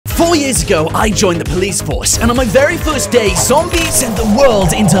4 years ago, I joined the police force, and on my very first day, zombies sent the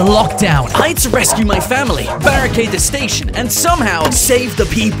world into lockdown. I had to rescue my family, barricade the station, and somehow save the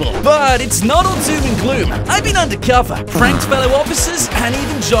people. But it's not all doom and gloom. I've been undercover, pranked fellow officers, and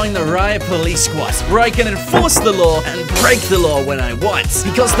even joined the riot police squad, where I can enforce the law and break the law when I want.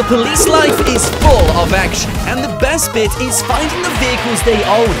 Because the police life is full of action, and the best bit is finding the vehicles they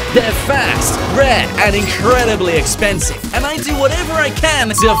own. They're fast, rare, and incredibly expensive, and I do whatever I can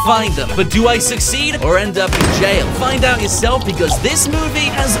to find them. But do I succeed or end up in jail? Find out yourself, because this movie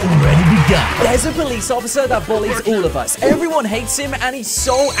has already begun. There's a police officer that bullies all of us. Everyone hates him, and he's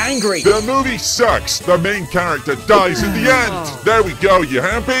so angry. The movie sucks. The main character dies in the end. There we go. You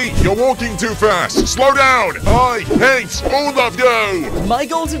happy? You're walking too fast. Slow down. I hate all of you. My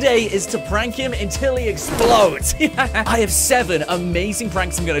goal today is to prank him until he explodes. I have 7 amazing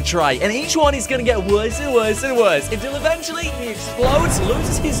pranks I'm gonna try, and each one is gonna get worse and worse and worse until eventually he explodes,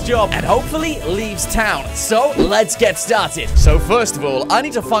 loses his job, and hopefully leaves town. So let's get started. So first of all, I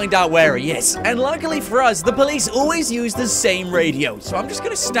need to find out where he is. And luckily for us, the police always use the same radio. So I'm just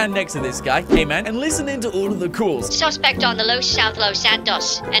gonna stand next to this guy, hey man, and listen into all of the calls. Suspect on the loose, South Los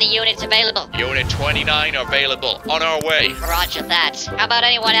Santos. Any units available? Unit 29 available. On our way. Roger that. How about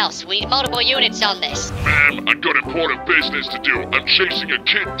anyone else? We need multiple units on this. Ma'am, I've got important business to do. I'm chasing a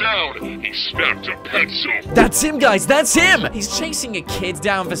kid down. He snapped a pencil. That's him, guys, that's him! He's chasing a kid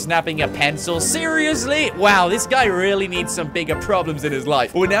down for snapping a pencil. Seriously? Wow, this guy really needs some bigger problems in his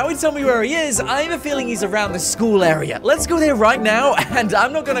life. Well, now he told me where he is, I have a feeling he's around the school area. Let's go there right now, and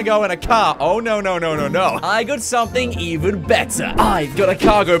I'm not gonna go in a car. Oh, no, no, no, no, no. I got something even better. I've got a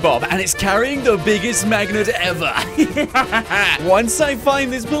cargo bomb, and it's carrying the biggest magnet ever. Once I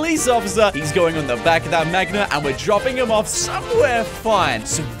find this police officer, he's going on the back of that magnet, and we're dropping him off somewhere fun.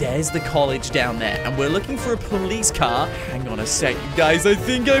 So there's the college down there, and we're looking for a police car. Hang on a sec, you guys. I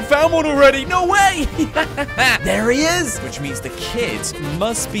think I found one already. No way! There he is! Which means the kid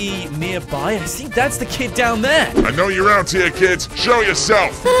must be nearby. I think that's the kid down there. I know you're out here, kids. Show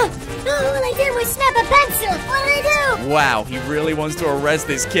yourself. All I did was snap a pencil. What did I do? Wow, he really wants to arrest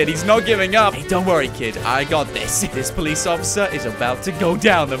this kid. He's not giving up. Hey, don't worry, kid. I got this. This police officer is about to go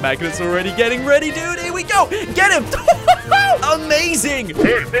down. The magnet's already getting ready, dude. Here we go. Get him. Amazing.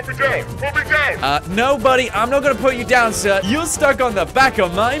 Hey, put me down. Put me down. No, buddy. I'm not going to put you down, sir. You're stuck on the back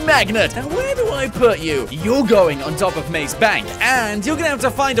of my magnet. Now, where do I put you? You're going on top of Maze Bank, and you're going to have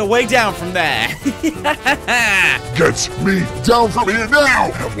to find a way down from there. Get me down from here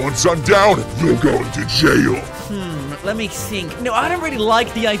now. And once I'm down, you're going to jail. Let me think. No, I don't really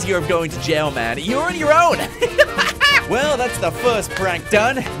like the idea of going to jail, man. You're on your own. Well, that's the first prank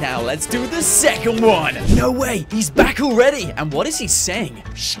done. Now let's do the second one. No way, he's back already. And what is he saying?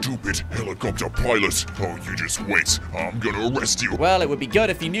 Stupid helicopter pilot. Oh, you just wait. I'm gonna arrest you. Well, it would be good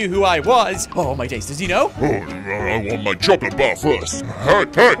if he knew who I was. Oh, my days, does he know? Oh, I want my chocolate bar first.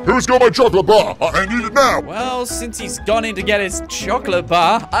 Hey, who's got my chocolate bar? I need it now. Well, since he's gone in to get his chocolate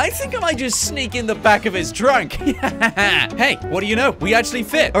bar, I think I might just sneak in the back of his trunk. Hey, what do you know? We actually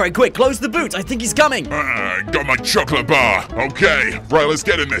fit. All right, quick, close the boot. I think he's coming. Got my chocolate bar. Okay, right, let's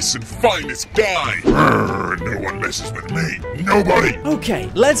get in this and find this guy. No one messes with me. Nobody.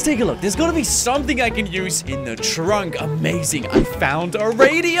 Okay, let's take a look. There's gotta be something I can use in the trunk. Amazing. I found a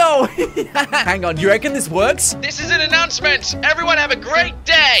radio. Hang on, you reckon this works? This is an announcement. Everyone have a great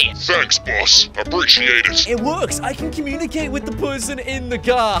day. Thanks, boss. Appreciate it. It works. I can communicate with the person in the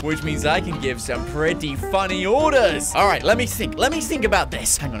car, which means I can give some pretty funny orders. All right, let me think. Let me think about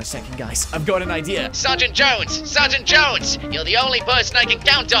this. Hang on a second, guys. I've got an idea. Sergeant Jones! Sergeant Jones! You're the only person I can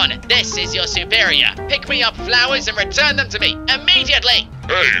count on. This is your superior. Pick me up flowers and return them to me immediately.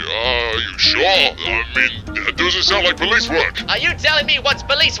 Hey, you sure? I mean, that doesn't sound like police work. Are you telling me what's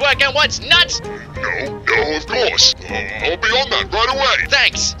police work and what's not? No, of course. I'll be on that right away.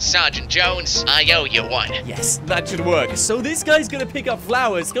 Thanks, Sergeant Jones. I owe you one. Yes, that should work. So this guy's gonna pick up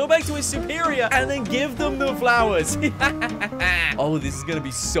flowers, go back to his superior, and then give them the flowers. Oh, this is gonna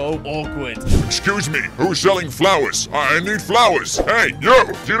be so awkward. Excuse me, who's selling flowers? I need flowers. Hey, you!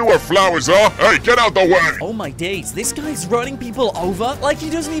 Do you know where flowers are? Hey, get out the way! Oh my days, this guy's running people over like he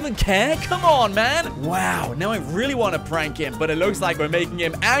doesn't even care? Come on, man! Wow, now I really want to prank him, but it looks like we're making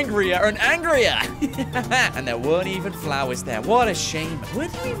him angrier and angrier. And there weren't even flowers there. What a shame. Where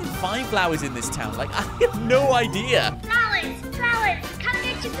do you even find flowers in this town? Like, I have no idea. Flowers, come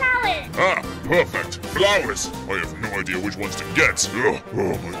get get you flowers. Ah, perfect. Flowers. I have no idea which ones to get. Ugh.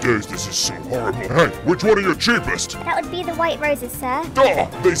 Oh my days, this is so horrible. Hey, which one are your cheapest? That would be the white roses, sir.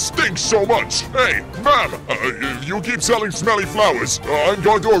 Oh, they stink so much. Hey, ma'am, if you keep selling smelly flowers, I'm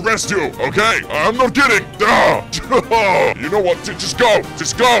going to arrest you, okay? I'm not kidding. Ah. You know what? Just go.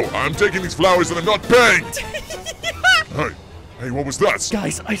 Just go. I'm taking these flowers and I'm not paying. Hey, what was that?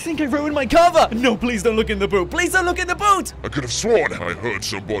 Guys, I think I ruined my cover. No, please don't look in the boot. Please don't look in the boot. I could have sworn I heard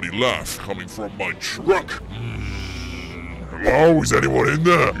somebody laugh coming from my trunk. Hello, is anyone in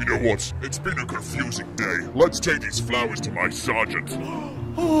there? You know what? It's been a confusing day. Let's take these flowers to my sergeant.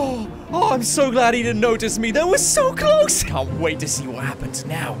 Oh, I'm so glad he didn't notice me. That was so close. Can't wait to see what happens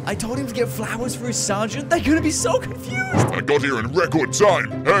now. I told him to get flowers for his sergeant. They're gonna be so confused. I got here in record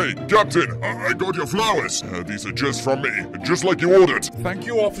time. Hey, Captain, I got your flowers. These are just from me, just like you ordered. Thank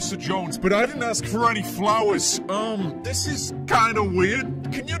you, Officer Jones, but I didn't ask for any flowers. This is kind of weird.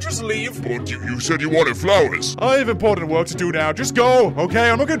 Can you just leave? But you said you wanted flowers. I have important work to do now. Just go, okay?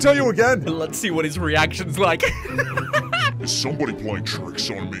 I'm not gonna tell you again. Let's see what his reaction's like. Is somebody playing tricks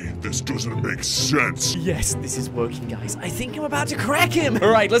on me? This doesn't make sense. Yes, this is working, guys. I think I'm about to crack him. All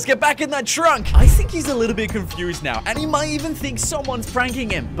right, let's get back in that trunk. I think he's a little bit confused now, and he might even think someone's pranking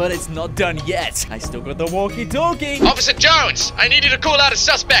him, but it's not done yet. I still got the walkie-talkie. Officer Jones, I need you to call out a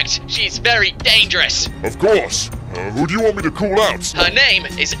suspect. She's very dangerous. Of course. Who do you want me to call out? Her name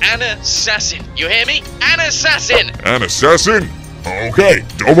is Anna Sassin. You hear me? Anna Sassin. An assassin? Okay,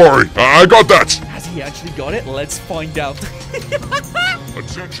 don't worry. I got that. Has he actually got it? Let's find out.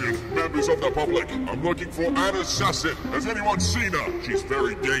 Attention, members of the public. I'm looking for Anna Sassin. Has anyone seen her? She's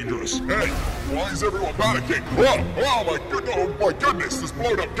very dangerous. Hey, why is everyone panicking? Oh my goodness, there's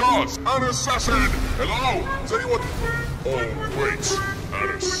blown up cars. Anna Sassin. Hello? Is anyone... Oh, wait.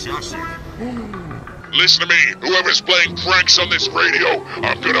 Anna Sassin. Listen to me. Whoever's playing pranks on this radio,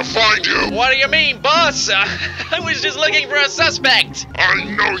 I'm gonna find you. What do you mean, boss? I was just looking for a suspect. I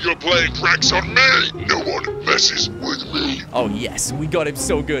know you're playing pranks on me. No one messes with me. Oh, yes, we got him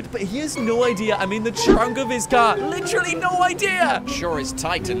so good. But he has no idea I'm in the trunk of his car. Literally no idea. Sure is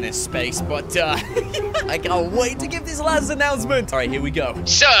tight in this space, but, I can't wait to give this last announcement. All right, here we go.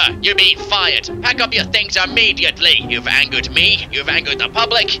 Sir, you're being fired. Pack up your things immediately. You've angered me, you've angered the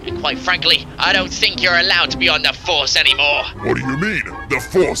public, and quite frankly, I don't think you're allowed to be on the force anymore. What do you mean? The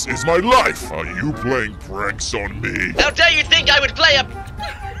Force is my life. Are you playing pranks on me? How dare you think I would play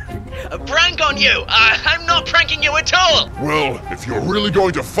a prank on you? I'm not pranking you at all. Well, if you're really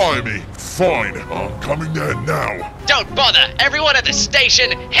going to fire me, fine. I'm coming there now. Don't bother. Everyone at the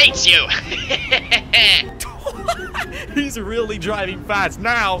station hates you. He's really driving fast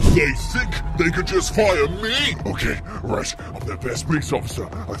now. They think they could just fire me? Okay, right. I'm their best police officer.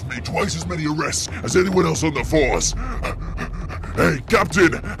 I've made twice as many arrests as anyone else on the force. Hey,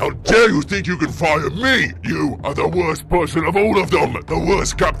 Captain, how dare you think you can fire me? You are the worst person of all of them. The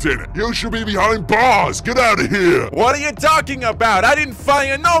worst, Captain. You should be behind bars. Get out of here. What are you talking about? I didn't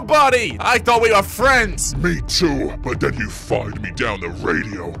fire nobody. I thought we were friends. Me too, but then you fired me down the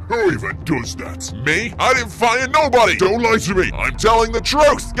radio. Who even does that? Me? I didn't fire nobody. Don't lie to me. I'm telling the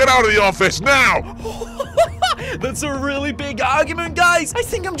truth. Get out of the office now. That's a really big argument, guys. I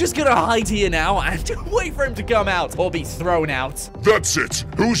think I'm just gonna hide here now and wait for him to come out or be thrown out. That's it.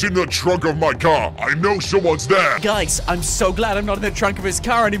 Who's in the trunk of my car? I know someone's there. Guys, I'm so glad I'm not in the trunk of his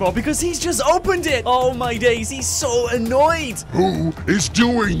car anymore because he's just opened it. Oh my days, he's so annoyed. Who is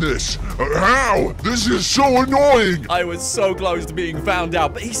doing this? How? This is so annoying. I was so close to being found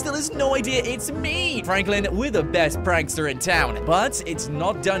out, but he still has no idea it's me. Franklin, we're the best prankster in town, but it's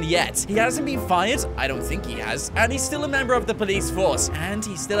not done yet. He hasn't been fired. I don't think he has. And he's still a member of the police force, and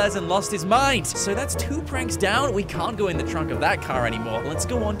he still hasn't lost his mind. So that's 2 pranks down. We can't go in the trunk of that car anymore. Let's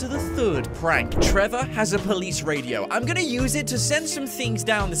go on to the 3rd prank. Trevor has a police radio. I'm gonna use it to send some things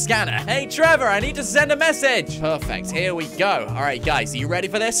down the scanner. Hey, Trevor, I need to send a message. Perfect, here we go. All right, guys, are you ready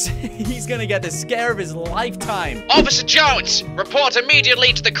for this? He's gonna get the scare of his lifetime. Officer Jones, report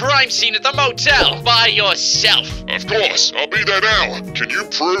immediately to the crime scene at the motel by yourself. Of course, I'll be there now. Can you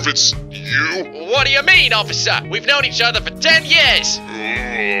prove it's you? What do you mean, officer? We've known each other for 10 years.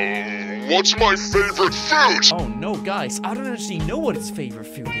 What's my favorite food? Oh no, guys, I don't actually know what his favorite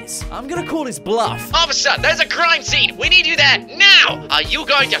food is. I'm gonna call his bluff. Officer, there's a crime scene. We need you there now. Are you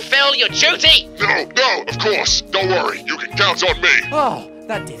going to fail your duty? No, of course. Don't worry. You can count on me. Oh,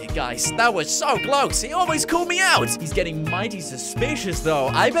 that did it, guys. That was so close. He almost called me out. He's getting mighty suspicious, though.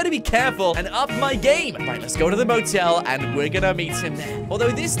 I better be careful and up my game. Right, let's go to the motel, and we're gonna meet him there.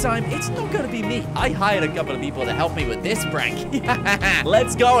 Although this time, it's not gonna be me. I hired a couple of people to help me with this prank.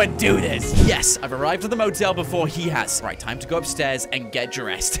 Let's go and do this. Yes, I've arrived at the motel before he has. Right, time to go upstairs and get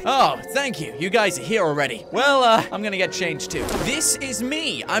dressed. Oh, thank you. You guys are here already. Well, I'm gonna get changed too. This is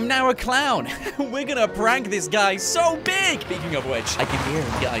me. I'm now a clown. We're gonna prank this guy so big. Speaking of which, I can hear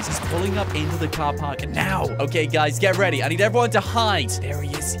him, guys. He's pulling up into the car park now. Okay, guys, get ready. I need everyone to hide. There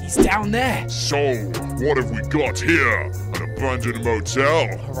he is. He's down there. So, what have we got here? An abandoned motel?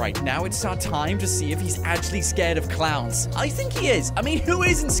 All right, now it's our time to see if he's actually scared of clowns. I think he is. I mean, who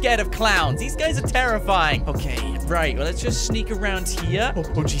isn't scared of clowns? These guys are terrifying. Okay, right. Well, let's just sneak around here. Oh,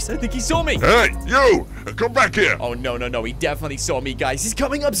 jeez, I think he saw me. Hey, you! Come back here! Oh, no. He definitely saw me, guys. He's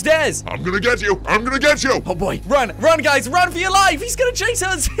coming upstairs. I'm gonna get you! I'm gonna get you! Oh, boy. Run, guys. Run for your life. He's gonna chase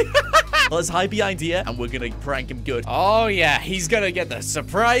us. Let's hide behind here, and we're gonna prank him good. Oh, yeah. He's gonna get the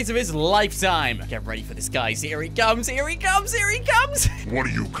surprise of his lifetime. Get ready for this, guys. Here he comes. Here he comes. Here he comes. What are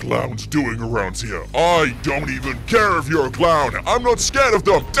you clowns doing around here? I don't even care if you're a clown. I'm not scared of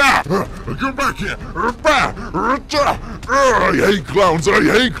them. Come back here. I hate clowns. I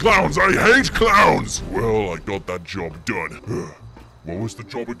hate clowns. I hate clowns. Well, I got that job done. What was the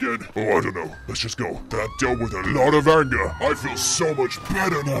job again? Oh, I don't know. Let's just go. That dealt with a lot of anger. I feel so much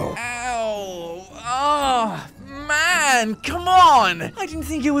better now. Ow. Oh, man. Come on. I didn't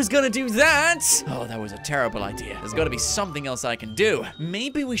think it was gonna do that. Oh, that was a terrible idea. There's gotta be something else I can do.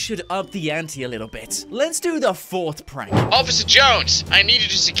 Maybe we should up the ante a little bit. Let's do the fourth prank. Officer Jones, I need you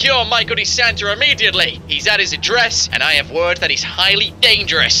to secure Michael DeSanta immediately. He's at his address, and I have word that he's highly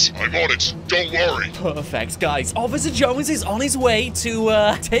dangerous. I'm on it. Don't worry. Perfect, guys. Officer Jones is on his way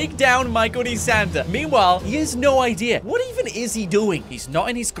to, take down Michael DeSanta. Meanwhile, he has no idea. What even is he doing? He's not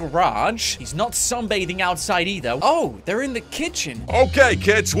in his garage. He's not sunbathing outside either. Oh, they're in the kitchen. Okay,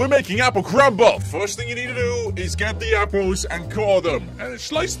 kids, we're making apple crumble. First thing you need to do is get the apples and core them. And then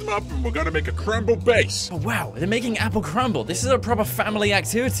slice them up, and we're gonna make a crumble base. Oh, wow. They're making apple crumble. This is a proper family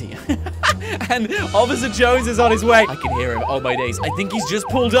activity. And Officer Jones is on his way. I can hear him. Oh, my days. I think he's just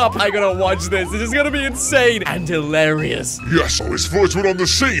pulled up. I gotta watch this. This is gonna be insane and hilarious. Yes, oh, his first one on the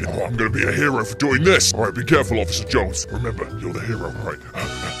scene. Oh, I'm gonna be a hero for doing this. All right, be careful, Officer Jones. Remember, you're the hero, right?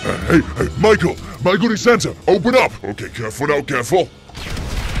 Hey, Michael DeSanta, open up. Okay, careful now, careful.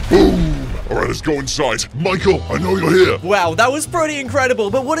 Boom. All right, let's go inside. Michael, I know you're here. Wow, that was pretty incredible,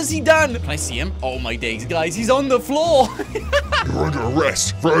 but what has he done? Can I see him? Oh, my days, guys, he's on the floor. You're under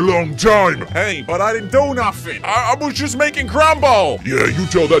arrest for a long time. Hey, but I didn't do nothing. I was just making crumble. Yeah, you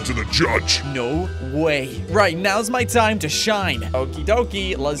tell that to the judge. No way. Right, now's my time to shine. Okie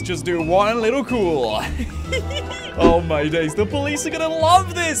dokie, let's just do one little cool. Oh, my days, the police are gonna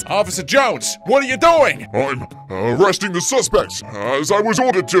love this. Officer Jones, what are you doing? I'm arresting the suspects, as I was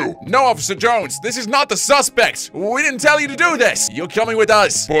ordered to. No, Officer Jones, this is not the suspects. We didn't tell you to do this. You're coming with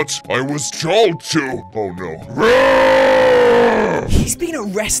us. But I was told to. Oh, no. He's been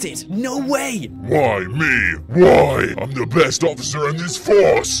arrested. No way. Why me? Why? I'm the best officer in this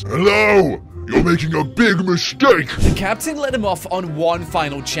force. Hello? You're making a big mistake. The captain let him off on one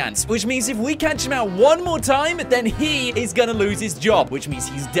final chance, which means if we catch him out one more time, then he is gonna lose his job, which means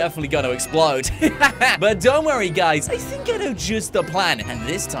he's definitely gonna explode. But don't worry, guys. I think I know just the plan, and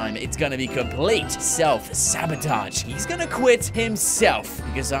this time it's gonna be complete self-sabotage. He's gonna quit himself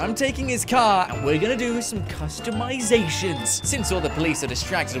because I'm taking his car, and we're gonna do some customizations. Since all the police are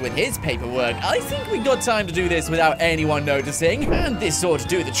distracted with his paperwork, I think we got time to do this without anyone noticing, and this ought to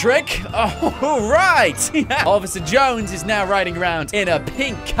do the trick. Oh, right! Officer Jones is now riding around in a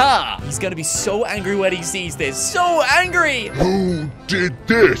pink car. He's gonna be so angry when he sees this. So angry! Who did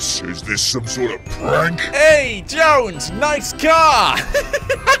this? Is this some sort of prank? Hey, Jones, nice car!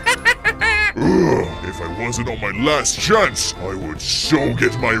 If I wasn't on my last chance, I would so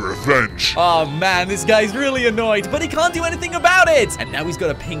get my revenge. Oh man, this guy's really annoyed, but he can't do anything about it. And now he's got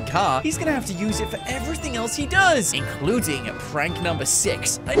a pink car. He's gonna have to use it for everything else he does, including prank number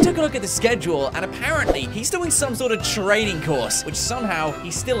 6. I took a look at the schedule, and apparently he's doing some sort of training course, which somehow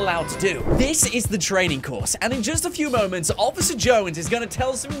he's still allowed to do. This is the training course, and in just a few moments, Officer Jones is gonna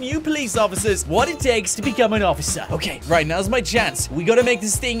tell some new police officers what it takes to become an officer. Okay, right, now's my chance. We gotta make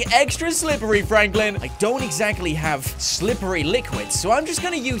this thing extra slippery slippery, Franklin. I don't exactly have slippery liquid, so I'm just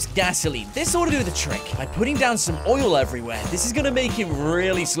gonna use gasoline. This ought to do the trick. By putting down some oil everywhere, this is gonna make him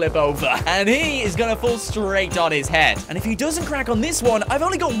really slip over. And he is gonna fall straight on his head. And if he doesn't crack on this one, I've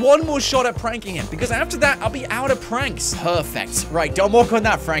only got one more shot at pranking him, because after that, I'll be out of pranks. Perfect. Right, don't walk on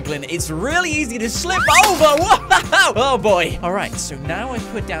that, Franklin. It's really easy to slip over. Whoa! Oh, boy. All right, so now I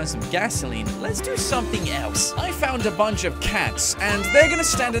put down some gasoline. Let's do something else. I found a bunch of cats, and they're gonna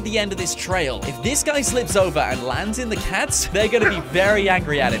stand at the end of this trail. If this guy slips over and lands in the cats, they're gonna be very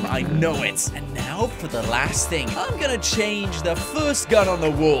angry at him. I know it. And now for the last thing. I'm gonna change the first gun on the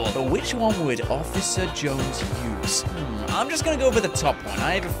wall. But which one would Officer Jones use? I'm just gonna go for the top one.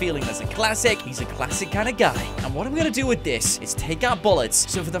 I have a feeling that's a classic. He's a classic kind of guy. And what I'm gonna do with this is take out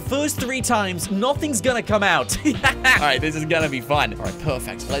bullets. So for the first 3 times, nothing's gonna come out. All right, this is gonna be fun. All right,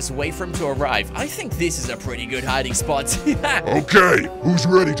 perfect. Let's wait for him to arrive. I think this is a pretty good hiding spot. Okay, who's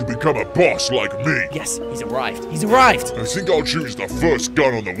ready to become a boss like me? Yes, he's arrived. He's arrived. I think I'll choose the first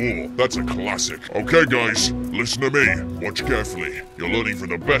gun on the wall. That's a classic. Okay, guys, listen to me. Watch carefully. You're learning from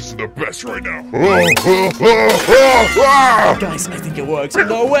the best of the best right now. Guys, I think it works.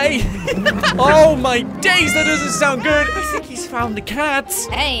 No way. Oh, my days. That doesn't sound good. I think he's found the cats.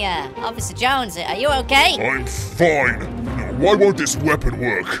 Hey, Officer Jones, are you okay? I'm fine. Now, why won't this weapon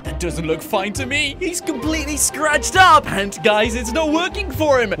work? That doesn't look fine to me. He's completely scratched up. And, guys, it's not working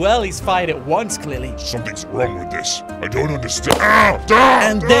for him. Well, he's fired it once, clearly. Something's wrong with this. I don't understand.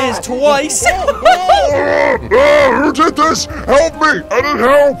 And there's twice. Who did this? Help me! I need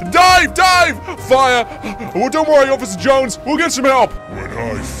help! Dive! Fire! Oh, don't worry, Officer Jones. We'll get some help. When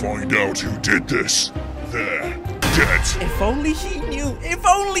I find out who did this, they're dead. If only he knew. If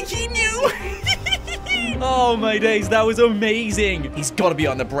only he knew. Oh, my days. That was amazing. He's got to be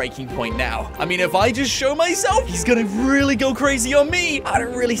on the breaking point now. I mean, if I just show myself, he's going to really go crazy on me. I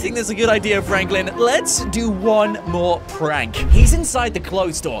don't really think that's a good idea, Franklin. Let's do one more prank. He's inside the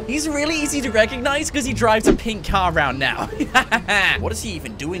clothes store. He's really easy to recognize because he drives a pink car around now. What is he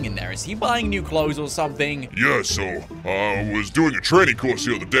even doing in there? Is he buying new clothes or something? Yeah, so, I was doing a training course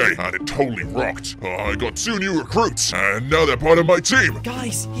the other day, and it totally rocked. I got 2 new recruits, and now they're part of my team.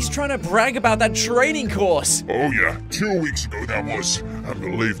 Guys, he's trying to brag about that training course. Oh yeah, 2 weeks ago that was. And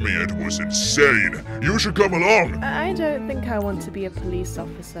believe me, it was insane. You should come along. I don't think I want to be a police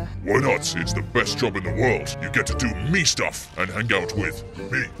officer. Why not? It's the best job in the world. You get to do me stuff and hang out with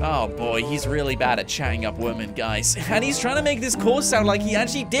me. Oh boy, he's really bad at chatting up women, guys. And he's trying to make this course sound like he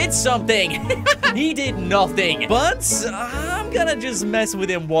actually did something. He did nothing. But I'm gonna just mess with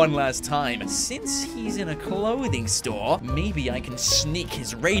him one last time. Since he's in a clothing store, maybe I can sneak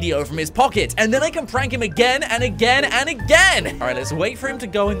his radio from his pocket. And then I can prank him again and again and again. All right, let's wait for him to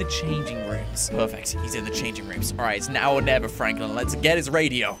go in the changing rooms. Perfect. He's in the changing rooms. All right, it's now or never, Franklin. Let's get his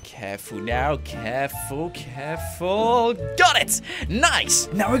radio. Careful now. Careful. Got it. Nice.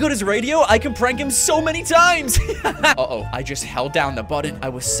 Now I got his radio. I can prank him so many times. Uh-oh. I just held down the button. I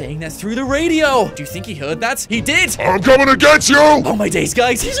was saying that through the radio. Do you think he heard that? He did. I'm coming to get you. Oh, my days,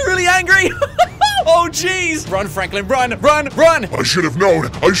 guys. He's really angry. Oh, jeez. Run, Franklin. Run. I should have known.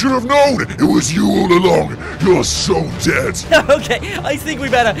 It was you all along. You're so dead. Okay, I think we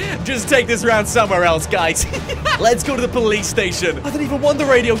better just take this round somewhere else, guys. Let's go to the police station. I don't even want the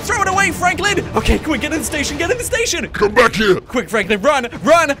radio. Throw it away, Franklin. Okay, quick, get in the station. Come back here. Quick, Franklin, run.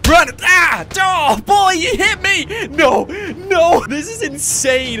 Ah! Oh, boy, you hit me. No. This is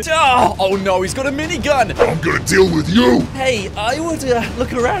insane. Oh, no, he's got a minigun. I'm gonna deal with you. Hey, I would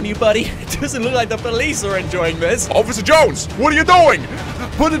look around you, buddy. It doesn't look like the police are enjoying this. Officer Jones, what are you doing?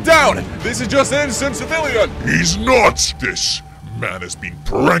 Put it down. This is just an innocent civilian. He's not. This man has been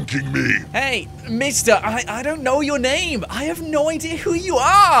pranking me. Hey, mister, I don't know your name. I have no idea who you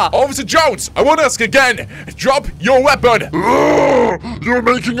are. Officer Jones, I want to ask again. Drop your weapon. You're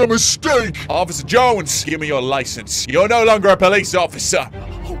making a mistake. Officer Jones, give me your license. You're no longer a police officer.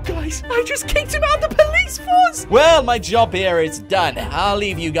 Oh, guys, I just kicked him out of the police force. Well, my job here is done. I'll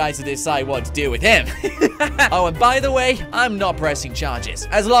leave you guys to decide what to do with him. Oh, and by the way, I'm not pressing charges,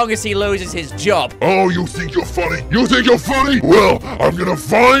 as long as he loses his job. Oh, you think you're funny? Well, I'm gonna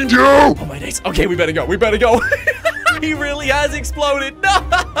find you. Oh, my days. Okay, we better go. He really has exploded.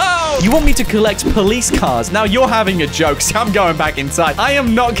 No! You want me to collect police cars? Now you're having a joke, so I'm going back inside. I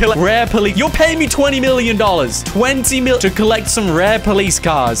am not collecting rare police. You're paying me $20 million. $20 million to collect some rare police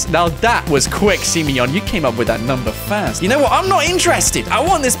cars. Now that was quick, Simeon. You came up with that number fast. You know what? I'm not interested. I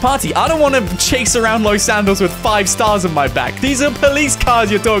want this party. I don't want to chase around Los Santos with 5 stars on my back. These are police cars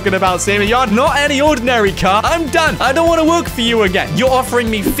you're talking about, Simeon. Not any ordinary car. I'm done. I don't want to work for you again. You're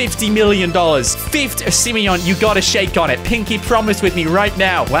offering me $50 million. Simeon, you gotta shake week on it. Pinky promise with me right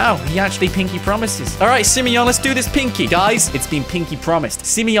now. Wow, he actually pinky promises. All right, Simeon, let's do this pinky. Guys, it's been pinky promised.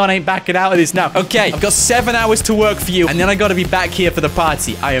 Simeon ain't backing out of this now. Okay, I've got 7 hours to work for you, and then I gotta be back here for the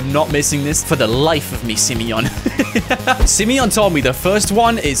party. I am not missing this for the life of me, Simeon. Simeon told me the first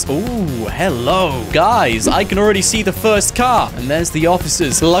one is... Ooh, hello. Guys, I can already see the first car, and there's the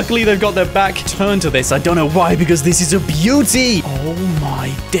officers. Luckily, they've got their back turned to this. I don't know why, because this is a beauty. Oh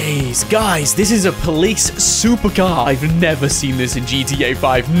my days. Guys, this is a police supercar. I've never seen this in GTA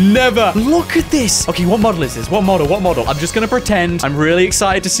 5. Never. Look at this. Okay, what model is this? What model? What model? I'm just gonna pretend. I'm really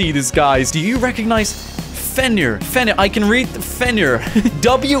excited to see this, guys. Do you recognize Fenrir? Fenrir. I can read Fenrir.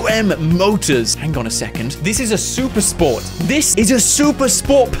 WM Motors. Hang on a second. This is a super sport. This is a super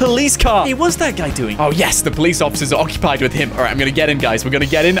sport police car. Hey, what's that guy doing? Oh, yes. The police officers are occupied with him. All right, I'm gonna get in, guys. We're gonna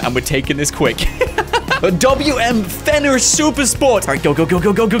get in, and we're taking this quick. WM Fenrir Super Sport. All right, go, go, go,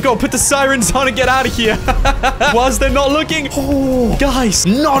 go, go, go, go. Put the sirens on and get out of here. Was they're not looking? Oh, guys,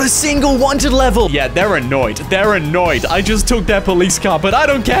 not a single wanted level. Yeah, they're annoyed. They're annoyed. I just took their police car, but I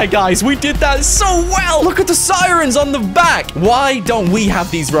don't care, guys. We did that so well. Look at the sirens on the back. Why don't we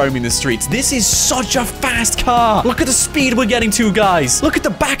have these roaming the streets? This is such a fast car. Look at the speed we're getting to, guys. Look at the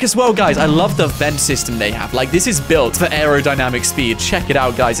back as well, guys. I love the vent system they have. Like, this is built for aerodynamic speed. Check it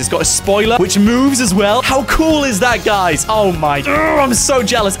out, guys. It's got a spoiler, which moves as well. How cool is that, guys? Oh my, I'm so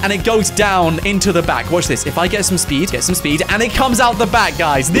jealous. And it goes down into the back. Watch this. If I get some speed, and it comes out the back,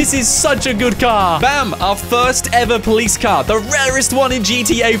 guys. This is such a good car. Bam, our first ever police car. The rarest one in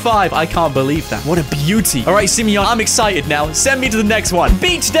GTA 5. I can't believe that. What a beauty. All right, Simeon, I'm excited now. Send me to the next one.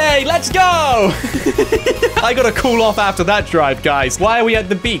 Beach day, let's go. I gotta cool off after that drive, guys. Why are we at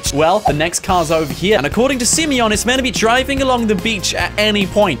the beach? Well, the next car's over here. And according to Simeon, it's meant to be driving along the beach at any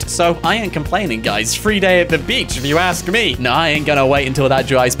point. So I ain't complaining, guys. Free day at the beach, if you ask me. No, I ain't gonna wait until that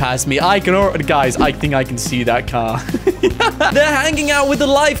drives past me. I can already, guys, I think I can see that car. They're hanging out with the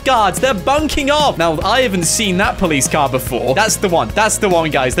lifeguards. They're bunking off. Now, I haven't seen that police car before. That's the one. That's the one,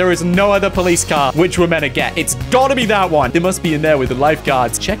 guys. There is no other police car which we're meant to get. It's gotta be that one. They must be in there with the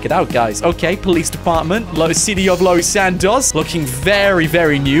lifeguards. Check it out, guys. Okay, police department. City of Los Santos. Looking very,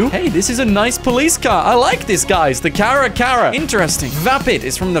 very new. Hey, this is a nice police car. I like this, guys. The Cara. Interesting. Vapid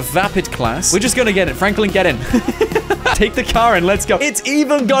is from the Vapid class. We're just gonna get it. Franklin, get in. Take the car and let's go. It's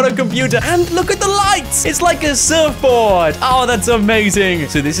even got a computer. And look at the lights. It's like a surfboard. Oh, that's amazing.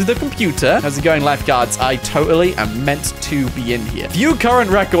 So this is the computer. How's it going, lifeguards? I totally am meant to be in here. View current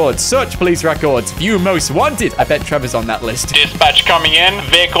records. Search police records. View most wanted. I bet Trevor's on that list. Dispatch coming in.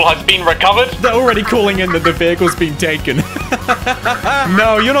 Vehicle has been recovered. They're already calling in that the vehicle's been taken.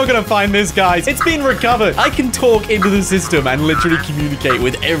 No, you're not gonna find this, guys. It's been recovered. I can talk into the system and literally communicate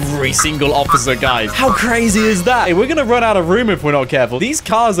with every single officer, guys. How crazy is that? Hey, we're gonna run out of room if we're not careful. These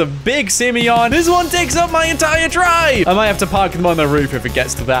cars are big, Simeon. This one takes up my entire drive. I might have to park them on the roof if it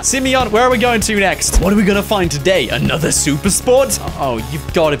gets to that. Simeon, where are we going to next? What are we gonna find today? Another super sport? Oh,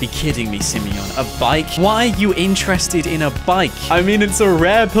 you've got to be kidding me, Simeon. A bike? Why are you interested in a bike? I mean, it's a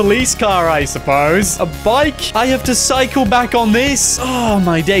rare police car, I suppose. A bike? I have to cycle back on this? Oh,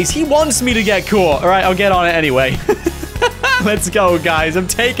 my days. He wants me to get caught. All right, I'll get on it anyway. Let's go, guys. I'm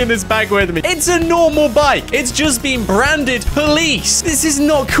taking this back with me. It's a normal bike. It's just been branded police. This is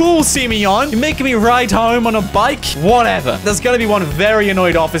not cool, Simeon. You're making me ride home on a bike? Whatever. There's gonna be one very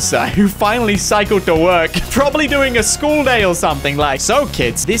annoyed officer who finally cycled to work. Probably doing a school day or something like, so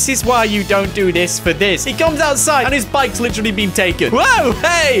kids, this is why you don't do this for this. He comes outside and his bike's literally been taken. Whoa,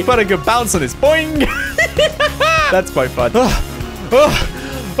 hey, put a good bounce on his boing. That's quite fun.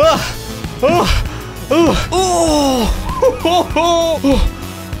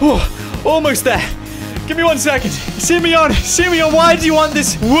 Almost there. Give me 1 second. Simeon, why do you want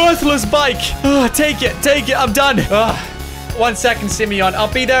this worthless bike? Take it. I'm done. 1 second, Simeon.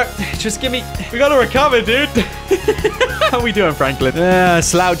 I'll be there. Just give me... We gotta recover, dude. How are we doing, Franklin?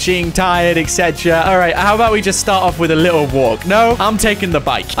 Slouching, tired, etc. All right, how about we just start off with a little walk? No, I'm taking the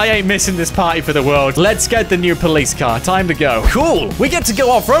bike. I ain't missing this party for the world. Let's get the new police car. Time to go. Cool. We get to go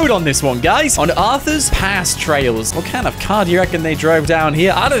off-road on this one, guys. On Arthur's Pass Trails. What kind of car do you reckon they drove down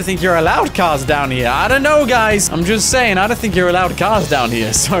here? I don't think you're allowed cars down here. I don't know, guys. I'm just saying, I don't think you're allowed cars down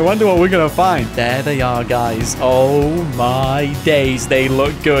here. So I wonder what we're gonna find. There they are, guys. Oh my my days, they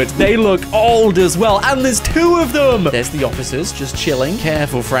look good. They look old as well. And there's 2 of them. There's the officers just chilling.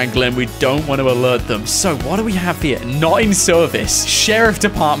 Careful, Franklin. We don't want to alert them. So what do we have here? Not in service. Sheriff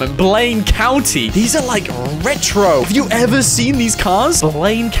Department, Blaine County. These are like retro. Have you ever seen these cars?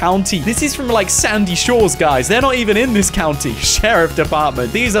 Blaine County. This is from like Sandy Shores, guys. They're not even in this county. Sheriff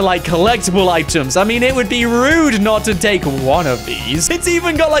Department. These are like collectible items. I mean, it would be rude not to take one of these. It's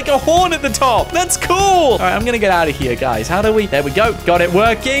even got like a horn at the top. That's cool. All right, I'm gonna get out of here, guys. How do we? There we go. Got it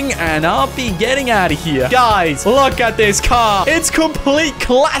working, and I'll be getting out of here. Guys, look at this car. It's complete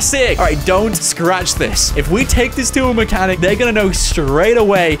classic. All right, don't scratch this. If we take this to a mechanic, they're gonna know straight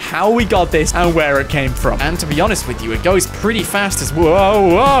away how we got this and where it came from. And to be honest with you, it goes pretty fast as well.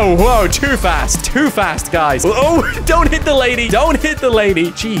 Whoa, too fast, guys. Oh, don't hit the lady. Don't hit the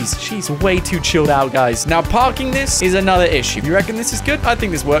lady. Jeez, she's way too chilled out, guys. Now, parking this is another issue. You reckon this is good? I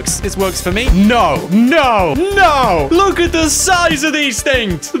think this works. This works for me. No. Look at the size of these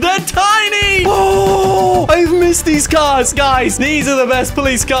things. They're tiny. Oh, I've missed these cars, guys. These are the best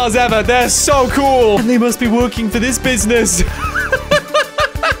police cars ever. They're so cool. And they must be working for this business.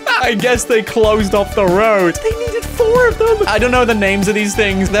 I guess they closed off the road. They needed 4 of them. I don't know the names of these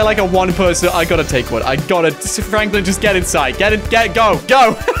things. They're like a 1-person. I gotta take one. I gotta. Franklin, just get inside. Go.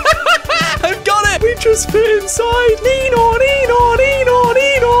 I've got it. We just fit inside. Nino.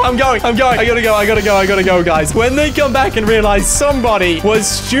 I'm going. I gotta go, guys. When they come back and realize somebody was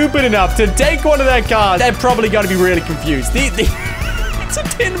stupid enough to take one of their cars, they're probably gonna be really confused. It's a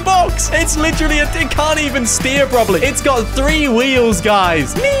tin box. It's literally it can't even steer properly. It's got 3 wheels,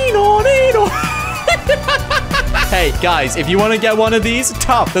 guys. Nino. Hey, guys, if you want to get one of these,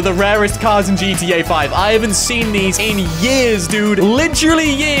 tough. They're the rarest cars in GTA 5. I haven't seen these in years, dude. Literally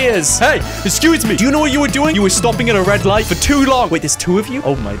years. Hey, excuse me. Do you know what you were doing? You were stopping at a red light for too long. Wait, there's 2 of you?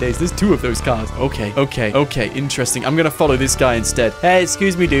 Oh, my days. There's 2 of those cars. Okay. Interesting. I'm going to follow this guy instead. Hey,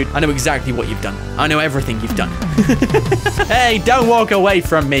 excuse me, dude. I know exactly what you've done. I know everything you've done. Hey, don't walk away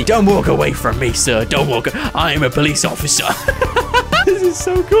from me. Don't walk away from me, sir. Don't walk. I am a police officer. This is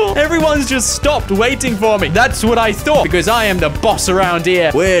so cool. Everyone's just stopped waiting for me. That's what I thought, because I am the boss around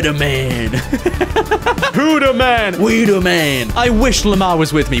here. We're the man. Who the man? We the man. I wish Lamar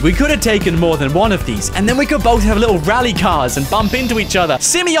was with me. We could have taken more than one of these, and then we could both have little rally cars and bump into each other.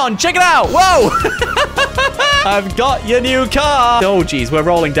 Simeon, check it out. Whoa. I've got your new car. Oh, geez, we're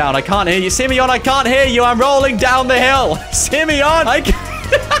rolling down. I can't hear you. Simeon, I can't hear you. I'm rolling down the hill. Simeon, I can't.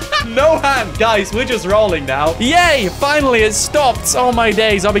 No hand. Guys, we're just rolling now. Yay! Finally, it stopped. Oh, my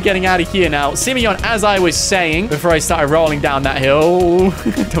days. I'll be getting out of here now. Simeon, as I was saying before I started rolling down that hill,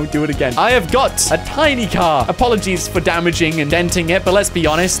 don't do it again. I have got a tiny car. Apologies for damaging and denting it, but let's be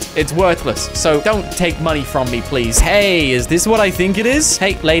honest, it's worthless. So don't take money from me, please. Hey, is this what I think it is?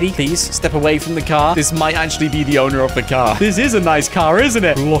 Hey, lady, please step away from the car. This might actually be the owner of the car. This is a nice car, isn't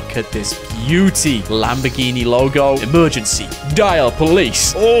it? Look at this beauty. Lamborghini logo. Emergency. Dial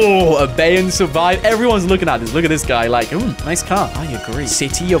police. Oh, obey and survive. Everyone's looking at this. Look at this guy like, nice car. I agree.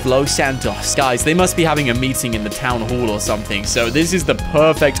 City of Los Santos. Guys, they must be having a meeting in the town hall or something. So this is the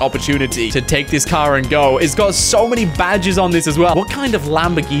perfect opportunity to take this car and go. It's got so many badges on this as well. What kind of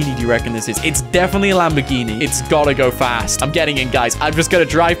Lamborghini do you reckon this is? It's definitely a Lamborghini. It's gotta go fast. I'm getting in, guys. I'm just gonna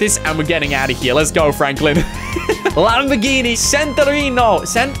drive this and we're getting out of here. Let's go, Franklin. Lamborghini Centenario.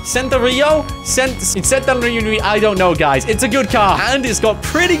 Centenario. I don't know, guys. It's a good car and it's got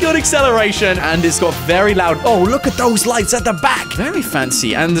pretty good acceleration and it's got very loud. Oh, look at those lights at the back. Very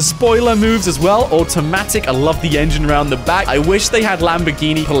fancy. And the spoiler moves as well. Automatic. I love the engine around the back. I wish they had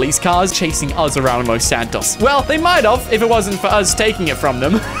Lamborghini police cars chasing us around Los Santos. Well, they might have if it wasn't for us taking it from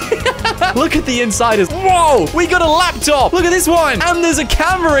them. Look at the insiders. Whoa, we got a laptop. Look at this one. And there's a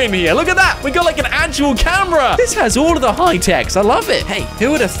camera in here. Look at that. We got like an actual camera. This has all of the high techs. I love it. Hey,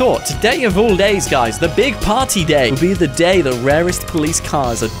 who would have thought today of all days, guys, the big party day will be the day the rarest police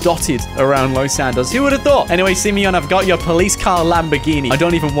cars are dotted around Los Santos. Who would have thought? Anyway, Simeon, I've got your police car Lamborghini. I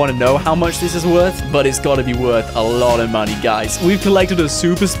don't even want to know how much this is worth, but it's got to be worth a lot of money, guys. We've collected a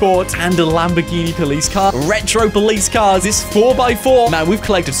Super Sport and a Lamborghini police car, retro police cars, this 4x4. Man, we've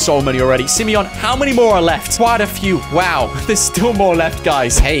collected so many already. Simeon, how many more are left? Quite a few. Wow, there's still more left,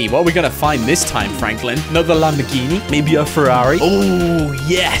 guys. Hey, what are we gonna find this time, Franklin? Another Lamborghini? Maybe a Ferrari? Oh,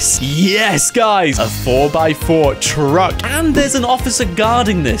 yes. Yes, guys. A 4x4 truck. And there's an officer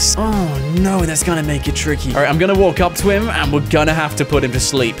guarding this. Oh, no, that's gonna make it tricky. All right, I'm gonna walk up to him, and we're gonna have to put him to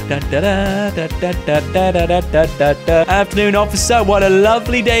sleep. Afternoon, officer. What a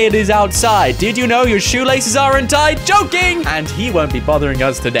lovely day it is outside. Did you know your shoelaces are untied? Joking! And he won't be bothering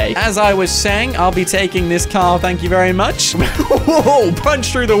us today. as I was saying, I'll be taking this car. Thank you very much. Whoa,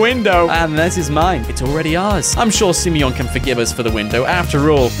 punch through the window. And this is mine. It's already ours. I'm sure Simeon can forgive us for the window.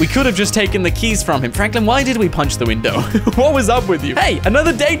 After all, we could have just taken the keys from him. Franklin, why did we punch the window? What was up with you? Hey,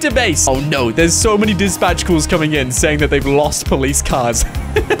 another database. Oh no, there's so many dispatch calls coming in saying that they've lost police cars.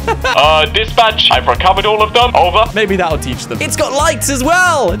 Dispatch, I've recovered all of them. Over. Maybe that'll teach them. It's got lights as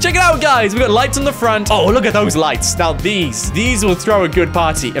well. Check it out, guys. We've got lights on the front. Oh, look at those lights. Now, these will throw a good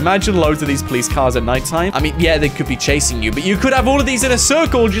party. Imagine loads of these police cars at nighttime. I mean, yeah, they could be chasing you, but you could have all of these in a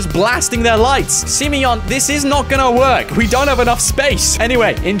circle just blasting their lights. Simeon, this is not gonna work. We don't have enough space.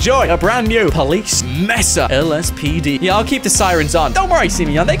 Anyway, enjoy a brand new Police Mesa LSPD. Yeah, I'll keep the sirens on. Don't worry,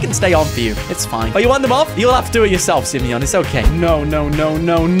 Simeon. They can stay on for you. It's fine. Oh, you want them off? You'll have to do it yourself, Simeon. It's okay. No, no, no,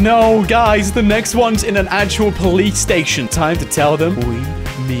 no, no, guys. The next one's in an actual police station. Time to tell them we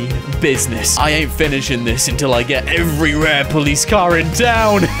mean business. I ain't finishing this until I get every rare police car in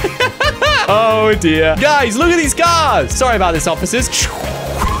town. Oh, dear. Guys, look at these cars. Sorry about this, officers.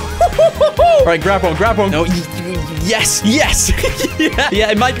 All right, grab one, grab one. No, yes, yes. Yeah,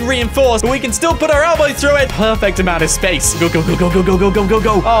 it might be reinforced, but we can still put our elbow through it. Perfect amount of space. Go, go, go, go, go, go, go, go, go,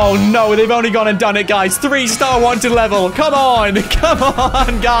 go. Oh, no, they've only gone and done it, guys. 3-star wanted level. Come on, come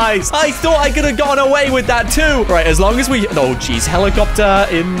on, guys. I thought I could have gone away with that, too. Right, as long as we... Oh, geez, helicopter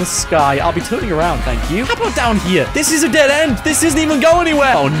in the sky. I'll be turning around, thank you. How about down here? This is a dead end. This isn't even going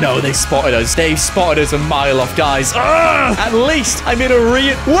anywhere. Oh, no, they spotted us. They've spotted us a mile off, guys. At least I'm in a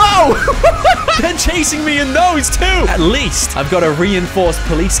Whoa! They're chasing me in those, too. At least I've got a reinforced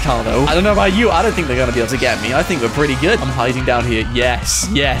police car, though. I don't know about you. I don't think they're going to be able to get me. I think we're pretty good. I'm hiding down here. Yes,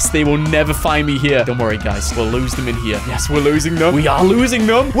 yes. They will never find me here. Don't worry, guys. We'll lose them in here. Yes, we're losing them. We are losing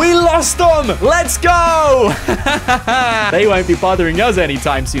them. We lost them. Let's go. They won't be bothering us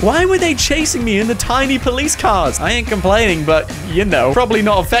anytime soon. Why were they chasing me in the tiny police cars? I ain't complaining, but, you know, probably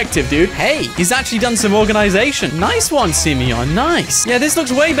not effective, dude. Hey, he's actually done some organization. Nice one, Simeon. Nice. Yeah, this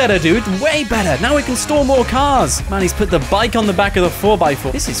looks way better, dude. Way better. Now we can store more cars. Man, he's put the bike on the back of the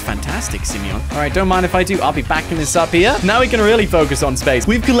 4x4. This is fantastic, Simeon. All right, don't mind if I do. I'll be backing this up here. Now we can really focus on space.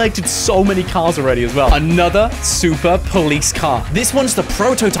 We've collected so many cars already as well. Another super police car. This one's the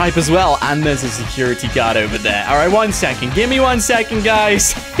prototype as well. And there's a security guard over there. All right, 1 second. Give me 1 second,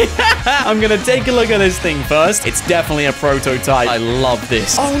 guys. I'm going to take a look at this thing first. It's definitely a prototype. I love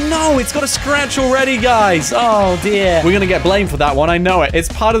this. Oh, no. It's got a scratch already, guys. Oh, dear. We're going to get blamed for that one. I know it. It's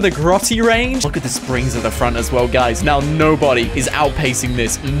part of the Grotti range. Look at the springs at the front as well, guys. Now, nobody is outpacing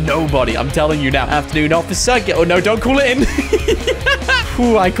this. Nobody. I'm telling you now. Afternoon, officer. Oh, no. Don't call it in.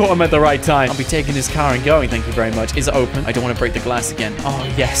 Ooh, I caught him at the right time. I'll be taking this car and going. Thank you very much. Is it open? I don't want to break the glass again. Oh,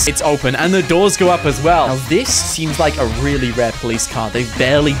 yes. It's open. And the doors go up as well. Now, this seems like a really rare police car. They've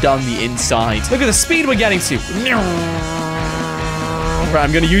barely done the inside. Look at the speed we're getting to. Right,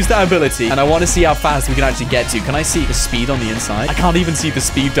 I'm going to use that ability, and I want to see how fast we can actually get to. Can I see the speed on the inside? I can't even see the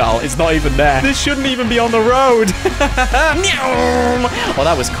speed dial. It's not even there. This shouldn't even be on the road. Oh,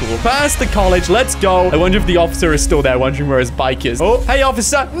 that was cool. Past the college. Let's go. I wonder if the officer is still there, wondering where his bike is. Oh, hey,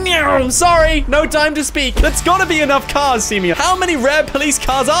 officer. Sorry. No time to speak. There's got to be enough cars, Simeon. How many rare police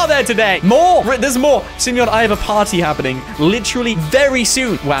cars are there today? More. There's more. Simeon, I have a party happening literally very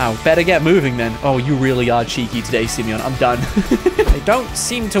soon. Wow. Better get moving then. Oh, you really are cheeky today, Simeon. I'm done. They don't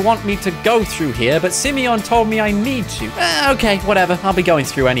seem to want me to go through here, but Simeon told me I need to. Okay, whatever. I'll be going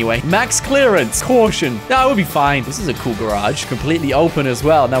through anyway. Max clearance. Caution. No, we'll be fine. This is a cool garage. Completely open as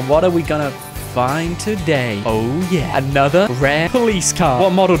well. Now, what are we gonna find today? Oh, yeah. Another rare police car.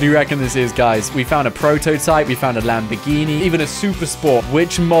 What model do you reckon this is, guys? We found a prototype. We found a Lamborghini. Even a Super Sport.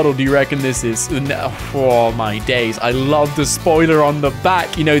 Which model do you reckon this is? Oh, my days. I love the spoiler on the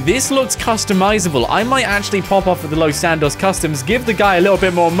back. You know, this looks customizable. I might actually pop off at the Los Santos Customs, give the guy a little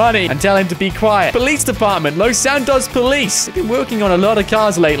bit more money, and tell him to be quiet. Police department. Los Santos Police. They've been working on a lot of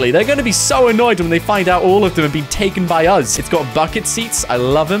cars lately. They're going to be so annoyed when they find out all of them have been taken by us. It's got bucket seats. I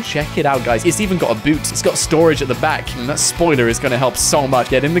love them. Check it out, guys. It's even got a boot. It's got storage at the back, and that spoiler is going to help so much.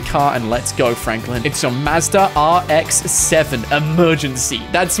 Get in the car and let's go, Franklin. It's a Mazda RX-7 emergency.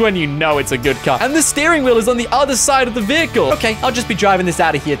 That's when you know it's a good car. And the steering wheel is on the other side of the vehicle. Okay, I'll just be driving this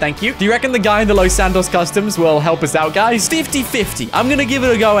out of here, thank you. Do you reckon the guy in the Los Santos Customs will help us out, guys? 50-50. I'm going to give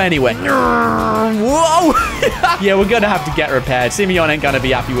it a go anyway. Whoa! Yeah, we're going to have to get repaired. Simeon ain't going to be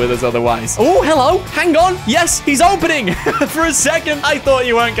happy with us otherwise. Oh, hello. Hang on. Yes, he's opening. For a second, I thought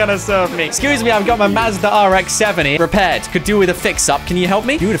you weren't going to serve me. Excuse excuse me, I've got my Mazda RX-7 here. Repaired. Could do with a fix-up. Can you help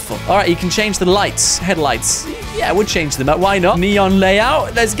me? Beautiful. All right, you can change the lights. Headlights. Yeah, we'll change them up. Why not? Neon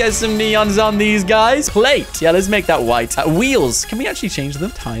layout. Let's get some neons on these guys. Plate. Yeah, let's make that white. Wheels. Can we actually change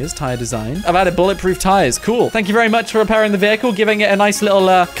them? Tires. Tire design. I've added bulletproof tires. Cool. Thank you very much for repairing the vehicle, giving it a nice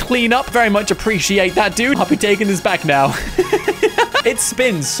little clean up. Very much appreciate that, dude. I'll be taking this back now. It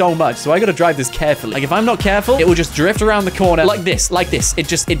spins so much, so I gotta drive this carefully. Like, if I'm not careful, it will just drift around the corner like this, like this. It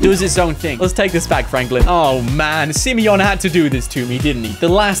does its own thing. Let's take this back, Franklin. Oh, man. Simeon had to do this to me, didn't he? The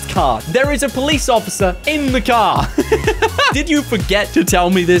last car. There is a police officer in the car. Did you forget to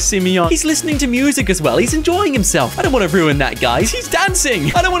tell me this, Simeon? He's listening to music as well. He's enjoying himself. I don't want to ruin that, guys. He's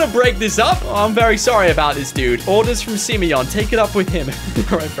dancing. I don't want to break this up. Oh, I'm very sorry about this, dude. Orders from Simeon. Take it up with him.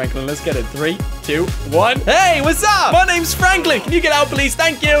 All right, Franklin, let's get it. 3, 2, 1. Hey, what's up? My name's Franklin. Can you get out, please?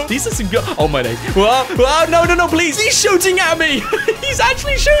 Thank you. These are some good... Oh, my days. Whoa, whoa, no, please. He's shooting at me. He's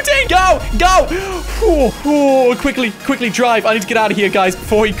actually shooting. Go. Quickly drive. I need to get out of here, guys,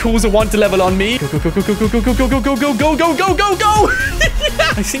 before he calls a 1 to level on me. Go.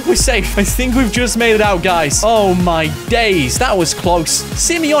 I think we're safe. I think we've just made it out, guys. Oh, my days. That was close.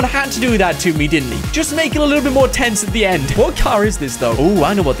 Simeon had to do that to me, didn't he? Just make it a little bit more tense at the end. What car is this, though? Oh,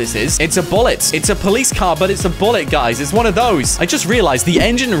 I know what this is. It's a Bullet. It's a police car, but it's a Bullet, guys. It's one of those. I just realized the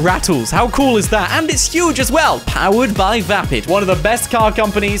engine rattles. How cool is that? And it's huge as well. Powered by Vapid. One of the best car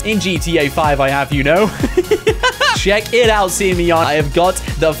companies in GTA 5, I have, you know. Check it out, Simeon. I have got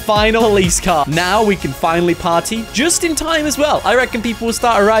the final police car. Now we can finally party just in time as well. I reckon people will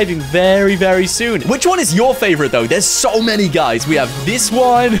start arriving very, very soon. Which one is your favorite, though? There's so many, guys. We have this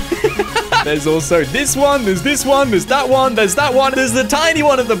one. There's also this one. There's this one. There's that one. There's that one. There's the tiny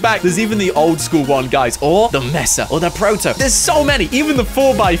one at the back. There's even the old school one, guys. Or the Mesa. Or the Proto. There's so many. Even the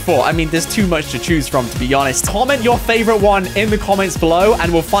 4x4. I mean, there's too much to choose from, to be honest. Comment your favorite one in the comments below,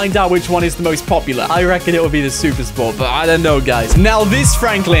 and we'll find out which one is the most popular. I reckon it will be the Super Sport, but I don't know, guys. Now, this,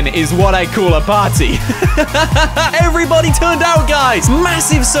 Franklin, is what I call a party. Everybody turned out, guys.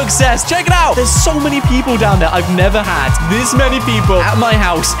 Massive success. Check it out. There's so many people down there. I've never had this many people at my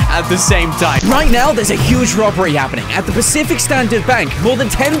house at the same time. Right now, there's a huge robbery happening at the Pacific Standard Bank. More than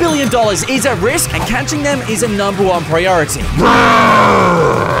 $10 billion is at risk, and catching them is a #1 priority.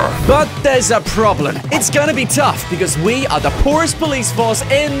 But there's a problem. It's gonna be tough because we are the poorest police force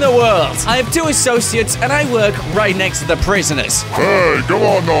in the world. I have 2 associates, and I work right next to the prisoners. Hey, come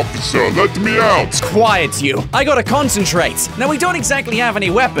on, officer. Let me out. Quiet, you. I gotta concentrate. Now, we don't exactly have any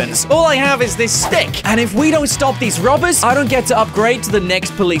weapons. All I have is this stick. And if we don't stop these robbers, I don't get to upgrade to the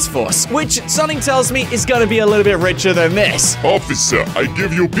next police force, which something tells me is gonna be a little bit richer than this. Officer, I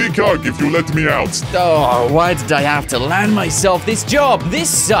give you a big hug if you let me out. Oh, why did I have to land myself this job? This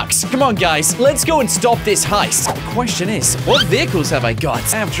sucks. Come on, guys. Let's go and stop this heist. The question is, what vehicles have I got?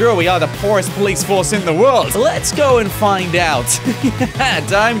 After all, we are the poorest police force in the world. Let's go and find out.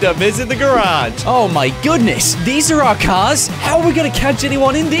 Time to visit the garage. Oh, my goodness. These are our cars? How are we going to catch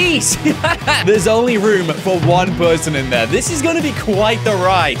anyone in these? There's only room for 1 person in there. This is going to be quite the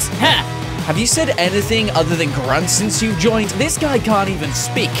ride. Have you said anything other than grunt since you've joined? This guy can't even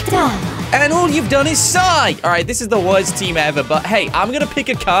speak. And all you've done is sigh. All right, this is the worst team ever, but hey, I'm going to pick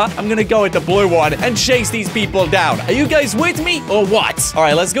a car. I'm going to go with the blue one and chase these people down. Are you guys with me or what? All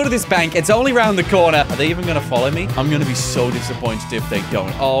right, let's go to this bank. It's only around the corner. Are they even going to follow me? I'm going to be so disappointed if they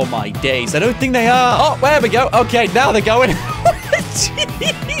don't. Oh, my days. I don't think they are. Oh, there we go. Okay, now they're going.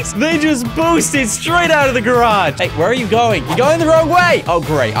 Jeez, they just boosted straight out of the garage. Hey, where are you going? You're going the wrong way. Oh,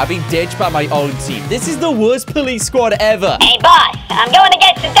 great. I've been ditched by my own team. This is the worst police squad ever. Hey, boss, I'm going to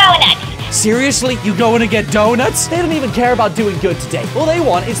get some donuts. Seriously? You going to get donuts? They don't even care about doing good today. All they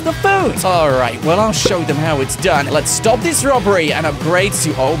want is the food. All right, well, I'll show them how it's done. Let's stop this robbery and upgrade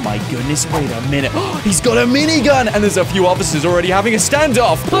to... Oh, my goodness. Wait a minute. He's got a minigun, and there's a few officers already having a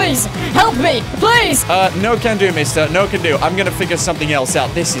standoff. Please, help me, please. No can do, mister. No can do. I'm gonna figure something else out.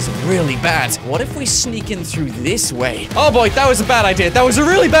 This is really bad. What if we sneak in through this way? Oh, boy, that was a bad idea. That was a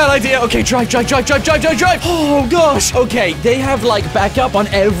really bad idea. Okay, drive. Oh, gosh. Okay, they have, like, backup on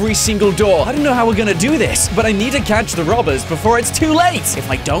every single door. I don't know how we're gonna do this, but I need to catch the robbers before it's too late. If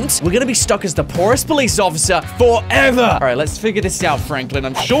I don't, we're gonna be stuck as the poorest police officer forever. All right, let's figure this out, Franklin.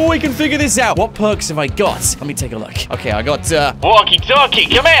 I'm sure we can figure this out. What perks have I got? Let me take a look. Okay, I got, Walkie-talkie,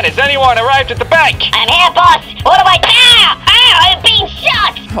 come in. Has anyone arrived at the bank? I'm here, boss. What do I do? Ow, I'm being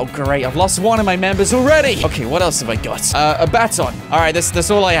shot. Oh, great. I've lost one of my members already. Okay, what else have I got? A baton. All right,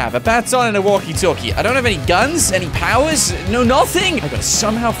 that's all I have. A baton and a walkie-talkie. I don't have any guns, any powers, no nothing. I gotta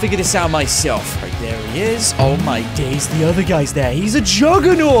somehow figure this out myself. Right, there he is. Oh, my days. The other guy's there. He's a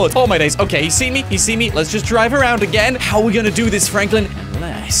juggernaut. Oh, my days. Okay, he's seen me. Let's just drive around again. How are we gonna do this, Franklin?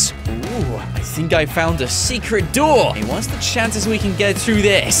 Unless... Ooh, think I found a secret door. Hey, what's the chances we can get through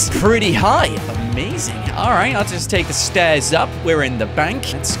this? Pretty high. Amazing. All right, I'll just take the stairs up. We're in the bank.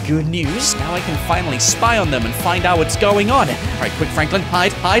 That's good news. Now I can finally spy on them and find out what's going on. All right, quick, Franklin.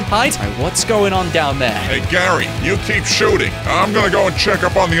 Hide. All right, what's going on down there? Hey, Gary, you keep shooting. I'm gonna go and check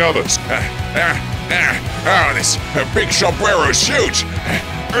up on the others. This big sombrero suit.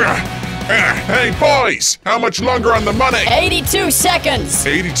 Hey, boys! How much longer on the money? 82 seconds!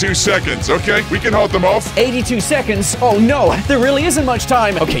 82 seconds, okay? We can hold them off. 82 seconds? Oh no, there really isn't much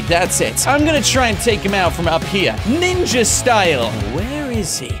time. Okay, that's it. I'm gonna try and take him out from up here. Ninja style. Where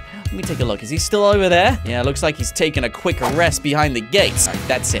is he? Let me take a look. Is he still over there? Yeah, looks like he's taking a quick rest behind the gates. All right,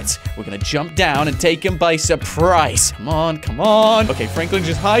 that's it. We're gonna jump down and take him by surprise. Come on, come on. Okay, Franklin,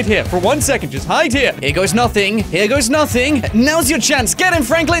 just hide here. For 1 second, just hide here. Here goes nothing. Here goes nothing. Now's your chance. Get him,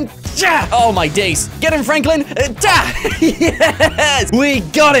 Franklin. Ja! Oh, my days. Get him, Franklin. Da! Yes! We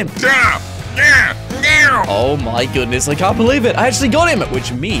got him. Yeah! Yeah! Oh my goodness, I can't believe it. I actually got him,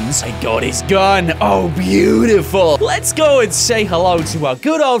 which means I got his gun. Oh, beautiful. Let's go and say hello to our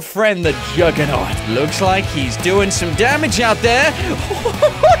good old friend, the Juggernaut. Looks like he's doing some damage out there.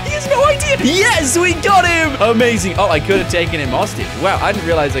 He has no idea. Yes, we got him. Amazing. Oh, I could have taken him hostage. Wow, I didn't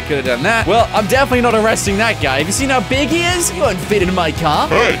realize I could have done that. Well, I'm definitely not arresting that guy. Have you seen how big he is? He won't fit into my car.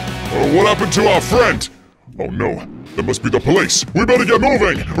 Hey, what happened to our friend? Oh no, that must be the police. We better get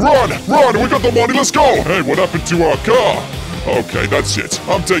moving. Run, we got the money, let's go. Hey, what happened to our car? Okay, that's it.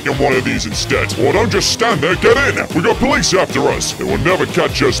 I'm taking one of these instead. Well, don't just stand there, get in. We got police after us. They will never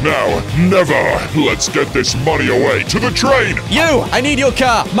catch us now. Never. Let's get this money away. To the train. You, I need your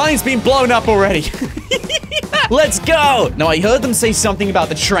car. Mine's been blown up already. Let's go! Now, I heard them say something about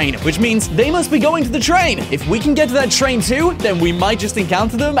the train, which means they must be going to the train. If we can get to that train too, then we might just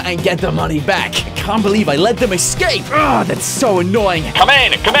encounter them and get the money back. I can't believe I let them escape. Ugh, that's so annoying. Come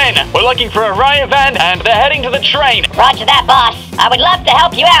in. We're looking for a riot van, and they're heading to the train. Roger that, boss. I would love to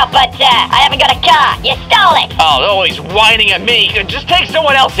help you out, but I haven't got a car. You stole it. Oh, always whining at me. Just take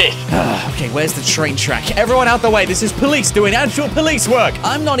someone else's. Okay, where's the train track? Everyone out the way. This is police doing actual police work.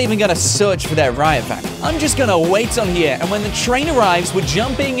 I'm not even gonna search for their riot van. I'm just gonna wait on here, and when the train arrives, we're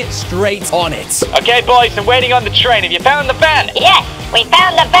jumping straight on it. Okay, boys, I'm waiting on the train. Have you found the van? Yes, we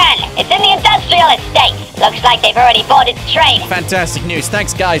found the van. It's in the industrial estate. Looks like they've already boarded the train. Fantastic news.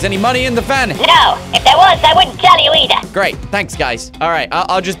 Thanks, guys. Any money in the van? No. If there was, I wouldn't tell you either. Great. Thanks, guys. All right,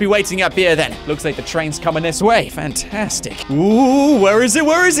 I'll just be waiting up here then. Looks like the train's coming this way. Fantastic. Ooh, where is it?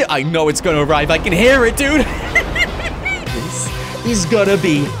 Where is it? I know it's gonna arrive. I can hear it, dude. This is gonna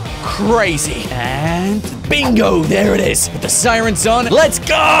be crazy. And bingo, there it is. With the sirens on, let's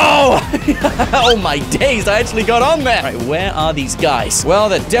go! Oh my days, I actually got on there. All right, where are these guys? Well,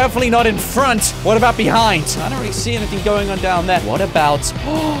 they're definitely not in front. What about behind? I don't really see anything going on down there. What about...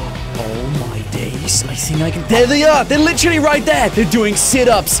 Oh my days, I think I can... There they are! They're literally right there! They're doing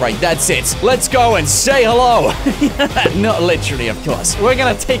sit-ups! Right, that's it. Let's go and say hello! Not literally, of course. We're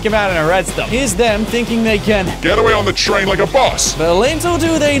gonna take them out and arrest them. Here's them thinking they can... Get away on the train like a boss! But little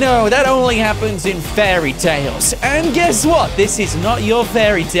do they know, that only happens in fairy tales. And guess what? This is not your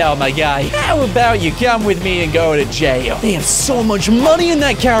fairy tale, my guy. How about you come with me and go to jail? They have so much money in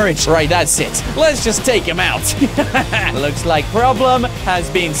that carriage! Right, that's it. Let's just take them out. Looks like problem has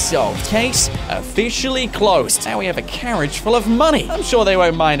been solved. Case officially closed. Now we have a carriage full of money. I'm sure they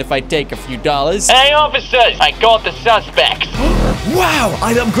won't mind if I take a few dollars. Hey, officers! I got the suspects. Wow,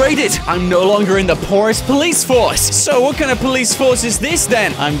 I've upgraded. I'm no longer in the poorest police force. So what kind of police force is this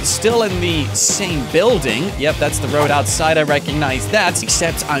then? I'm still in the same building. Yep, that's the road outside. I recognize that.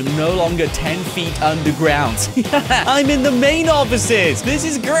 Except I'm no longer 10 feet underground. I'm in the main offices. This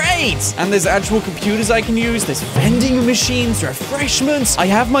is great. And there's actual computers I can use. There's vending machines, refreshments. I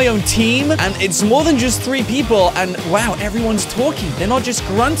have my own team, and it's more than just 3 people. And wow, everyone's talking. They're not just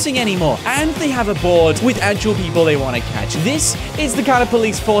grunting anymore. And they have a board with actual people they want to catch. This is the kind of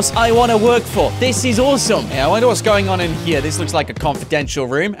police force I want to work for. This is awesome. Yeah, I wonder what's going on in here. This looks like a confidential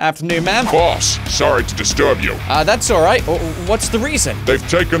room. Afternoon, ma'am. Boss, sorry to disturb you. That's all right. What's the reason? They've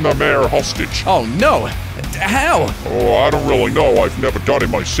taken the mayor hostage. Oh, no. How? Oh, I don't really know. I've never done it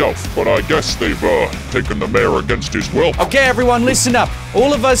myself, but I guess they've taken the mayor against his will. Okay, everyone, listen up.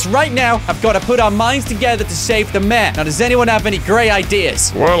 All of us right now have got to put our minds together to save the mayor. Now, does anyone have any great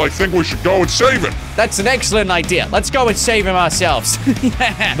ideas? Well, I think we should go and save him. That's an excellent idea. Let's go and save him ourselves.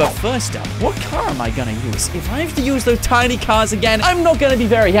 But first up, what car am I gonna use? If I have to use those tiny cars again, I'm not gonna be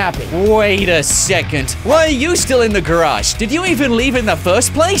very happy. Wait a second. Why are you still in the garage? Did you even leave in the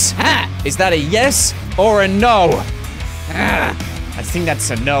first place? Is that a yes or a no? I think that's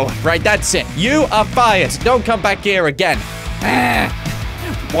a no. Right, that's it. You are fired. Don't come back here again.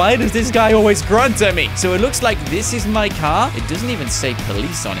 Why does this guy always grunt at me? So it looks like this is my car. It doesn't even say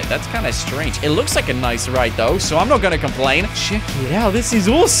police on it. That's kind of strange. It looks like a nice ride, though, so I'm not gonna complain. Check it out. This is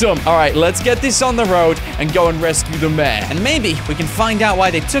awesome. All right, let's get this on the road and go and rescue the mayor. And maybe we can find out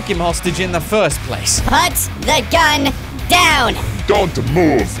why they took him hostage in the first place. Put the gun down. Don't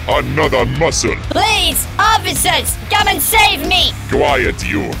move another muscle. Please, officers, come and save me. Quiet,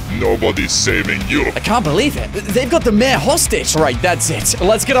 you. Nobody's saving you. I can't believe it. They've got the mayor hostage. All right, that's it.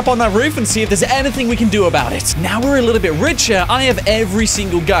 Let's get up on that roof and see if there's anything we can do about it. Now we're a little bit richer. I have every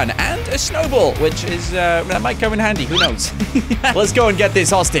single gun and a snowball, which is, that might come in handy. Who knows? Let's go and get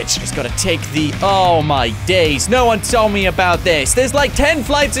this hostage. Just gotta take the... Oh, my days. No one told me about this. There's like 10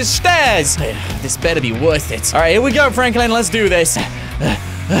 flights of stairs. This better be worth it. All right, here we go, Franklin. Let's do this.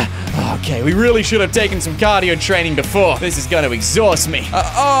 Okay, we really should have taken some cardio training before. This is gonna exhaust me.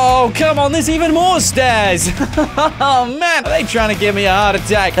 Oh, come on, there's even more stairs. Oh, man. Are they trying to give me a heart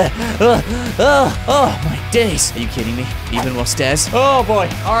attack? Oh, my days. Are you kidding me? Even more stairs? Oh, boy.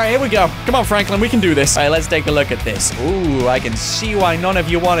 All right, here we go. Come on, Franklin, we can do this. All right, let's take a look at this. Ooh, I can see why none of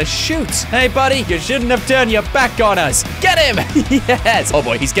you want to shoot. Hey, buddy, you shouldn't have turned your back on us. Get him. Yes. Oh,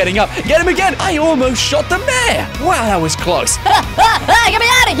 boy, he's getting up. Get him again. I almost shot the mayor. Wow, that was close. Get me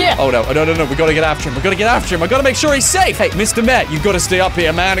out of here. Oh, no. We gotta get after him. We gotta get after him. I gotta make sure he's safe. Hey, Mr. Mayor, you gotta stay up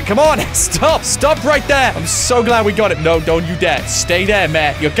here, man. Come on. Stop right there. I'm so glad we got it. No, don't you dare. Stay there,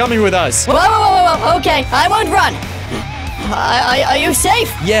 Mayor. You're coming with us. Whoa. Okay, I won't run. Are you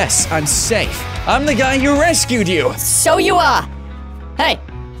safe? Yes, I'm safe. I'm the guy who rescued you. So you are. Hey,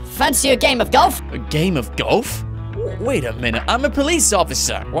 fancy a game of golf? A game of golf? Wait a minute. I'm a police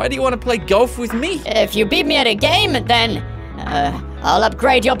officer. Why do you want to play golf with me? If you beat me at a game, then... I'll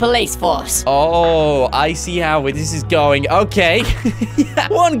upgrade your police force. Oh, I see how this is going. Okay. Yeah.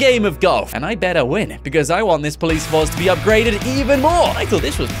 One game of golf. And I better win, because I want this police force to be upgraded even more. I thought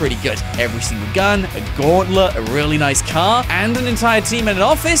this was pretty good. Every single gun, a gauntlet, a really nice car, and an entire team in an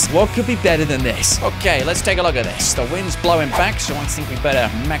office. What could be better than this? Okay, let's take a look at this. The wind's blowing back, so I think we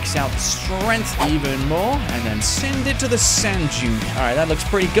better max out the strength even more, and then send it to the sand dune. All right, that looks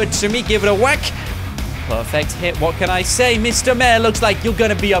pretty good to me. Give it a whack. Perfect hit. What can I say? Mr. Mayor, looks like you're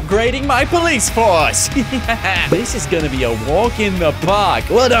gonna be upgrading my police force. This is gonna be a walk in the park.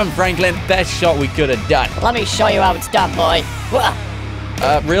 Well done, Franklin. Best shot we could have done. Let me show you how it's done, boy.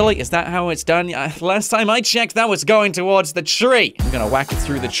 Really? Is that how it's done? Last time I checked, that was going towards the tree. I'm gonna whack it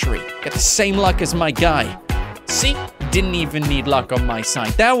through the tree. Get the same luck as my guy. See? Didn't even need luck on my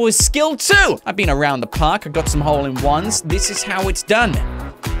side. That was skill 2. I've been around the park. I got some hole-in-ones. This is how it's done.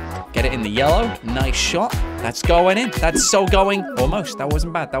 Get it in the yellow. Nice shot. That's going in. That's so going. Almost. That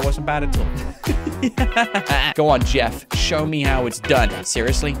wasn't bad. That wasn't bad at all. Go on, Jeff. Show me how it's done.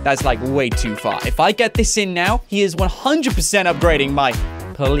 Seriously? That's like way too far. If I get this in now, he is 100% upgrading my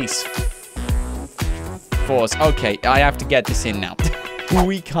police force. Okay, I have to get this in now.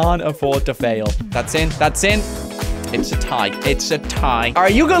 We can't afford to fail. That's in. That's in. It's a tie. It's a tie. All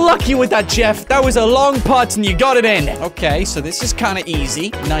right, you got lucky with that, Jeff. That was a long putt, and you got it in. Okay, so this is kind of easy.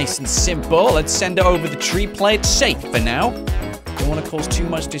 Nice and simple. Let's send it over the tree. Play it safe for now. Don't want to cause too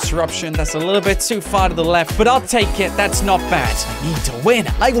much disruption. That's a little bit too far to the left, but I'll take it. That's not bad. I need to win.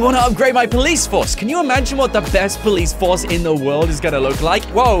 I want to upgrade my police force. Can you imagine what the best police force in the world is going to look like?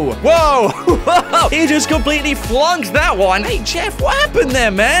 Whoa. Whoa. Whoa. He just completely flunked that one. Hey, Jeff, what happened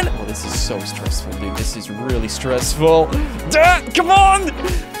there, man? Oh, this is so stressful, dude. This is really stressful. Come on.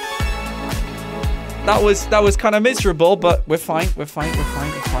 That was kind of miserable, but we're fine. We're fine.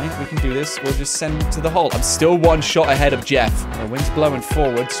 We can do this. We'll just send it to the hole. I'm still one shot ahead of Jeff. The wind's blowing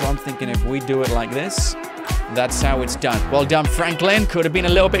forward, so I'm thinking if we do it like this, that's how it's done. Well done, Franklin. Could have been a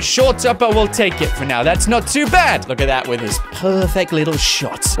little bit shorter, but we'll take it for now. That's not too bad. Look at that with his perfect little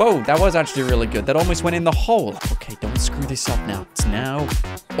shot. Whoa, that was actually really good. That almost went in the hole. Okay, don't screw this up now. It's now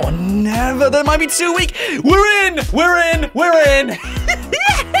or never. That might be too weak. We're in.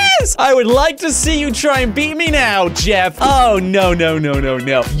 Yes! I would like to see you try and beat me now, Jeff. Oh, no.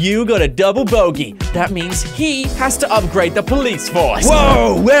 You got a double bogey. That means he has to upgrade the police force.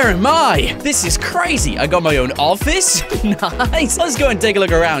 Whoa, where am I? This is crazy. I got my own office. Nice. Let's go and take a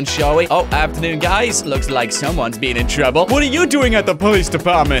look around, shall we? Oh, afternoon, guys. Looks like someone's been in trouble. What are you doing at the police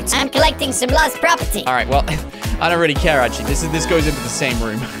department? I'm collecting some lost property. All right, well, I don't really care, actually. This goes into the same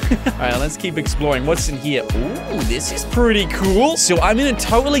room. All right, let's keep exploring. What's in here? Ooh, this is pretty cool. So I'm in a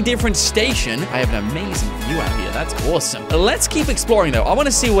totally different station. I have an amazing view out here. That's awesome. Let's keep exploring, though. I want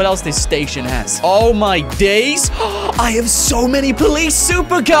to see what else this station has. Oh, my days. I have so many police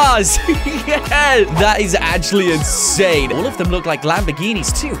supercars. Yeah, that is actually insane. All of them look like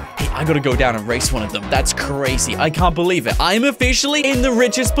Lamborghinis, too. Hey, I gotta go down and race one of them. That's crazy. I can't believe it. I'm officially in the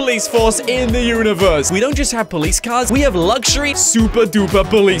richest police force in the universe. We don't just have police cars. We have luxury, super-duper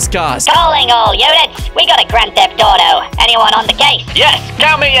police cars. Calling all units. We got a Grand Theft Auto. Anyone on the case? Yes,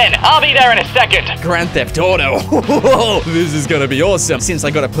 count me in. I'll be there in a second. Grand Theft Auto. This is gonna be awesome. Since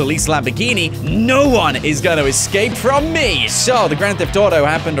I got a police Lamborghini, no one is gonna escape from me. So, the Grand Theft Auto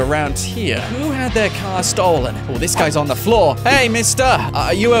happened around here. Who had their car stolen? Oh, this guy's on the floor. Hey, mister,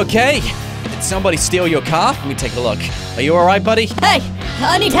 are you okay? Did somebody steal your car? Let me take a look. Are you alright, buddy? Hey,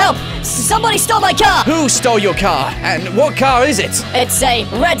 I need help. Somebody stole my car. Who stole your car? And what car is it? It's a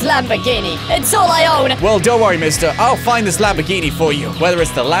red Lamborghini. It's all I own. Well, don't worry, mister. I'll find this Lamborghini for you, whether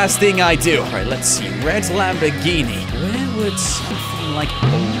it's the last thing I do. All right, let's see. Red Lamborghini. Where would something like...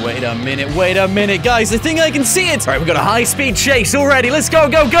 Oh, wait a minute, guys. I think I can see it. All right, we got a high-speed chase already. Let's go,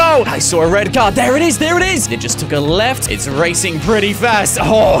 go, go. I saw a red car. There it is, there it is. It just took a left. It's racing pretty fast.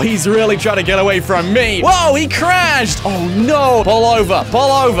 Oh, he's really trying to get away from me. Whoa, he crashed. Oh, no. Pull over,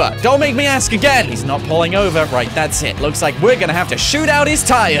 pull over. Don't make me ask again. He's not pulling over. Right, that's it. Looks like we're gonna have to shoot out his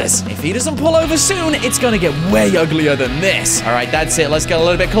tires. If he doesn't pull over soon, it's gonna get way uglier than this. All right, that's it. Let's get a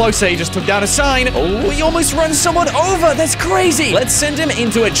little bit closer. He just took down a sign. Oh, he almost ran someone over. That's crazy. Let's send him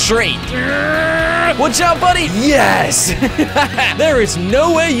into a tree. Watch out, buddy. Yes. There is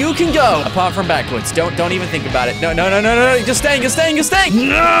nowhere you can go apart from backwards. Don't even think about it. No. You're staying.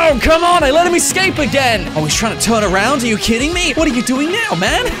 No, come on. I let him escape again. Oh, he's trying to turn around. Are you kidding me? What are you doing now,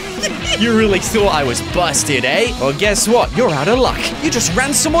 man? You really thought I was busted, eh? Well, guess what? You're out of luck. You just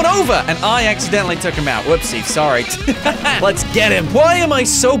ran someone over, and I accidentally took him out. Whoopsie, sorry. Let's get him. Why am I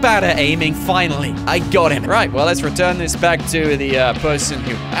so bad at aiming? Finally, I got him. Right, well, let's return this back to the person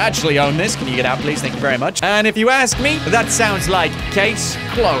who actually owned this. Can you get out, please? Thank you very much. And if you ask me, that sounds like case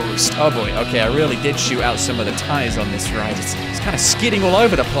closed. Oh, boy. Okay, I really did shoot out some of the tires on this ride. It's kind of skidding all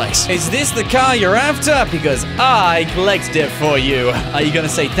over the place. Is this the car you're after? Because I collected it for you. Are you going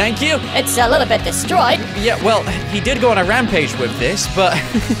to say thank you? It's a little bit destroyed. Yeah, well, he did go on a rampage with this, but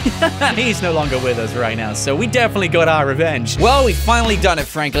he's no longer with us right now, so we definitely got our revenge. Well, we've finally done it,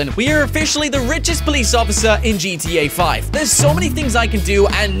 Franklin. We are officially the richest police officer in GTA 5. There's so many things I can do,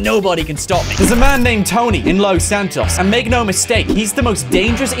 and nobody can stop me. There's a man named Tony in Los Santos, and make no mistake, he's the most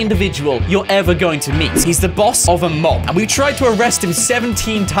dangerous individual you're ever going to meet. He's the boss of a mob, and we tried to arrest him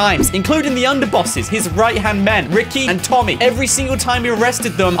 17 times, including the underbosses, his right-hand men, Ricky and Tommy. Every single time we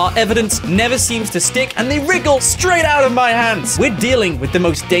arrested them, our evidence never seems to stick, and they wriggle straight out of my hands. We're dealing with the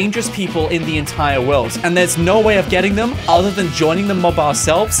most dangerous people in the entire world, and there's no way of getting them other than joining the mob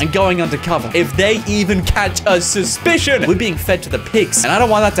ourselves and going undercover. If they even catch a suspicion, we're being fed to the pigs, and I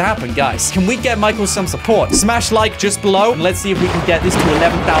don't want that to happen, guys. Can we get Michael some support? Smash like just below, and let's see if we can get this to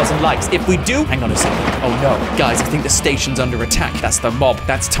 11,000 likes. If we do, hang on a second. Oh no, guys, I think the station's under attack. That's the mob.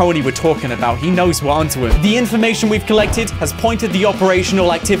 That's Tony we're talking about. He knows we're onto him. The information we've collected has pointed the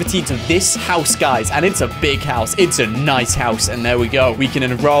operational activity to this house, guys, and it's a big house. It's a nice house, and there we go. We can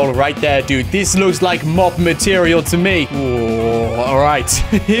enroll right there, dude. This looks like mob material to me. Ooh, all right.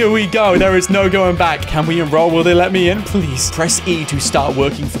 Here we go. There is no going back. Can we enroll? Will they let me in? Please. Press E to start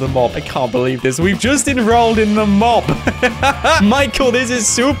working for the mob. I can't believe this. We've just enrolled in the mob. Michael, this is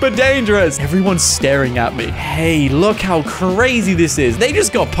super dangerous. Everyone's staring at me. Hey, look how crazy this is. They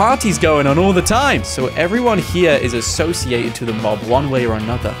just got parties going on all the time. So everyone here is associated to the mob one way or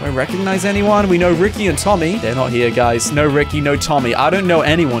another. Do I recognize anyone? We know Ricky and Tommy. They're not here, guys. No Ricky, no Tommy. I don't know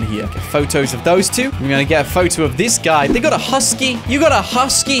anyone here. Get photos of those two. I'm gonna get a photo of this guy. They got a husky. You got a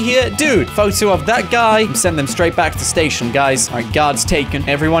husky here? Dude, photo of that guy. Send them straight back to station, guys. All right, guards taken.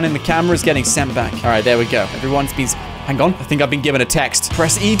 Everyone in the camera is getting sent back. All right, there we go. Everyone's been... Hang on. I think I've been given a text.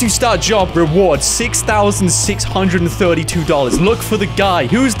 Press E to start job. Reward $6,632. Look for the guy.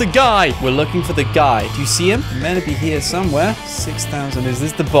 Who's the guy? We're looking for the guy. Do you see him? He meant to be here somewhere. 6,000. Is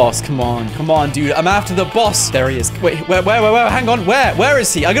this the boss? Come on. Come on, dude. I'm after the boss. There he is. Wait, where? Hang on. Where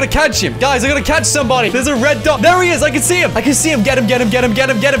is he? I gotta catch him. Guys, I gotta catch somebody. There's a red dot. There he is. I can see him. I can see him. Get him.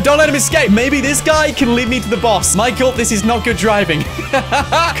 Don't let him escape. Maybe this guy can lead me to the boss. Michael, this is not good driving.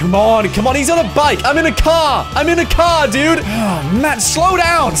 Come on. He's on a bike. I'm in a car, dude. Oh, Matt, slow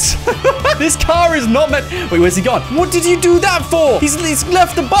down. This car is not meant... Wait, where's he gone? What did you do that for? He's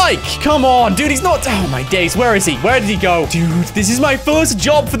left the bike. Come on, dude. He's not... Oh, my days. Where is he? Where did he go? Dude, this is my first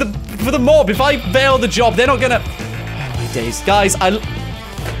job for the for the mob. If I fail the job, they're not gonna... Oh, my days. Guys,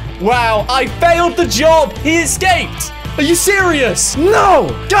 Wow, I failed the job. He escaped. Are you serious? No!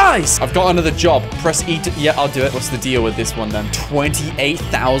 Guys! I've got another job. Press E to... Yeah, I'll do it. What's the deal with this one, then?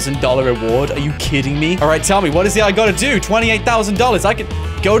 $28,000 reward? Are you kidding me? All right, tell me. What is it I gotta do? $28,000. I can...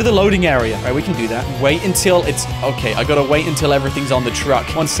 Go to the loading area. All right, we can do that. Wait until it's... Okay, I gotta wait until everything's on the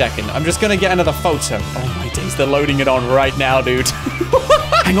truck. 1 second. I'm just gonna get another photo. Oh, my days. They're loading it on right now, dude.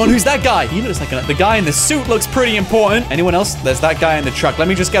 Hang on, who's that guy? He looks like the guy in the suit looks pretty important. Anyone else? There's that guy in the truck. Let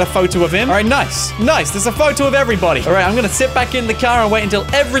me just get a photo of him. All right, nice. Nice. There's a photo of everybody. All right, I'm gonna sit back in the car and wait until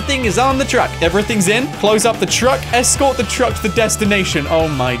everything is on the truck. Everything's in. Close up the truck. Escort the truck to the destination. Oh,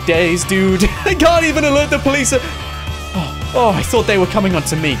 my days, dude. I can't even alert the police. Oh, I thought they were coming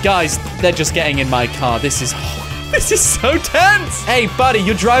onto me. Guys, they're just getting in my car. This is so tense. Hey, buddy,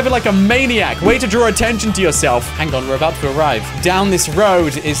 you're driving like a maniac. Way to draw attention to yourself. Hang on, we're about to arrive. Down this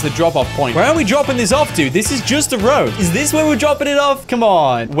road is the drop-off point. Where are we dropping this off to? This is just a road. Is this where we're dropping it off? Come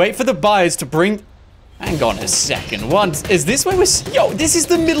on. Wait for the buyers to bring... Hang on a second. Is this where we're... Yo, this is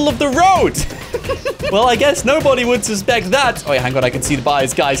the middle of the road. Well, I guess nobody would suspect that. Oh, wait, hang on. I can see the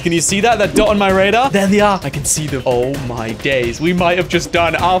buyers. Guys, can you see that? That dot on my radar? There they are. I can see them. Oh, my days. We might have just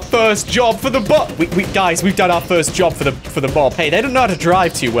done our first job for the mob. Guys, we've done our first job for the mob. Hey, they don't know how to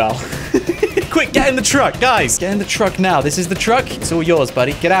drive too well. Quick, get in the truck, guys. Get in the truck now. This is the truck. It's all yours,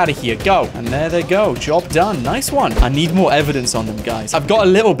 buddy. Get out of here. Go. And there they go. Job done. Nice one. I need more evidence on them, guys. I've got a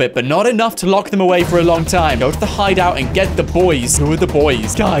little bit, but not enough to lock them away for a long time. Go to the hideout and get the boys. Who are the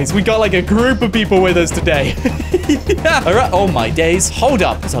boys? Guys, we got like a group of people with us today. Yeah. All right. Oh, my days. Hold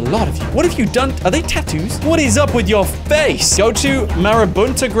up. There's a lot of you. What have you done? Are they tattoos? What is up with your face? Go to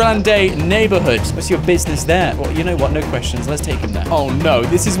Marabunta Grande neighborhood. What's your business there? Well, you know what? No questions. Let's take him there. Oh, no.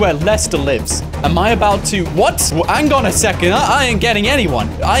 This is where Lester lives. Am I about to... What? Well, hang on a second. I ain't getting anyone.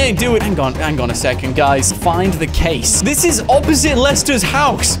 I ain't doing... Hang on a second, guys. Find the case. This is opposite Lester's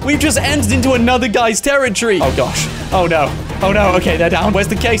house. We've just entered into another guy's territory. Oh, gosh. Oh, no. Oh, no. Okay, they're down. Where's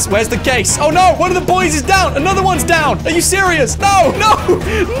the case? Where's the case? Oh, no. One of the boys is down. Another one's down. Are you serious? No. No.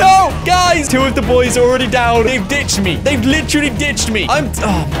 No. Guys, 2 of the boys are already down. They've ditched me. They've literally ditched me.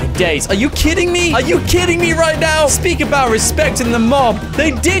 Oh, my days. Are you kidding me? Are you kidding me right now? Speak about respecting the mob.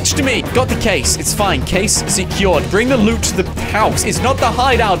 They ditched me. Got the case. It's fine. Case secured. Bring the loot to the house. It's not the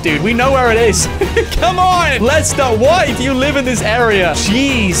hideout, dude. We know where it is. Come on. Lester, what if you live in this area?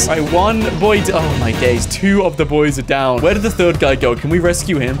 Jeez. All right, 1 boy... Oh, my days. 2 of the boys are down. Where did the 3rd guy go? Can we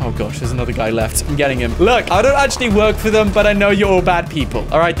rescue him? Oh, gosh. There's another guy left. I'm getting him. Look, I don't actually work for them, but I know you're all bad people.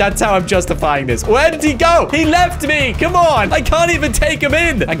 All right, that's how I'm justifying this. Where did he go? He left me. Come on. I can't even take him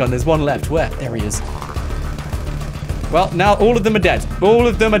in. Hang on. There's 1 left. Where? There he is. Well, now all of them are dead. All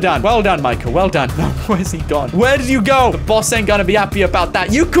of them are done. Well done, Michael. Well done. Where's he gone? Where did you go? The boss ain't gonna be happy about that.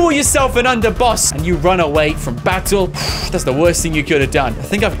 You call yourself an underboss and you run away from battle. That's the worst thing you could have done. I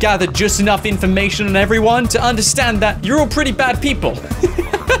think I've gathered just enough information on everyone to understand that you're all pretty bad people.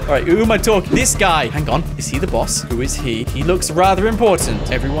 All right, who am I talking? This guy. Hang on. Is he the boss? Who is he? He looks rather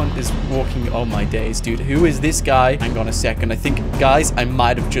important. Everyone is walking. Oh, my days, dude. Who is this guy? Hang on a second. I think, guys, I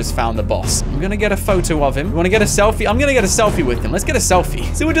might have just found the boss. I'm going to get a photo of him. You want to get a selfie? I'm going to get a selfie with him. Let's get a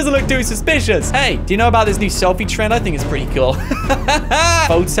selfie. So it doesn't look too suspicious. Hey, do you know about this new selfie trend? I think it's pretty cool.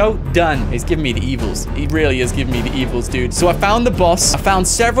 Photo done. He's giving me the evils. He really is giving me the evils, dude. So I found the boss. I found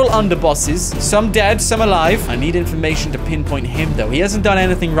several underbosses. Some dead, some alive. I need information to pinpoint him, though. He hasn't done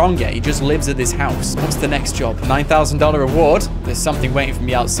anything wrong yet. He just lives at this house. What's the next job? $9,000 reward. There's something waiting for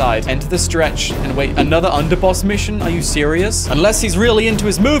me outside. Enter the stretch and wait. Another underboss mission? Are you serious? Unless he's really into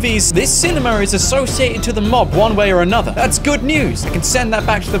his movies, this cinema is associated to the mob one way or another. That's good news. I can send that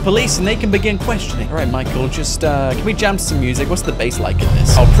back to the police and they can begin questioning. All right, Michael, just, can we jam some music? What's the bass like in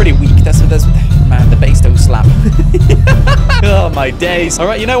this? Oh, pretty weak. That's man, the bass don't slap. Oh, my days. All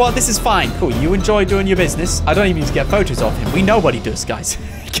right, you know what? This is fine. Cool. You enjoy doing your business. I don't even need to get photos of him. We know what he does, guys.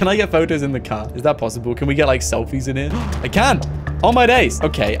 Can I get photos in the car? Is that possible? Can we get, like, selfies in here? I can. Oh, my days.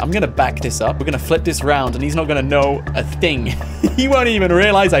 Okay, I'm going to back this up. We're going to flip this round, and he's not going to know a thing. He won't even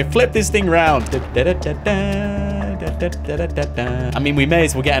realize I flipped this thing round. I mean, we may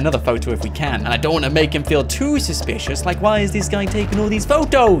as well get another photo if we can. And I don't want to make him feel too suspicious. Like, why is this guy taking all these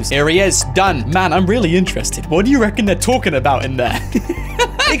photos? Here he is. Done. Man, I'm really interested. What do you reckon they're talking about in there?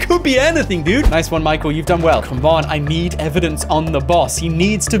 It could be anything, dude. Nice one, Michael. You've done well. Come on. I need evidence on the boss. He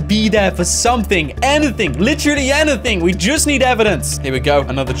needs to be there for something. Anything. Literally anything. We just need evidence. Here we go.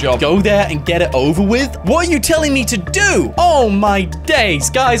 Another job. Go there and get it over with. What are you telling me to do? Oh, my days.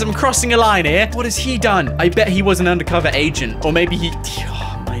 Guys, I'm crossing a line here. What has he done? I bet he was an undercover agent. Or maybe he...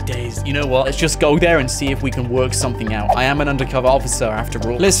 Oh, my days. You know what? Let's just go there and see if we can work something out. I am an undercover officer after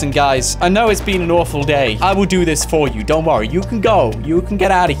all. Listen, guys, I know it's been an awful day. I will do this for you. Don't worry. You can go. You can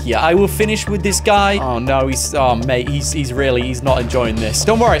get out of here. I will finish with this guy. Oh, no. Mate, he's not enjoying this.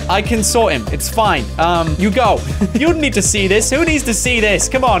 Don't worry. I can sort him. It's fine. You go. You don't need to see this. Who needs to see this?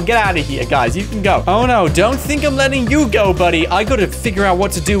 Come on, get out of here, guys. You can go. Oh, no. Don't think I'm letting you go, buddy. I gotta figure out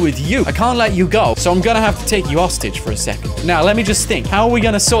what to do with you. I can't let you go. So I'm gonna have to take you hostage for a second. Now, let me just think. How are we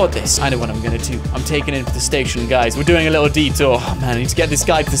gonna sort this? I know what I'm gonna do. I'm taking him to the station, guys. We're doing a little detour. Oh, man, I need to get this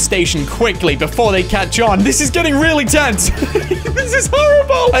guy to the station quickly before they catch on. This is getting really tense. This is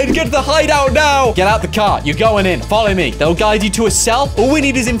horrible. I need to get to the hideout now. Get out the car. You're going in. Follow me. They'll guide you to a cell. All we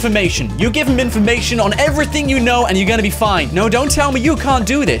need is information. You give them information on everything you know, and you're gonna be fine. No, don't tell me you can't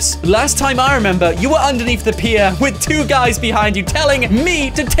do this. Last time I remember, you were underneath the pier with 2 guys behind you telling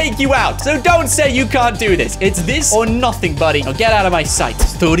me to take you out. So don't say you can't do this. It's this or nothing, buddy. Now get out of my sight.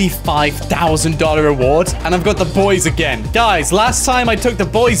 $35,000 reward, and I've got the boys again. Guys, last time I took the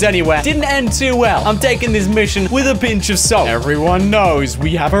boys anywhere didn't end too well. I'm taking this mission with a pinch of salt. Everyone knows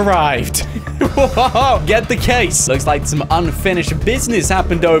we have arrived. Whoa, get the case. Looks like some unfinished business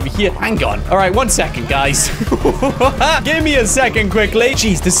happened over here. Hang on. All right, 1 second, guys. Give me a second quickly.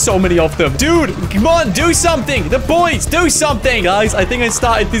 Jeez, there's so many of them. Dude, come on, do something. The boys, do something. Guys, I think I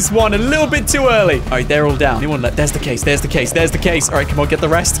started this one a little bit too early. All right, they're all down. There's the case. There's the case. There's the case. All right, come on, get the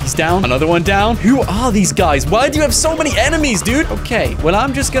rest. He's down. Another one down. Who are these guys? Why do you have so many enemies, dude? Okay, well,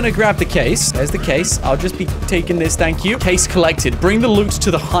 I'm just gonna grab the case. There's the case. I'll just be taking this. Thank you. Case collected. Bring the loot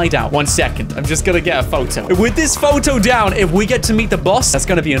to the hideout. 1 second. I'm just gonna get a photo. With this photo down, if we get to meet the boss, that's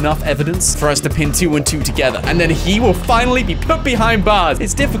gonna be enough evidence for us to pin 2 and 2 together. And then he will finally be put behind bars.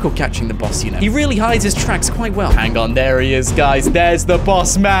 It's difficult catching the boss, you know. He really hides his tracks quite well. Hang on, there he is, guys. There's the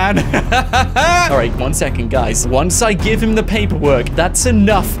boss, man. All right, 1 second, guys. Once I give him the paperwork, that's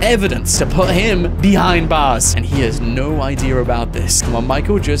enough evidence to put him behind bars. And he has no idea about this. Come on,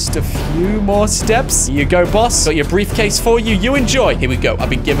 Michael, just a few more steps. Here you go, boss. Got your briefcase for you. You enjoy. Here we go. I've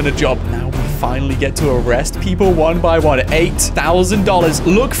been given a job. Now we finally get to arrest people one by one. $8,000.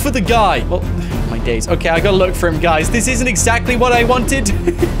 Look for the guy. Well, my days. Okay, I gotta look for him, guys. This isn't exactly what I wanted,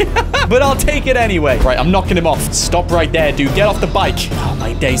 but I'll take it anyway. Right, I'm knocking him off. Stop right there, dude. Get off the bike. Oh,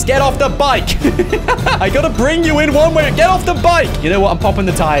 my days. Get off the bike. I gotta bring you in one way. Get off the bike. You know what? I'm popping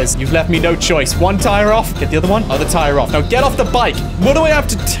the tires. You've left me no choice. 1 tire off. Get the other one. Other tire off. Now get off the bike. What do I have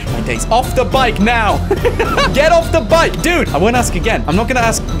to do? My days. Off the bike now. Get off the bike. Dude, I won't ask again. I'm not gonna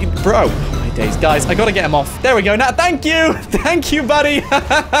ask, bro. Days. Guys, I gotta get him off. There we go. Now, thank you. Thank you, buddy.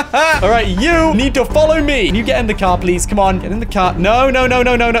 All right, you need to follow me. Can you get in the car, please? Come on. Get in the car. No, no, no,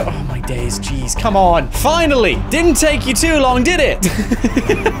 no, no, no. Oh, my days. Jeez, come on. Finally. Didn't take you too long, did it?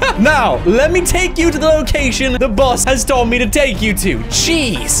 Now, let me take you to the location the boss has told me to take you to.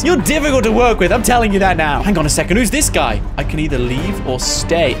 Jeez, you're difficult to work with. I'm telling you that now. Hang on a second. Who's this guy? I can either leave or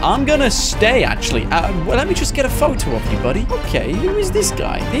stay. I'm gonna stay, actually. Well, let me just get a photo of you, buddy. Okay, who is this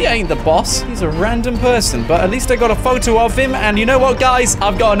guy? He ain't the boss. He's a random person, but at least I got a photo of him, and you know what, guys?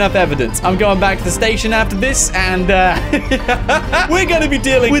 I've got enough evidence. I'm going back to the station after this, and we're gonna be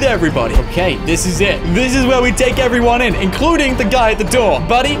dealing with everybody. Okay, this is it. This is where we take everyone in, including the guy at the door.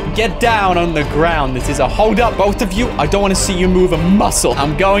 Buddy, get down on the ground. This is a hold-up. Both of you, I don't want to see you move a muscle.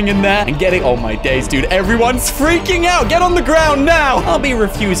 I'm going in there and getting... Oh, my days, dude. Everyone's freaking out. Get on the ground now. I'll be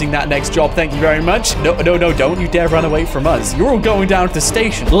refusing that next job. Thank you very much. No, no, no, don't you dare run away from us. You're all going down to the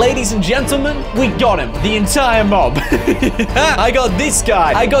station. Ladies and gentlemen, we got him. The entire mob. I got this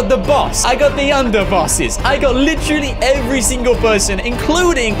guy. I got the boss. I got the underbosses. I got literally every single person,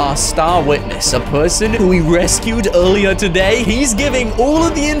 including our star witness, a person who we rescued earlier today. He's giving all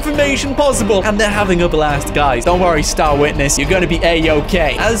of the information possible, and they're having a blast, guys. Don't worry, star witness. You're going to be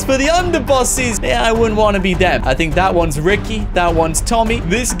A-okay. As for the underbosses, yeah, I wouldn't want to be them. I think that one's Ricky. That one's Tommy.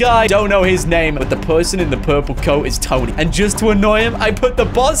 This guy, don't know his name, but the person in the purple coat is Tony. And just to annoy him, I put the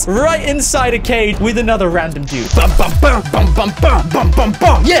boss right inside a cage with another random dude. Bum, bum, bum, bum, bum, bum, bum, bum,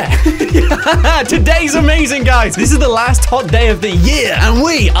 bum. Yeah. Today's amazing, guys. This is the last hot day of the year, and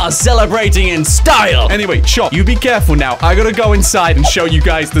we are celebrating in style. Anyway, Chop, you be careful now. I gotta go inside and show you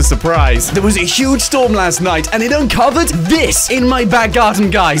guys the surprise. There was a huge storm last night, and it uncovered this in my back garden,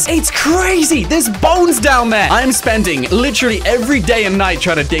 guys. It's crazy. There's bones down there. I am spending literally every day and night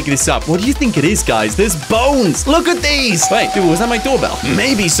trying to dig this up. What do you think it is, guys? There's bones. Look at these. Wait, dude, was that my doorbell?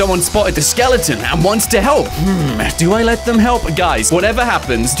 Maybe someone spotted the skeleton and wants to help. Do I let them help? Guys, whatever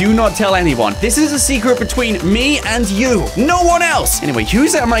happens, do not tell anyone. This is a secret between me and you. No one else. Anyway,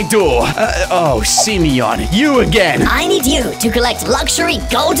 who's at my door? Oh, Simeon, you again. I need you to collect luxury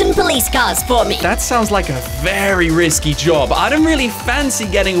golden police cars for me. That sounds like a very risky job. I don't really fancy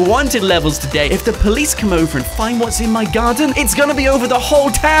getting wanted levels today. If the police come over and find what's in my garden, it's gonna be over the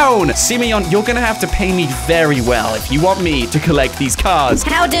whole town. Simeon, you're gonna have to pay me very well if you want me to collect these cars.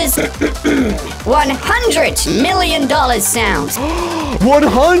 How does $100 million sound?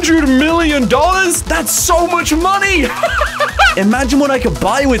 $100 million? That's so much money! Imagine what I could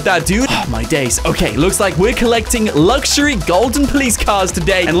buy with that, dude. Oh, my days. Okay, looks like we're collecting luxury golden police cars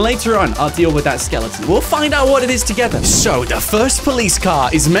today, and later on, I'll deal with that skeleton. We'll find out what it is together. So, the first police car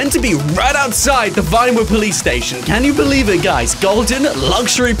is meant to be right outside the Vinewood police station. Can you believe it, guys? Golden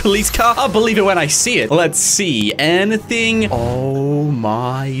luxury police car? I'll believe it when I see it. Let's see. Anything? Oh,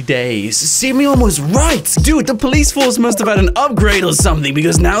 my days. Simeon was right. Dude, the police force must have had an upgrade or something,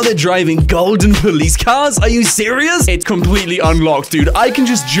 because now they're driving golden police cars. Are you serious? It's completely unlocked, dude. I can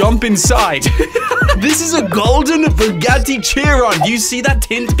just jump inside. This is a golden Bugatti Chiron. Do you see that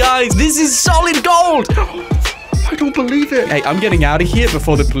tint, guys? This is solid gold. I don't believe it. Hey, I'm getting out of here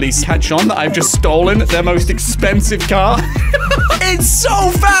before the police catch on that I've just stolen their most expensive car. It's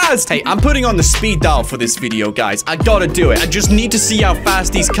so fast. Hey, I'm putting on the speed dial for this video, guys. I gotta do it. I just need to see how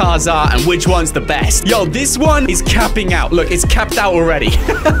fast these cars are and which one's the best. Yo, this one is capping out. Look, it's capped out already.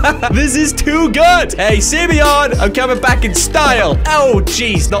 This is too good. Hey, Simeon, I'm coming back in style. Oh,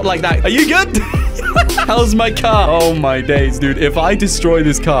 jeez, not like that. Are you good? How's my car? Oh, my days, dude. If I destroy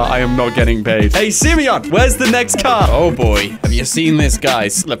this car, I am not getting paid. Hey, Simeon, where's the next car? Oh, boy. Have you seen this,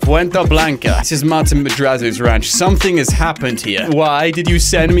 guys? La Puente Blanca. This is Martin Madrazo's ranch. Something has happened here. Why did you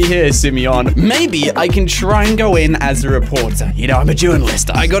send me here, Simeon? Maybe I can try and go in as a reporter. You know, I'm a journalist.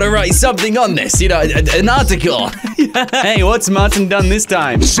 I gotta write something on this. You know, an article. Hey, what's Martin done this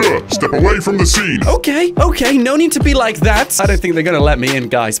time? Sir, step away from the scene. Okay, okay. No need to be like that. I don't think they're gonna let me in,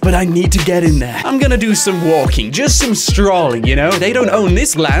 guys, but I need to get in there. I'm gonna do some walking, just some strolling, you know? They don't own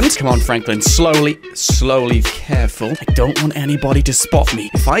this land. Come on, Franklin, slowly, careful. I don't want anybody to spot me.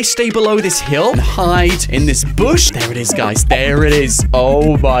 If I stay below this hill and hide in this bush, there it is, guys, there it is.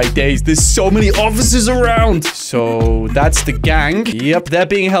 Oh my days, there's so many officers around. So, that's the gang. Yep, they're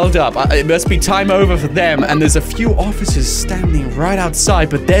being held up. It must be time over for them, and there's a few officers standing right outside,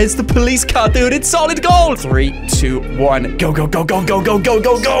 but there's the police car, dude. It's solid gold. 3, 2, 1, go, go, go, go, go, go, go,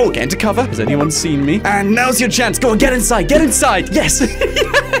 go, go. Get into cover. Has anyone seen me? And now's your chance. Go on, get inside. Get inside. Yes.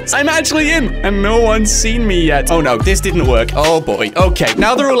 Yes. I'm actually in. And no one's seen me yet. Oh, no. This didn't work. Oh, boy. Okay.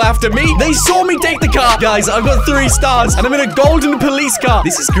 Now they're all after me. They saw me take the car. Guys, I've got 3 stars. And I'm in a golden police car.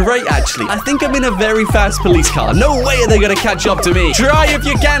 This is great, actually. I think I'm in a very fast police car. No way are they going to catch up to me. Try if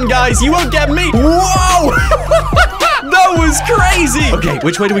you can, guys. You won't get me. Whoa. That was crazy. Okay,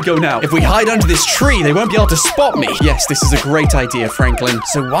 which way do we go now? If we hide under this tree, they won't be able to spot me. Yes, this is a great idea, Franklin.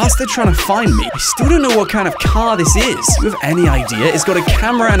 So whilst they're trying to find me, I still don't know what kind of car this is. Do you have any idea? It's got a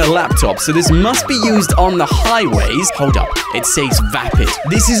camera and a laptop, so this must be used on the highways. Hold up. It says Vapid.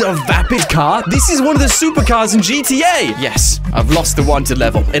 This is a Vapid car? This is one of the supercars in GTA. Yes, I've lost the wanted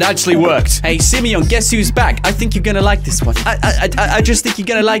level. It actually worked. Hey, Simeon, guess who's back? I think you're gonna like this one. I just think you're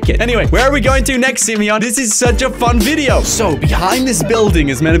gonna like it. Anyway, where are we going to next, Simeon? This is such a fun video. So, behind this building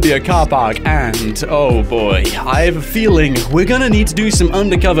is meant to be a car park, and, oh boy, I have a feeling we're gonna need to do some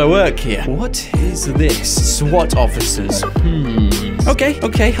undercover work here. What is this? SWAT officers. Okay,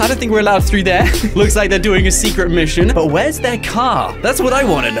 I don't think we're allowed through there. Looks like they're doing a secret mission, but where's their car? That's what I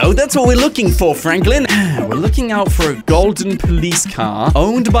want to know. That's what we're looking for, Franklin. We're looking out for a golden police car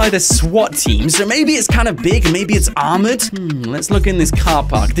owned by the SWAT team, so maybe it's kind of big, maybe it's armored. Let's look in this car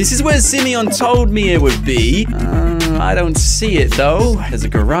park. This is where Simeon told me it would be. I don't see it, though. There's a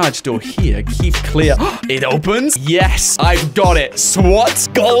garage door here. Keep clear. It opens. Yes, I've got it. SWAT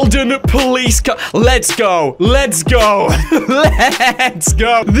golden police car. Let's go. Let's go. Let's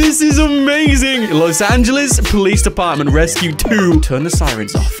go. This is amazing. Los Angeles Police Department Rescue 2. Turn the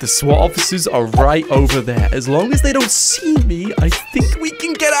sirens off. The SWAT officers are right over there. As long as they don't see me, I think we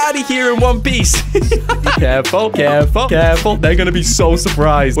can get out of here in one piece. Careful, careful, careful. They're gonna be so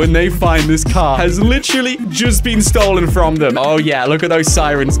surprised when they find this car has literally just been stolen from them. Oh, yeah. Look at those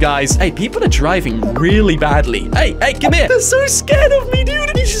sirens, guys. Hey, people are driving really badly. Hey, come here. They're so scared of me, dude.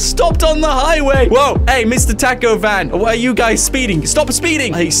 You just stopped on the highway. Whoa. Hey, Mr. Taco Van. Why are you guys speeding? Stop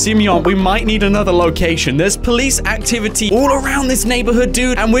speeding. Hey, Simeon, we might need another location. There's police activity all around this neighborhood,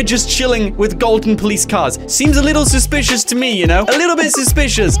 dude, and we're just chilling with golden police cars. Seems a little suspicious to me, you know? A little bit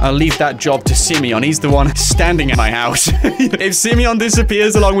suspicious. I'll leave that job to Simeon. He's the one standing at my house. If Simeon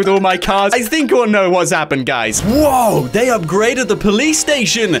disappears along with all my cars, I think we'll know what's happened, guys. Whoa. Whoa, they upgraded the police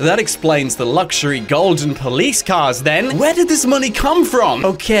station. That explains the luxury golden police cars then. Where did this money come from?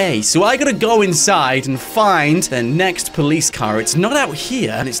 Okay, so I gotta go inside and find the next police car. It's not out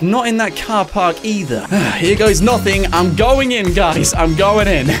here, and it's not in that car park either. Here goes nothing. I'm going in, guys. I'm going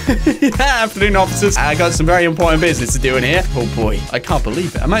in. Afternoon, officers. I got some very important business to do in here. Oh boy, I can't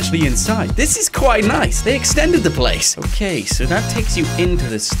believe it. I'm actually inside. This is quite nice. They extended the place. Okay, so that takes you into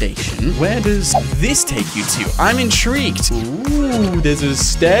the station. Where does this take you to? I'm intrigued. Ooh, there's a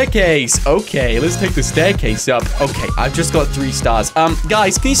staircase. Okay, let's take the staircase up. Okay, I've just got 3 stars.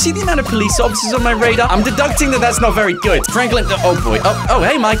 Guys, can you see the amount of police officers on my radar? I'm deducting that that's not very good. Franklin, oh boy. Oh,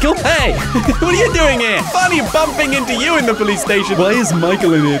 hey, Michael. Hey, what are you doing here? Funny bumping into you in the police station. Why is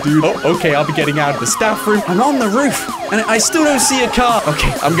Michael in here, dude? Oh, okay, I'll be getting out of the staff room. I'm on the roof, and I still don't see a car.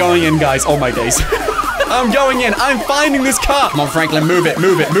 Okay, I'm going in, guys. Oh my days. I'm going in. I'm finding this car. Come on, Franklin. Move it.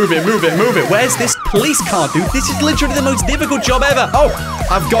 Move it. Move it. Move it. Move it. Where's this police car, dude? This is literally the most difficult job ever. Oh,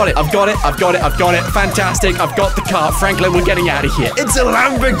 I've got it. I've got it. I've got it. I've got it. Fantastic. I've got the car. Franklin, we're getting out of here. It's a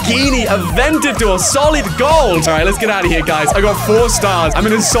Lamborghini Aventador, solid gold. All right, let's get out of here, guys. I got 4 stars. I'm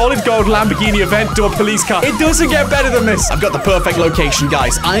in a solid gold Lamborghini Aventador police car. It doesn't get better than this. I've got the perfect location,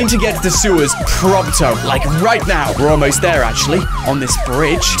 guys. I need to get to the sewers pronto, like right now. We're almost there, actually, on this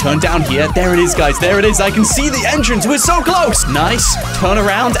bridge. Turn down here. There it is, guys. There it is. I can see the entrance. We're so close. Nice. Turn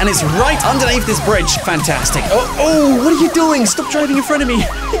around, and it's right underneath this bridge. Fantastic. Oh, what are you doing? Stop driving in front of me.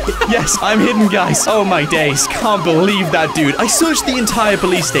 Yes, I'm hidden, guys. Oh, my days. Can't believe that, dude. I searched the entire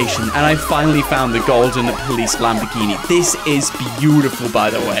police station, and I finally found the golden police Lamborghini. This is beautiful,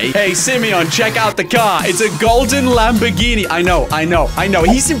 by the way. Hey, Simeon, check out the car. It's a golden Lamborghini. I know.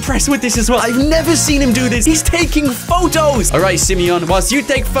 He's impressed with this as well. I've never seen him do this. He's taking photos. All right, Simeon, whilst you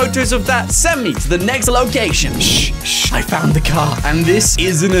take photos of that, send me to the next location. Shh. I found the car, and this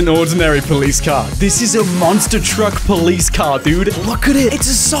isn't an ordinary police car. This is a monster truck police car, dude. Look at it. It's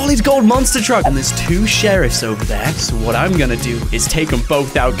a solid gold monster truck, and there's 2 sheriffs over there. So what I'm gonna do is take them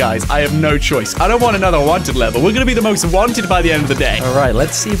both out, guys. I have no choice. I don't want another wanted level. We're gonna be the most wanted by the end of the day. All right,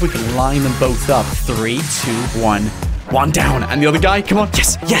 let's see if we can line them both up. 3, 2, 1. 1 down. And the other guy, come on.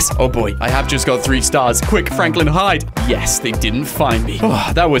 Yes. Oh boy, I have just got 3 stars. Quick, Franklin, hide. Yes, they didn't find me.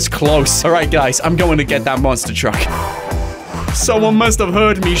 Oh, that was close. All right, guys, I'm going to get that monster truck. Someone must have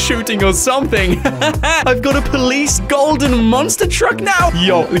heard me shooting or something. I've got a police golden monster truck now.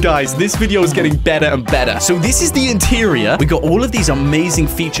 Yo, guys, this video is getting better and better. So this is the interior. We got all of these amazing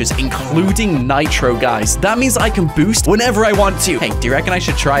features, including nitro, guys. That means I can boost whenever I want to. Hey, do you reckon I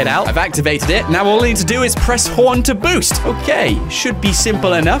should try it out? I've activated it. Now all I need to do is press horn to boost. Okay, should be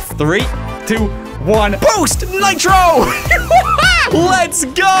simple enough. 3, 2, 1. Boost! Nitro! Let's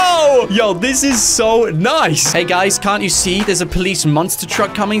go! Yo, this is so nice. Hey, guys, can't you see there's a police monster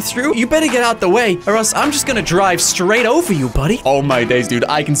truck coming through? You better get out the way, or else I'm just gonna drive straight over you, buddy. Oh, my days, dude.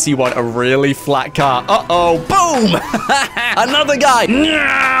 I can see one. A really flat car. Uh-oh. Boom! Another guy.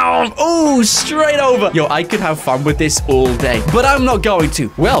 Oh, straight over. Yo, I could have fun with this all day, but I'm not going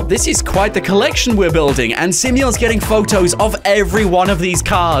to. Well, this is quite the collection we're building, and Simeon's getting photos of every one of these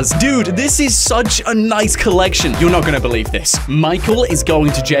cars. Dude, this is such a nice collection. You're not gonna believe this. Michael is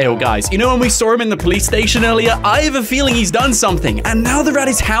going to jail, guys. You know when we saw him in the police station earlier? I have a feeling he's done something. And now they're at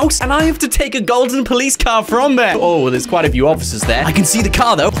his house, and I have to take a golden police car from there. Oh, there's quite a few officers there. I can see the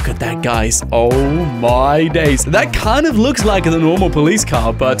car, though. Look at that, guys. Oh, my days. That kind of looks like the normal police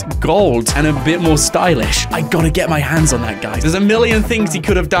car, but gold and a bit more stylish. I gotta get my hands on that, guys. There's a million things he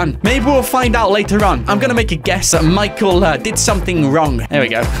could have done. Maybe we'll find out later on. I'm gonna make a guess that Michael did something wrong. There we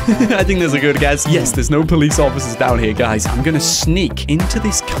go. I think there's a good guess. Yes, there's no police officers down here, guys. I'm gonna sneak into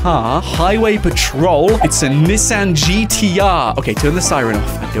this car. Highway patrol. It's a Nissan GTR. Okay, turn the siren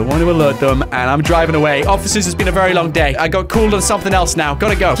off. I don't want to alert them, and I'm driving away. Officers, it's been a very long day. I got called on something else now.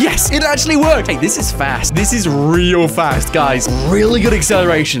 Gotta go. Yes, it actually worked. Hey, this is fast. This is real fast, guys. Really good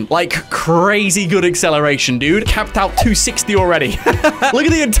acceleration. Like, crazy good acceleration, dude. Capped out 260 already. Look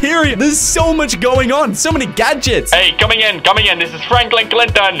at the interior. There's so much going on. So many gadgets. Hey, coming in. This is Franklin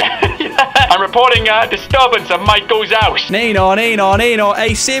Clinton. I'm reporting a disturbance at Michael's house. Nino.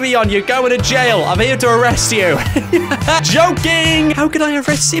 Hey, Simeon, you're going to jail. I'm here to arrest you. Joking. How could I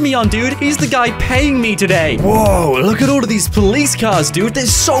arrest Simeon, dude? He's the guy paying me today. Whoa, look at all of these police cars, dude.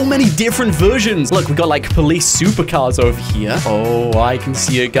 There's so many different versions. Look, we got like police supercars over here. Oh, I can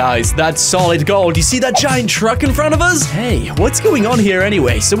see it, guys. That's solid gold. You see that giant truck in front of us? Hey, what's going on here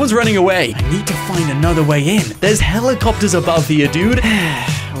anyway? Someone's running away. I need to find another way in. There's helicopters above here, dude.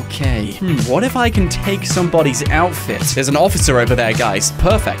 Okay. What if I can take somebody's outfit? There's an officer over there, guys.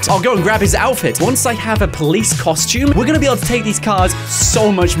 Perfect. I'll go and grab his outfit. Once I have a police costume, we're gonna be able to take these cars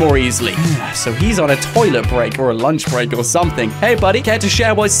so much more easily. So he's on a toilet break or a lunch break or something. Hey, buddy, care to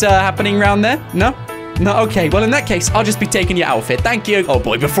share what's happening around there? No? No, okay. Well, in that case, I'll just be taking your outfit. Thank you. Oh,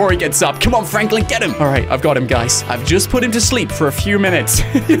 boy, before he gets up. Come on, Franklin, get him. All right, I've got him, guys. I've just put him to sleep for a few minutes.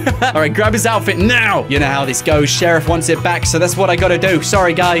 All right, grab his outfit now. You know how this goes. Sheriff wants it back, so that's what I gotta do.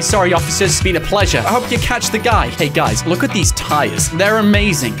 Sorry, guys. Sorry, officers. It's been a pleasure. I hope you catch the guy. Hey, guys, look at these tires. They're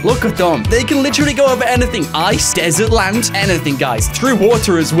amazing. Look at them. They can literally go over anything. Ice, desert, land, anything, guys. Through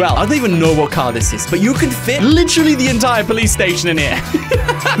water as well. I don't even know what car this is, but you can fit literally the entire police station in here.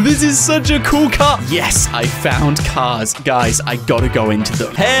 This is such a cool car. Yes, I found cars. Guys, I gotta go into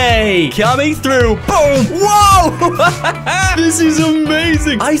them. Hey, coming through. Boom. Whoa. This is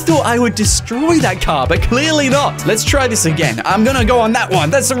amazing. I thought I would destroy that car, but clearly not. Let's try this again. I'm gonna go on that one.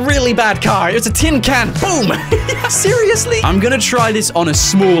 That's a really bad car. It's a tin can. Boom. Seriously? I'm gonna try this on a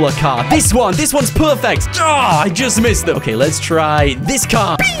smaller car. This one's perfect. Oh, I just missed it. Okay, let's try this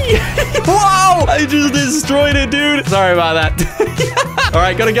car. Whoa. I just destroyed it, dude. Sorry about that. All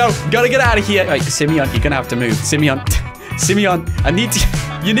right, gotta go. Gotta get out of here. All right, Simeon, you're gonna have to move. Simeon,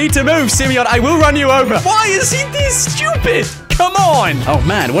 you need to move, Simeon. I will run you over. Why is he this stupid? Come on. Oh,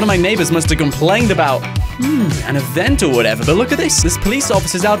 man, one of my neighbors must have complained about an event or whatever. But look at this. This police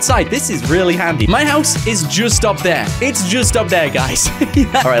officer's outside. This is really handy. My house is just up there. It's just up there, guys.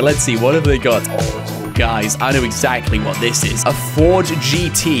 All right, let's see. What have they got? Guys, I know exactly what this is. A Ford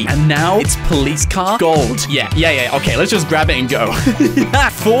GT. And now it's police car gold. Yeah. Okay, let's just grab it and go.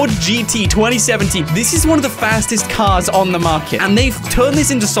 Ford GT 2017. This is one of the fastest cars on the market. And they've turned this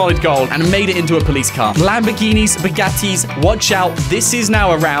into solid gold and made it into a police car. Lamborghinis, Bugattis, watch out. This is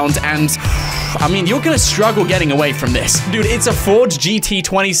now around and... I mean, you're gonna struggle getting away from this. Dude, it's a Ford GT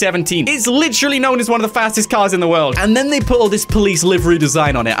 2017. It's literally known as one of the fastest cars in the world. And then they put all this police livery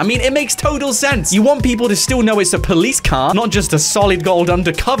design on it. I mean, it makes total sense. You want people to still know it's a police car, not just a solid gold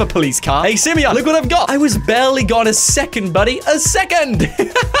undercover police car. Hey, Simeon, look what I've got. I was barely gone a second, buddy. A second.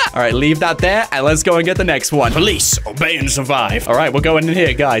 All right, leave that there, and let's go and get the next one. Police, obey and survive. All right, we're going in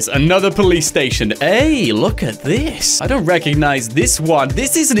here, guys. Another police station. Hey, look at this. I don't recognize this one.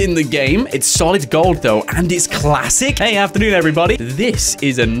 This isn't in the game. It's solid gold, though, and it's classic. Hey, afternoon, everybody. This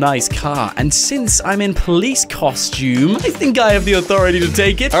is a nice car, and since I'm in police costume, I think I have the authority to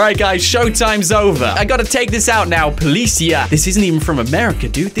take it. All right, guys, showtime's over. I gotta take this out now. Policia. This isn't even from America,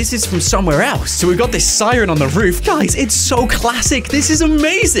 dude. This is from somewhere else. So we've got this siren on the roof. Guys, it's so classic. This is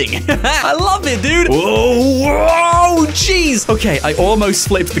amazing. I love it, dude. Whoa, jeez. Okay, I almost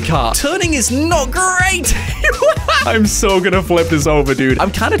flipped the car. Turning is not great. I'm so gonna flip this over, dude.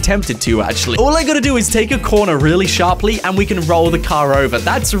 I'm kind of tempted to, actually. All I gotta do is take a corner really sharply, and we can roll the car over.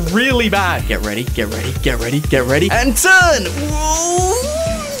 That's really bad. Get ready, get ready, get ready, get ready, and turn. Whoa.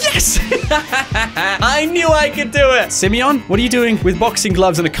 Yes! I knew I could do it. Simeon, what are you doing with boxing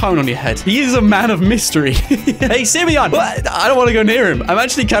gloves and a cone on your head? He is a man of mystery. Hey, Simeon. What? I don't want to go near him. I'm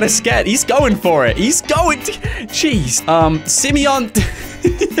actually kind of scared. He's going for it. He's going. Jeez. Simeon.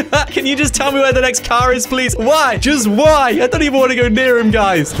 Can you just tell me where the next car is, please? Why? Just why? I don't even want to go near him,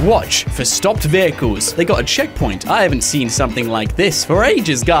 guys. Watch for stopped vehicles. They got a checkpoint. I haven't seen something like this for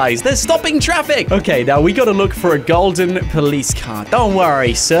ages, guys. They're stopping traffic. Okay, now we got to look for a golden police car. Don't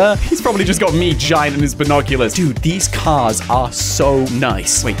worry, sir. He's probably just got me giant in his binoculars. Dude, these cars are so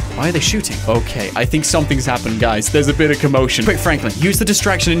nice. Wait, why are they shooting? Okay, I think something's happened, guys. There's a bit of commotion. Quick, Franklin, use the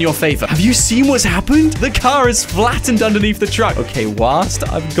distraction in your favor. Have you seen what's happened? The car is flattened underneath the truck. Okay, whilst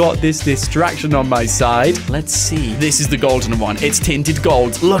I've got this distraction on my side, let's see. This is the golden one. It's tinted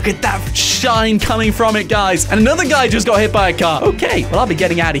gold. Look at that shine coming from it, guys. And another guy just got hit by a car. Okay, well, I'll be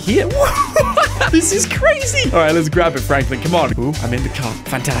getting out of here. This is crazy. All right, let's grab it, Franklin. Come on. Ooh, I'm in the car.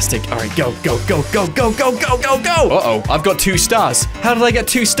 Fantastic. All right, go, go, go, go, go, go, go, go, go. Uh-oh, I've got 2 stars. How did I get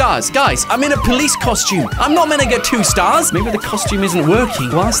 2 stars? Guys, I'm in a police costume. I'm not meant to get 2 stars. Maybe the costume isn't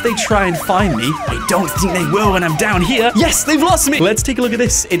working. Whilst they try and find me, I don't think they will when I'm down here. Yes, they've lost me. Let's take a look at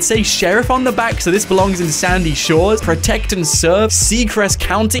this. It says sheriff on the back, so this belongs in Sandy Shores. Protect and serve, Seacrest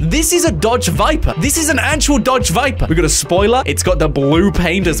County. This is a Dodge Viper. This is an actual Dodge Viper. We got a spoiler. It's got the blue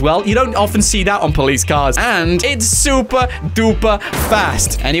paint as well. You don't often see that out on police cars. And it's super duper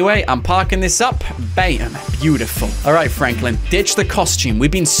fast. Anyway, I'm parking this up. Bam. Beautiful. All right, Franklin, ditch the costume. We've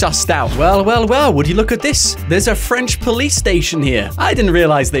been sussed out. Well, well, well, would you look at this? There's a French police station here. I didn't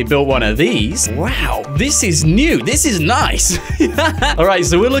realize they built one of these. Wow, this is new. This is nice. All right,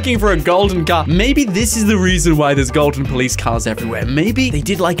 so we're looking for a golden car. Maybe this is the reason why there's golden police cars everywhere. Maybe they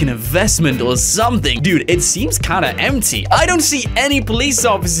did like an investment or something. Dude, it seems kind of empty. I don't see any police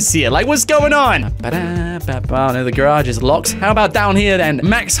officers here. Like, what's going on? Oh, no, the garage is locked. How about down here then?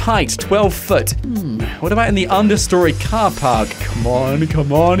 Max height, 12 foot. What about in the understory car park? Come on,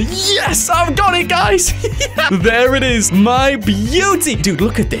 come on. Yes, I've got it, guys. There it is. My beauty. Dude,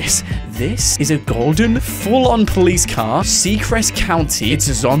 look at this. This is a golden, full-on police car. Seacrest County. It's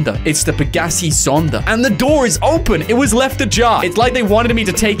a Zonda. It's the Pegasi Zonda. And the door is open. It was left ajar. It's like they wanted me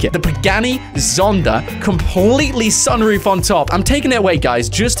to take it. The Pagani Zonda, completely sunroof on top. I'm taking it away, guys,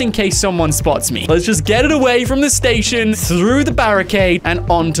 just in case someone spots me. Let's just get it away from the station, through the barricade, and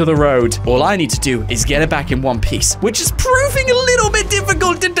onto the road. All I need to do is get it back in one piece, which is proving a little bit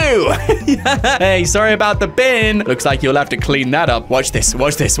difficult to do. Hey, sorry about the bin. Looks like you'll have to clean that up. Watch this,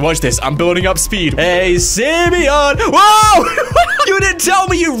 watch this, watch this. I'm building up speed. Hey, Simeon. Whoa! You didn't tell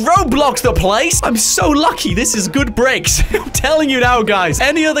me you roadblocked the place. I'm so lucky. This is good brakes. I'm telling you now, guys.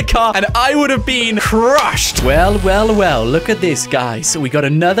 Any other car, and I would have been crushed. Well, well, well. Look at this, guys. So we got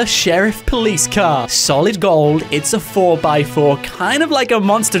another sheriff police car. Solid gold. It's a 4x4, kind of like a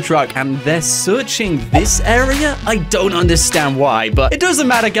monster truck. And they're searching this area. I don't understand why, but it doesn't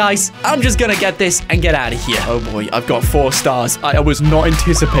matter, guys. I'm just gonna get this and get out of here. Oh, boy. I've got 4 stars. I was not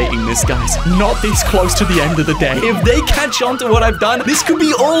anticipating this, guys. Not this close to the end of the day. If they catch on to what I've done, this could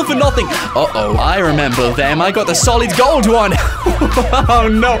be all for nothing. Uh-oh, I remember them. I got the solid gold one. Oh,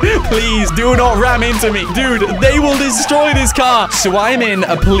 no. Please, do not ram into me. Dude, they will destroy this car. So I'm in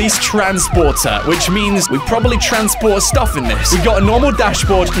a police transporter, which means we probably transport stuff in this. We've got a normal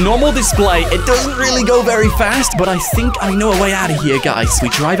dashboard, normal display. It doesn't really go very fast, but I think I know a way out of here, guys. We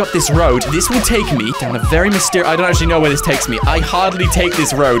drive up this road. This will take me down a very mysterious... I don't actually know where this takes me. I hardly take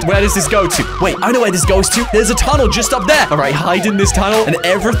this road. Where does this go to? Wait, I know where this goes to. There's a tunnel just up there. All right, hide in this tunnel and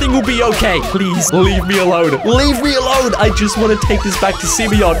everything will be okay. Please, leave me alone. Leave me alone. I just want to take this back to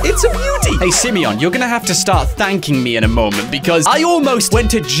Simeon. It's a beauty. Hey, Simeon, you're going to have to start thanking me in a moment because I almost went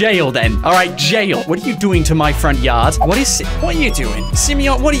to jail then. All right, jail. What are you doing to my front yard? What are you doing?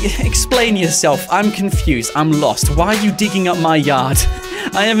 Simeon, what are you... Explain yourself. I'm confused. I'm lost. Why are you digging up my yard?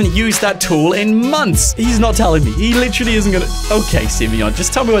 I haven't used that tool in months. He's not telling me. He literally isn't gonna... Okay, Simeon,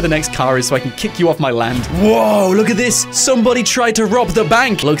 just tell me where the next car is so I can kick you off my land. Whoa, look at this. Somebody tried to rob the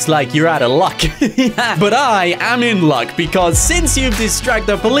bank. Looks like you're out of luck. But I am in luck because since you've distracted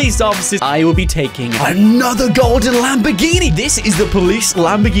the police officers, I will be taking another golden Lamborghini. This is the police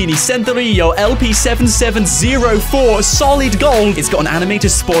Lamborghini Centenario LP7704 solid gold. It's got an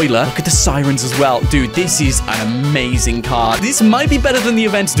animated spoiler. Look at the sirens as well. Dude, this is an amazing car. This might be better than the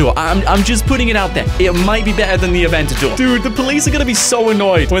Aventador. I'm just putting it out there. It might be better than the Aventador. Dude, the police are gonna be so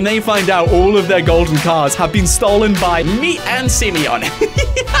annoyed when they find out all of their golden cars have been stolen by me and Simeon.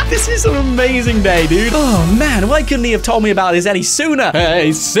 This is an amazing day, dude. Oh, man, why couldn't he have told me about this any sooner?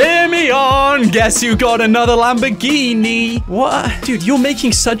 Hey, Simeon, guess you got another Lamborghini. What? Dude, you're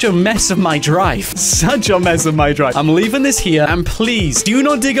making such a mess of my drive. Such a mess of my drive. I'm leaving this here, and please, do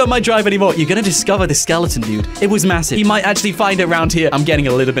not dig up my drive anymore. You're gonna discover the skeleton, dude. It was massive. He might actually find it around here. I'm getting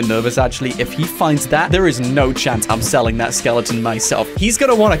a little bit nervous, actually. If he finds that, there is no chance I'm selling that skeleton myself. He's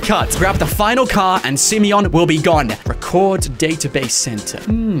gonna want to cut. Grab the final car, and Simeon will be gone. Record Database Center.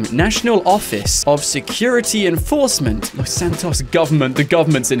 National Office of Security Enforcement. Los Santos government. The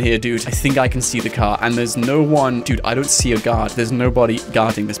government's in here, dude. I think I can see the car, and there's no one. Dude, I don't see a guard. There's nobody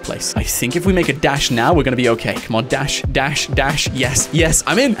guarding this place. I think if we make a dash now, we're gonna be okay. Come on, dash, dash, dash. Yes, yes,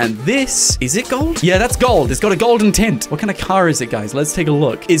 I'm in. And this, is it gold? Yeah, that's gold. It's got a golden tint. What kind of car is it, guys? Let's take a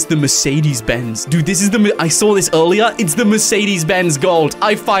look. It's the Mercedes-Benz. Dude, this is the... I saw this earlier. It's the Mercedes-Benz gold.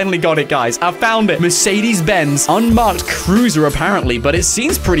 I finally got it, guys. I found it. Mercedes-Benz unmarked cruiser, apparently, but it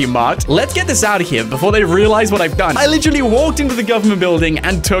seems pretty marked. Let's get this out of here before they realize what I've done. I literally walked into the government building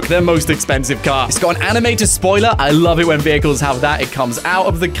and took their most expensive car. It's got an animated spoiler. I love it when vehicles have that. It comes out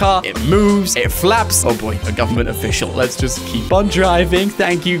of the car. It moves. It flaps. Oh, boy. A government official. Let's just keep on driving.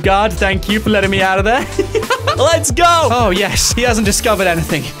 Thank you, God. Thank you for letting me out of there. Let's go. Oh, yes. He hasn't discovered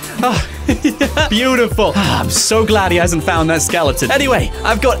anything. Oh. Beautiful. I'm so glad he hasn't found that skeleton. Anyway,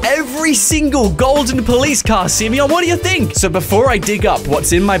 I've got every single golden police car, Simeon. What do you think? So before I dig up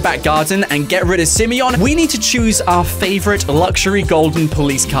what's in my back garden and get rid of Simeon, we need to choose our favorite luxury golden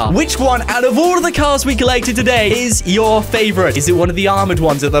police car. Which one out of all of the cars we collected today is your favorite? Is it one of the armored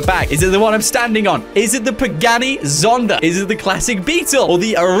ones at the back? Is it the one I'm standing on? Is it the Pagani Zonda? Is it the classic Beetle? Or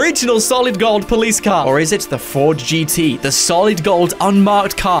the original solid gold police car? Or is it the Ford GT, the solid gold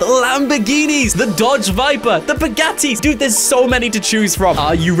unmarked car, the Lamborghinis, the Dodge Viper, the Bugattis? Dude, there's so many to choose from.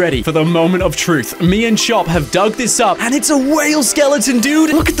 Are you ready for the moment of truth? Me and Chop have dug this up, and it's a whale skeleton,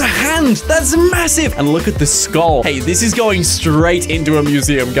 dude. Look at the hand. That's massive. And look at the skull. Hey, this is going straight into a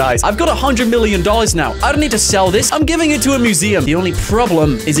museum, guys. I've got $100 million now. I don't need to sell this. I'm giving it to a museum. The only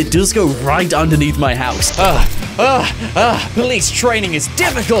problem is it does go right underneath my house. Police training is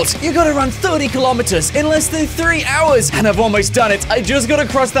difficult. You gotta run 30 kilometers in less than 3 hours. And I've almost done it. I just gotta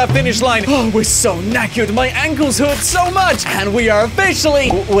cross that finish line. Oh, we're so knackered. My ankles hurt so much. And we are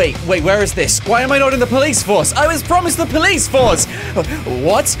officially... Wait, where is this? Why am I not in the police force? I was promised the police force.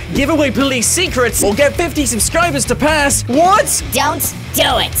 What? Give away police secrets or get 50 subscribers to pass. What? Don't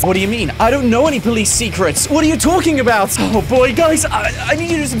do it. What do you mean? I don't know any police secrets. What are you talking about? Oh boy, guys, I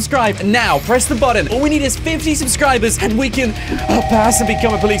need you to subscribe. Now, press the button. All we need is 50 subscribers and we can pass and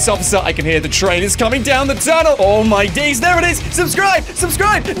become a police officer. I can hear the train is coming down the tunnel. Oh my days, there it is. Subscribe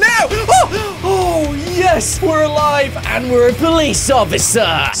now. Oh yes, we're alive and we're a police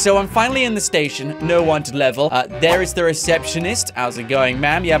officer. So I'm finally in the station. No wanted level. There is the receptionist. How's it going,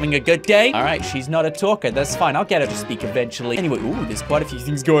 ma'am? You having a good day? All right, she's not a talker. That's fine. I'll get her to speak eventually. Anyway, ooh, there's quite a few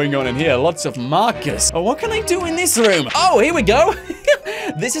things going on in here. Lots of markers. Oh, what can I do in this room? Oh, here we go.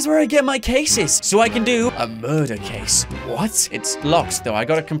 This is where I get my cases, so I can do a murder case. What? It's locked, though. I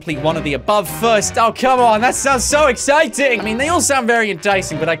gotta complete one of the above first. Oh, come on. That sounds so exciting. I mean, they all sound very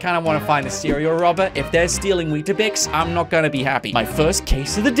enticing, but I kind of want to find the serial robber. If they're stealing Weetabix, I'm not gonna be happy. My first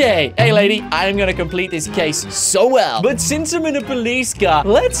case of the day. Hey, lady, I'm gonna complete this case so well. But since I'm in a police car,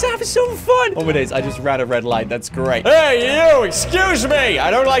 let's have some fun. Oh, it is. I just ran a red light. That's great. Hey, you! Excuse me! I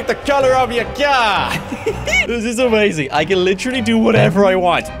don't like the color of your car. This is amazing. I can literally do whatever I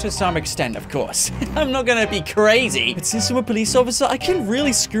want. To some extent, of course. I'm not gonna be crazy. But since I'm a police officer, I can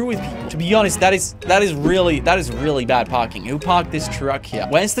really screw with people. To be honest, that is really bad parking. Who parked this truck here?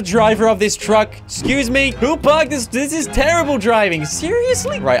 Where's the driver of this truck? Excuse me? Who parked this? This is terrible driving.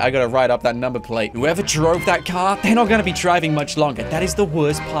 Seriously? Right, I gotta write up that number plate. Whoever drove that car, they're not gonna be driving much longer. That is the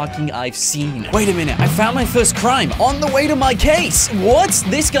worst parking I've seen. Wait a minute. I found my first crime on the way to my case. What?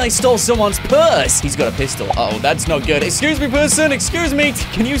 This guy stole someone's purse. He's got a pistol. Uh-oh, that's not good. Excuse me, person. Excuse me.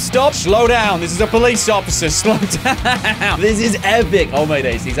 Can you stop? Slow down. This is a police officer. Slow down. This is epic. Oh my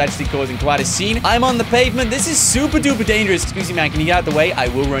days. He's actually causing quite a scene. I'm on the pavement. This is super duper dangerous. Excuse me, man. Can you get out of the way? I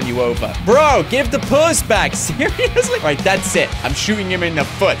will run you over. Bro, give the purse back. Seriously? Right, that's it. I'm shooting him in the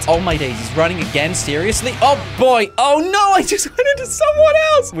foot. Oh my days. He's running again. Seriously? Oh boy. Oh no. I just went into someone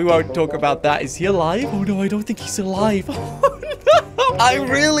else. We won't talk about that. Is he alive? Oh no. I don't think he's alive. Oh no. I'm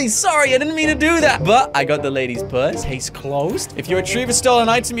really sorry. I didn't mean to do that. But I got the lady's purse. Case closed. If you retrieve a stolen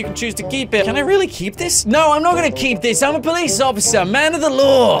item, you can choose to keep it. Can I really keep this? No, I'm not gonna keep this. I'm a police officer, man of the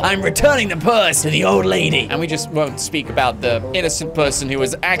law. I'm returning the purse to the old lady. And we just won't speak about the innocent person who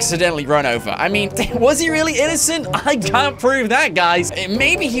was accidentally run over. I mean, was he really innocent? I can't prove that, guys.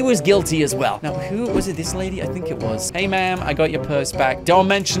 Maybe he was guilty as well. Now, who was it? This lady? I think it was. Hey, ma'am, I got your purse back. Don't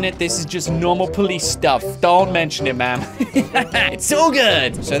mention it. This is just normal police stuff. Don't mention it, ma'am. It's all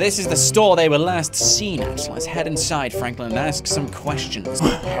good. So this is the store they were last seen at. Let's head inside, Franklin, and ask some questions.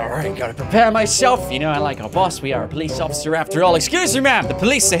 All right, gotta prepare myself. You know, I like our boss. We are a police officer after all. Excuse me, ma'am. The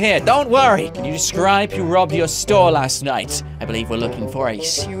police are here. Don't worry. Can you describe who robbed your store last night? I believe we're looking for a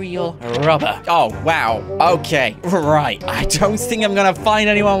serial robber. Oh, wow. Okay. Right. I don't think I'm gonna find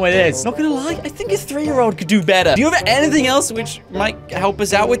anyone with this. Not gonna lie, I think a 3-year-old could do better. Do you have anything else which might help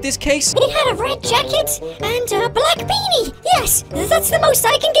us out with this case? He had a red jacket and a black beanie. Yes, that's the most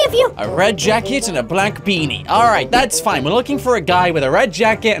I can give you. A red jacket and a black beanie. All right, that's fine. We're looking for a guy with a red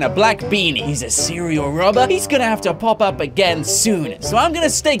jacket and a black beanie. He's a serial robber. He's gonna have to pop up again soon. So I'm gonna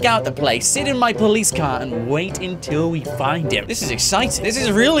stake out the place, sit in my police car, and wait until we find him. This is exciting. This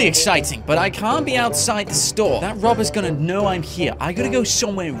is really exciting, but I can't be outside the store. That robber's gonna know I'm here. I gotta go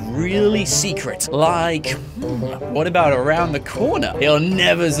somewhere really secret. Like, what about around the corner? He'll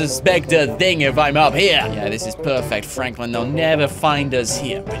never suspect a thing if I'm up here. Yeah, this is perfect, Franklin. They'll never find us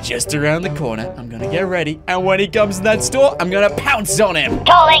here. We're just around the corner. I'm gonna get ready. And when he comes in that store, I'm gonna pounce on him.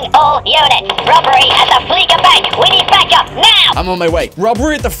 Calling all units. Robbery at the Fleeca Bank. We need backup now. I'm on my way.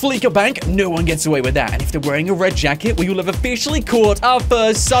 Robbery at the Fleeca Bank? No one gets away with that. And if they're wearing a red jacket, we will have officially caught our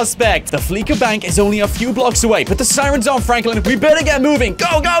first suspect. The Fleeca Bank is only a few blocks away, but the siren's on, Franklin. We better get moving.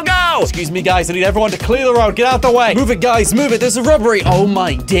 Go, go, go! Excuse me, guys. I need everyone to clear the road. Get out the way. Move it, guys. Move it. There's a robbery. Oh,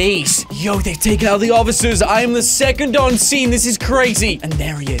 my days. Yo, they've taken out the officers. I am the second on scene. This is crazy. And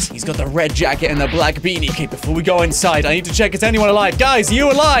there he is. He's got the red jacket and the black beanie. Okay, before we go inside, I need to check is anyone alive. Guys, are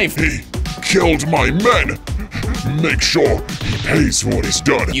you alive? He killed my men. Make sure he pays for what he's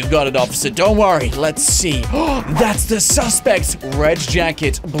done. You got it, officer. Don't worry. Let's see. That's the suspect. Red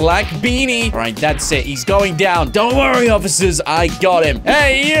jacket, black beanie. All right, that's it. He's going down. Don't worry, officers. I got him.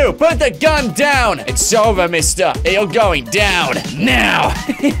 Hey, you. Put the gun down. It's over, mister. You're going down now.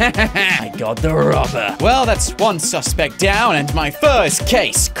 I got the robber. Well, that's one suspect down and my first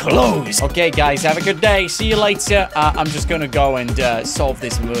case closed. Okay, guys, have a good day. See you later. I'm just gonna go and solve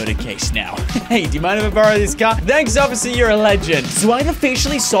this murder case now. Hey, do you mind if I borrow this car? Thanks, officer. You're a legend. So I've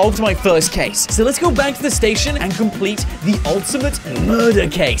officially solved my first case. So let's go back to the station and complete the ultimate murder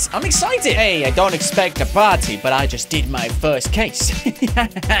case. I'm excited. Hey, I don't expect a party, but I just did my first case.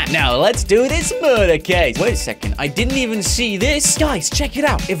 Now, let's do this murder case. Wait a second. I didn't even see this. Guys, check it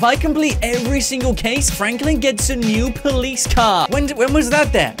out. If I complete every single case, Franklin gets a new police car. When was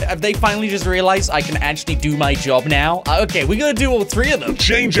that there? Have they finally just realized I can actually do my job now? Okay, we're gonna do all three of them.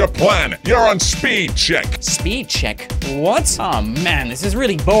 Change your plan. You're on speed check. Speed check? What? Oh, man, this is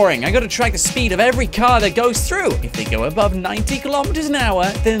really boring. I gotta track the speed of every car that goes through. If they go above 90 kilometers an hour,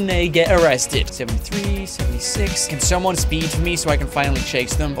 then they get arrested. 73, 76. Can someone speed for me so I can finally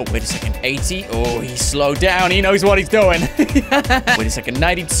chase them? Oh, wait a second. 80. Oh, he slowed down. He knows what he's doing. Wait a second.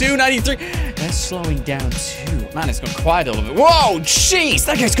 92, 93. That's slowing down too. Man, it's gone quiet a little bit. Whoa, jeez.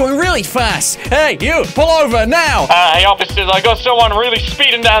 That guy's going really fast. Hey, you, pull over now. Hey, officers, I got someone really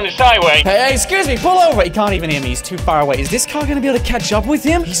speeding down this highway. Hey, excuse me, pull over. He can't even hear me. He's too far away. Is this car gonna be able to catch up with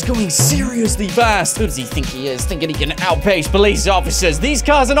him? He's going seriously fast. Who does he think he is? Thinking he can outpace police officers. These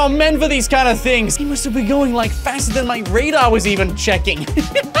cars are not meant for these kind of things. He must have been going like faster than my radar was even checking.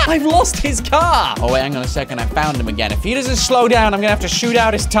 I've lost his car. Oh, wait, hang on a second. I found him again. If he doesn't slow down, I'm gonna have to shoot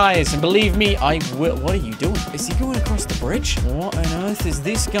out his tires. And believe me, I will. What are you doing? Is he going across the bridge? What on earth is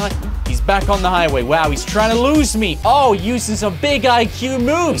this guy? He's back on the highway. Wow, he's trying to lose me. Oh, using some big IQ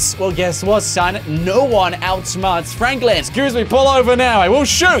moves. Well, guess what, son? No one outsmarts Franklin. Excuse me, pull over now. I will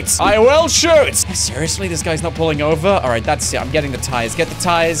shoot. I will shoot. Seriously, this guy's not pulling over? All right, that's it. I'm getting the tires. Get the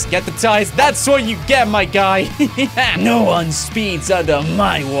tires. Get the tires. That's what you get, my guy. No one speeds under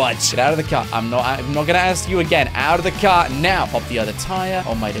my watch. Get out of the car. I'm not gonna ask you again. Out of the car now. Pop the other tire.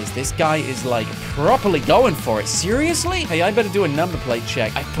 Oh my days, this guy is like properly going for it. Seriously? Hey, I better do a number plate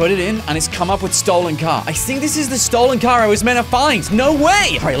check. I put it in and it's come up with stolen car. I think this is the stolen car I was meant to find. No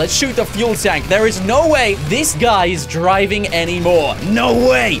way. All right, let's shoot the fuel tank. There is no way this guy is driving anymore. No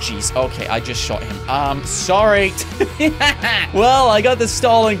way. Jeez. Okay, I just shot him. Sorry. Well, I got the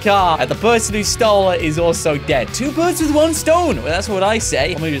stolen car, and the person who stole it is also dead. Two birds with one stone. Well, that's what I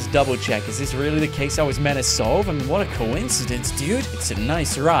say. Let me just double check. Is this really the case I was meant to solve? I mean, what a coincidence, dude. It's a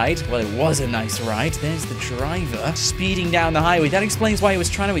nice ride. Well, it was a nice ride. There's the driver speeding down the highway. That explains why he was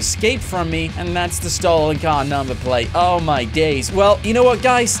trying to escape from me, and that's the stolen car number plate. Oh, my days. Well, you know what,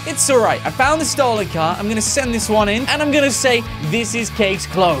 guys? It's all right. I found the stolen car. I'm gonna send this one in, and I'm gonna say this is case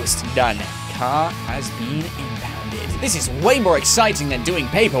closed. Done. Car has been impounded. This is way more exciting than doing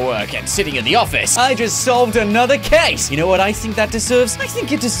paperwork and sitting in the office. I just solved another case. You know what I think that deserves? I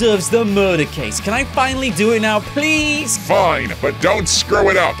think it deserves the murder case. Can I finally do it now, please? Fine, but don't screw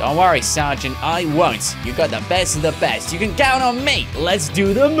it up. Don't worry, Sergeant. I won't. You got the best of the best. You can count on me. Let's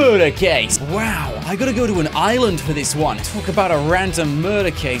do the murder case. Wow, I gotta go to an island for this one. Talk about a random murder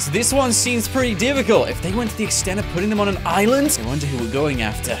case. This one seems pretty difficult. If they went to the extent of putting them on an island, I wonder who we're going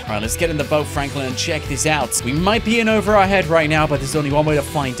after. All right, let's get in the boat, Franklin, and check this out. We might be in over our head right now, but there's only one way to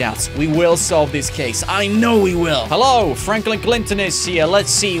find out. We will solve this case. I know we will. Hello, Franklin Clinton is here. Let's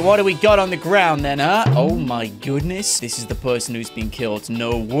see, what do we got on the ground then, huh? Oh my goodness. This is the person who's been killed.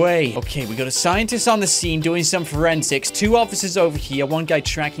 No way. Okay, we got a scientist on the scene doing some forensics. Two officers over here. One guy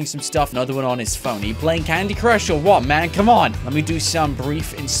tracking some stuff. Another one on his phone. Are you playing Candy Crush or what, man? Come on. Let me do some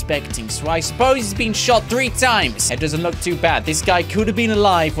brief inspecting. So I suppose he's been shot 3 times. It doesn't look too bad. This guy could have been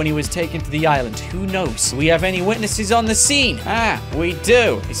alive when he was taken to the island. Who knows? Do we have any witnesses witnesses on the scene? Ah, we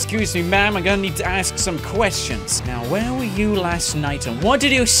do. Excuse me, ma'am. I'm gonna need to ask some questions. Now, where were you last night and what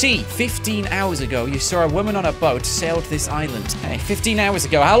did you see? 15 hours ago, you saw a woman on a boat sail to this island. Hey, 15 hours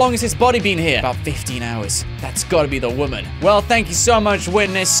ago. How long has this body been here? About 15 hours. That's gotta be the woman. Well, thank you so much,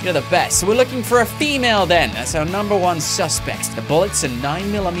 witness. You're the best. So we're looking for a female then. That's our #1 suspect. The bullet's a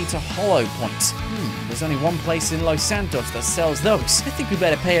 9mm hollow point. There's only one place in Los Santos that sells those. I think we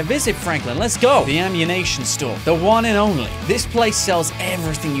better pay a visit, Franklin. Let's go. The ammunition store. The one and only. This place sells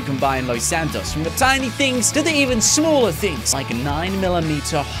everything you can buy in Los Santos, from the tiny things to the even smaller things, like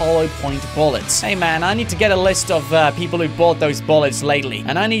 9mm hollow point bullets. Hey, man, I need to get a list of people who bought those bullets lately,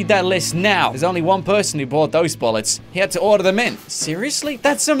 and I need that list now. There's only one person who bought those bullets. He had to order them in. Seriously?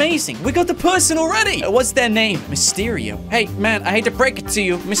 That's amazing. We got the person already. What's their name? Mysterio. Hey, man, I hate to break it to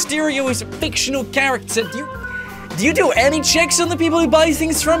you. Mysterio is a fictional character. Do you do any checks on the people who buy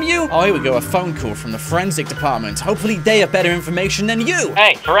things from you? Oh, here we go, a phone call from the forensic department. Hopefully they have better information than you.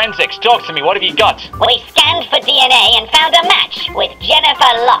 Hey, forensics, talk to me. What have you got? We scanned for DNA and found a match with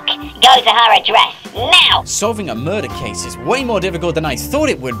Jennifer Locke. Go to her address now. Solving a murder case is way more difficult than I thought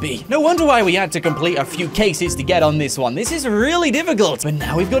it would be. No wonder why we had to complete a few cases to get on this one. This is really difficult. But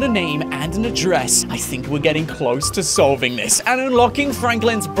now we've got a name and an address. I think we're getting close to solving this and unlocking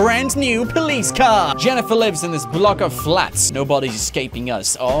Franklin's brand new police car. Jennifer lives in this block of flats. Nobody's escaping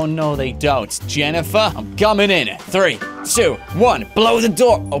us. Oh, no, they don't. Jennifer, I'm coming in. 3, 2, 1. Blow the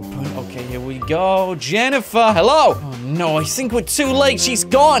door open. Okay, here we go. Jennifer, hello. Oh, no, I think we're too late. She's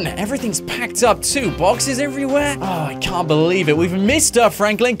gone. Everything's packed up, too. Boxes everywhere. Oh, I can't believe it. We've missed her,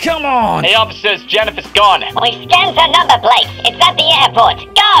 Franklin. Come on. Hey, officers, Jennifer's gone. We scanned her number plate. It's at the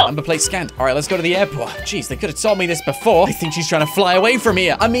airport. Go. Number plate scanned. All right, let's go to the airport. Jeez, they could have told me this before. I think she's trying to fly away from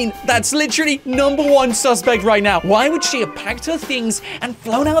here. I mean, that's literally #1 suspect right now. Why would she have packed her things and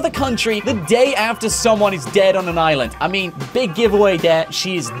flown out of the country the day after someone is dead on an island? I mean, big giveaway there.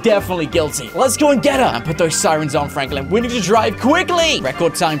 She is definitely guilty. Let's go and get her and put those sirens on, Franklin. We need to drive quickly.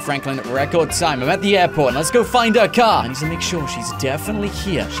 Record time, Franklin. Record time. I'm at the airport. Let's go find her car. I need to make sure she's definitely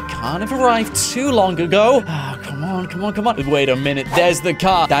here. She can't have arrived too long ago. Ah, come on, come on, come on. Wait a minute. There's the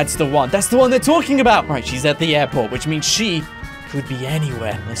car. That's the one. That's the one they're talking about. Right, she's at the airport, which means she could be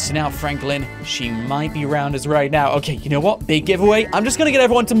anywhere. Listen out, Franklin. She might be around us right now. Okay, you know what? Big giveaway. I'm just gonna get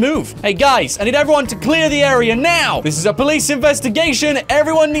everyone to move. Hey, guys, I need everyone to clear the area now. This is a police investigation.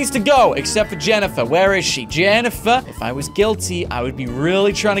 Everyone needs to go, except for Jennifer. Where is she? Jennifer, if I was guilty, I would be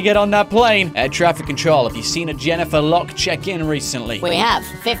really trying to get on that plane. Air traffic control, have you seen a Jennifer Locke check in recently? We have,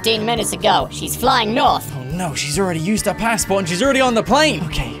 15 minutes ago. She's flying north. Oh, no, she's already used her passport and she's already on the plane.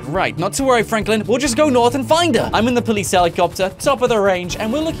 Okay, right, not to worry, Franklin. We'll just go north and find her. I'm in the police helicopter, top of the range,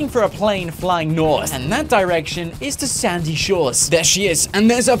 and we're looking for a plane flying north. And that direction is to Sandy Shores. There she is, and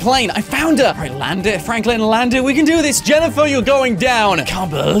there's her plane. I found her. All right, land it, Franklin, land it. We can do this. Jennifer, you're going down. I can't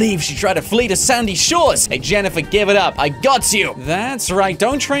believe she tried to flee to Sandy Shores. Hey, Jennifer, give it up. I got you. That's right.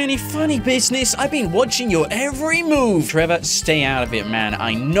 Don't try any funny business. I've been watching your every move. Trevor, stay out of it, man.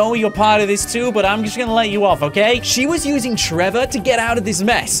 I know you're part of this too, but I'm just gonna let you off, okay? She was using Trevor to get out of this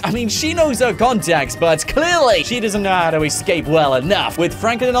mess. I mean, she knows her contacts, but clearly she doesn't know how to escape well enough. With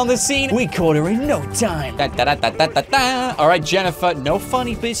Franklin on the scene, we caught her in no time. All right, Jennifer, no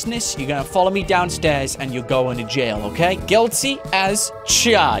funny business. You're gonna follow me downstairs and you're going to jail, okay? Guilty as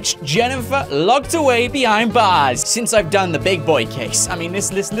charged. Jennifer locked away behind bars. Since I've done the big boy case, I mean,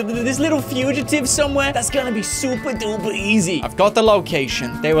 this little fugitive somewhere, that's gonna be super duper easy. I've got the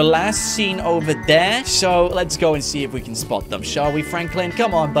location. They were last seen over there, so let's go and see if we can spot them, shall we, Franklin?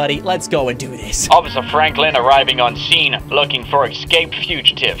 Come on, buddy, let's go and do this. Officer Franklin arriving on scene, looking for escaped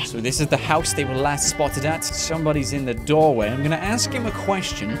fugitive. So this is the house they were last spotted at. Somebody's in the doorway. I'm gonna ask him a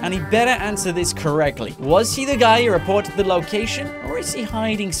question, and he better answer this correctly. Was he the guy who reported the location, or is he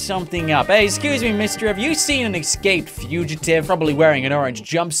hiding something up? Hey, excuse me, mister, have you seen an escaped fugitive? Probably wearing an orange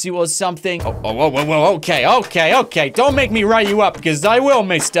jumpsuit or something. Okay. Don't make me write you up, because I will,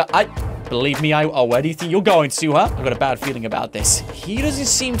 mister. Believe me, where do you think you're going to, huh? I've got a bad feeling about this. He doesn't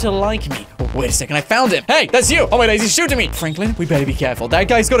seem to like me. Oh, wait a second, I found him. Hey, that's you. Oh, wait, he's shooting me. Franklin, we better be careful. That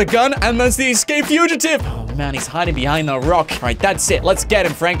guy's got a gun, and that's the escaped fugitive. Oh, man, he's hiding behind the rock. All right, that's it. Let's get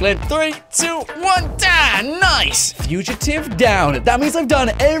him, Franklin. 3, 2, 1, down. Nice. Fugitive down. That means I've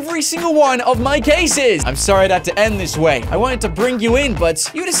done every single one of my cases. I'm sorry that to end this way. I wanted to bring you in,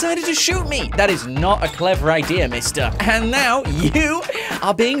 but you decided to shoot me. That is not a clever idea, mister. And now you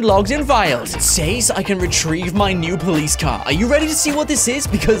are being logged in fire. wild. It says I can retrieve my new police car. Are you ready to see what this is?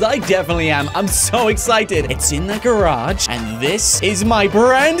 Because I definitely am. I'm so excited. It's in the garage, and this is my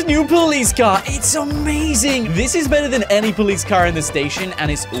brand new police car. It's amazing. This is better than any police car in the station, and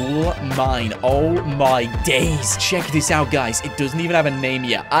it's all mine. Oh my days. Check this out, guys. It doesn't even have a name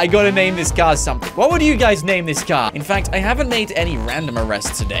yet. I gotta name this car something. What would you guys name this car? In fact, I haven't made any random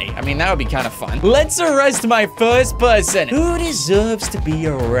arrests today. I mean, that would be kind of fun. Let's arrest my first person. Who deserves to be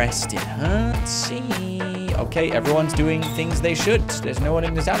arrested, huh? Let's see. Okay, everyone's doing things they should. There's no one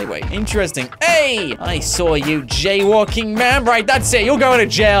in this alleyway. Interesting. Hey, I saw you jaywalking, man. Right, that's it. You're going to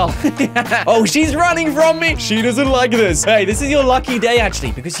jail. Oh, she's running from me. She doesn't like this. Hey, this is your lucky day,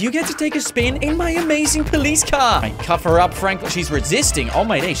 actually, because you get to take a spin in my amazing police car. I cuff her up, Franklin. She's resisting. Oh,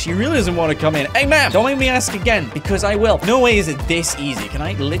 my day. She really doesn't want to come in. Hey, ma'am, don't make me ask again, because I will. No way is it this easy. Can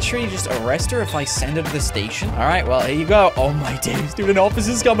I literally just arrest her if I send her to the station? All right, well, here you go. Oh, my days, dude. An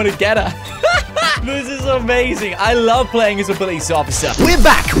officer's coming to get her. This is amazing. I love playing as a police officer. We're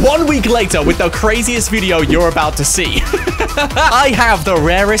back 1 week later with the craziest video you're about to see. I have the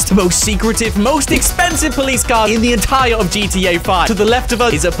rarest, most secretive, most expensive police car in the entire of GTA 5. To the left of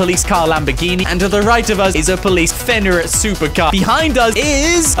us is a police car Lamborghini, and to the right of us is a police Fenrir supercar. Behind us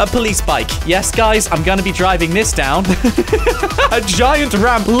is a police bike. Yes, guys, I'm gonna be driving this down. A giant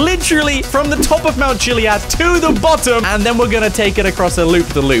ramp, literally from the top of Mount Chiliad to the bottom, and then we're gonna take it across a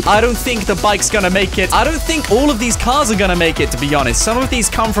loop-the-loop. I don't think the bike's gonna make it. I don't think all of these cars are gonna make it, to be honest. Some of these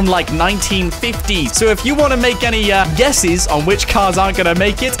come from like 1950s. So if you want to make any guesses on which cars aren't gonna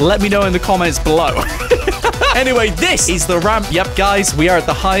make it, let me know in the comments below. Anyway, this is the ramp. Yep, guys, we are at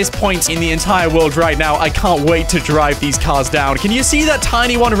the highest point in the entire world right now. I can't wait to drive these cars down. Can you see that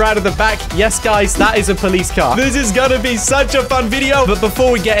tiny one right at the back? Yes, guys, that is a police car. This is gonna be such a fun video. But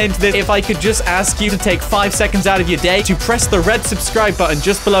before we get into this, if I could just ask you to take 5 seconds out of your day to press the red subscribe button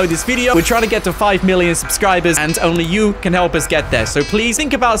just below this video. We're trying to get to 5 million subscribers, and only you can help us get there. So please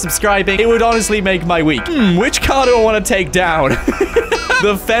think about subscribing. It would honestly make my week. Which car do I want to take down?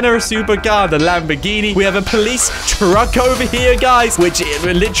 The Fenrir supercar, the Lamborghini. We have a police truck over here, guys, which it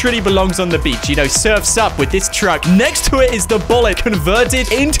literally belongs on the beach. You know, surfs up with this truck. Next to it is the Bullet,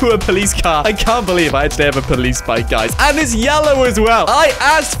 converted into a police car. I can't believe I actually have a police bike, guys. And it's yellow as well. I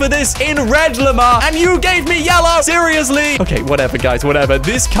asked for this in red, Lamar, and you gave me yellow. Seriously? Okay, whatever, guys, whatever.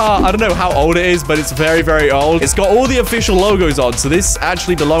 This car, I don't know how old it is, but it's very, very old. It's got all the official logos on, so this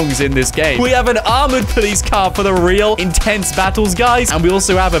actually belongs in this game. We have an armored police car for the real intense battles, guys, and we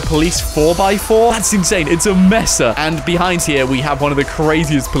also have a police 4x4. That's insane. It's a messer. And behind here, we have one of the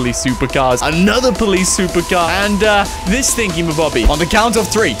craziest police supercars. Another police supercar. And this thingy-mabobby. On the count of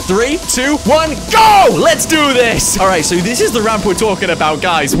 3. 3, 2, 1, go! Let's do this! Alright, so this is the ramp we're talking about,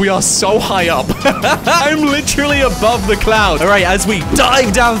 guys. We are so high up. I'm literally above the clouds. Alright, as we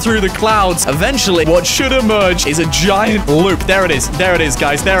dive down through the clouds, eventually, what should emerge is a giant loop. There it is. There it is,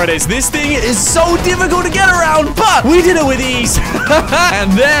 guys. There it is. This thing is so difficult to get around, but we did it with ease.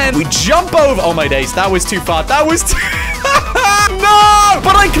 And then we jump over. Oh, my days. That was too far. That was too... No!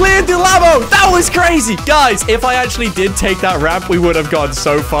 But I cleared the Lambo. That was crazy. Guys, if I actually did take that ramp, we would have gone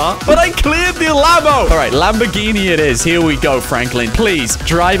so far. But I cleared the Lambo. All right, Lamborghini it is. Here we go, Franklin. Please,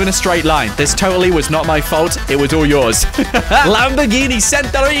 drive in a straight line. This totally was not my fault. It was all yours. Lamborghini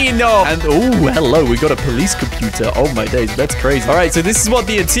Centurino. And, oh, hello. We got a police computer. Oh, my days. That's crazy. All right, so this is what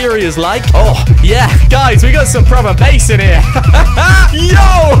the interior is like. Oh, yeah. Guys, we got some proper bass in here. Yo!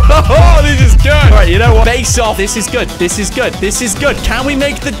 Oh, this is good. All right, you know what? Bass off. This is good. This is good. This is good. Can we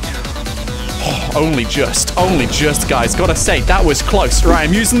make the... Oh, only just, guys. Gotta say, that was close. Right,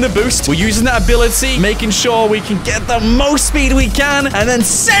 I'm using the boost. We're using that ability, making sure we can get the most speed we can, and then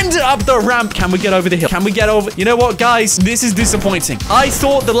send it up the ramp. Can we get over the hill? Can we get over? You know what, guys? This is disappointing. I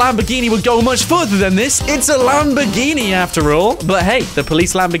thought the Lamborghini would go much further than this. It's a Lamborghini, after all. But hey, the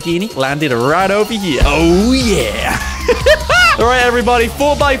police Lamborghini landed right over here. Oh, yeah. All right, everybody,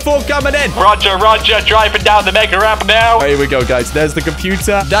 4x4 coming in. Roger, roger, driving down the mega ramp now. Here we go, guys. There's the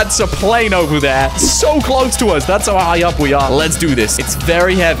computer. That's a plane over there. So close to us. That's how high up we are. Let's do this. It's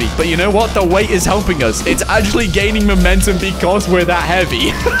very heavy. But you know what? The weight is helping us. It's actually gaining momentum because we're that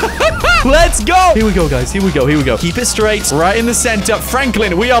heavy. Let's go. Here we go, guys. Here we go. Here we go. Keep it straight. Right in the center.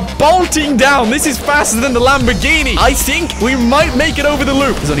 Franklin, we are bolting down. This is faster than the Lamborghini. I think we might make it over the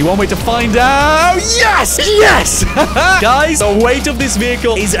loop. There's only one way to find out. Yes! Yes! Guys, the weight of this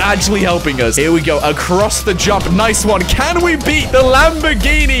vehicle is actually helping us. Here we go. Across the jump. Nice one. Can we beat the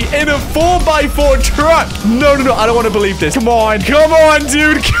Lamborghini in a 4x4 truck? No, no, no. I don't want to believe this. Come on. Come on,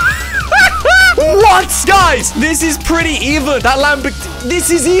 dude. What? Guys, this is pretty even. That Lamborghini,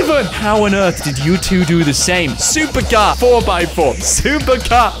 this is even. How on earth did you two do the same? Supercar 4x4.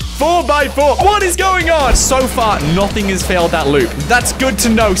 Supercar 4x4. What is going on? So far, nothing has failed that loop. That's good to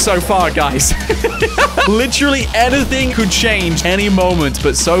know so far, guys. Literally anything could change any moment,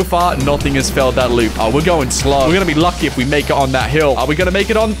 but so far, nothing has failed that loop. Oh, we're going slow. We're going to be lucky if we make it on that hill. Are we going to make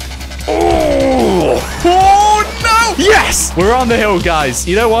it on... Oh, no! Yes! We're on the hill, guys.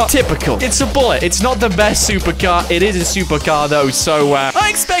 You know what? Typical. It's a Bullet. It's not the best supercar. It is a supercar, though, so I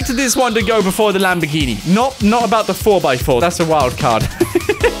expected this one to go before the Lamborghini. Not about the 4x4. That's a wild card.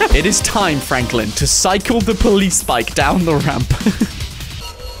 It is time, Franklin, to cycle the police bike down the ramp.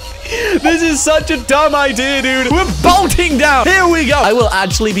 This is such a dumb idea, dude. We're bolting down. Here we go. I will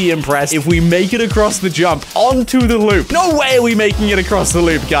actually be impressed if we make it across the jump onto the loop. No way are we making it across the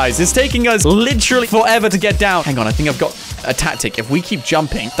loop, guys. It's taking us literally forever to get down. Hang on, I think I've got a tactic. If we keep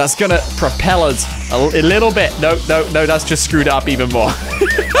jumping, that's gonna propel us a little bit. No, that's just screwed up even more.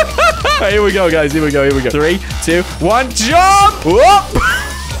 Right, here we go, guys. Here we go. 3, 2, 1, jump! Whoop!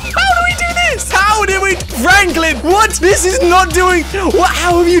 How did we... Franklin, what? This is not doing... What?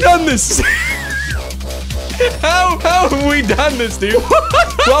 How have you done this? How have we done this, dude?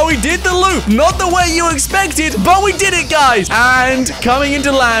 Well, we did the loop. Not the way you expected, but we did it, guys. And coming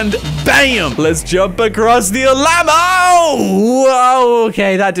into land, bam. Let's jump across the Alamo. Whoa,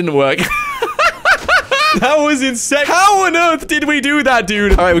 okay, that didn't work. That was insane. How on earth did we do that,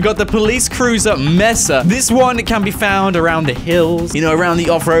 dude? All right, we got the police cruiser Mesa. This one can be found around the hills, you know, around the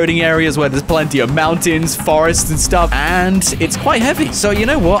off-roading areas where there's plenty of mountains, forests, and stuff. And it's quite heavy. So you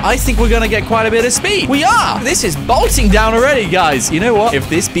know what? I think we're going to get quite a bit of speed. We are. This is bolting down already, guys. You know what? If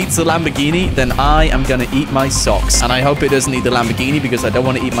this beats the Lamborghini, then I am going to eat my socks. And I hope it doesn't eat the Lamborghini because I don't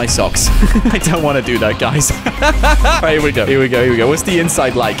want to eat my socks. I don't want to do that, guys. All right, here we go. What's the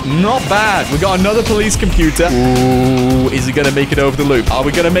inside like? Not bad. We got another police computer. Ooh, is it gonna make it over the loop? Are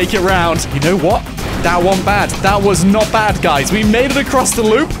we gonna make it round? You know what? That wasn't bad. That was not bad, guys. We made it across the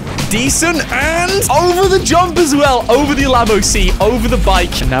loop. Decent. And over the jump as well. Over the Alamo C. Over the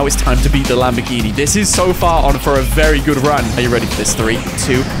bike. And now it's time to beat the Lamborghini. This is so far on for a very good run. Are you ready for this? 3,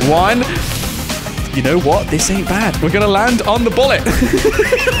 2, 1. You know what? This ain't bad. We're gonna land on the Bullet.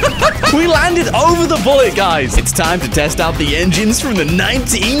 We landed over the Bullet, guys. It's time to test out the engines from the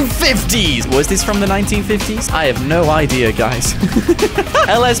 1950s. Was this from the 1950s? I have no idea, guys.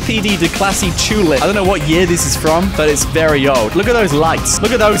 LSPD de Classy Tulip. I don't know what year this is from, but it's very old. Look at those lights.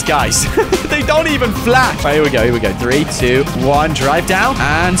 Look at those guys. They don't even flash. Right, here we go. 3, 2, 1. Drive down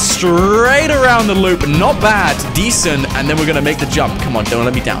and straight around the loop. Not bad. Decent. And then we're gonna make the jump. Come on, don't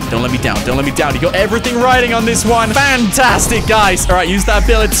let me down. Don't let me down. Don't let me down. You got everything riding on this one. Fantastic, guys. All right, use that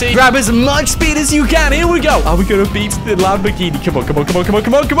ability. Grab as much speed as you can. Here we go. Are we gonna beat the Lamborghini? Come on.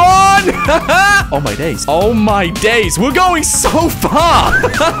 Oh my days. We're going so far.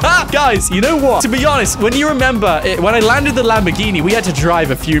 Guys, you know what? To be honest, when you remember, when I landed the Lamborghini, we had to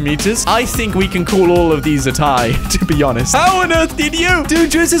drive a few meters. I think we can call all of these a tie, to be honest. How on earth did you do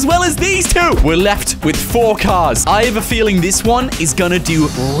just as well as these two? We're left with 4 cars. I have a feeling this one is gonna do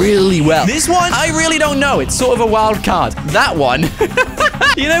really well. This one, I really don't know. It's sort of a wild card. That one...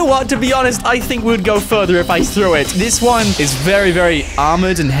 You know what? To be honest, I think we'd go further if I threw it. This one is very, very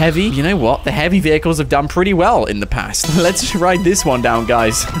armored and heavy. You know what? The heavy vehicles have done pretty well in the past. Let's ride this one down,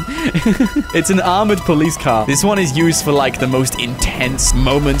 guys. It's an armored police car. This one is used for, like, the most intense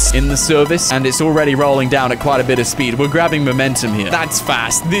moments in the service, and it's already rolling down at quite a bit of speed. We're grabbing momentum here. That's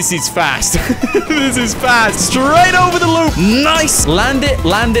fast. This is fast. This is fast. Straight over the loop. Nice. Land it,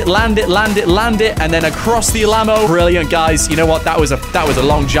 and then across the Alamo. Brilliant, guys. You know what? That was a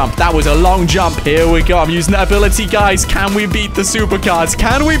long jump. That was a long jump. Here we go. I'm using that ability, guys. Can we beat the supercars?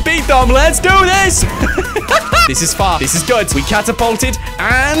 Can we beat them? Let's do this. This is far. This is good. We catapulted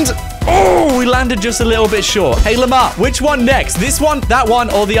and... Oh, we landed just a little bit short. Hey, Lamar, which one next? This one, that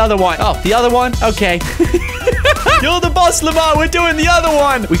one, or the other one? Oh, the other one? Okay. You're the boss, Lamar. We're doing the other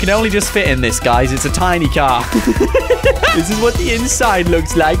one. We can only just fit in this, guys. It's a tiny car. This is what the inside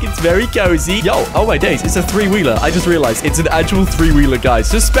looks like. It's very cozy. Yo, oh my days. It's a 3-wheeler. I just realized it's an actual 3-wheeler, guys.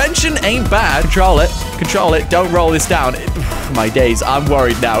 Suspension ain't bad. Control it. Don't roll this down. My days. I'm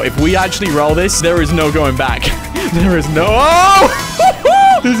worried now. If we actually roll this, there is no going back. There is no... Oh!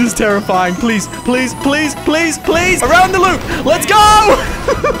 This is terrifying. Please. Around the loop. Let's go.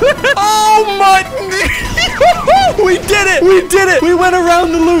 Oh my... We did it. We went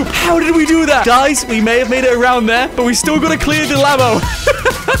around the loop. How did we do that? Guys, we may have made it around there, but we still got to clear the Lamo.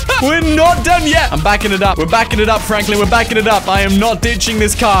 We're not done yet. I'm backing it up. We're backing it up, Franklin. We're backing it up. I am not ditching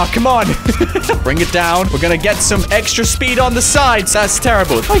this car. Come on. Bring it down. We're going to get some extra speed on the sides. That's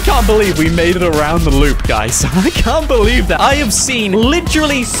terrible. I can't believe we made it around the loop, guys. I can't believe that. I have seen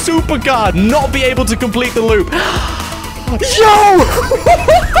literally supercar not be able to complete the loop. And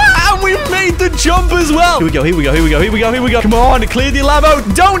we made the jump as well. Here we go, here we go, here we go, here we go, here we go. Come on, clear the labo.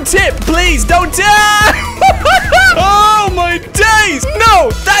 Don't tip, please, don't tip. Oh, my days.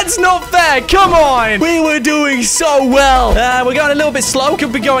 No, that's not fair. Come on. We were doing so well. We're going a little bit slow.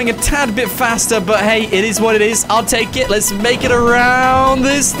 Could be going a tad bit faster, but hey, it is what it is. I'll take it. Let's make it around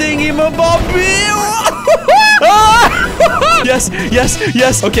this thingy, my bobby. Yes, yes,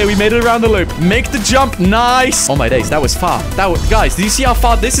 yes. Okay, we made it around the loop. Make the jump. Nice. Oh, my days. That was far. Guys, do you see how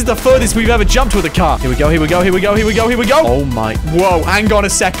far? This is the furthest we've ever jumped with a car. Here we go, here we go, here we go, here we go, here we go. Oh, my. Whoa, hang on a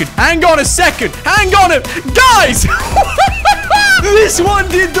second. Hang on a second. Hang on a... Guys! This one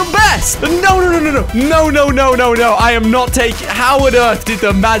did the best. No, no, no, no, no. No, no, no, no, no. I am not taking... How on earth did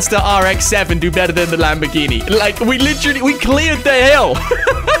the Mazda RX-7 do better than the Lamborghini? Like, we cleared the hill.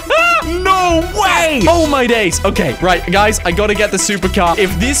 No way! Oh, my days. Okay, right, guys, I gotta get the supercar.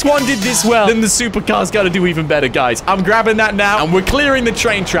 If this one did this well, then the supercar's gotta do even better, guys. I'm grabbing that now, and we're clearing the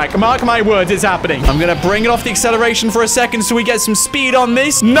train track. Mark my words, it's happening. I'm gonna bring it off the acceleration for a second so we get some speed on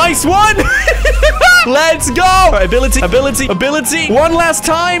this. Nice one! Let's go! Right, ability, ability, ability. One last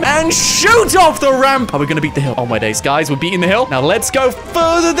time, and shoot off the ramp. Are we gonna beat the hill? Oh, my days, guys, we're beating the hill. Now, let's go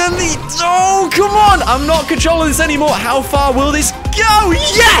further than the... Oh, come on! I'm not controlling this anymore. How far will this go?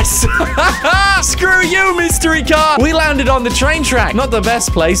 Yes! Screw you, mystery car. We landed on the train track. Not the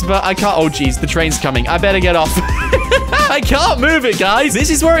best place, but I can't... Oh, geez, the train's coming. I better get off. I can't move it, guys. This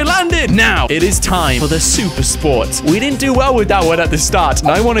is where it landed. Now, it is time for the Super Sport. We didn't do well with that one at the start,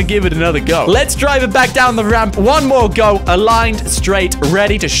 and I want to give it another go. Let's drive it back down the ramp. One more go. Aligned, straight,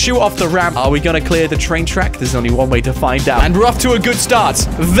 ready to shoot off the ramp. Are we going to clear the train track? There's only one way to find out. And we're off to a good start.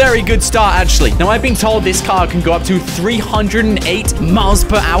 Very good start, actually. Now, I've been told this car can go up to 308 miles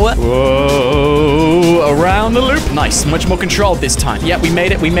per hour. Whoa. Around the loop. Nice. Much more controlled this time. Yeah, we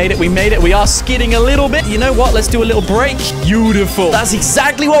made it. We made it. We made it. We are skidding a little bit. You know what? Let's do a little brake. Beautiful. That's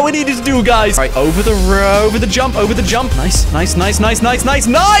exactly what we needed to do, guys. All right, over the jump, over the jump. Nice, nice, nice, nice, nice, nice,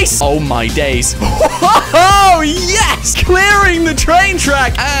 nice. Oh, my days. Oh, yes. Clearing the train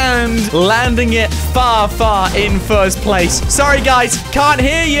track and landing it far, far in first place. Sorry, guys. Can't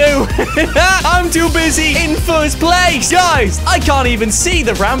hear you. I'm too busy in first place. Guys, I can't even see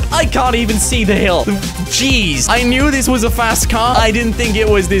the ramp. I can't even see the hill. Jeez. I knew this was a fast car. I didn't think it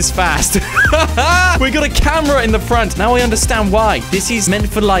was this fast. We got a camera in the front. Now I understand why. This is meant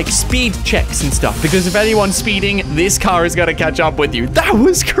for, like, speed checks and stuff. Because if anyone's speeding, this car is gonna catch up with you. That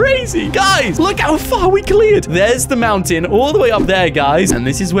was crazy. Guys, look how far we cleared. There's the mountain all the way up there, guys. And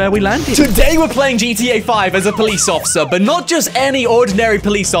this is where we landed. Today, we're playing GTA 5 as a police officer. But not just any ordinary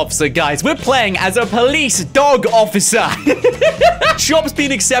police officer, guys. We're playing as a police dog officer. Chop's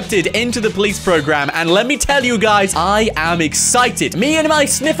been accepted into the police program. And let me tell you, guys, I am excited. Me and my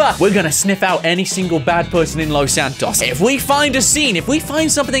sniffer, we're gonna sniff out any single bad person in Los Santos. If we find a scene, if we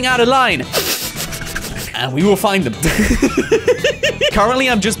find something out of line, and we will find them. Currently,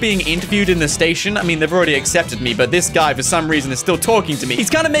 I'm just being interviewed in the station. I mean, they've already accepted me, but this guy, for some reason, is still talking to me. He's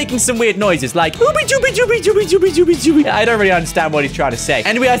kind of making some weird noises, like, ooby dooby dooby dooby dooby dooby dooby. I don't really understand what he's trying to say.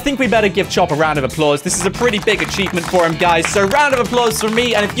 Anyway, I think we better give Chop a round of applause. This is a pretty big achievement for him, guys. So, round of applause for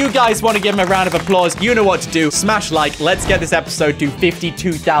me. And if you guys want to give him a round of applause, you know what to do. Smash like. Let's get this episode to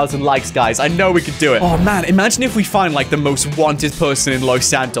 52,000 likes, guys. I know we could do it. Oh, man. Imagine if we find, like, the most wanted person in Los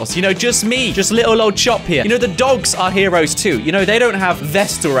Santos. You know, just me. Just little old Chop here. You know, the dogs are heroes too. You know, they don't have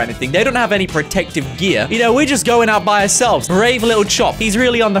vests or anything. They don't have any protective gear. You know, we're just going out by ourselves. Brave little Chop. He's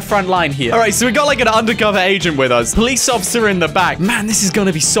really on the front line here. All right, so we got like an undercover agent with us. Police officer in the back. Man, this is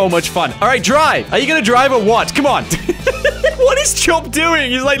gonna be so much fun. All right, drive. Are you gonna drive or what? Come on. What is Chop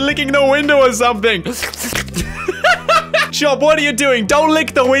doing? He's like licking the window or something. Chop, what are you doing? Don't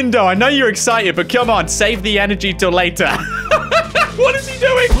lick the window. I know you're excited, but come on. Save the energy till later. What is he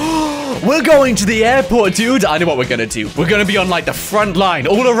doing? We're going to the airport, dude. I know what we're gonna do. We're gonna be on, like, the front line.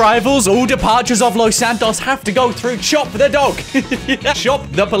 All arrivals, all departures of Los Santos have to go through Chop the dog. Chop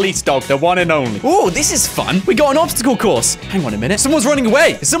the police dog, the one and only. Oh, this is fun. We got an obstacle course. Hang on a minute. Someone's running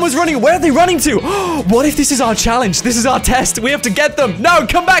away. Someone's running. Where are they running to? What if this is our challenge? This is our test. We have to get them. No,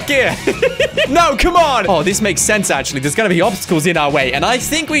 come back here. No, come on. Oh, this makes sense, actually. There's gonna be obstacles in our way, and I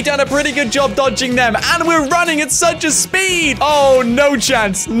think we've done a pretty good job dodging them, and we're running at such a speed. Oh, no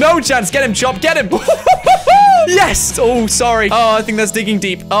chance. No chance. Get him, Chop. Get him. Yes. Oh, sorry. Oh, I think that's digging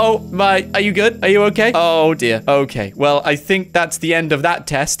deep. Oh, my. Are you good? Are you okay? Oh, dear. Okay. Well, I think that's the end of that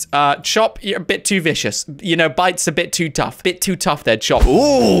test. Chop, you're a bit too vicious. You know, Bite's a bit too tough. Bit too tough there, Chop.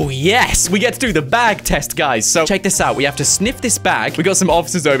 Oh, yes. We get to do the bag test, guys. So check this out. We have to sniff this bag. We got some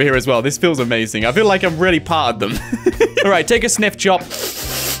officers over here as well. This feels amazing. I feel like I'm really part of them. All right, take a sniff, Chop.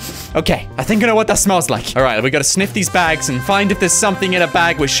 Okay, I think I know what that smells like. All right, we gotta sniff these bags and find if there's something in a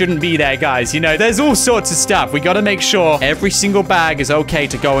bag which shouldn't be there, guys. You know, there's all sorts of stuff. We gotta make sure every single bag is okay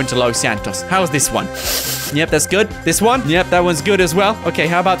to go into Los Santos. How's this one? Yep, that's good. This one? Yep, that one's good as well. Okay,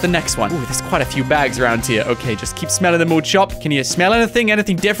 how about the next one? Ooh, there's quite a few bags around here. Okay, just keep smelling them all, Chop. Can you smell anything?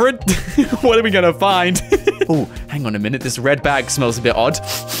 Anything different? What are we gonna find? Oh, hang on a minute. This red bag smells a bit odd.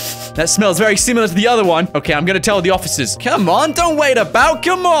 That smells very similar to the other one. Okay, I'm gonna tell the officers. Come on, don't wait about.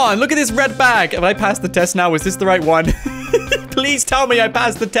 Come on, look at this red bag. Have I passed the test now? Was this the right one? Please tell me I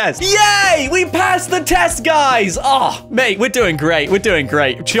passed the test. Yay! We passed the test, guys! Oh, mate, we're doing great. We're doing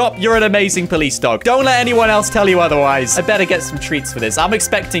great. Chop, you're an amazing police dog. Don't let anyone else tell you otherwise. I better get some treats for this. I'm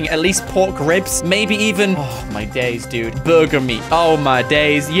expecting at least pork ribs. Maybe even... Oh, my days, dude. Burger meat. Oh, my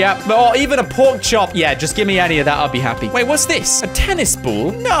days. Yep. Or even a pork chop. Yeah, just give me any of that. I'll be happy. Wait, what's this? A tennis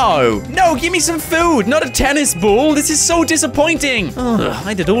ball? No. No, give me some food. Not a tennis ball. This is so disappointing. Ugh,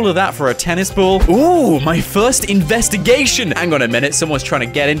 I did all of that for a tennis ball. Ooh, my first investigation. Hang on a minute. Someone's trying to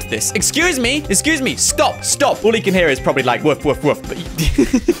get into this. Excuse me. Excuse me. Stop. Stop. All he can hear is probably like, woof, woof, woof.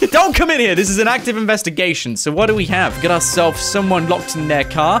 But don't come in here. This is an active investigation. So what do we have? Got ourselves someone locked in their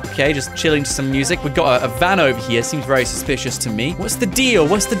car. Okay, just chilling to some music. We've got a van over here. Seems very suspicious to me. What's the deal?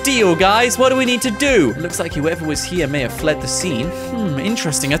 What's the deal, guys? What do we need to do? It looks like whoever was here may have fled the scene.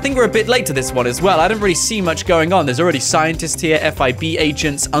 Interesting. I think we're a bit late to this one as well. I didn't really see much going on. There's already scientists here, FIB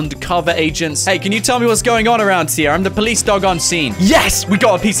agents, undercover agents. Hey, can you tell me what's going on around here? I'm the police dog on scene. Yes! We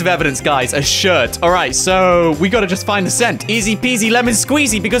got a piece of evidence, guys. A shirt. All right, so we gotta just find the scent. Easy peasy lemon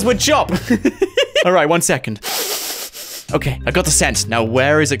squeezy because we're Chop. All right, 1 second. Okay, I got the scent. Now,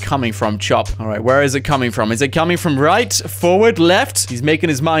 where is it coming from, Chop? All right, where is it coming from? Is it coming from right, forward, left? He's making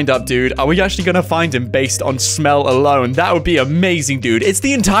his mind up, dude. Are we actually gonna find him based on smell alone? That would be amazing, dude. It's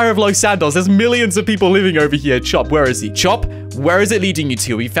the entire of Los Santos. There's millions of people living over here. Chop, where is he? Chop, where is it leading you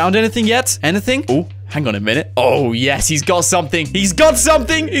to? Have you found anything yet? Anything? Oh, hang on a minute. Oh, yes, he's got something. He's got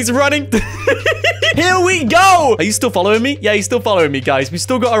something. He's running. Here we go. Are you still following me? Yeah, he's still following me, guys. We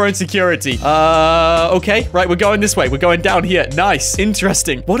still got our own security. Okay. Right, we're going this way. We're going down here. Nice.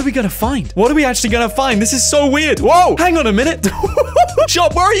 Interesting. What are we gonna find? What are we actually gonna find? This is so weird. Whoa, hang on a minute.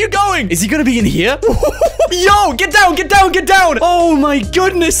 Chop, where are you going? Is he gonna be in here? Yo, get down, get down, get down. Oh my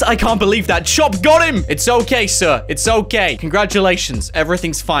goodness. I can't believe that. Chop got him. It's okay, sir. It's okay. Congratulations.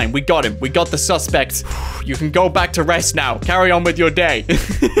 Everything's fine. We got him. We got the suspect. You can go back to rest now. Carry on with your day.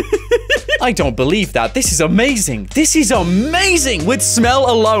 I don't believe that. This is amazing. This is amazing. With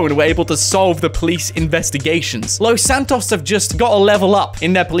smell alone, we're able to solve the police investigations. Los Santos have just got a level up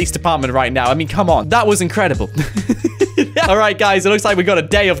in their police department right now. I mean, come on. That was incredible. All right, guys, it looks like we got a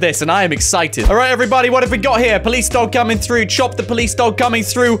day of this, and I am excited. All right, everybody, what have we got here? Police dog coming through. Chop the police dog coming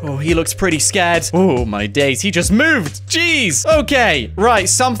through. Oh, he looks pretty scared. Oh, my days. He just moved. Jeez. Okay, right.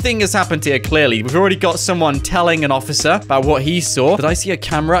 Something has happened here, clearly. We've already got someone telling an officer about what he saw. Did I see a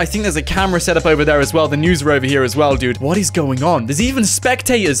camera? I think there's a camera set up over there as well. The news are over here as well, dude. What is going on? There's even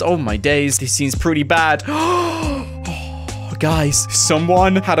spectators. Oh, my days. This seems pretty bad. Guys,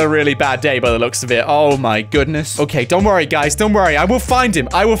 someone had a really bad day by the looks of it. Oh my goodness. Okay, don't worry, guys. Don't worry. I will find him.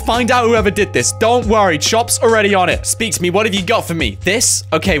 I will find out whoever did this. Don't worry. Chop's already on it. Speak to me. What have you got for me? This?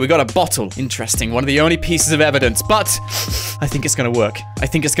 Okay, we got a bottle. Interesting. One of the only pieces of evidence, but I think it's gonna work. I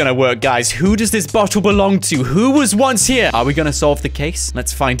think it's gonna work, guys. Who does this bottle belong to? Who was once here? Are we gonna solve the case?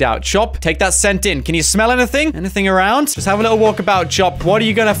 Let's find out. Chop, take that scent in. Can you smell anything? Anything around? Just have a little walk about, Chop. What are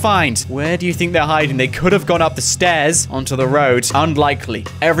you gonna find? Where do you think they're hiding? They could have gone up the stairs onto the road. Unlikely.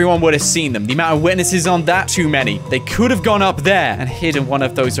 Everyone would have seen them. The amount of witnesses on that, too many. They could have gone up there and hidden one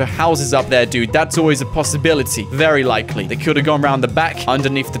of those houses up there, dude. That's always a possibility. Very likely. They could have gone around the back,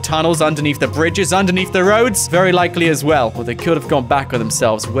 underneath the tunnels, underneath the bridges, underneath the roads. Very likely as well. Or they could have gone back on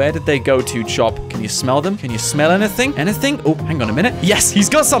themselves. Where did they go to, Chop? Can you smell them? Can you smell anything? Anything? Oh, hang on a minute. Yes, he's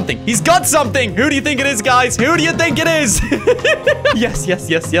got something. He's got something. Who do you think it is, guys? Who do you think it is? Yes, yes,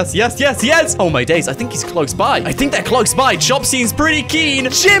 yes, yes, yes, yes, yes. Oh, my days. I think he's close by. I think they're close by. Chop seems pretty keen.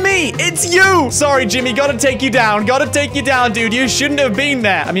 Jimmy, it's you. Sorry, Jimmy. Gotta take you down. Gotta take you down, dude. You shouldn't have been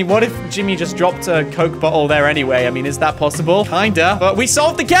there. I mean, what if Jimmy just dropped a Coke bottle there anyway? I mean, is that possible? Kinda. But we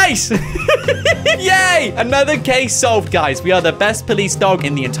solved the case. Yay! Another case solved, guys. We are the best police dog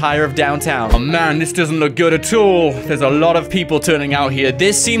in the entire of downtown. Oh, man, this doesn't look good at all. There's a lot of people turning out here.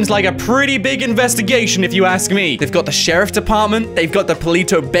 This seems like a pretty big investigation, if you ask me. They've got the sheriff department. They've got the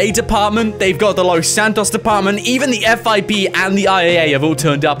Palito Bay department. They've got the Los Santos department. Even the FIB and the IAA have all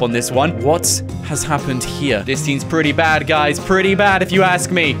turned up on this one. What has happened here? This seems pretty bad, guys. Pretty bad, if you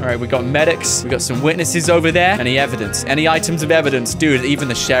ask me. All right, we got medics. We got some witnesses over there. Any evidence? Any items of evidence? Dude, even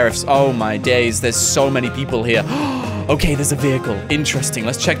the sheriffs. Oh, my days. There's so many people here. Okay, there's a vehicle. Interesting.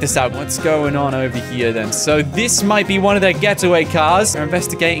 Let's check this out. What's going on over here then? So this might be one of their getaway cars. They're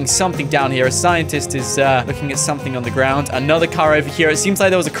investigating something down here. A scientist is looking at something on the ground. Another car over here. It seems like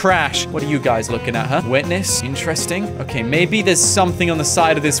there was a crash. What are you guys looking at, huh? Witness. Interesting. Okay, maybe there's something on the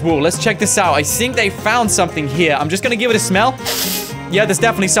side of this wall. Let's check this out. I think they found something here. I'm just gonna give it a smell. Yeah, there's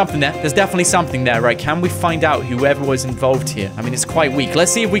definitely something there. There's definitely something there, right? Can we find out whoever was involved here? I mean, it's quite weak.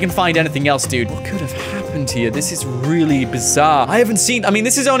 Let's see if we can find anything else, dude. What could have happened here? This is really bizarre. I haven't seen... I mean,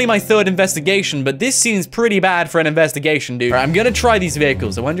 this is only my 3rd investigation, but this seems pretty bad for an investigation, dude. All right, I'm gonna try these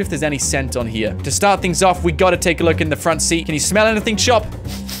vehicles. I wonder if there's any scent on here. To start things off, we gotta take a look in the front seat. Can you smell anything, Chop?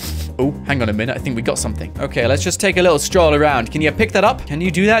 Oh, hang on a minute. I think we got something. Okay, let's just take a little stroll around. Can you pick that up? Can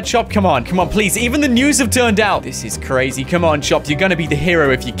you do that, Chop? Come on, please. Even the news have turned out. This is crazy. Come on, Chop. You're gonna be the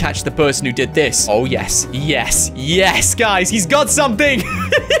hero if you catch the person who did this. Oh, yes. Yes. Yes, guys. He's got something.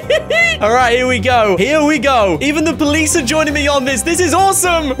 All right, here we go. Here we go. Even the police are joining me on this. This is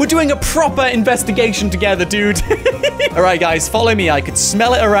awesome. We're doing a proper investigation together, dude. All right, guys, follow me. I could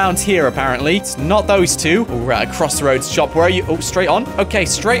smell it around here, apparently. It's not those two. Oh, we're at a crossroads, Chop. Where are you? Oh, straight on. Okay,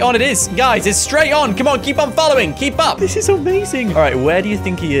 straight on it is. Guys, it's straight on. Come on, keep on following. Keep up. This is amazing. All right, where do you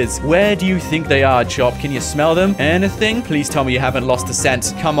think he is? Where do you think they are, Chop? Can you smell them? Anything? Please tell me you haven't lost the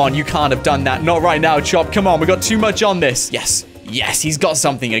scent. Come on, you can't have done that. Not right now, Chop. Come on, we got too much on this. Yes. Yes, he's got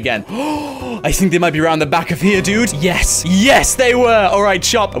something again. I think they might be around the back of here, dude. Yes. Yes, they were. All right,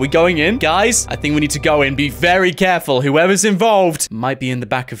 Chop. Are we going in? Guys, I think we need to go in. Be very careful. Whoever's involved might be in the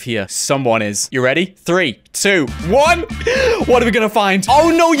back of here. Someone is. You ready? 3, 2, 1. What are we gonna find? Oh,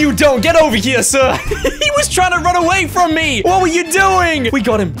 no, you don't. Get over here, sir. He was trying to run away from me. What were you doing? We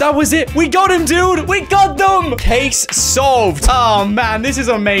got him. That was it. We got him, dude. We got them. Case solved. Oh, man, this is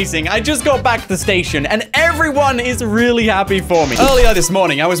amazing. I just got back to the station, and everyone is really happy for me. Earlier this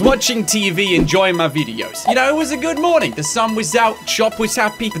morning, I was watching TV, enjoying my videos. You know, it was a good morning. The sun was out, Chop was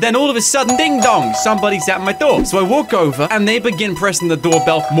happy, but then all of a sudden, ding dong, somebody's at my door. So I walk over, and they begin pressing the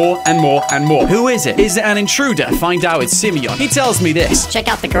doorbell more and more and more. Who is it? Is it an intruder? Find out it's Simeon. He tells me this. Check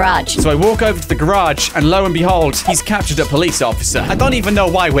out the garage. So I walk over to the garage, and lo and behold, he's captured a police officer. I don't even know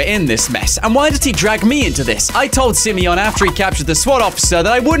why we're in this mess. And why did he drag me into this? I told Simeon after he captured the SWAT officer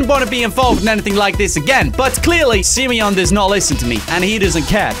that I wouldn't want to be involved in anything like this again. But clearly, Simeon does not listen to me, and he doesn't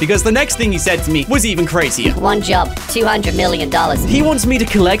care, because the next thing he said to me was even crazier. One job, $200 million. He wants me to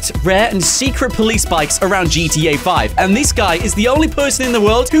collect rare and secret police bikes around GTA 5, and this guy is the only person in the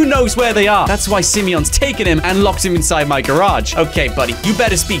world who knows where they are. That's why Simeon's taken him and locked him inside my garage. Okay, buddy, you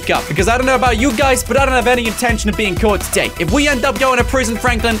better speak up, because I don't know about you guys, but I don't have any intention of being caught today. If we end up going to prison,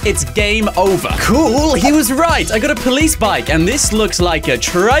 Franklin, it's game over. Cool, he was right. I got a police bike, and this looks like a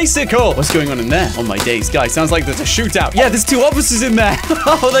tricycle. What's going on in there? Oh my days, guys, sounds like there's a shootout. Yeah, there's 2 officers in there.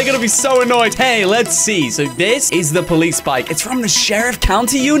 Oh, they're gonna be so annoyed. Hey, let's see. So this is the police bike. It's from the Sheriff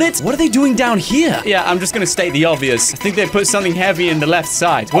County unit. What are they doing down here? Yeah, I'm just gonna state the obvious. I think they put something heavy in the left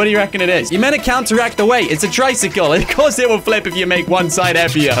side. What do you reckon it is? You meant to counteract the weight. It's a tricycle. Of course it will flip if you make one side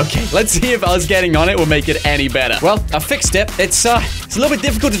heavier. Okay, let's see if us getting on it will make it any better. Well, I fixed it. It's a little bit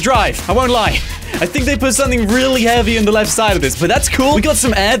difficult to drive. I won't lie. I think they put something really heavy in the left side of this, but that's cool. We got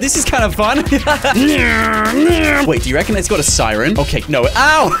some air. This is kind of fun. Wait, do you reckon it's got a siren? Okay, no.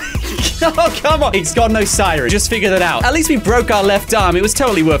 Ow! Oh, come on. It's got no siren. Just figure that out. At least we broke our left arm. It was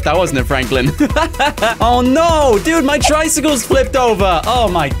totally worth that, wasn't it, Franklin? Oh, no. Dude, my tricycle's flipped over. Oh,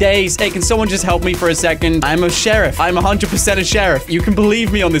 my days. Hey, can someone just help me for a second? I'm a sheriff. I'm 100% a sheriff. You can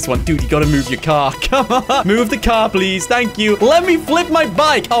believe me on this one. Dude, you gotta move your car. Come on. Move the car, please. Thank you. Let me flip my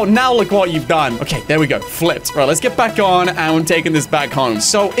bike. Oh, now look what you've done. Okay, there we go. Flipped. Right, let's get back on, and I'm taking this back home.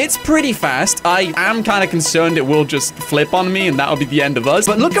 So, it's pretty fast. I am kind of concerned it will just flip on me, and that'll be the end of us.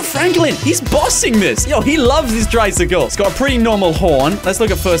 But look at Franklin. He's bossing this. Yo, he loves this tricycle. It's got a pretty normal horn. Let's look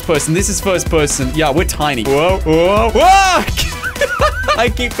at first person. This is first person. Yeah, we're tiny. Whoa, whoa, whoa! I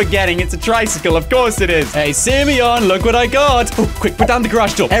keep forgetting it's a tricycle. Of course it is. Hey, Simeon, look what I got. Oh, quick, put down the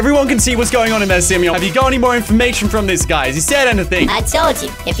garage door. Everyone can see what's going on in there, Simeon. Have you got any more information from this guy? Has he said anything? I told you,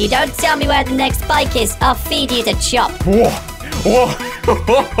 if you don't tell me where the next bike is, I'll feed you to Chop. Whoa. Whoa.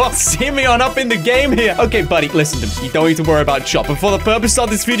 Simeon up in the game here. Okay, buddy, listen to me. You don't need to worry about Chop. And for the purpose of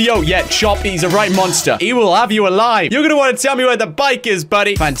this video, yeah, Chop, he's a right monster. He will have you alive. You're gonna want to tell me where the bike is,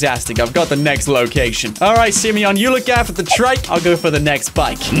 buddy. Fantastic. I've got the next location. All right, Simeon, you look after the trike. I'll go for the next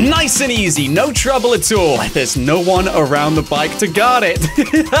bike. Nice and easy. No trouble at all. There's no one around the bike to guard it.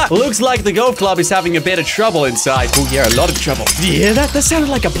 Looks like the golf club is having a bit of trouble inside. Oh, yeah, a lot of trouble. Did you hear that? That sounded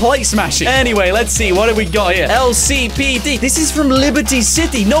like a plate smashing. Anyway, let's see. What have we got here? LCPD. This is from Liberty Liberty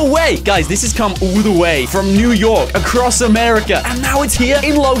City. No way. Guys, this has come all the way from New York, across America, and now it's here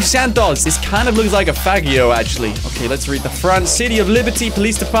in Los Santos. This kind of looks like a Faggio, actually. Okay, let's read the front. City of Liberty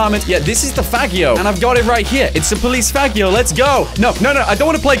Police Department. Yeah, this is the Faggio, and I've got it right here. It's a police Faggio. Let's go. No, I don't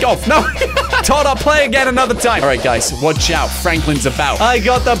want to play golf. No. Todd, I'll play again another time. All right, guys, watch out. Franklin's about. I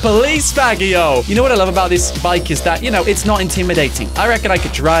got the police Faggio. You know what I love about this bike is that, it's not intimidating. I reckon I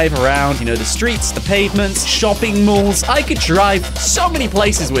could drive around, the streets, the pavements, shopping malls. I could drive so many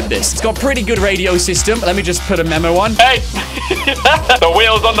places with this. It's got pretty good radio system. Let me just put a memo on. Hey, the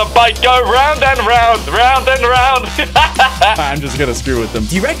wheels on the bike go round and round, round and round. I'm just gonna screw with them.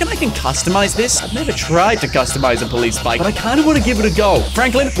 Do you reckon I can customize this? I've never tried to customize a police bike, but I kind of want to give it a go.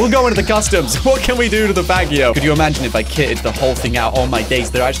 Franklin, we'll go into the customs. What can we do to the Faggio? Could you imagine if I kitted the whole thing out? Oh my days,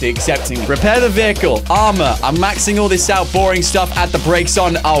 they're actually accepting me. Repair the vehicle. Armor. I'm maxing all this out, boring stuff, at the brakes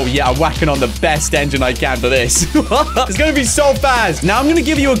on. Oh yeah, I'm whacking on the best engine I can for this. It's gonna be so fast. Now I'm gonna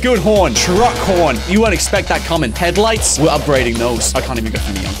give you a good horn. Truck horn. You won't expect that coming. Headlights, we're upgrading those. I can't even go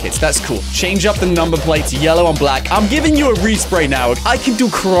for neon kits. That's cool. Change up the number plate to yellow and black. I'm giving you a respray now. I can do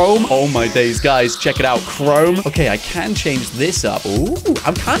chrome. Oh my days, guys. Check it out. Chrome. Okay, I can change this up. Ooh,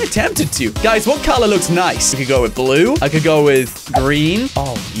 I'm kind of tempted to. Guys, what color looks nice? I could go with blue. I could go with green.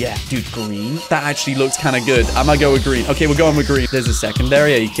 Oh, yeah, dude, green. That actually looks kind of good. I might go with green. Okay, we're going with green. There's a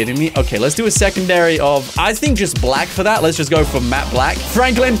secondary. Are you kidding me? Okay, let's do a secondary of, I think, just black for that. Let's just go for matte black.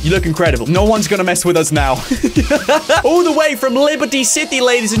 Franklin, you look incredible. No one's gonna mess with us now. All the way from Liberty City,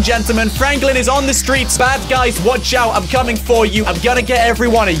 ladies and gentlemen. Franklin is on the streets. Bad guys, watch out. I'm coming for you. I'm gonna get every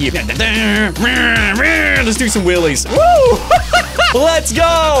one of you. Let's do some wheelies. Woo! Let's go.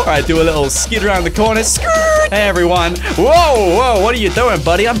 All right, do a little skid around the corner. Skirt. Hey, everyone. Whoa, what are you doing,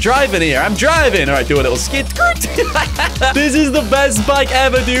 buddy? I'm driving here. I'm driving. All right, do a little skid. This is the best bike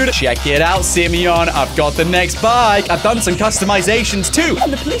ever, dude. Check it out, Simeon. I've got the next bike. I've done some customizations, too.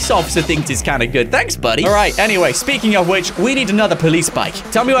 And the police officer thinks it's kind of good. Thanks, buddy. All right, anyway, speaking of which, we need another police bike.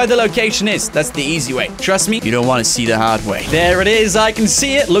 Tell me where the location is. That's the easy way. Trust me, you don't want to see the hard way. There it is. I can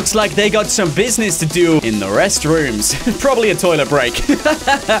see it. Looks like they got some business to do in the restrooms. Probably a toilet break.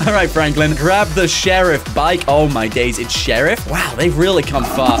 All right, Franklin, grab the sheriff bike. Oh, my days. It's sheriff? Wow, they've really come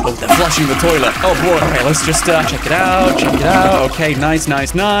far. Oh, they're flushing the toilet. Oh, boy. Okay, let's just check it out. Check it out. Okay, nice.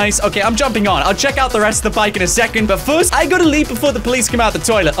 Okay, I'm jumping on. I'll check out the rest of the bike in a second, but first, I gotta leave before the police come out the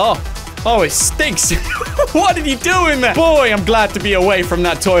toilet. Oh, it stinks. What did you do in there? Boy, I'm glad to be away from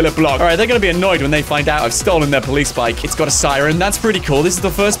that toilet block. All right, they're going to be annoyed when they find out I've stolen their police bike. It's got a siren. That's pretty cool. This is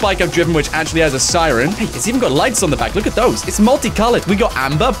the first bike I've driven which actually has a siren. Hey, it's even got lights on the back. Look at those. It's multicolored. We got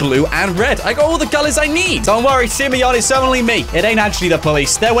amber, blue, and red. I got all the colors I need. Don't worry, Simeon, it's only me. It ain't actually the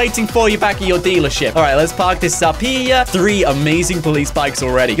police. They're waiting for you back at your dealership. All right, let's park this up here. 3 amazing police bikes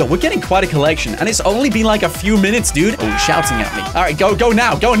already. Yo, we're getting quite a collection, and it's only been like a few minutes, dude. Oh, he's shouting at me. All right, go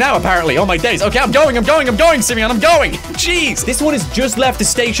now, apparently. Oh, my days. Okay, I'm going, Simeon, I'm going. Jeez, this one has just left the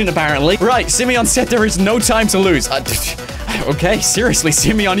station, apparently. Right, Simeon said there is no time to lose. Okay, seriously,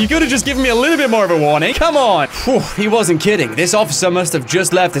 Simeon, you could have just given me a little bit more of a warning. Come on. Whew, he wasn't kidding. This officer must have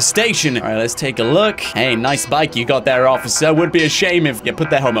just left the station. All right, let's take a look. Hey, nice bike you got there, officer. Would be a shame if... Yeah,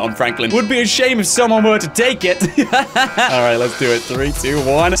 put that helmet on, Franklin. Would be a shame if someone were to take it. All right, let's do it. 3, 2,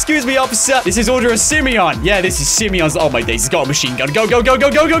 1. Excuse me, officer. This is order of Simeon. Yeah, this is Simeon's... Oh, my days. He's got a machine gun. Go.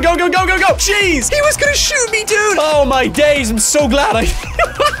 Jeez, he was gonna shoot me, dude. Oh, my days. I'm so glad I...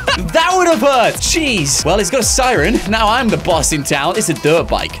 That would have hurt. Jeez. Well, he's got a siren. Now I'm the boss in town. It's a dirt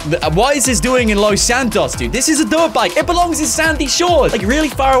bike. What is this doing in Los Santos, dude? This is a dirt bike. It belongs in Sandy Shores, like really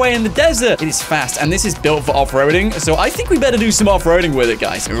far away in the desert. It is fast, and this is built for off-roading, so I think we better do some off-roading with it,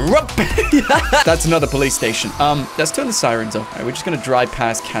 guys. That's another police station. Let's turn the sirens off. All right, we're just gonna drive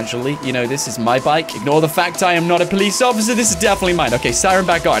past casually. You know, this is my bike. Ignore the fact I am not a police officer. This is definitely mine. Okay, siren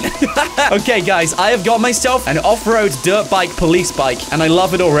back on. Okay, guys, I have got myself an off-road dirt bike police bike, and I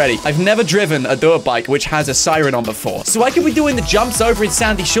love it already. I've never driven a dirt bike which has a siren on before. So I could be doing the jumps over in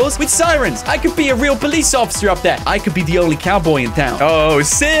Sandy Shores with sirens. I could be a real police officer up there. I could be the only cowboy in town. Oh,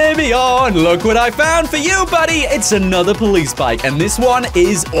 Simeon, look what I found for you, buddy. It's another police bike, and this one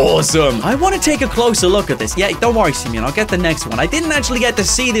is awesome. I want to take a closer look at this. Yeah, don't worry, Simeon. I'll get the next one. I didn't actually get to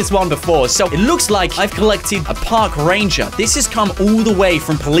see this one before, so it looks like I've collected a park ranger. This has come all the way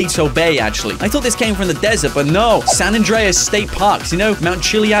from Palito Bay, actually. I thought this came from the desert, but no. San Andreas State Parks. You know, Mount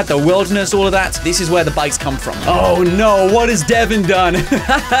Chiliad Chiliad, the wilderness, all of that. This is where the bikes come from. Oh no, what has Devin done?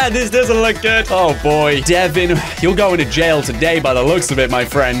 This doesn't look good. Oh boy. Devin, you're going to jail today by the looks of it, my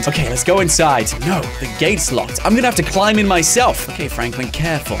friend. Okay, let's go inside. No, the gate's locked. I'm gonna have to climb in myself. Okay, Franklin,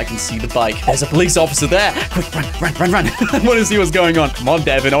 careful. I can see the bike. There's a police officer there. Quick, run. I want to see what's going on. Come on,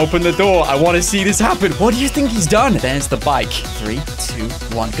 Devin, open the door. I want to see this happen. What do you think he's done? There's the bike. 3, 2,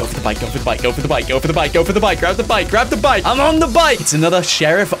 1. Go for the bike. Grab the bike. I'm on the bike. It's another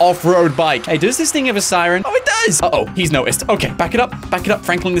sheriff off-road bike. Hey, does this thing have a siren? Oh, it does. Uh-oh, he's noticed. Okay, back it up.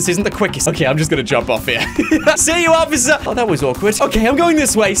 Franklin, this isn't the quickest. Okay, I'm just gonna jump off here. See you, officer. Oh, that was awkward. Okay, I'm going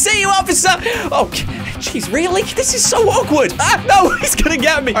this way. See you, officer. Okay, jeez, really? This is so awkward. Ah, no, he's gonna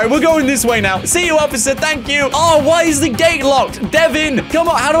get me. All right, we're going this way now. See you, officer. Thank you. Oh, why is the gate locked? Devin, come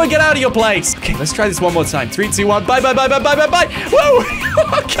on. How do I get out of your place? Okay, let's try this one more time. 3, 2, 1. Bye. Whoa.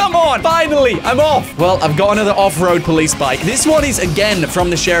 Come on. Finally, I'm off. Well, I've got another off-road police bike. This one is, again, from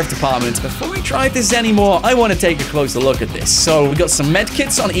the sheriff department. Before we try this anymore, I want to take a closer look at this. So, we got some med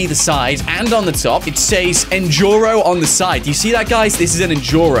kits on either side and on the top. It says Enduro on the side. Do you see that, guys? This is an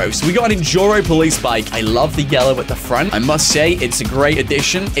Enduro. So, we got an Enduro police bike. I love the yellow at the front. I must say, it's a great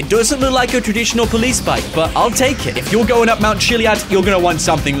addition. It doesn't look like a traditional police bike, but I'll take it. If you're going up Mount Chiliad, you're going to want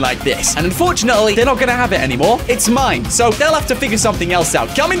something like this. And unfortunately, they're not going to have it anymore. It's mine. So, they'll have to figure something else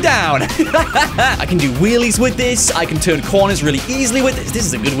out. Coming down. I can do wheelies with this. I can turn corners really easily with this. This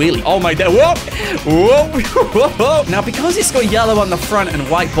is a good wheelie. Oh my god. Whoa. Now, because it's got yellow on the front and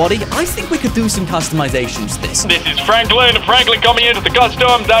white body, I think we could do some customizations to this. This is Franklin. Franklin coming into the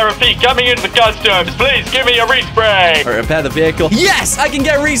customs. I repeat, coming into the customs. Please give me a respray. Or repair the vehicle. Yes, I can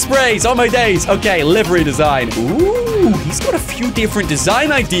get resprays. Oh my days. Okay, livery design. Ooh, he's got a few different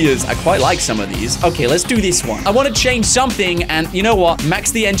design ideas. I quite like some of these. Okay, let's do this one. I want to change something, and you know what?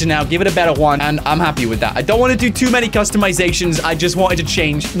 Max the engine out, give it a better one, and I'm happy with that. I don't want to do too many customizations. I just wanted to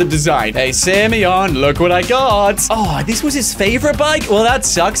change the design. Hey, Simeon, look what I got. Oh, this was his favorite bike? Well, that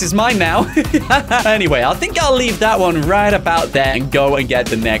sucks. It's mine now. Anyway, I think I'll leave that one right about there and go and get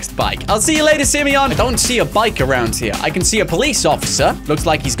the next bike. I'll see you later, Simeon. I don't see a bike around here. I can see a police officer. Looks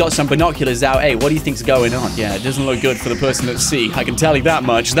like he's got some binoculars out. Hey, what do you think's going on? Yeah, it doesn't look good for the person at sea. I can tell you that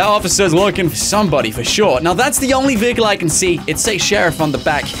much. That officer's looking for somebody for sure. Now, that's the only vehicle I can see. It says sheriff on the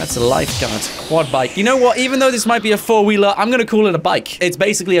back. That's a lifeguard. Quad bike. You know what? Even though this might be a four-wheeler, I'm gonna call it a bike. It's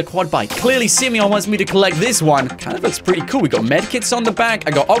basically a quad bike. Clearly, Simeon wants me to collect this one. Kind of looks pretty cool. We got medkits on the back.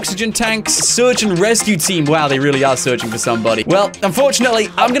 I got oxygen tanks. Search and rescue team. Wow, they really are searching for somebody. Well, unfortunately,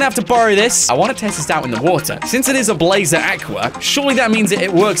 I'm gonna have to borrow this. I want to test this out in the water. Since it is a Blazer Aqua, surely that means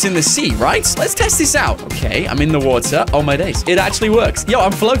it works in the sea, right? Let's test this out. Okay, I'm in the water. Oh my days. It actually works. Yo,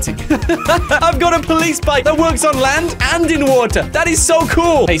 I'm floating. I've got a police bike that works on land and in water. That is so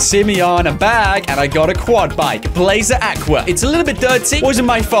cool. Hey, Simeon, a bag, and I got a quad bike. Blazer Aqua. It's a little bit dirty. Wasn't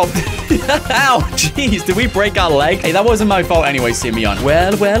my fault. Ow, jeez, did we break our leg? Hey, that wasn't my fault anyway, Simeon.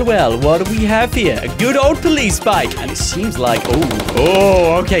 Well, what do we have here? A good old police bike. And it seems like,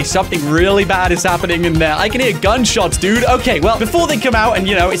 oh, okay, something really bad is happening in there. I can hear gunshots, dude. Okay, well, before they come out and,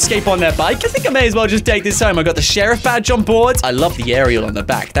 you know, escape on their bike, I think I may as well just take this home. I got the sheriff badge on board. I love the aerial on the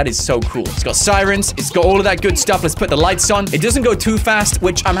back. That is so cool. It's got sirens. It's got all of that good stuff. Let's put the lights on. It doesn't go too fast,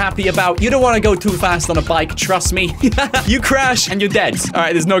 which I'm happy about. You don't want to go too fast on a bike. Trust me. You crash and you're dead. All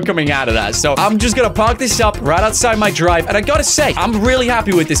right, there's no coming out of that. So I'm just going to park this up right outside my drive. And I got to say, I'm really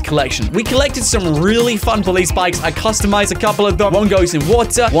happy with this collection. We collected some really fun police bikes. I customized a couple of them. One goes in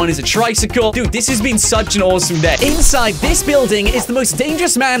water. One is a tricycle. Dude, this has been such an awesome day. Inside this building is the most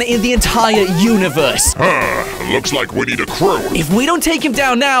dangerous man in the entire universe. Looks like we need a crew. If we don't take him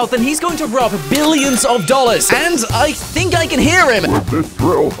down now, then he's going to rob billions of dollars. And I think I can hear him. With this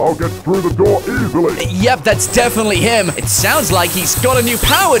drill, I'll get through the door easily. Yep, that's definitely him. It sounds like he's got a new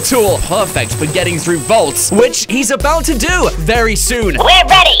power tool. Perfect for getting through vaults, which he's about to do very soon. We're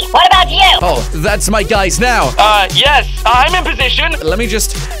ready. What about you? Oh, that's my guys now. Yes, I'm in position. Let me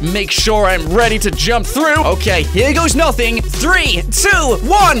just make sure I'm ready to jump through. Okay, here goes nothing. 3, 2,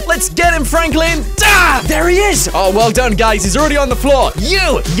 1. Let's get him, Franklin. Ah, there he is. Oh, well done, guys. He's already on the floor.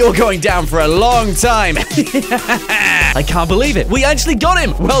 You're going down for a long time. I can't believe it. We actually got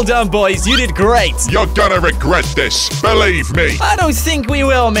him. Well done, boys. You did great. You're gonna regret this. Believe me. I don't think we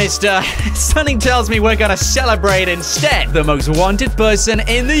will, mister. Something tells me we're gonna celebrate instead. The most wanted person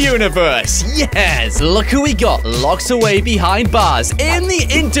in the universe. Yes. Look who we got. Locked away behind bars in the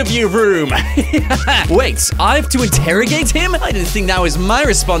interview room. Wait, I have to interrogate him? I didn't think that was my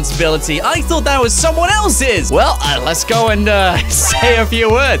responsibility. I thought that was someone else's. Well, let's go and say a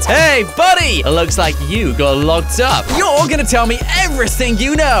few words. Hey, buddy. Looks like you got locked up. You're gonna tell me everything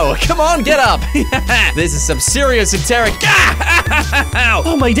you know. Come on, get up. This is some serious interrogation.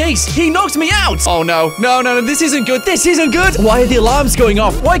 Oh my days, he knocked me out. Oh no, no, this isn't good. This isn't good. Why are the alarms going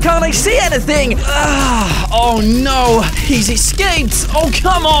off? Why can't I see anything? Oh no, he's escaped. Oh,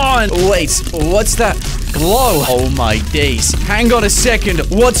 come on. Wait, what's that? Glow. Oh my days. Hang on a second.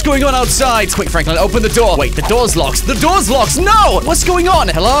 What's going on outside? Quick, Franklin, open the door. Wait, the door's locked. The door's locked. No! What's going on?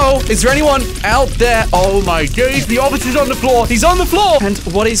 Hello? Is there anyone out there? Oh my days. The officer's on the floor. He's on the floor. And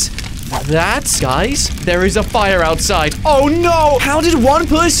what is that? Guys, there is a fire outside. Oh no! How did one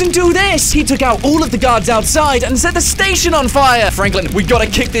person do this? He took out all of the guards outside and set the station on fire. Franklin, we gotta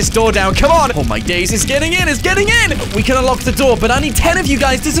kick this door down. Come on. Oh my days, it's getting in. It's getting in. We can unlock the door, but I need 10 of you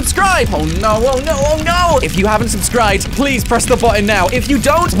guys to subscribe. Oh no, oh no, oh no. If you haven't subscribed, please press the button now. If you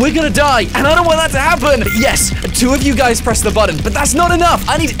don't, we're gonna die. And I don't want that to happen. Yes, 2 of you guys press the button, but that's not enough.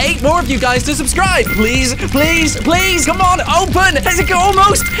 I need 8 more of you guys to subscribe. Please, please, please. Come on, open. Has it go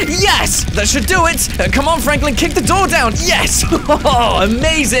almost? Yes. That should do it. Come on, Franklin, kick the door down. Yes. Oh,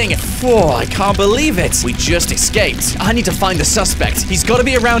 amazing. Oh, I can't believe it. We just escaped. I need to find the suspect. He's got to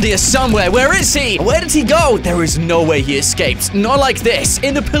be around here somewhere. Where is he? Where did he go? There is no way he escaped. Not like this.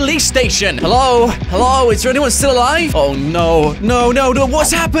 In the police station. Hello? Hello? Is there anyone still alive? Oh, no. No, no, no.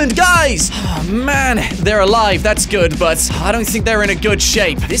 What's happened, guys? Oh, man. They're alive. That's good, but I don't think they're in a good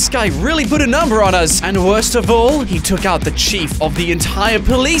shape. This guy really put a number on us. And worst of all, he took out the chief of the entire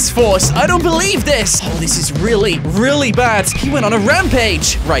police force. I don't believe this. Oh, this is really, really bad. He went on a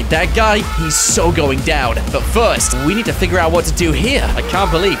rampage. Right, that guy, he's so going down. But first, we need to figure out what to do here. I can't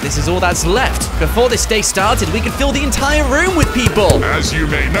believe this is all that's left. Before this day started, we could fill the entire room with people. As you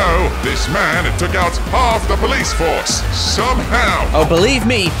may know, this man took out half the police force. Somehow. Oh, believe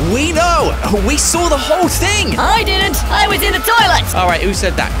me, we know. We saw the whole thing. I didn't. I was in the toilet. All right, who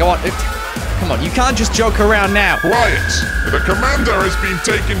said that? Go on. Come on, you can't just joke around now. Quiet! The commander has been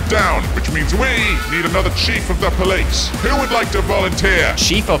taken down, which means we need another chief of the police. Who would like to volunteer?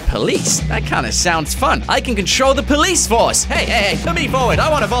 Chief of police? That kind of sounds fun. I can control the police force. Hey, put me forward. I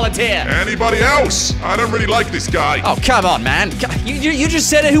want to volunteer. Anybody else? I don't really like this guy. Oh, come on, man. You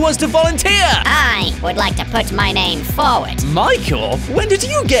just said it. Who wants to volunteer? I would like to put my name forward. Michael? When did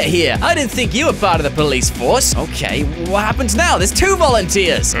you get here? I didn't think you were part of the police force. Okay, what happens now? There's 2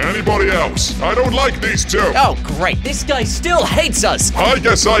 volunteers. Anybody else? I don't like these 2. Oh, great. This guy still hates us. I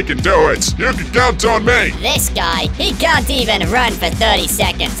guess I can do it. You can count on me. This guy, he can't even run for 30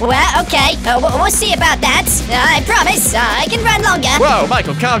 seconds. Well, okay. We'll see about that. I promise, I can run longer. Whoa,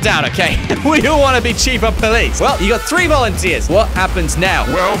 Michael, calm down, okay? We don't want to be chief of police. Well, you got 3 volunteers. What happens now?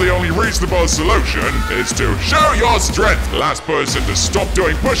 Well, the only reasonable solution is to show your strength. Last person to stop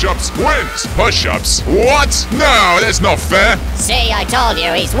doing push-ups wins. Push-ups? What? No, that's not fair. See, I told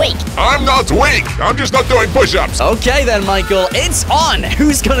you, he's weak. I'm not weak. I'm just not doing push-ups. Okay then, Michael, it's on.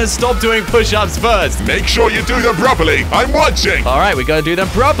 Who's gonna stop doing push-ups first? Make sure you do them properly. I'm watching. All right, we gotta do them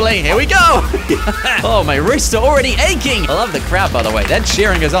properly. Here we go. Oh, my wrists are already aching. I love the crowd, by the way. They're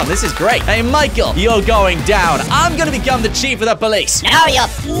cheering us on. This is great. Hey, Michael, you're going down. I'm gonna become the chief of the police. No,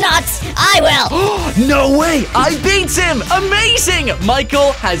 you're not. I will. No way. I beat him. Amazing.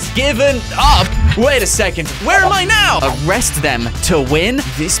 Michael has given up. Wait a second. Where am I now? Arrest them to win?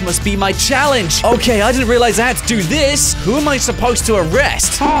 This must be my challenge. Okay, I didn't realize I had to do this. Who am I supposed to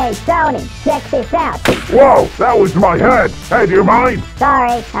arrest? Hey, Tony, check this out. Whoa, that was my head. Hey, do you mind?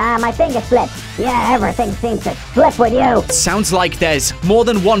 Sorry, my finger slipped. Yeah, everything seems to slip with you. Sounds like there's more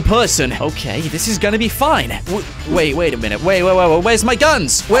than one person. Okay, this is gonna be fine. Wait a minute. Wait. Where's my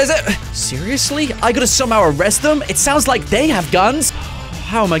guns? Where's it? Seriously? I gotta somehow arrest them? It sounds like they have guns.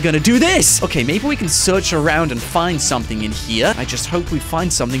 How am I gonna do this? Okay, maybe we can search around and find something in here. I just hope we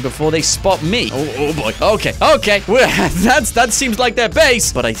find something before they spot me. Oh boy. Okay. That seems like their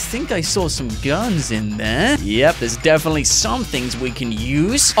base. But I think I saw some guns in there. Yep, there's definitely some things we can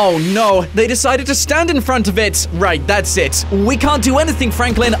use. Oh no, they decided to stand in front of it. Right, that's it. We can't do anything,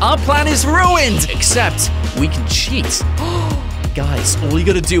 Franklin. Our plan is ruined. Except we can cheat. Guys, all you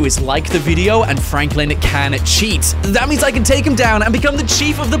gotta do is like the video and Franklin can cheat. That means I can take him down and become the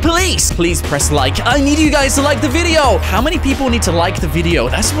chief of the police. Please press like. I need you guys to like the video. How many people need to like the video?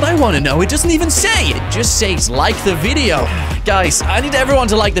 That's what I want to know. It doesn't even say. It just says like the video. Guys, I need everyone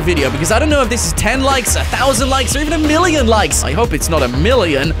to like the video because I don't know if this is 10 likes, 1,000 likes, or even 1,000,000 likes. I hope it's not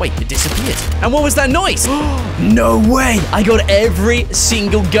 1,000,000. Wait, it disappeared. And what was that noise? No way. I got every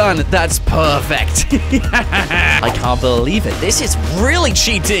single gun. That's perfect. I can't believe it. This is really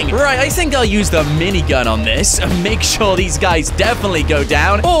cheating. Right, I think I'll use the minigun on this and make sure these guys definitely go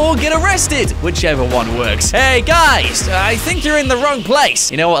down or get arrested. Whichever one works. Hey, guys, I think you're in the wrong place.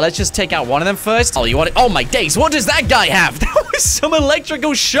 You know what? Let's just take out one of them first. Oh, you want it? Oh, my days. What does that guy have? was some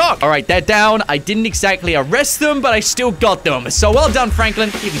electrical shock. All right, they're down. I didn't exactly arrest them, but I still got them. So well done, Franklin.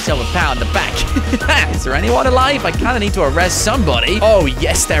 Give yourself a pound in the back. Is there anyone alive? I kind of need to arrest somebody. Oh,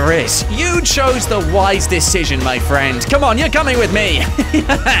 yes, there is. You chose the wise decision, my friend. Come on, you're coming with me.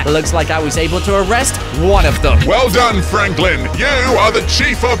 Looks like I was able to arrest one of them. Well done, Franklin. You are the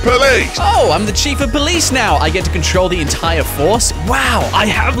chief of police. Oh, I'm the chief of police now. I get to control the entire force. Wow, I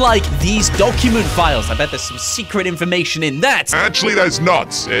have like these document files. I bet there's some secret information in that. Actually, there's not.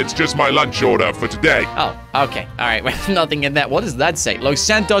 It's just my lunch order for today. Oh, okay. All right, well, nothing in that. What does that say? Los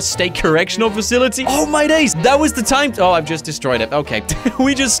Santos State Correctional Facility? Oh, my days. That was the time. Oh, I've just destroyed it. Okay,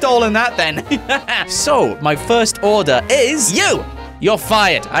 we just stolen that then. So, my first order is you. You're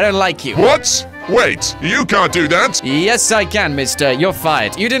fired. I don't like you. What? Wait, you can't do that. Yes, I can, mister. You're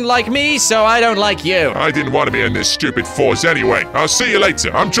fired. You didn't like me, so I don't like you. I didn't want to be in this stupid force anyway. I'll see you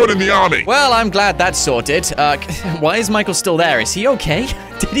later. I'm joining the army. Well, I'm glad that's sorted. Why is Michael still there? Is he okay?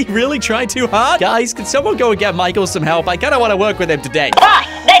 Did he really try too hard? Guys, can someone go and get Michael some help? I kind of want to work with him today. Boss,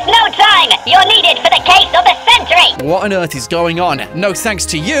 there's no time. You're needed for the case of the century. What on earth is going on? No thanks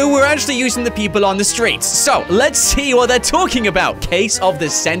to you, we're actually using the people on the streets. So, let's see what they're talking about. Case of the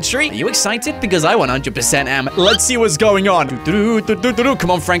century? Are you excited? Because I 100% am. Let's see what's going on.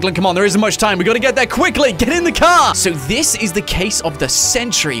 Come on, Franklin, come on. There isn't much time. We gotta get there quickly. Get in the car. So this is the case of the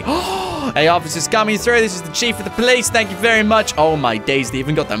century. Hey, officers coming through. This is the chief of the police. Thank you very much. Oh, my days. They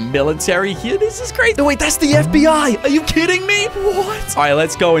even got the military here. This is crazy. Oh, wait, that's the FBI. Are you kidding me? What? All right,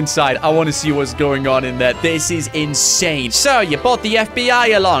 let's go inside. I want to see what's going on in there. This is insane. So, you brought the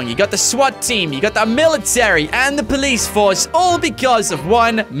FBI along. You got the SWAT team. You got the military and the police force. All because of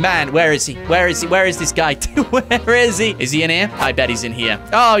one man. Where is he? Where is he? Where is this guy? Where is he? Is he in here? I bet he's in here.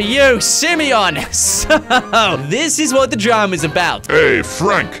 Oh, you, Simeon. So, this is what the drama is about. Hey,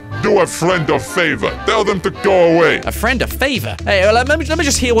 Frank. Do a friend a favor. Tell them to go away. A friend a favor? Hey, let me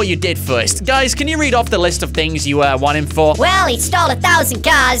just hear what you did first. Guys, can you read off the list of things you want him for? Well, he stole 1,000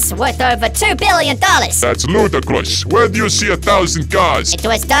 cars worth over $2 billion. That's ludicrous. Where do you see 1,000 cars? It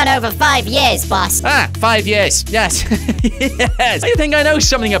was done over 5 years, boss. Ah, 5 years. Yes. Yes. I think I know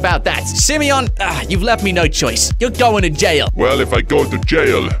something about that. Simeon, you've left me no choice. You're going to jail. Well, if I go to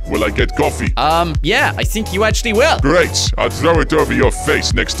jail, will I get coffee? Yeah, I think you actually will. Great. I'll throw it over your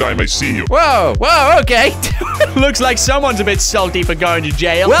face next time I see you. Whoa, okay. Looks like someone's a bit salty for going to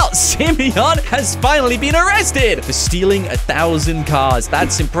jail. Well, Simeon has finally been arrested for stealing 1,000 cars.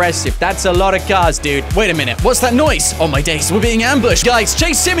 That's impressive. That's a lot of cars, dude. Wait a minute. What's that noise? Oh, my days. We're being ambushed. Guys,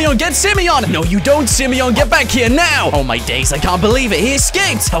 chase Simeon. Get Simeon. No, you don't, Simeon. Get back here now. Oh, my days. I can't believe it. He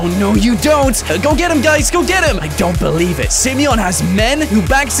escaped. Oh, no, you don't. Go get him, guys. Go get him. I don't believe it. Simeon has men who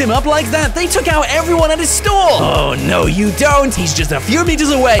backs him up like that. They took out everyone at his store. Oh, no, you don't. He's just a few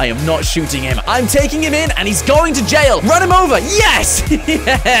meters away. I am not shooting him. I'm taking him in, and he's going to jail. Run him over. Yes.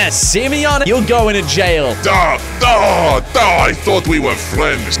 Yes. Simeon, you're going to jail. I thought we were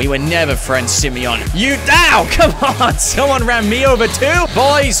friends. We were never friends, Simeon. Ow, come on. Someone ran me over too?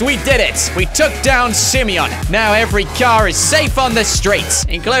 Boys, we did it. We took down Simeon. Now every car is safe on the streets,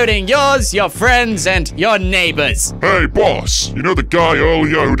 including yours, your friends, and your neighbors. Hey, boss. You know the guy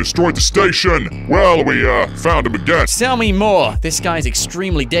earlier who destroyed the station? Well, we, found him again. Tell me more. This guy's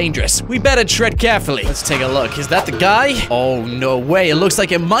extremely dangerous. We better tread carefully. Let's take a look. Is that the guy? Oh, no way. It looks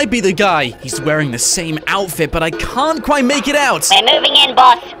like it might be the guy. He's wearing the same outfit, but I can't quite make it out. We're moving in,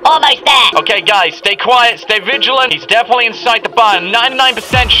 boss. Almost there. Okay, guys, stay quiet, stay vigilant. He's definitely inside the barn.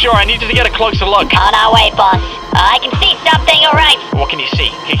 99% sure. I need you to get a closer look. On our way, boss. I can see something, all right. What can you see?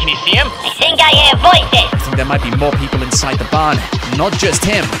 Can you see him? I think I hear voices. I think there might be more people inside the barn. Not just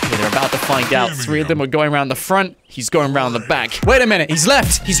him. Okay, they're about to find out. 3 of them are going around the front. He's going around the back. Wait a minute. He's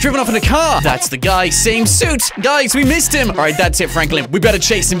left. He's driven off in a car. That's the guy. Same suit. Guys, we missed him. All right, that's it, Franklin. We better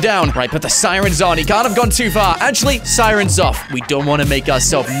chase him down. All right, put the sirens on. He can't have gone too far. Actually, sirens off. We don't want to make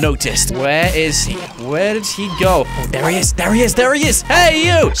ourselves noticed. Where is he? Where did he go? Oh, there he is. There he is. There he is. Hey,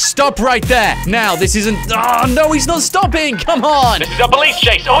 you. Stop right there. Now, this isn't... Oh, no, he's not stopping. Come on. This is a police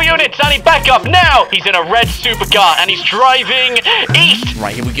chase. All units, I need backup now. He's in a red supercar, and he's driving east.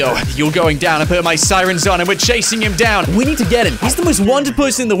 Right, here we go. You're going down. I put my sirens on, and we're chasing him down. We need to get him. He's the most wanted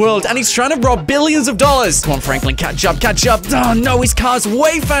person in the world, and he's trying to rob billions of dollars. Come on, Franklin. Catch up. Catch up. Oh, no. His car's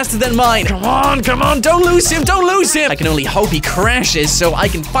way faster than mine. Come on. Come on. Don't lose him. Don't lose him. I can only hope he crashes so I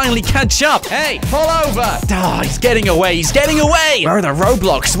can finally catch up. Hey, pull over. Oh, he's getting away. He's getting away. Where are the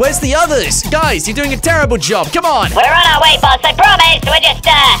roadblocks? Where's the others? Guys, you're doing a terrible job. Come on. We're on our way, boss. I promise. We're just,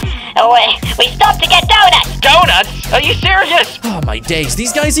 We stopped to get donuts. Donuts? Are you serious? Oh, my days.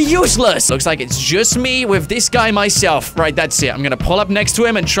 These guys are useless. Looks like it's just me with this guy myself. Right, that's it. I'm gonna pull up next to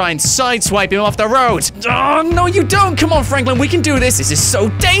him and try and sideswipe him off the road. Oh, no, you don't. Come on, Franklin. We can do this. This is so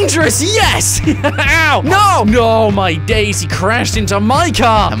dangerous. Yes. Ow. No. No, my days. He crashed into my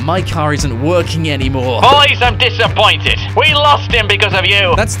car. And my car isn't working anymore. Boys, I'm disappointed. We lost him because of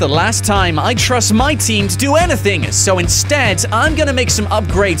you. That's the last time I trust my team to do anything. So instead, I'm gonna make some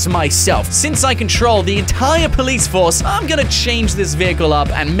upgrades myself. Since I control the entire police force, I'm gonna change this vehicle up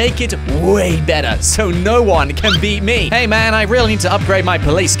and make it way better so no one can beat me. Hey man, I really need to upgrade my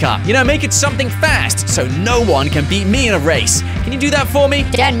police car. You know, make it something fast so no one can beat me in a race. Can you do that for me?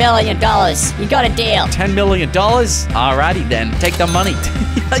 $10 million. You got a deal. $10 million? Alrighty then, take the money.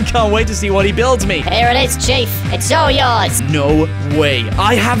 I can't wait to see what he builds me. Here it is, Chief. It's all yours. No way.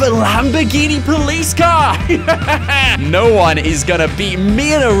 I have a Lamborghini police car. No one is gonna beat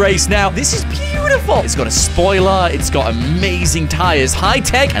me in a race now. This is beautiful. It's got a spoiler. It's got amazing tires, high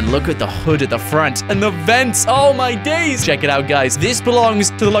tech, and look at the hood at the front and the vents. Oh my days. Check it out, guys. This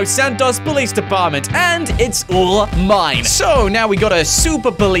belongs to the Los Santos Police Department, and it's all mine. So now we got a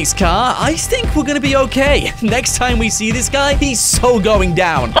super police car. I think we're gonna be okay. Next time we see this guy, he's so going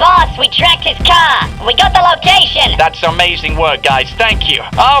down. Boss, we tracked his car. We got the location. That's amazing work, guys. Thank you.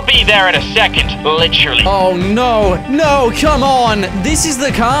 I'll be there in a second, literally. Oh, no. No, come on. This is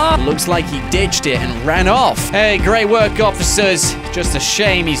the car? Looks like he ditched it and ran off. Hey, great work, officers. Just a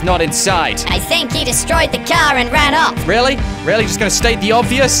shame he's not inside. I think he destroyed the car and ran off. Really? Really? Just gonna state the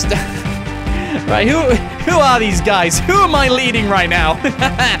obvious? Right, who are these guys? Who am I leading right now?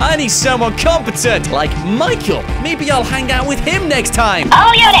 I need someone competent, like Michael. Maybe I'll hang out with him next time.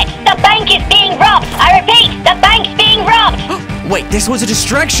 All units, the bank is being robbed. I repeat, the bank's being robbed. Wait, this was a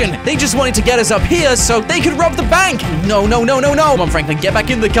distraction. They just wanted to get us up here so they could rob the bank. No, no, no, no, no. Come on, Franklin, get back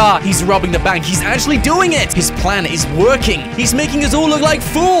in the car. He's robbing the bank. He's actually doing it. His plan is working. He's making us all look like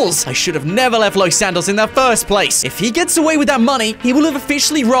fools. I should have never left Los Santos in the first place. If he gets away with that money, he will have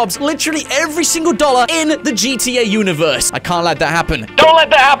officially robbed literally every single dollar in the GTA universe. I can't let that happen. Don't let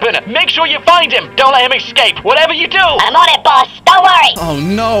that happen. Make sure you find him. Don't let him escape. Whatever you do. I'm on it, boss. Don't worry. Oh,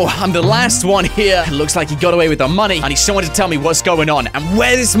 no. I'm the last one here. It looks like he got away with the money. I need someone to tell me what's going on and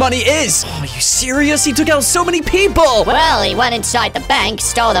where this money is. Oh, are you serious? He took out so many people. Well, he went inside the bank,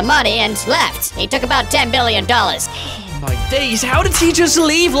 stole the money, and left. He took about $10 billion. My days, how did he just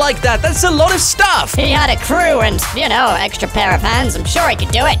leave like that? That's a lot of stuff. He had a crew and, you know, extra pair of hands. I'm sure he could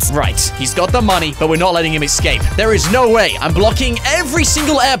do it. Right, he's got the money, but we're not letting him escape. There is no way. I'm blocking every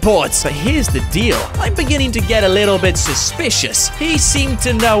single airport. But here's the deal. I'm beginning to get a little bit suspicious. He seemed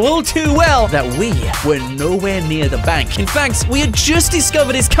to know all too well that we were nowhere near the bank. In fact, we had just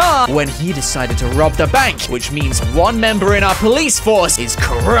discovered his car when he decided to rob the bank, which means one member in our police force is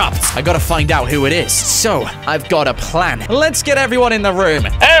corrupt. I gotta find out who it is. So, I've got a plan. Let's get everyone in the room.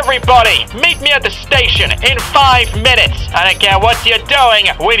 Everybody, meet me at the station in 5 minutes. I don't care what you're doing,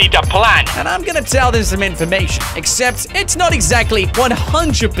 we need a plan. And I'm gonna tell them some information, except it's not exactly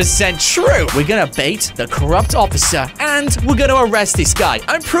 100% true. We're gonna bait the corrupt officer, and we're gonna arrest this guy.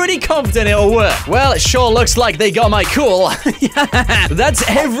 I'm pretty confident it'll work. Well, it sure looks like they got my cool. Yeah, that's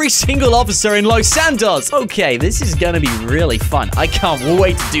every single officer in Los Santos. Okay, this is gonna be really fun. I can't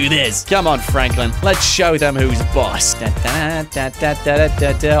wait to do this. Come on, Franklin. Let's show them who's boss.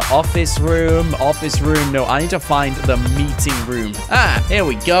 Office room. No, I need to find the meeting room. Ah, here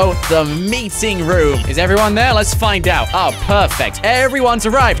we go. The meeting room. Is everyone there? Let's find out. Oh, perfect. Everyone's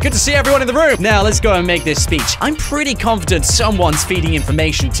arrived. Good to see everyone in the room. Now, let's go and make this speech. I'm pretty confident someone's feeding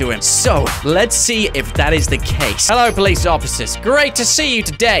information to him. So, let's see if that is the case. Hello, police officers. Great to see you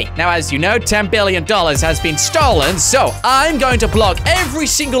today. Now, as you know, $10 billion has been stolen, so I'm going to block every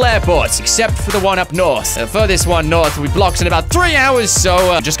single airport, except for the one up north. The furthest one north we blocked in about 3 hours,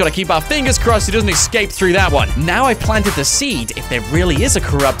 so just gotta keep our fingers crossed he doesn't escape through that one. Now I planted the seed. If there really is a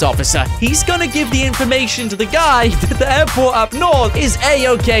corrupt officer, he's gonna give the information to the guy that the airport up north is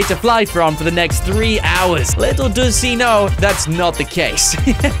A-okay to fly from for the next 3 hours. Little does he know that's not the case.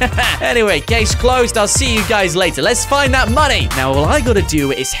 Anyway, case closed. I'll see you guys later. Let's find that money. Now all I gotta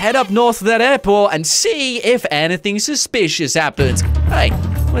do is head up north to that airport and see if anything suspicious happens. Hey,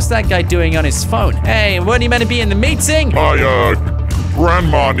 what's that guy doing on his phone? Hey, weren't you meant to be in the meeting?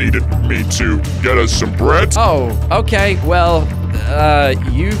 Grandma needed me to get us some bread. Oh, okay. Well,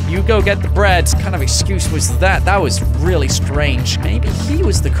 you go get the bread. What kind of excuse was that? That was really strange. Maybe he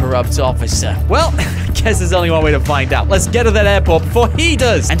was the corrupt officer. Well, I guess there's only one way to find out. Let's get to that airport before he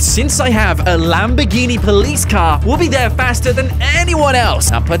does. And since I have a Lamborghini police car, we'll be there faster than anyone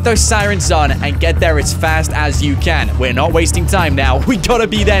else. Now put those sirens on and get there as fast as you can. We're not wasting time now. We gotta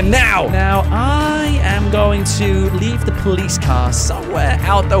be there now. Now, I am going to leave the police car somewhere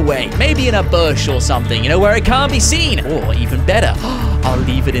out the way. Maybe in a bush or something, you know, where it can't be seen. Or even better, I'll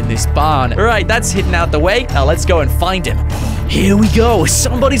leave it in this barn. All right, that's hidden out the way. Now let's go and find him. Here we go.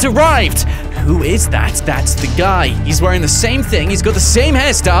 Somebody's arrived. Who is that? That's the guy. He's wearing the same thing. He's got the same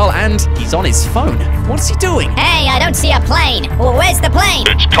hairstyle, and he's on his phone. What's he doing? Hey, I don't see a plane. Well, where's the plane?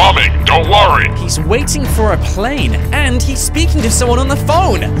 It's coming. Don't worry. He's waiting for a plane, and he's speaking to someone on the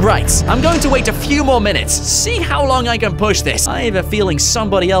phone. Right. I'm going to wait a few more minutes. See how long I can push this. I have a feeling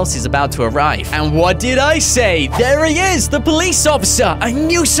somebody else is about to arrive. And what did I say? There he is, the police officer. I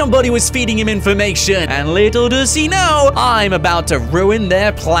knew somebody was feeding him information. And little does he know, I'm about to ruin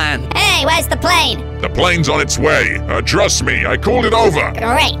their plan. Hey, where's the plane? The plane's on its way. Trust me, I called it over.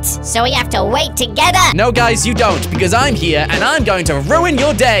 Great. So we have to wait together? No, guys, you don't, because I'm here, and I'm going to ruin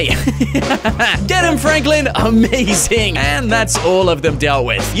your day. Get him, Franklin. Amazing. And that's all of them dealt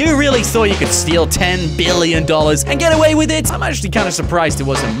with. You really thought you could steal $10 billion and get away with it? I'm actually kind of surprised it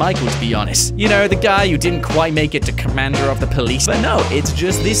wasn't Michael, to be honest. You know, the guy who didn't quite make it to commander of the police. But no, it's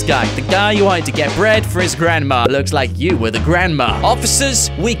just this guy, the guy who wanted to get bread for his grandma. Looks like you were the grandma. Officers,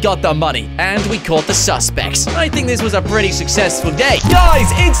 we got the money, and we caught the suspects. I think this was a pretty successful day. Guys,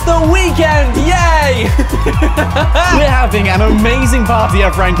 it's the weekend! Yay! We're having an amazing party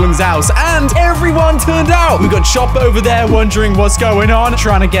at Franklin's house, and everyone turned out. We got Chop over there wondering what's going on,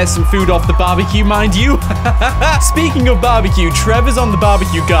 trying to get some food off the barbecue, mind you. Speaking of barbecue, Trevor's on the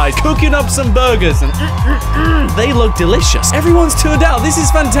barbecue, guys, cooking up some burgers, and they look delicious. Everyone's turned out. This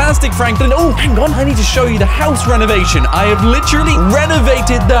is fantastic, Franklin. Oh, hang on. I need to show you the house renovation. I have literally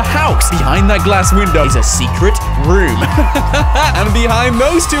renovated the house. Behind that glass window is a secret room. And behind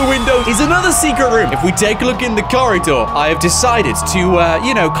those two windows is another secret room. If we take a look in the corridor, I have decided to,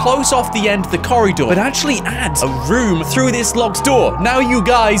 you know, close off the end of the corridor, but actually add a room through this locked door. Now you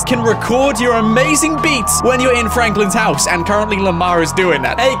guys can record your amazing beats when you're in Franklin's house, and currently Lamar is doing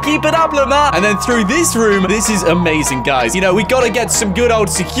that. Hey, keep it up, Lamar. And then through this room, this is amazing, guys. You know, we gotta get some good old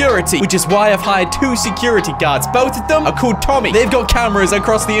security, which is why I've hired 2 security guards. Both of them are called Tommy. They've got cameras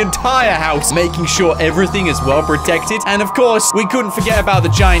across the entire house, making sure everything is well protected. And of course, we couldn't forget about the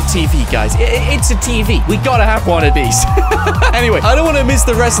giant TV, guys. It's a TV. We gotta have one of these. Anyway, I don't want to miss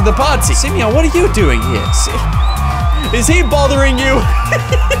the rest of the party. Simeon, what are you doing here? Is he bothering you?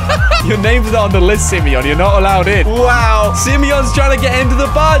 Your name's not on the list, Simeon. You're not allowed in. Wow. Simeon's trying to get into the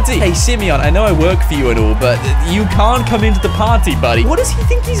party. Hey, Simeon, I know I work for you and all, but you can't come into the party, buddy. What does he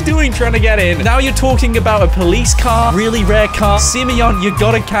think he's doing trying to get in? Now you're talking about a police car, really rare car. Simeon, you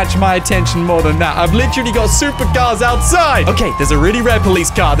gotta catch my attention more than that. I've literally got supercars outside. Okay, there's a really rare police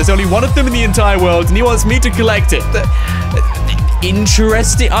car. There's only one of them in the entire world, and he wants me to collect it.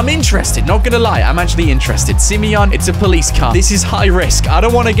 Interested? I'm interested, not gonna lie. I'm actually interested. Simeon, it's a police car. This is high risk. I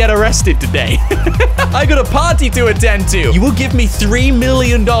don't want to get arrested today. I got a party to attend to. You will give me $3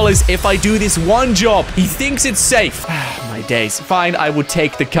 million if I do this one job. He thinks it's safe. My days. Fine, I will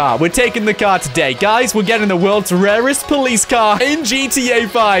take the car. We're taking the car today. Guys, we're getting the world's rarest police car in GTA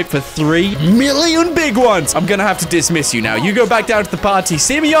 5 for 3 million big ones. I'm gonna have to dismiss you now. You go back down to the party.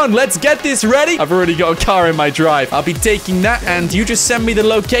 Simeon, let's get this ready. I've already got a car in my drive. I'll be taking that, and you just send me the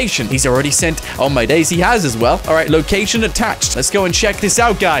location. He's already sent. Oh, my days, he has as well. All right, location attached. Let's go and check this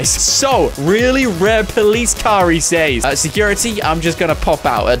out, guys. So, really rare police car, he says. Security, I'm just gonna pop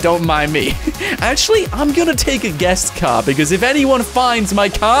out. Don't mind me. Actually, I'm gonna take a guest car, because if anyone finds my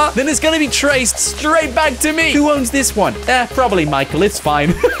car, then it's gonna be traced straight back to me. Who owns this one? Probably Michael. It's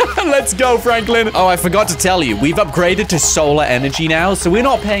fine. Let's go, Franklin. Oh, I forgot to tell you. We've upgraded to solar energy now, so we're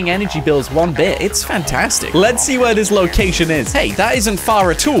not paying energy bills one bit. It's fantastic. Let's see where this location is. Hey, that isn't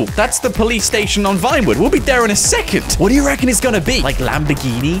far at all. That's the police station on Vinewood. We'll be there in a second. What do you reckon it's gonna be? Like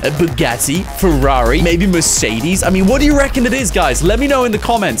Lamborghini, a Bugatti, Ferrari, maybe Mercedes? I mean, what do you reckon it is, guys? Let me know in the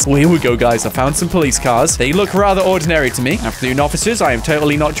comments. Well, here we go, guys. I found some police cars. They look rather ordinary to me. Afternoon, officers. I am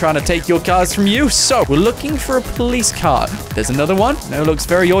totally not trying to take your cars from you. So, we're looking for a police car. There's another one. No, looks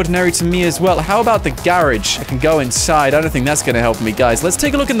very ordinary to me as well. How about the garage? I can go inside. I don't think that's gonna help me, guys. Let's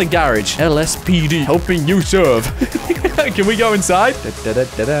take a look in the garage. LSPD, helping you serve. Can we go inside?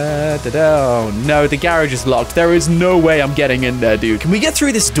 Oh, no, the garage is locked. There is no way I'm getting in there, dude. Can we get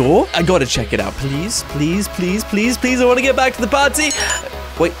through this door? I gotta check it out. Please, please, please, please, please. I want to get back to the party.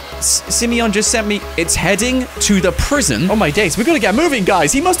 Wait, Simeon just sent me. It's heading to the prison. Oh, my days. We gotta get moving,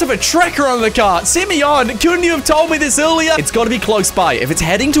 guys. He must have a tracker on the car. Simeon, couldn't you have told me this earlier? It's got to be close by. If it's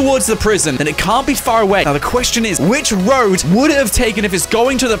heading towards the prison, then it can't be far away. Now, the question is, which road would it have taken if it's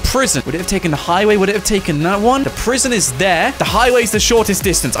going to the prison? Would it have taken the highway? Would it have taken that one? The prison is there. The highway's the shortest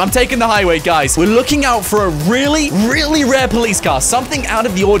distance. I'm taking the highway, guys. We're looking out for a really, really rare police car. Something out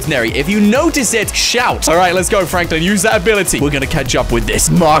of the ordinary. If you notice it, shout. All right, let's go, Franklin. Use that ability. We're gonna catch up with this.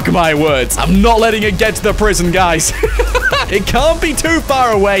 Mark my words. I'm not letting it get to the prison, guys. It can't be too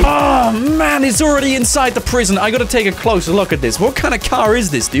far away. Oh, man, it's already inside the prison. I gotta take a closer look at this. What kind of car is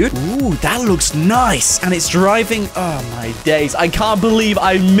this, dude? Ooh, that looks nice. And it's driving... Oh, my days. I can't believe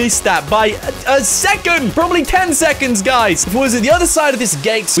I missed that by a second. Probably 10 seconds, guys. If it was at the other side of this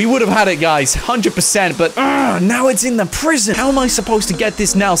gate, we would have had it, guys. 100%. But now it's in the prison. How am I supposed to get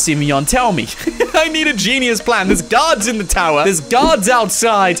this now, Simeon? Tell me. I need a genius plan. There's guards in the tower. There's guards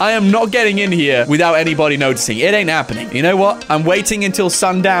outside. I am not getting in here without anybody noticing. It ain't happening. You know what? I'm waiting until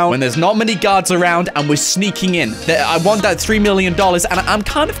sundown when there's not many guards around and we're sneaking in. I want that $3 million and I'm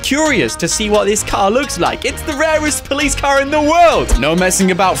kind of curious to see what this car looks like. It's the rarest police car in the world. No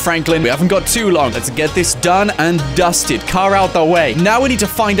messing about, Franklin. We haven't got too long. Let's get this done and dusted. Car out the way. Now we need to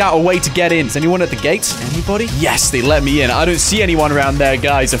find out a way to get in. Is anyone at the gate? Anybody? Yes, they let me in. I don't see anyone around there,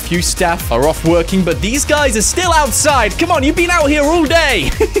 guys. A few staff are off working, but these guys are still outside. Come on, you've been out here all day.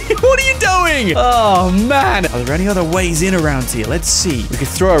 What are you doing? Oh, man. Are there any other ways in around here? Let's see. We could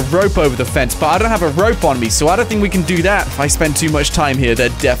throw a rope over the fence, but I don't have a rope on me, so I don't think we can do that. If I spend too much time here, they're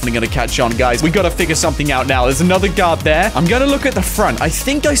definitely going to catch on, guys. We got to figure something out now. There's another guard there. I'm going to look at the front. I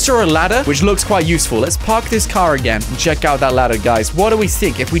think I saw a ladder, which looks quite useful. Let's park this car again and check out that ladder, guys. What do we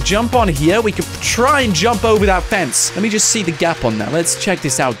think? If we jump on here, we could try and jump over that fence. Let me just see the gap on that. Let's check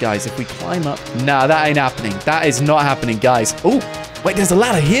this out, guys. If we climb up... Nah, that ain't happening. That is not happening, guys. Oh, wait, there's a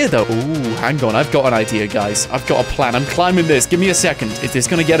ladder here, though. Ooh, hang on. I've got an idea, guys. I've got a plan. I'm climbing this. Give me a second. Is this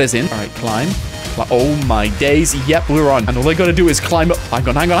going to get us in? All right, climb. Oh, my days. Yep, we're on. And all I got to do is climb up. Hang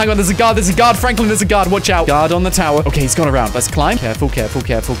on, hang on, hang on. There's a guard. There's a guard. Franklin, there's a guard. Watch out. Guard on the tower. Okay, he's gone around. Let's climb. Careful, careful,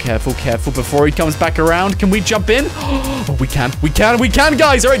 careful, careful, careful. Before he comes back around, can we jump in? Oh, we can. We can. We can,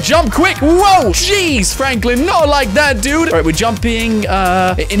 guys. All right, jump quick. Whoa. Jeez, Franklin. Not like that, dude. All right, we're jumping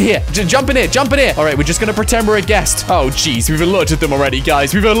in here. Jump in here. Jump in here. All right, we're just going to pretend we're a guest. Oh, jeez. We've alerted them already,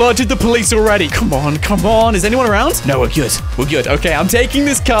 guys. We've alerted the police already. Come on. Come on. Is anyone around? No, we're good. We're good. Okay, I'm taking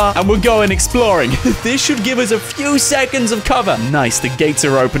this car and we're going exploring. This should give us a few seconds of cover. Nice, the gates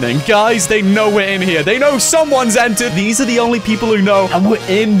are opening. Guys, they know we're in here. They know someone's entered. These are the only people who know, and we're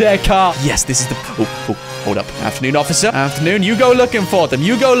in their car. Yes, this is the... Oh, hold up. Afternoon, officer. Afternoon. You go looking for them.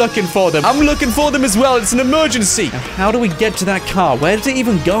 You go looking for them. I'm looking for them as well. It's an emergency. Now, how do we get to that car? Where did it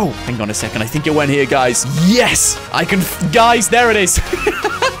even go? Hang on a second. I think it went here, guys. Yes! I can... Guys, there it is.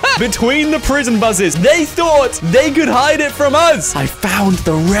 Between the prison buses. They thought they could hide it from us. I found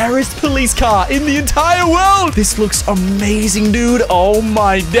the rarest police car in the entire world. This looks amazing, dude. Oh,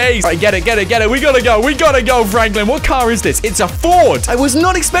 my days. All right, get it, get it, get it. We gotta go. We gotta go, Franklin. What car is this? It's a Ford. I was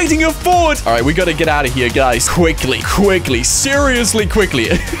not expecting a Ford. All right, we gotta get out of here, guys. Quickly, quickly. Seriously, quickly.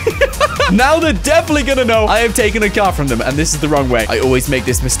 Now they're definitely gonna know I have taken a car from them, and this is the wrong way. I always make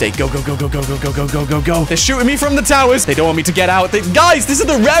this mistake. Go, go, go, go, go, go, go, go, go, go, go. They're shooting me from the towers. They don't want me to get out. Guys, this is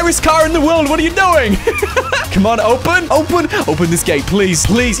the rarest car in the world. What are you doing? Come on, open, open. Open this gate, please,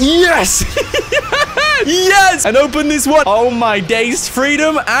 please. Yes! Yes! And open this one. Oh, my days.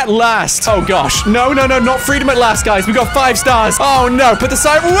 Freedom at last. Oh, gosh. No, no, no, not freedom at last, guys. We got 5 stars. Oh, no. Put the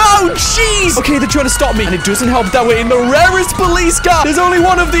siren. Whoa, jeez. Okay, they're trying to stop me. And it doesn't help that we're in the rarest police car. There's only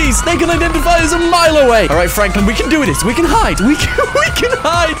one of these. They can identify us a mile away. All right, Franklin, we can do this. We can hide. We can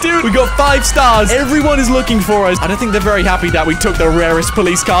hide, dude. We got 5 stars. Everyone is looking for us. I don't think they're very happy that we took the rarest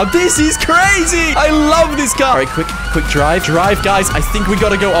police car. This is crazy. I love this car. All right, quick drive. Drive, guys. I think we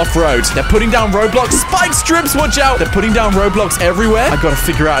gotta go off-road. They're putting down roadblocks. Spike strips, watch out. They're putting down roadblocks everywhere. I gotta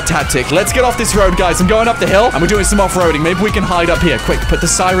figure out a tactic. Let's get off this road, guys. I'm going up the hill, and we're doing some off-roading. Maybe we can hide up here. Quick, put the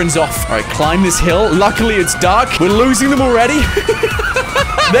sirens off. All right, climb this hill. Luckily, it's dark. We're losing them already.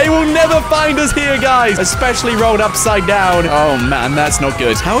 They will never find us here, guys. Especially rolled upside down. Oh, man, that's not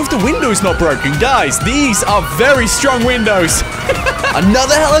good. How have the windows not broken? Guys, these are very strong windows.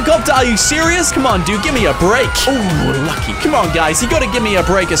 Another helicopter? Are you serious? Come on, dude. Give me a break. Oh, lucky. Come on, guys. You gotta give me a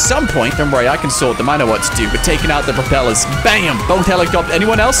break at some point. Don't worry, I can sort them. I know what to do. We're taking out the propellers. Bam! Both helicopter.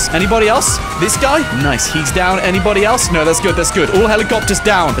 Anyone else? Anybody else? This guy? Nice. He's down. Anybody else? No, that's good. That's good. All helicopters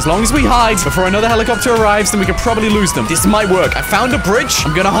down. As long as we hide before another helicopter arrives, then we can probably lose them. This might work. I found a bridge.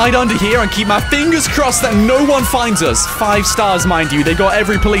 I'm gonna hide under here and keep my fingers crossed that no one finds us. 5 stars, mind you. They got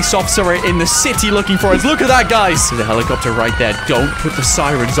every police officer in the city looking for us. Look at that, guys. There's a helicopter right there. Don't put the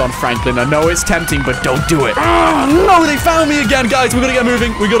sirens on, Franklin. I know it's tempting, but don't do it. No, they found me again, guys. We gotta get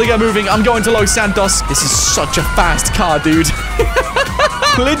moving. We gotta get moving. I'm going to Los Santos. This is such a fast car, dude.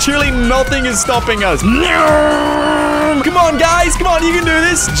 Literally nothing is stopping us. Come on, guys. Come on, you can do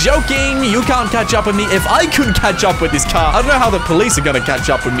this. Joking. You can't catch up with me. If I couldn't catch up with this car, I don't know how the police are gonna catch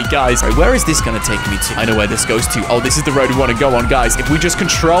up with me, guys. All right, where is this gonna take me to? I know where this goes to. Oh, this is the road we want to go on, guys. If we just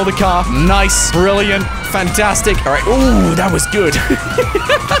control the car. Nice. Brilliant. Fantastic. All right. Ooh, that was good.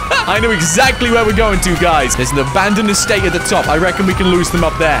 I know exactly where we're going to, guys. There's an abandoned estate at the top. I reckon we can lose them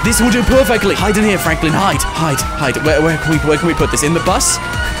up there. This will do perfectly. Hide in here, Franklin. Hide. Hide. Hide. Where can we put this? In the bus?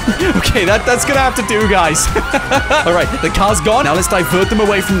 Okay, that's gonna have to do, guys. All right, the car's gone. Now let's divert them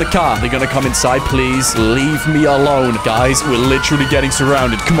away from the car. They're gonna come inside. Please leave me alone. Guys, we're literally getting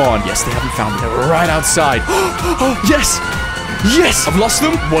surrounded. Come on. Yes, they haven't found me. They're right outside. Oh, yes. Yes! I've lost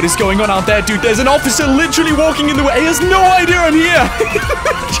them. What is going on out there, dude? There's an officer literally walking in the way. He has no idea I'm here.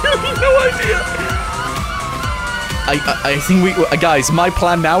 Literally no idea. I think guys, my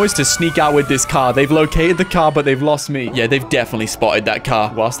plan now is to sneak out with this car. They've located the car, but they've lost me. Yeah, they've definitely spotted that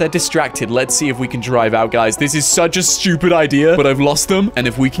car. Whilst they're distracted, let's see if we can drive out, guys. This is such a stupid idea, but I've lost them. And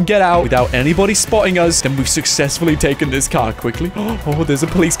if we can get out without anybody spotting us, then we've successfully taken this car quickly. Oh, there's a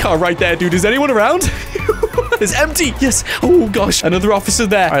police car right there, dude. Is anyone around? It's empty. Yes. Oh, gosh. Another officer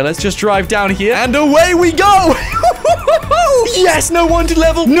there. All right, let's just drive down here. And away we go. Yes, no wanted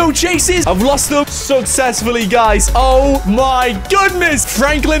level. No chases. I've lost them successfully, guys. Oh, my goodness.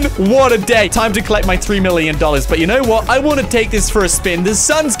 Franklin, what a day. Time to collect my $3 million. But you know what? I want to take this for a spin. The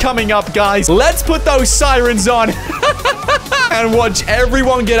sun's coming up, guys. Let's put those sirens on. And watch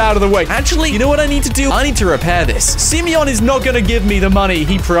everyone get out of the way. Actually, you know what I need to do? I need to repair this. Simeon is not going to give me the money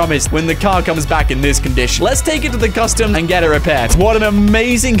he promised when the car comes back in this condition. Let's take it to the custom and get it repaired. What an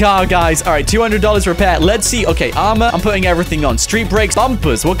amazing car, guys. All right, $200 repair. Let's see. Okay, armor. I'm putting everything on. Street brakes,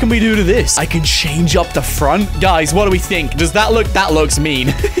 bumpers. What can we do to this? I can change up the front. Guys, what do we think? Does that look... That looks mean.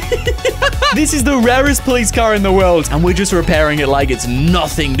 This is the rarest police car in the world, and we're just repairing it like it's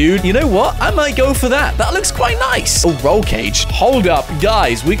nothing, dude. You know what? I might go for that. That looks quite nice. Oh, roll cage. Hold up.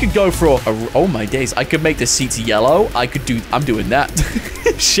 Guys, we could go for a... Oh, my days. I could make the seats yellow. I'm doing that.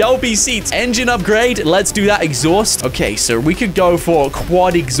 Shelby seats. Engine upgrade. Let's do that. Exhaust. Okay, so we could go for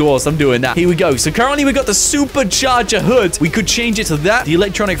quad exhaust. I'm doing that. Here we go. So currently we got the supercharger hood. We could change it to that. The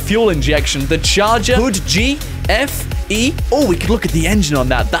electronic fuel injection. The charger hood G. F, E. Oh, we could look at the engine on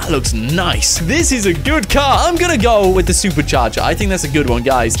that. That looks nice. This is a good car. I'm gonna go with the supercharger. I think that's a good one,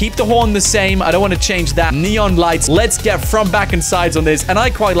 guys. Keep the horn the same. I don't want to change that. Neon lights. Let's get front, back, and sides on this. And I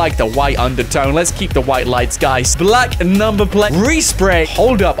quite like the white undertone. Let's keep the white lights, guys. Black number plate. Respray.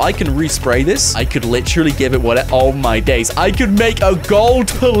 Hold up. I can respray this. I could literally give it what... Oh, my days. I could make a gold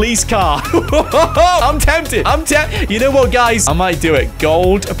police car. I'm tempted. You know what, guys? I might do it.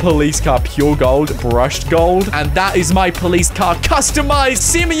 Gold police car. Pure gold. Brushed gold. And that is my police car customized.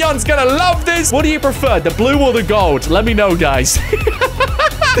 Simeon's gonna love this. What do you prefer, the blue or the gold? Let me know, guys.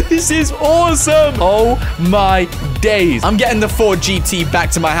 This is awesome. Oh my days. I'm getting the Ford GT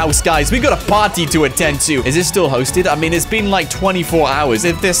back to my house, guys. We got a party to attend to. Is it still hosted? I mean, it's been like 24 hours.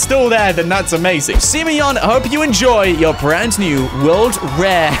 If they're still there, then that's amazing. Simeon, I hope you enjoy your brand new world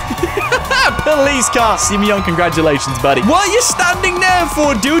rare police car. Simeon, congratulations, buddy. What are you standing there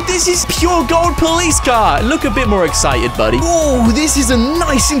for, dude? This is pure gold police car. Look a bit more excited, buddy. Oh, this is a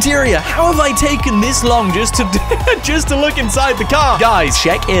nice interior. How have I taken this long just to just to look inside the car? Guys,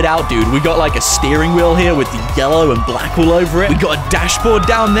 check it out, dude. We got like a steering wheel here with the yellow and black all over it. We got a dashboard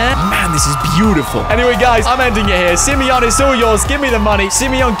down there. Man, this is beautiful. Anyway, guys, I'm ending it here. Simeon, it's all yours. Give me the money.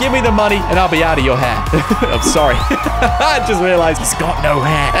 Simeon, give me the money, and I'll be out of your hair. I'm sorry. I just realized he's got no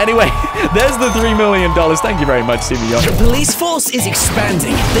hair. Anyway, there's the $3 million. Thank you very much, Simeon. The police force is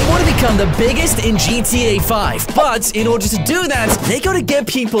expanding. They want to become the biggest in GTA 5. But in order to do that, they got to get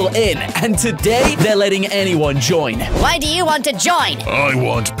people in. And today, they're letting anyone join. Why do you want to join? I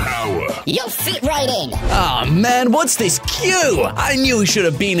want power. You'll fit right in. Oh, man, what's this queue? I knew we should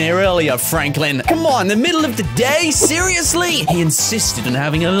have been here earlier, Franklin. Come on, the middle of the day? Seriously? He insisted on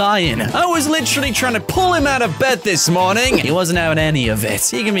having a lie-in. I was literally trying to pull him out of bed this morning. He wasn't having any of it.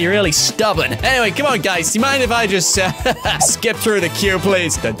 He can be really stubborn. Anyway, come on, guys. Do you mind if I just skip through the queue? queue,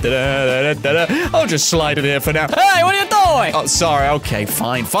 please. I'll just slide in here for now. Hey, what are you doing? Oh, sorry. Okay,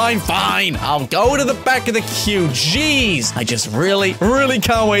 fine. I'll go to the back of the queue. Jeez. I just really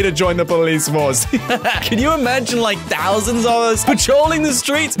can't wait to join the police force. Can you imagine, like, thousands of us patrolling the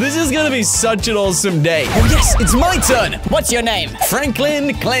streets? This is gonna be such an awesome day. Oh, yes, it's my turn. What's your name?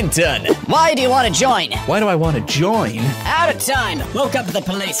 Franklin Clinton. Why do you want to join? Why do I want to join? Out of time. Welcome to the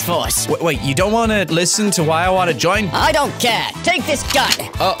police force. Wait, you don't want to listen to why I want to join? I don't care. Take this gun.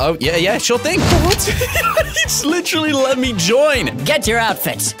 Oh, yeah, sure thing. What? He's literally let me join. Get your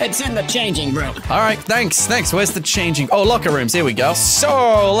outfits. It's in the changing room. All right, thanks. Where's the changing? Oh, locker rooms. Here we go.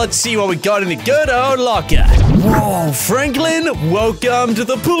 So, let's see what we got in the good old locker. Whoa, Franklin, welcome to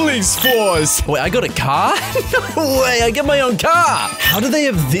the police force. Wait, I got a car? No way, I get my own car. How do they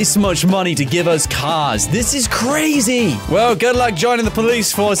have this much money to give us cars? This is crazy. Well, good luck joining the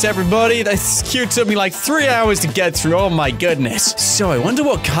police force, everybody. This queue took me like 3 hours to get through. Oh my goodness. So I wonder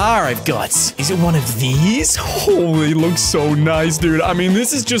what car I've got. Is it one of these? Oh, they look so nice, dude. I mean,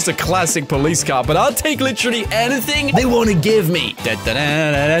 this is just a classic police car, but I'll take literally anything they want to give me.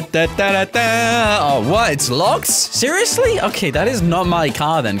 Oh, what? It's locked? Seriously? Okay, that is not my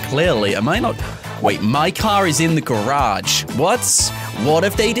car then, clearly. Am I not... Wait, my car is in the garage. What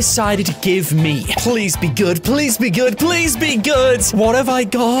if they decided to give me? Please be good, please be good, please be good. What have I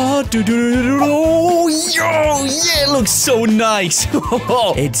got? Oh, yo, yeah, it looks so nice.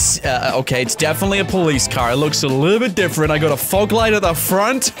 Okay, it's definitely a police car. It looks a little bit different. I got a fog light at the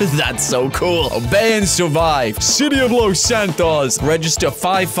front. That's so cool. Obey and survive. City of Los Santos. Register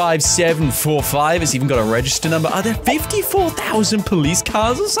 55745. It's even got a register number. Are there 54,000 police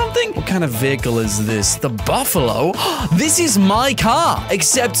cars or something? What kind of vehicle is this? The Buffalo? This is my car,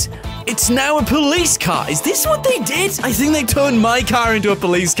 except it's now a police car. Is this what they did? I think they turned my car into a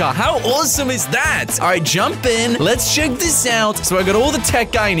police car. How awesome is that? All right, jump in. Let's check this out. So I got all the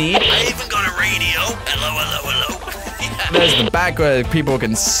tech I need. I even got a radio. Hello. There's the back where people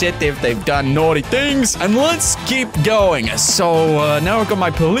can sit if they've done naughty things. And let's keep going. So now I've got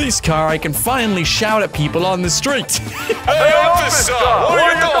my police car. I can finally shout at people on the street. Hey, officer! What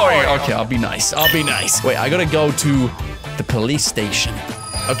are you doing? Okay, I'll be nice. Wait, I gotta go to the police station.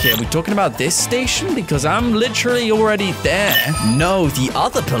 Okay, are we talking about this station? Because I'm literally already there. No, the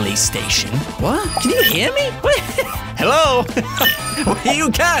other police station. What? Can you hear me? Hello? You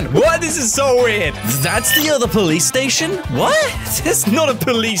can. What? This is so weird. That's the other police station? What? There's not a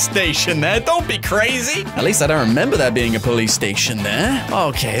police station there. Don't be crazy. At least I don't remember there being a police station there.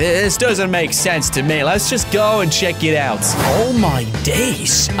 Okay, this doesn't make sense to me. Let's just go and check it out. Oh my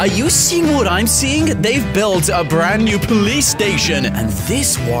days. Are you seeing what I'm seeing? They've built a brand new police station, and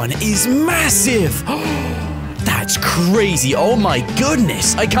this one is massive. That's crazy. Oh my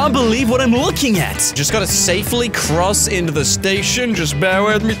goodness. I can't believe what I'm looking at. Just gotta safely cross into the station. Just bear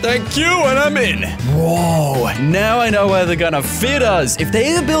with me. Thank you. And I'm in. Whoa. Now I know where they're gonna fit us. If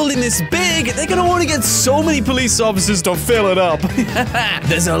they're building this big, they're gonna want to get so many police officers to fill it up.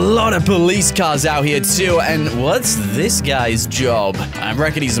 There's a lot of police cars out here too. And what's this guy's job? I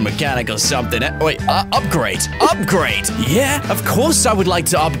reckon he's a mechanic or something. Wait, upgrade. Upgrade. Yeah, of course I would like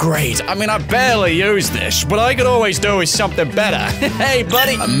to upgrade. I mean, I barely use this, but I could always do with something better. Hey,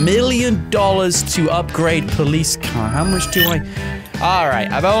 buddy. $1 million to upgrade police car. How much do I... All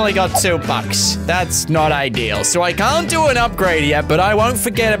right, I've only got $2. That's not ideal. So I can't do an upgrade yet, but I won't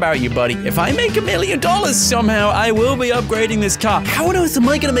forget about you, buddy. If I make $1 million somehow, I will be upgrading this car. How on earth am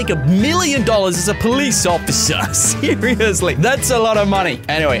I gonna make $1 million as a police officer? Seriously, that's a lot of money.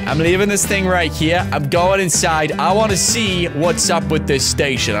 Anyway, I'm leaving this thing right here. I'm going inside. I want to see what's up with this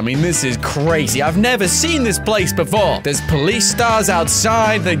station. I mean, this is crazy. I've never seen this place before. There's police stars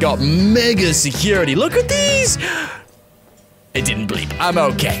outside. They got mega security. Look at these. It didn't bleep. I'm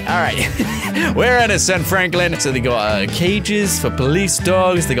okay. All right. We're innocent, Franklin. So they got cages for police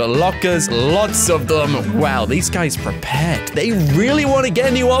dogs. They got lockers. Lots of them. Wow, these guys prepared. They really want to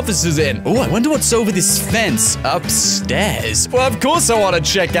get new officers in. Oh, I wonder what's over this fence upstairs. Well, of course I want to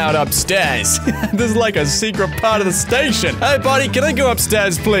check out upstairs. There's like a secret part of the station. Hey, buddy, can I go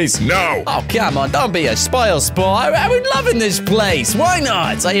upstairs, please? No. Oh, come on. Don't be a spoil sport. I'm loving this place. Why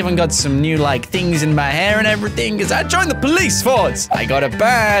not? I even got some new, like, things in my hair and everything because I joined the police force. I got a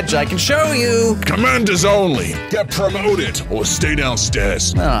badge. I can show you. Commanders only. Get promoted or stay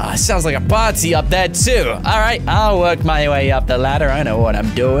downstairs. Ah, sounds like a party up there too. All right, I'll work my way up the ladder. I know what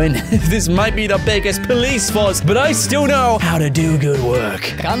I'm doing. This might be the biggest police force, but I still know how to do good work.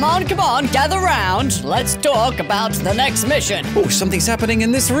 Come on, gather round. Let's talk about the next mission. Oh, something's happening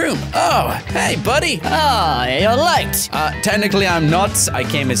in this room. Oh, hey, buddy. Ah, you're late. Technically I'm not. I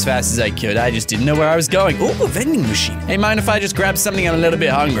came as fast as I could. I just didn't know where I was going. Oh, a vending machine. Hey, mind if I just grab something? I'm a little bit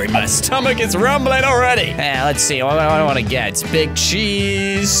hungry. My stomach is rumbling already. Yeah, let's see. What do I want to get? Big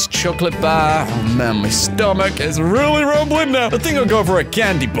cheese, chocolate bar. Oh man, my stomach is really rumbling now. I think I'll go for a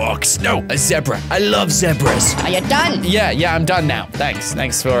candy box. No, a zebra. I love zebras. Are you done? Yeah, I'm done now.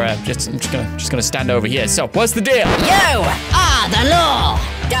 Thanks for I'm just gonna stand over here. So, what's the deal? You are the law.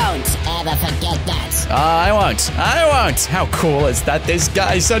 Don't ever forget that. I won't. How cool is that? This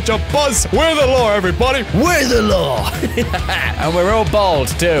guy's such a buzz. We're the law, everybody. We're the law. And we're all bald,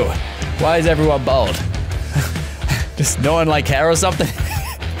 too. Why is everyone bald? Just no one like hair or something?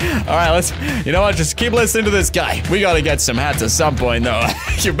 All right, you know what? Just keep listening to this guy. We gotta get some hats at some point, though.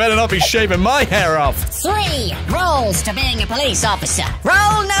 You better not be shaving my hair off. 3 rules to being a police officer.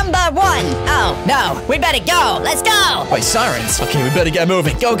 Rule number 1. Oh, no. We better go. Let's go. Wait, sirens. Okay, we better get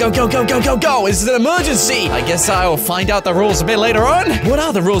moving. Go. This is an emergency. I guess I will find out the rules a bit later on. What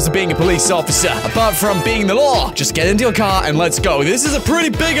are the rules of being a police officer? Apart from being the law. Just get into your car and let's go. This is a pretty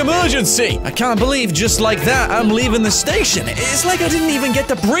big emergency. I can't believe just like that, I'm leaving the station. It's like I didn't even get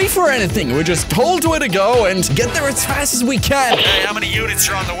the brief or anything. We're just told where to go and get there as fast as we can. Hey, how many units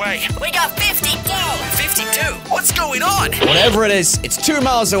are on the way? We got 52. 52? What's going on? Whatever it is, it's 2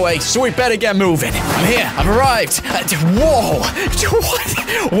 miles away, so we better get moving. I'm here. I've arrived. Whoa.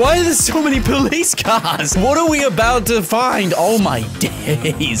 What? Why are there so many police cars? What are we about to find? Oh my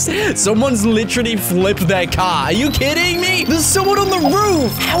days. Someone's literally flipped their car. Are you kidding me? There's someone on the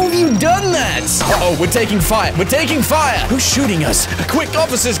roof. How have you done that? Uh-oh, we're taking fire. Who's shooting us? Quick,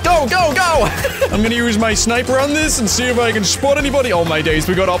 officers, go. I'm gonna use my sniper on this and see if I can spot anybody. Oh my days,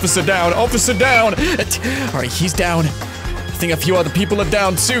 we got officer down. All right, he's down. I think a few other people are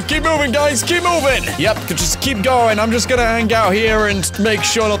down too. Keep moving, guys, keep moving. Yep, just keep going. I'm just gonna hang out here and make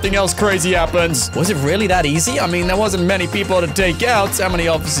sure nothing else crazy happens. Was it really that easy? I mean, there wasn't many people to take out. How many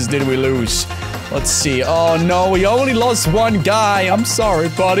officers did we lose? Let's see. Oh, no, we only lost one guy. I'm sorry,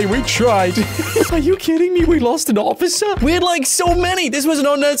 buddy. We tried. Are you kidding me? We lost an officer? We had, like, so many. This was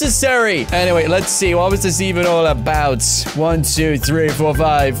unnecessary. Anyway, let's see. What was this even all about? 1, 2, 3, 4,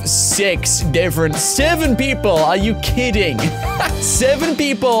 5, 6 different... 7 people. Are you kidding? 7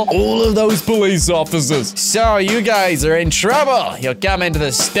 people. All of those police officers. So, you guys are in trouble. You're coming to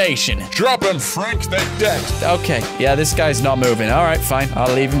the station. Drop him, Frank. They're dead. Okay. Yeah, this guy's not moving. All right, fine.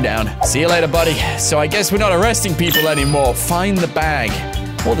 I'll leave him down. See you later, buddy. So I guess we're not arresting people anymore. Find the bag.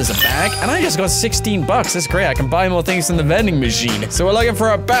 Oh, there's a bag? And I just got 16 bucks. That's great. I can buy more things from the vending machine. So we're looking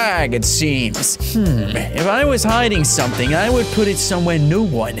for a bag, it seems. If I was hiding something, I would put it somewhere no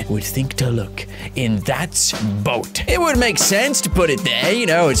one would think to look. In that boat. It would make sense to put it there. You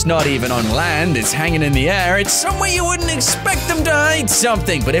know, it's not even on land. It's hanging in the air. It's somewhere you wouldn't expect them to hide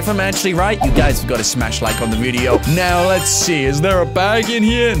something. But if I'm actually right, you guys have got to smash like on the video. Now, let's see. Is there a bag in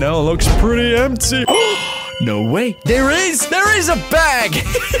here? No, it looks pretty empty. No way. There is a bag.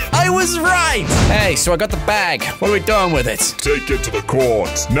 I was right. Hey, so I got the bag. What are we doing with it? Take it to the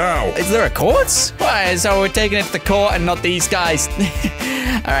court, now. Is there a court? Why, so we're taking it to the court and not these guys?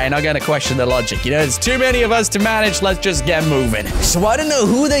 All right, not gonna question the logic. You know, there's too many of us to manage. Let's just get moving. So I don't know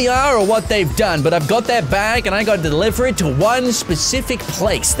who they are or what they've done, but I've got their bag and I gotta deliver it to one specific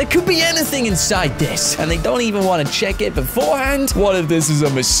place. There could be anything inside this, and they don't even want to check it beforehand. What if this is a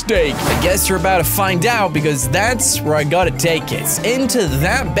mistake? I guess you're about to find out, because that's where I gotta take it. Into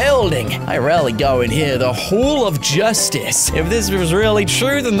that building. I rarely go in here. The Hall of Justice. If this was really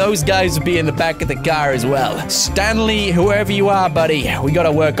true, then those guys would be in the back of the car as well. Stanley, whoever you are, buddy, we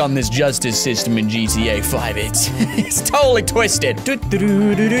gotta work on this justice system in GTA 5. It's totally twisted. Hello.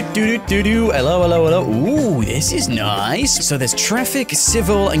 Ooh, this is nice. So there's traffic,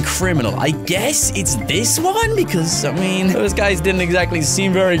 civil, and criminal. I guess it's this one, because, I mean, those guys didn't exactly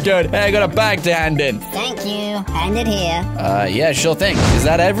seem very good. Hey, I got a bag to hand in. Thank you. Hand it here. Yeah, sure thing. Is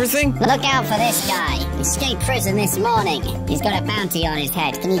that everything? Look out for this guy. Escaped prison this morning. He's got a bounty on his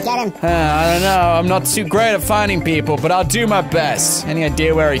head. Can you get him? I don't know. I'm not too great at finding people, but I'll do my best. Any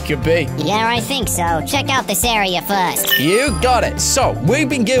idea where he could be? Yeah, I think so. Check out this area first. You got it. So, we've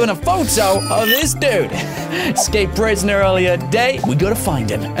been given a photo of this dude. Escaped prison earlier today. We gotta find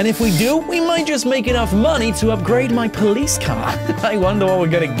him. And if we do, we might just make enough money to upgrade my police car. I wonder what we're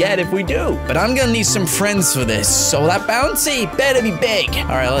gonna get if we do. But I'm gonna need some friends for this, so that bounty better be big.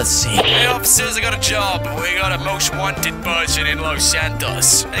 All right, let's see. Hey, officers, I got a job. We got a most wanted person in Los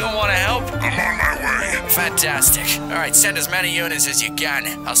Santos. Anyone want to help? I'm on my way. Fantastic. All right, send as many units as you can.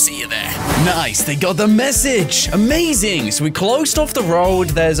 I'll see you there. Nice, they got the message. Amazing. So we closed off the road.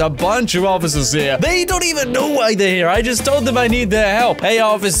 There's a bunch of officers here. They don't even know why they're here. I just told them I need their help. Hey,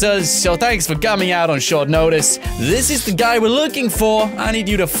 officers, so thanks for coming out on short notice. This is the guy we're looking for. I need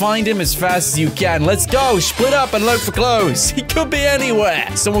you to find him as fast as you can. Let's go. split up and look for clues. He could be anywhere.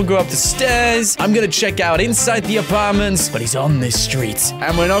 Someone go up the stairs. I'm gonna check out inside the apartments, but he's on this street.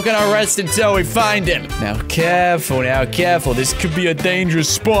 And we're not gonna rest until we find him. Now, careful, now, careful. This could be a dangerous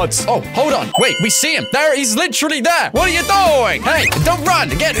spot. Oh, hold on. Wait, we see him. There, he's literally there. What are you doing? Hey, don't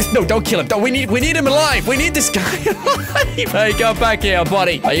run. Again, no, don't kill him. No, we need him alive. We need this guy alive. Hey, come back here,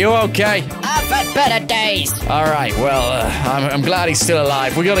 buddy. Are you okay? I've had better days. All right, well, I'm glad he's still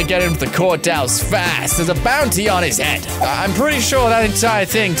alive. We gotta get him to the courthouse fast. There's a bounty on his head. I'm pretty sure that entire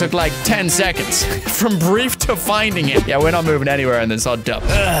thing took like 10 seconds. From brief to finding him. Yeah, we're not moving anywhere in this hot tub.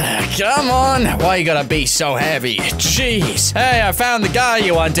 Come on. Why you gotta be so heavy? Jeez. Hey, I found the guy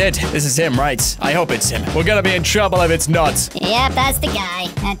you wanted. This is him, right? I hope it's him. We're gonna be in trouble if it's not. Yep, that's the guy.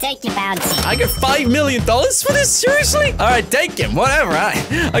 Now take your bounty. I got $5 million for this? Seriously? All right, take him. Whatever.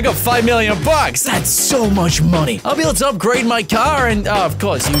 I got $5 million. That's so much money. I'll be able to upgrade my car and, of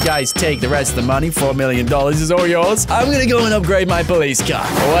course, you guys take the rest of the money. $4 million is all yours. I'm gonna go and upgrade my police car.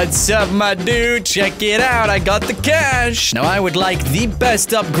 What's up, my dude? Check it out. I got the cash. Now, I would like the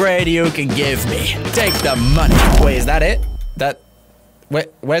best upgrade you can give me. Take the money. Wait, is that it?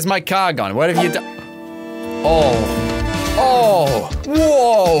 Where's my car gone? What have you done? Oh,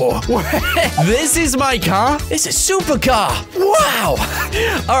 whoa. This is my car? It's a supercar. Wow.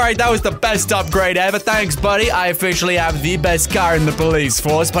 All right, that was the best upgrade ever. Thanks, buddy. I officially have the best car in the police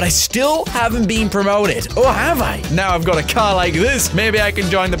force, but I still haven't been promoted. Or have I? Now I've got a car like this. Maybe I can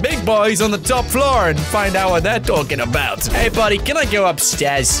join the big boys on the top floor and find out what they're talking about. Hey, buddy, can I go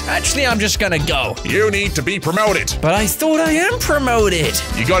upstairs? Actually, I'm just gonna go. You need to be promoted. But I thought I am promoted.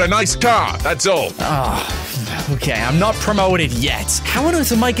 You got a nice car, that's all. Okay, I'm not promoted yet. How on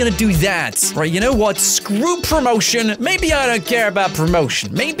earth am I gonna do that? Right, you know what? Screw promotion. Maybe I don't care about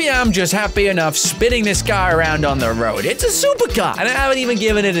promotion. Maybe I'm just happy enough spinning this car around on the road. It's a supercar, and I haven't even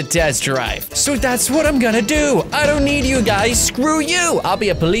given it a test drive. So that's what I'm gonna do. I don't need you guys. Screw you. I'll be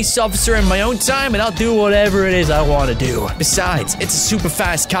a police officer in my own time, and I'll do whatever it is I want to do. Besides, it's a super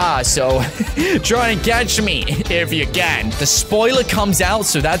fast car, so try and catch me if you can. The spoiler comes out,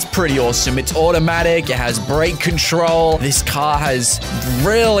 so that's pretty awesome. It's automatic. It has brake control. This car has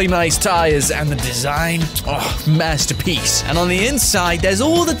really nice tires, and the design, masterpiece. And on the inside, there's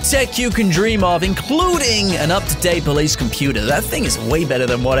all the tech you can dream of, including an up-to-date police computer. That thing is way better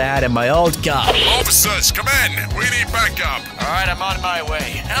than what I had in my old car. Officers, come in. We need backup. All right, I'm on my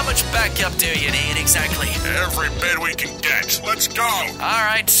way. How much backup do you need exactly? Every bit we can get. Let's go. All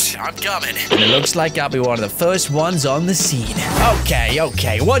right, I'm coming. And it looks like I'll be one of the first ones on the scene.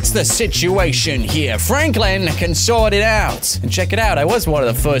 Okay. What's the situation here? Franklin can sort it out. And check it out, I was one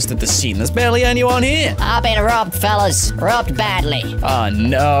of the first at the scene. There's barely anyone here. I've been robbed, fellas. Robbed badly. Oh,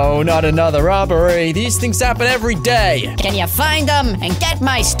 no, not another robbery. These things happen every day. Can you find them and get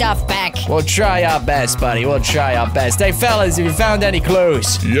my stuff back? We'll try our best, buddy. We'll try our best. Hey, fellas, have you found any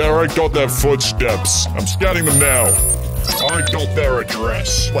clues? Yeah, I got their footsteps. I'm scanning them now. I got their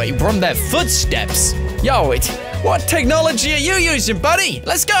address. Wait, from their footsteps? Yo, what technology are you using, buddy?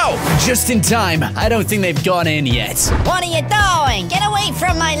 Let's go! Just in time. I don't think they've gone in yet. What are you doing? Get away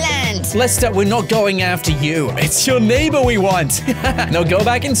from my land! Lester, we're not going after you. It's your neighbor we want. Now go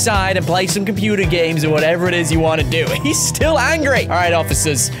back inside and play some computer games or whatever it is you want to do. He's still angry. All right,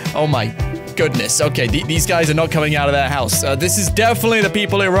 officers. Oh my goodness. Okay, these guys are not coming out of their house. This is definitely the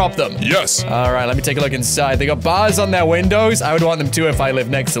people who robbed them. Yes. All right, let me take a look inside. They got bars on their windows. I would want them to if I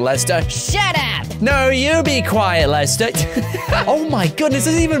lived next to Lester. Shut up! No, you be quiet, Lester. Oh my goodness,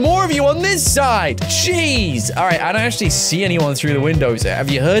 there's even more of you on this side. Jeez. All right, I don't actually see anyone through the windows.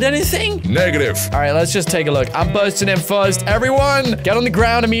 Have you heard anything? Negative. All right, let's just take a look. I'm bursting in first. Everyone, get on the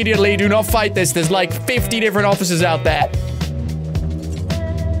ground immediately. Do not fight this. There's like 50 different officers out there.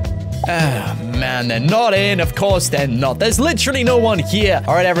 Oh, man, they're not in. Of course they're not. There's literally no one here.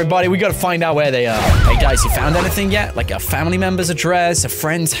 All right, everybody, we gotta find out where they are. Hey, guys, you found anything yet? Like a family member's address, a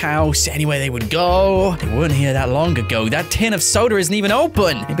friend's house, anywhere they would go? They weren't here that long ago. That tin of soda isn't even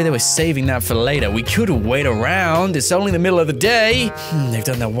open. Maybe they were saving that for later. We could wait around. It's only the middle of the day. They've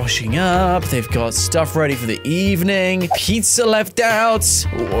done their washing up. They've got stuff ready for the evening. Pizza left out.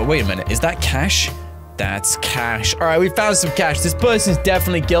 Oh, wait a minute. Is that cash? That's cash. All right, we found some cash. This person's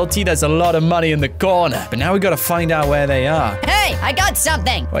definitely guilty. There's a lot of money in the corner. But now we gotta find out where they are. Hey, I got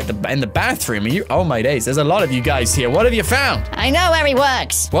something. Wait, in the bathroom? Are you? Oh my days, there's a lot of you guys here. What have you found? I know where he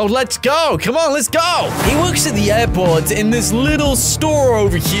works. Well, let's go. Come on, let's go. He works at the airport in this little store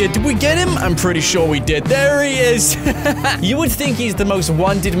over here. Did we get him? I'm pretty sure we did. There he is. You would think he's the most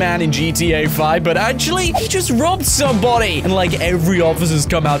wanted man in GTA 5, but actually, he just robbed somebody. And like every officer's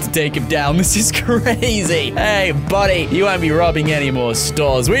come out to take him down. This is crazy. crazy. Hey, buddy, you won't be robbing any more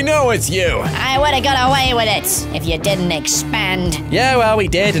stores. We know it's you. I would have got away with it if you didn't expand. Yeah, well, we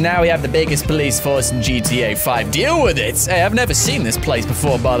did, and now we have the biggest police force in GTA 5. Deal with it. Hey, I've never seen this place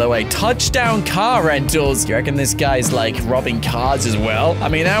before, by the way. Touchdown Car Rentals. You reckon this guy's, like, robbing cars as well? I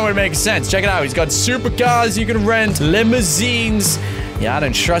mean, that would make sense. Check it out. He's got supercars you can rent, limousines. Yeah, I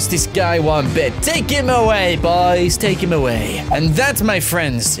don't trust this guy one bit. Take him away, boys. Take him away. And that, my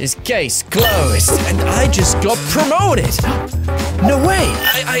friends, is case closed. And I just got promoted. No way.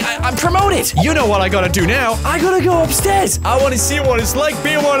 I'm promoted. You know what I gotta do now? I gotta go upstairs. I want to see what it's like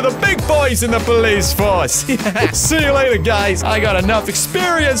being one of the big boys in the police force. See you later, guys. I got enough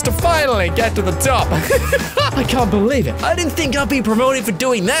experience to finally get to the top. I can't believe it. I didn't think I'd be promoted for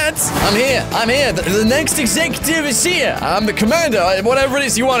doing that. I'm here. The next executive is here. I'm the commander. Whatever it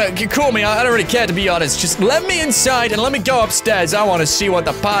is you want to call me, I don't really care, to be honest. Just let me inside and let me go upstairs. I want to see what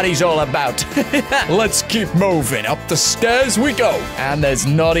the party's all about. Let's keep moving. Up the stairs we go. And there's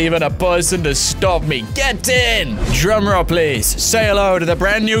not even a person to stop me. Get in. Drum roll, please. Say hello to the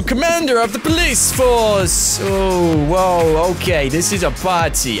brand new commander of the police force. Oh, whoa, okay. This is a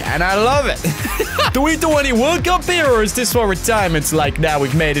party, and I love it. Do we do any work up here, or is this what retirement's like now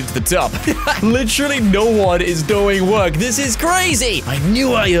we've made it to the top? Literally no one is doing work. This is crazy. I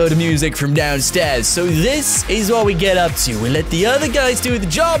knew I heard music from downstairs. So this is what we get up to. We let the other guys do the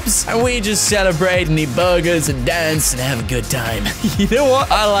jobs, and we just celebrate and eat burgers and dance and have a good time. You know what?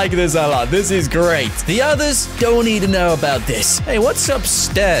 I like this a lot. This is great. The others don't need to know about this. Hey, what's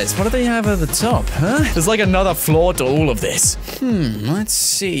upstairs? What do they have at the top, huh? There's like another floor to all of this. Let's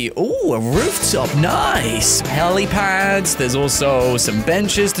see. Oh, a rooftop. Nice. Helipads. There's also some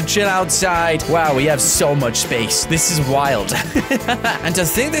benches to chill outside. Wow, we have so much space. This is wild. And to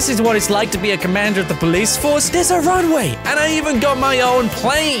think this is what it's like to be a commander of the police force, there's a runway. And I even got my own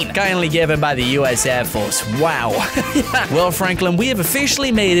plane. Kindly given by the US Air Force. Wow. Well, Franklin, we have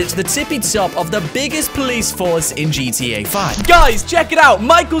officially made it to the tippy top of the biggest police force in GTA 5. Guys, check it out.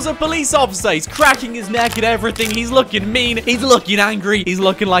 Michael's a police officer. He's cracking his neck and everything. He's looking mean. He's looking angry. He's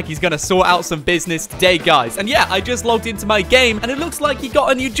looking like he's gonna sort out some business today, guys. And yeah, I just logged into my game, and it looks like he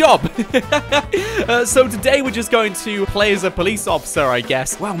got a new job. So today we're just going to play as a police officer, I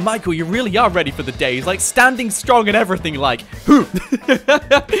guess. Wow, Michael, you really are ready for the day. He's like standing strong and everything, like, who?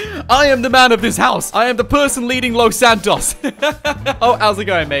 I am the man of this house. I am the person leading Los Santos. Oh, how's it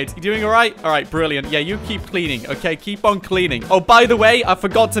going, mate? You doing all right? All right, brilliant. Yeah, you keep cleaning, okay? Keep on cleaning. Oh, by the way, I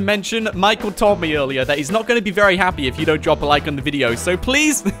forgot to mention, Michael told me earlier that he's not going to be very happy if you don't drop a like on the video. So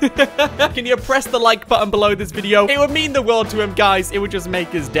please, can you press the like button below this video? It would mean the world to him, guys. It would just make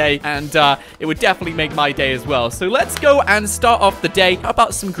his day, and it would definitely make my day as well. So let's go and start off the day. How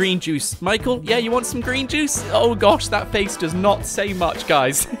about some green juice? Michael, yeah, you want some green juice? Oh, gosh, that face does not say much,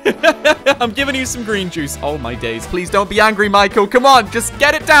 guys. I'm giving you some green juice. Oh, my days. Please don't be angry, Michael. Come on, just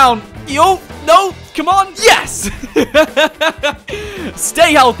get it down. Yo, no, come on. Yes.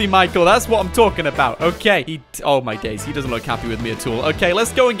 Stay healthy, Michael. That's what I'm talking about. Okay. Oh, my days. He doesn't look happy with me at all. Okay,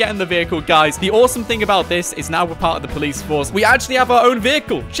 let's go and get in the vehicle, guys. The awesome thing about this is now we're part of the police force. We actually have our own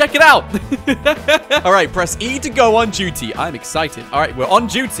vehicle. Check it out. All right, press E to go on duty. I'm excited. All right, we're on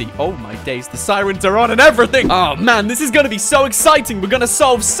duty. Oh, my days. The sirens are on and everything. Oh, man, this is going to be so exciting. We're going to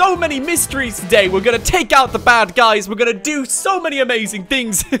solve so many mysteries today. We're going to take out the bad guys. We're going to do so many amazing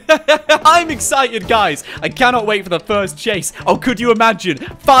things. I'm excited, guys. I cannot wait for the first chase. Oh, could you imagine?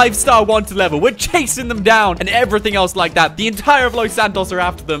 5-star wanted level. We're chasing them down and everything else like that. The entire of Los Santos are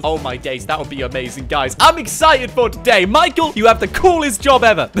after them. Oh, my days. That would be amazing, guys. I'm excited for today. Michael, you have the coolest job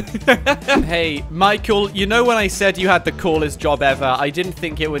ever. Hey, Michael, you know when I said you had the coolest job ever, I didn't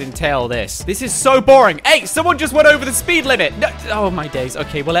think it would entail this. This is so boring. Hey, someone just went over the speed limit. No. Oh, my days.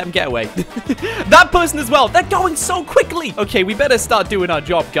 Okay, we'll let him get away. That person as well. They're going so quickly. Okay, we better start doing our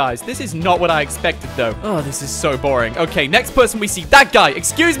job, guys. This is not what I expected, though. Oh, this is so boring. Okay, next person we see. That guy.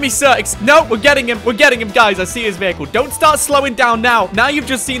 Excuse me, sir. No, we're getting him. We're getting him, guys. I see his vehicle. Don't start slowing down now. Now you've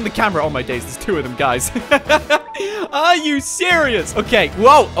just seen the camera. Oh, my days. There's two of them, guys. Are you serious? Okay.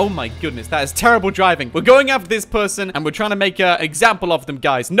 Whoa. Oh, my goodness. That is terrible driving. We're going after this person, and we're trying to make an example of them,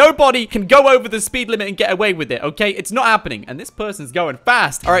 guys. Nobody can go over the speed limit and get away with it, okay? It's not happening. And this person's going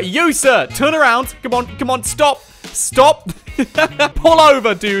fast. All right, you, sir. Turn around. Come on. Come on. Stop. Stop. Pull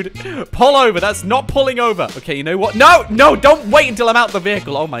over, dude. Pull over. That's not pulling over. Okay, you know what? No, no, don't wait until I'm out the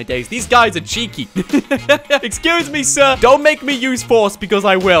vehicle. Oh, my days. These guys are cheeky. Excuse me, sir. Don't make me use force because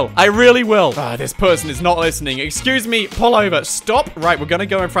I will. I really will. Ah, this person is not listening. Excuse me. Pull over. Stop. Right, we're going to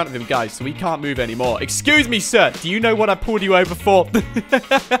go in front of him, guys, so we can't move anymore. Excuse me, sir. Do you know what I pulled you over for?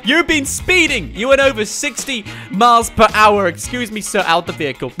 You've been speeding. You went over 60 miles per hour. Excuse me, sir. Out the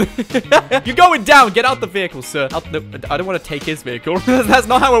vehicle. You're going down. Get out the vehicle, sir. No, I don't want to take his vehicle. That's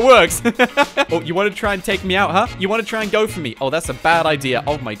not how it works. Oh, you want to try and take me out, huh? You want to try and go for me? Oh, that's a bad idea.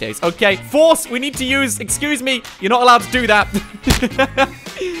 Oh, my days. Okay, force. We need to use. Excuse me. You're not allowed to do that.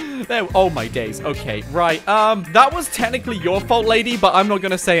 There. Oh, my days. Okay, right. That was technically your fault, lady, but I'm not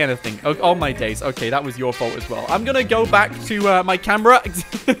going to say anything. Oh, my days. Okay, that was your fault as well. I'm going to go back to my camera.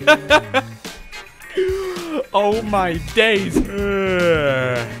 Oh, my days.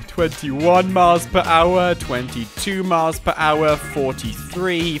 21 miles per hour, 22 miles per hour,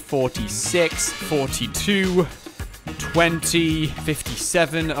 43, 46, 42, 20,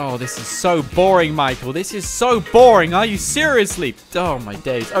 57. Oh, this is so boring, Michael. This is so boring. Are you seriously? Oh, my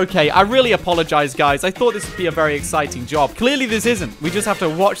days. Okay, I really apologize, guys. I thought this would be a very exciting job. Clearly, this isn't. We just have to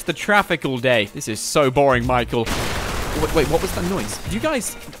watch the traffic all day. This is so boring, Michael. Wait, what was that noise? Did you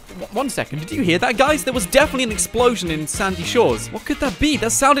guys... 1 second, did you hear that, guys? There was definitely an explosion in Sandy Shores. What could that be?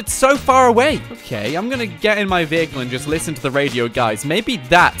 That sounded so far away. Okay, I'm gonna get in my vehicle and just listen to the radio, guys. Maybe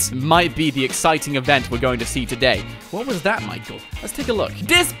that might be the exciting event we're going to see today. What was that, Michael? Let's take a look.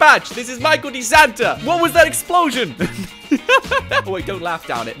 Dispatch! This is Michael DeSanta! What was that explosion? Oh, wait, don't laugh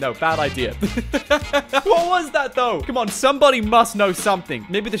down it. No, bad idea. What was that, though? Come on, somebody must know something.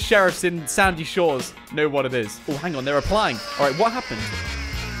 Maybe the sheriffs in Sandy Shores know what it is. Oh, hang on, they're replying. All right, what happened?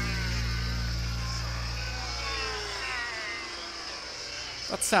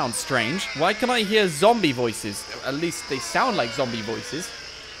 That sounds strange. Why can I hear zombie voices? At least they sound like zombie voices.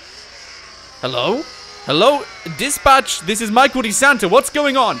 Hello? Hello? Dispatch, this is Michael DeSanta. What's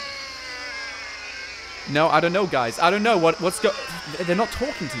going on? No, I don't know, guys. I don't know they're not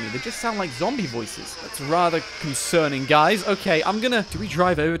talking to me. They just sound like zombie voices. That's rather concerning, guys. Okay, do we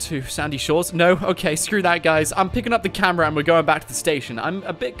drive over to Sandy Shores? No? Okay, screw that, guys. I'm picking up the camera and we're going back to the station. I'm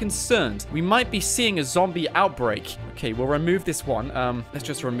a bit concerned. We might be seeing a zombie outbreak. Okay, we'll remove this one. Let's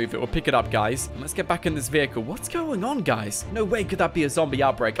just remove it. We'll pick it up, guys. And let's get back in this vehicle. What's going on, guys? No way could that be a zombie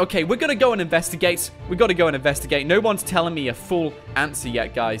outbreak. Okay, we're gonna go and investigate. We gotta go and investigate. No one's telling me a full answer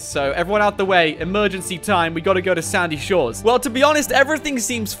yet, guys. So everyone out the way, emergency time. We gotta go to Sandy Shores. Well, to be honest, everything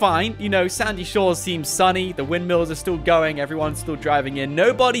seems fine. You know, Sandy Shores seems sunny. The windmills are still going. Everyone's still driving in.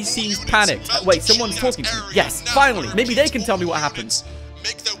 Nobody seems panicked. Wait, someone's talking to me. Yes, finally. Maybe they can tell me what happened.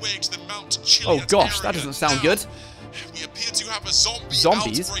 Oh gosh, that doesn't sound good. We appear to have a zombies?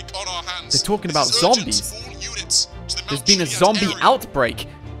 outbreak on our hands. They're talking about zombies. There's been a zombie outbreak.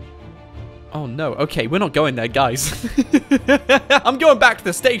 Oh no, okay, we're not going there, guys. I'm going back to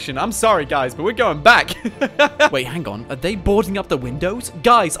the station. I'm sorry, guys, but we're going back. Wait, hang on. Are they boarding up the windows?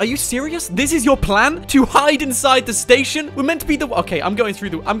 Guys, are you serious? This is your plan? To hide inside the station? We're meant to be the... Okay, I'm going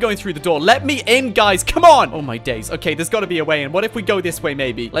through the door. Let me in, guys. Come on. Oh my days. Okay, there's got to be a way in. What if we go this way,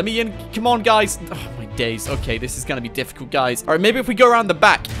 maybe? Let me in. Come on, guys. Oh my days. Okay, this is gonna be difficult, guys. All right, maybe if we go around the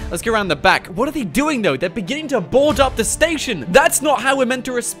back. Let's go around the back. What are they doing, though? They're beginning to board up the station. That's not how we're meant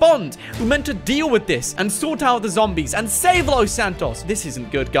to respond. We're meant to deal with this and sort out the zombies and save Los Santos. This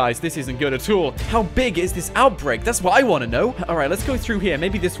isn't good, guys. This isn't good at all. How big is this outbreak? That's what I want to know. All right, let's go through here.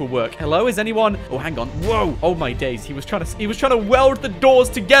 Maybe this will work. Hello, is anyone? Oh, hang on. Whoa. Oh my days. He was trying to weld the doors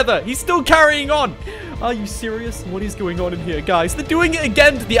together. He's still carrying on. Are you serious? What is going on in here, guys? They're doing it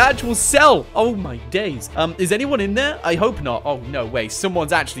again to the actual cell. Oh my days. Is anyone in there? I hope not. Oh, no way.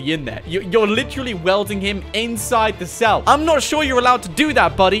 Someone's actually in there. You're literally welding him inside the cell. I'm not sure you're allowed to do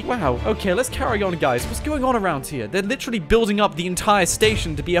that, buddy. Wow. Okay, let's carry on, guys. What's going on around here? They're literally building up the entire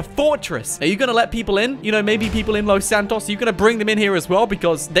station to be a fortress. Are you going to let people in? You know, maybe people in Los Santos. Are you going to bring them in here as well?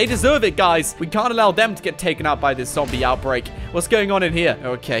 Because they deserve it, guys. We can't allow them to get taken out by this zombie outbreak. What's going on in here?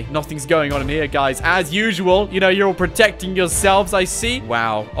 Okay, nothing's going on in here, guys. As usual, you know, you're all protecting yourselves, I see.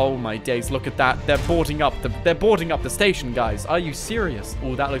 Wow. Oh my days. Look at that. They're boarding up the station, guys. Are you serious?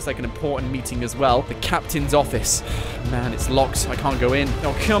 Oh, that looks like an important meeting as well. The captain's office. Man, it's locked. I can't go in.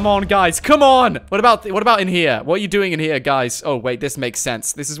 Oh, come on, guys. Come on. What about in here? What are you doing in here, guys? Oh, wait, this makes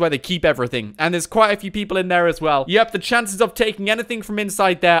sense. This is where they keep everything. And there's quite a few people in there as well. Yep, the chances of taking anything from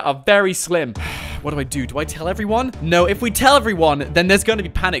inside there are very slim. What do? Do I tell everyone? No, if we tell everyone, then there's going to be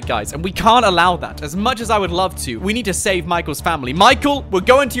panic, guys. And we can't allow that. As much as I would love to, we need to save Michael's family. Michael, we're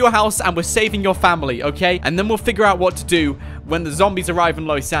going to your house and we're saving your family, okay? And then we'll figure out what to do when the zombies arrive in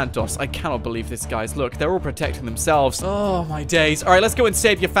Los Santos. I cannot believe this, guys. Look, they're all protecting themselves. Oh, my days. All right, let's go and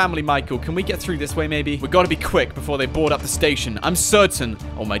save your family, Michael. Can we get through this way, maybe? We've got to be quick before they board up the station. I'm certain.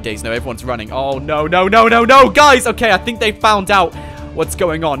 Oh, my days. No, everyone's running. Oh, no, no, no, no, no, guys. Okay, I think they found out what's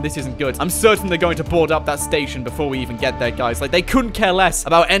going on. This isn't good. I'm certain they're going to board up that station before we even get there, guys. Like, they couldn't care less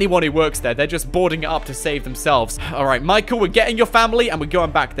about anyone who works there. They're just boarding it up to save themselves. All right, Michael, we're getting your family and we're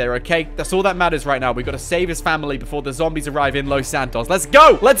going back there, okay? That's all that matters right now. We got to save his family before the zombies arrive in Los Santos. Let's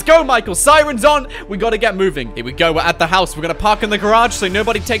go. Let's go, Michael. Sirens on. We got to get moving. Here we go. We're at the house. We're going to park in the garage so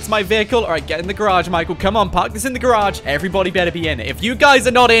nobody takes my vehicle. All right, get in the garage, Michael. Come on, park this in the garage. Everybody better be in. If you guys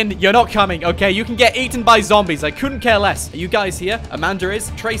are not in, you're not coming, okay? You can get eaten by zombies. I couldn't care less. Are you guys here? Amanda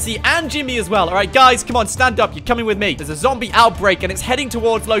is. Tracy and Jimmy as well. All right, guys, come on, stand up. You're coming with me. There's a zombie outbreak and it's heading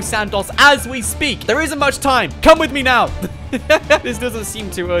towards Los Santos as we speak. There isn't much time. Come with me now. This doesn't seem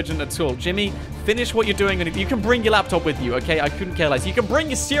too urgent at all. Jimmy, finish what you're doing and you can bring your laptop with you, okay? I couldn't care less. You can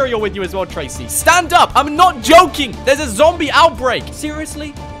bring your cereal with you as well, Tracy. Stand up. I'm not joking. There's a zombie outbreak.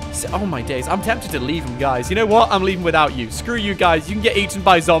 Seriously? Oh my days, I'm tempted to leave him, guys. You know what? I'm leaving without you. Screw you guys. You can get eaten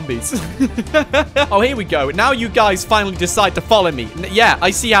by zombies. Oh, here we go. Now you guys finally decide to follow me. Yeah,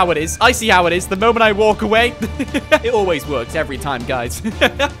 I see how it is. I see how it is. The moment I walk away, it always works every time, guys.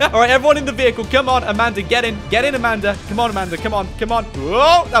 All right, everyone in the vehicle. Come on, Amanda, get in. Get in, Amanda. Come on, Amanda. Come on. Come on.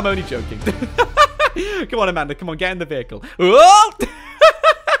 Whoa, I'm only joking. Come on, Amanda. Come on, get in the vehicle. Whoa.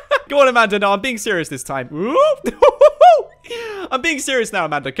 Come on, Amanda. No, I'm being serious this time. I'm being serious now,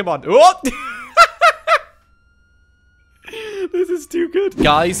 Amanda. Come on. This is too good.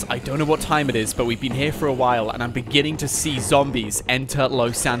 Guys, I don't know what time it is, but we've been here for a while, and I'm beginning to see zombies enter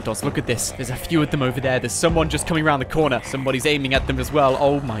Los Santos. Look at this. There's a few of them over there. There's someone just coming around the corner. Somebody's aiming at them as well.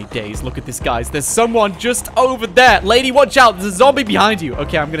 Oh, my days. Look at this, guys. There's someone just over there. Lady, watch out. There's a zombie behind you.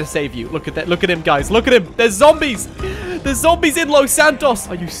 Okay, I'm going to save you. Look at that. Look at him, guys. Look at him. There's zombies. There's zombies in Los Santos.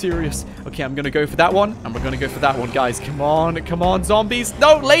 Are you serious? Okay, I'm going to go for that one, and we're going to go for that one, guys. Come on, zombies.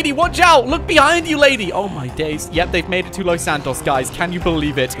 No, lady, watch out. Look behind you, lady. Oh, my days. Yep, they've made it to Los Santos, guys. Can you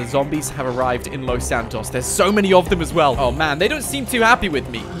believe it? The zombies have arrived in Los Santos. There's so many of them as well. Oh, man, they don't seem too happy with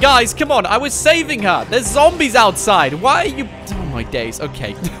me. Guys, come on. I was saving her. There's zombies outside. Why are you... Oh, my days.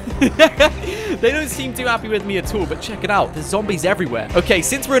 Okay. They don't seem too happy with me at all, but check it out. There's zombies everywhere. Okay,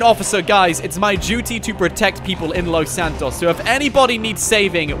 since we're an officer, guys, it's my duty to protect people in Los Santos. So if anybody needs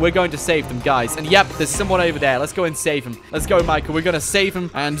saving, we're going to save them, guys. And yep, there's someone over there. Let's go and save him. Let's go, Michael. We're going to save him,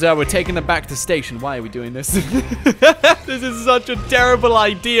 and we're taking them back to the station. Why are we doing this? This is such a terrible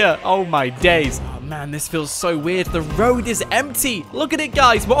idea. Oh, my days. Man, this feels so weird. The road is empty. Look at it,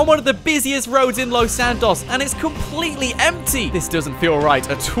 guys. We're on one of the busiest roads in Los Santos, and it's completely empty. This doesn't feel right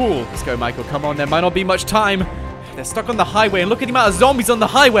at all. Let's go, Michael. Come on. There might not be much time. They're stuck on the highway, and look at the amount of zombies on the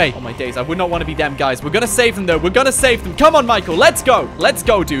highway. Oh, my days. I would not want to be them, guys. We're going to save them, though. We're going to save them. Come on, Michael. Let's go. Let's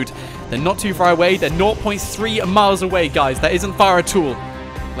go, dude. They're not too far away. They're 0.3 miles away, guys. That isn't far at all.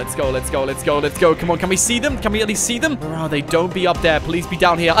 Let's go, let's go, let's go, let's go. Come on, can we see them? Can we at least see them? Where are they? Don't be up there. Please be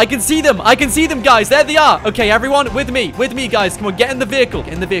down here. I can see them. I can see them, guys. There they are. Okay, everyone, with me, guys. Come on, get in the vehicle.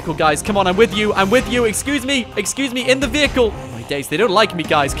 Get in the vehicle, guys. Come on, I'm with you. I'm with you. Excuse me, in the vehicle. Oh, my days, they don't like me,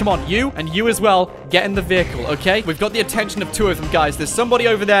 guys. Come on, you and you as well. Get in the vehicle, okay? We've got the attention of two of them, guys. There's somebody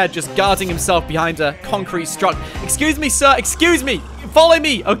over there just guarding himself behind a concrete structure. Excuse me, sir. Excuse me. Follow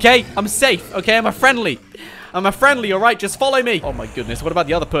me, okay? I'm safe, okay? I'm a friendly, all right? Just follow me. Oh, my goodness. What about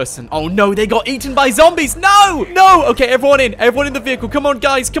the other person? Oh, no. They got eaten by zombies. No. No. Okay, everyone in. Everyone in the vehicle. Come on,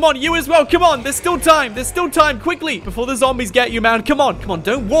 guys. Come on. You as well. Come on. There's still time. There's still time. Quickly. Before the zombies get you, man. Come on. Come on.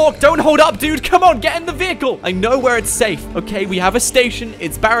 Don't walk. Don't hold up, dude. Come on. Get in the vehicle. I know where it's safe. Okay, we have a station.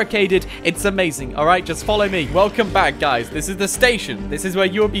 It's barricaded. It's amazing. All right, just follow me. Welcome back, guys. This is the station. This is where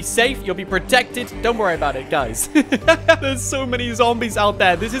you'll be safe. You'll be protected. Don't worry about it, guys. There's so many zombies out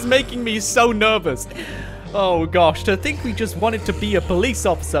there. This is making me so nervous. Oh, gosh. To think we just wanted to be a police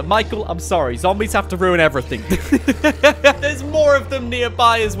officer. Michael, I'm sorry. Zombies have to ruin everything. There's more of them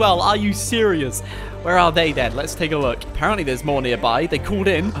nearby as well. Are you serious? Where are they then? Let's take a look. Apparently, there's more nearby. They called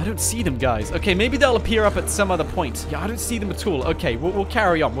in. I don't see them, guys. Okay, maybe they'll appear up at some other point. Yeah, I don't see them at all. Okay, we'll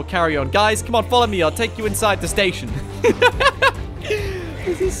carry on. We'll carry on. Guys, come on, follow me. I'll take you inside the station.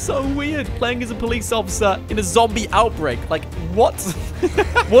 This is so weird, playing as a police officer in a zombie outbreak. Like, what?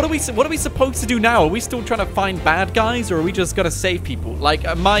 What are we supposed to do now? Are we still trying to find bad guys, or are we just gonna save people? Like,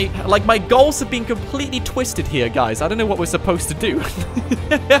 my goals have been completely twisted here, guys. I don't know what we're supposed to do.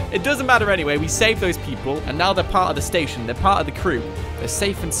 It doesn't matter anyway. We saved those people, and now they're part of the station. They're part of the crew. They're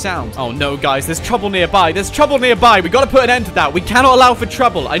safe and sound. Oh, no, guys. There's trouble nearby. There's trouble nearby. We gotta put an end to that. We cannot allow for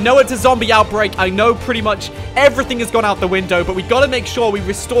trouble. I know it's a zombie outbreak. I know pretty much everything has gone out the window, but we gotta make sure we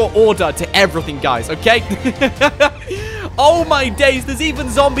restore order to everything, guys, okay? Oh my days, there's even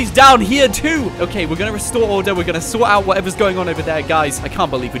zombies down here too. Okay, we're gonna restore order. We're gonna sort out whatever's going on over there, guys. I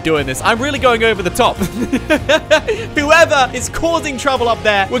can't believe we're doing this. I'm really going over the top. Whoever is causing trouble up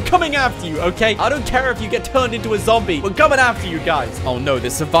there, we're coming after you, okay? I don't care if you get turned into a zombie. We're coming after you guys. Oh no,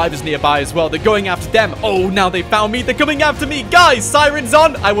 there's survivors nearby as well. They're going after them. Oh, now they found me. They're coming after me. Guys, sirens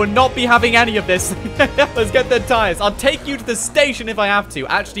on. I will not be having any of this. Let's get their tires. I'll take you to the station if I have to.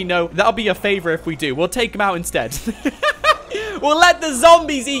 Actually, no, that'll be a favor if we do. We'll take them out instead. We'll let the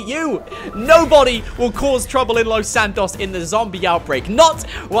zombies eat you. Nobody will cause trouble in Los Santos in the zombie outbreak. Not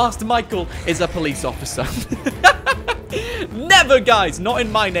whilst Michael is a police officer. Never, guys. Not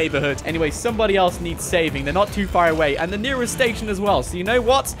in my neighborhood. Anyway, somebody else needs saving. They're not too far away. And the nearest station as well. So you know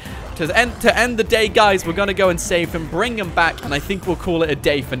what? To end the day, guys, we're going to go and save him, bring him back, and I think we'll call it a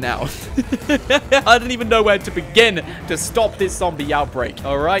day for now. I don't even know where to begin to stop this zombie outbreak.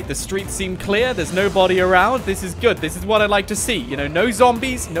 All right, the streets seem clear. There's nobody around. This is good. This is what I like to see. You know, no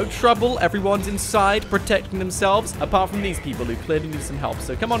zombies, no trouble. Everyone's inside protecting themselves, apart from these people who clearly need some help.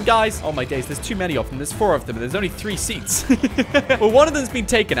 So come on, guys. Oh, my days. There's too many of them. There's 4 of them, and there's only 3 seats. Well, one of them's been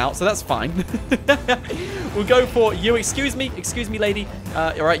taken out, so that's fine. We'll go for you. Excuse me, lady.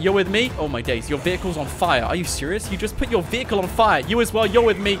 All right, you're with me. Oh my days, your vehicle's on fire. Are you serious? You just put your vehicle on fire. You as well, you're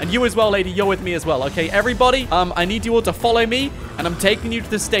with me. And you as well, lady, you're with me as well. Okay, everybody, I need you all to follow me, and I'm taking you to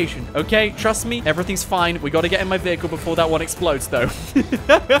the station. Okay, trust me, everything's fine. We got to get in my vehicle before that one explodes, though.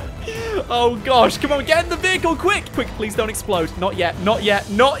 Oh gosh, come on, get in the vehicle, quick. Quick, please don't explode. Not yet, not yet,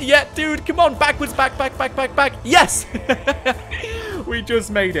 not yet, dude. Come on, backwards, back. Yes. We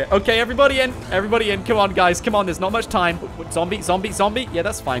just made it. Okay, everybody in. Everybody in. Come on, guys. Come on. There's not much time. Zombie, zombie, zombie. Yeah,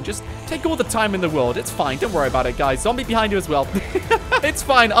 that's fine. Just take all the time in the world. It's fine. Don't worry about it, guys. Zombie behind you as well. It's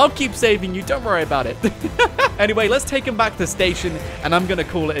fine. I'll keep saving you. Don't worry about it. Anyway, let's take him back to the station, and I'm going to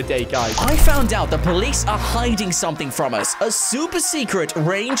call it a day, guys. I found out the police are hiding something from us. A super secret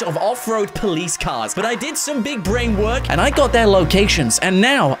range of off-road police cars. But I did some big brain work, and I got their locations. And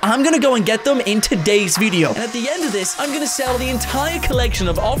now, I'm going to go and get them in today's video. And at the end of this, I'm going to sell the entire collection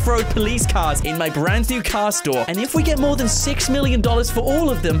of off-road police cars in my brand new car store. And if we get more than $6 million for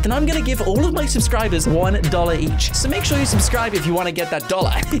all of them, then I'm going to give all of my subscribers $1 each. So make sure you subscribe if you want to get that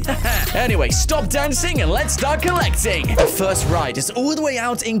dollar. Anyway, stop dancing and let's start collecting. The first ride is all the way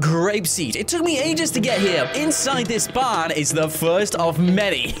out in Grapeseed. It took me ages to get here. Inside this barn is the first of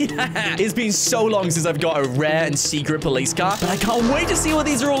many. It's been so long since I've got a rare and secret police car, but I can't wait to see what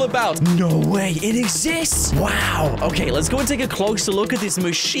these are all about. No way, it exists. Wow. Okay, let's go and take a closer look at this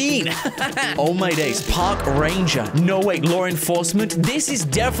machine. Oh my days, Park Ranger. No wait, law enforcement. This is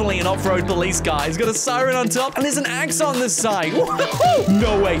definitely an off-road police car. It's got a siren on top and there's an axe on the side.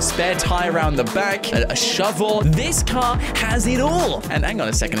 No way, spare tire around the back, a shovel. This car has it all. And hang on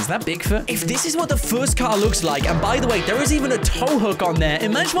a second, is that Bigfoot? If this is what the first car looks like, and by the way, there is even a tow hook on there,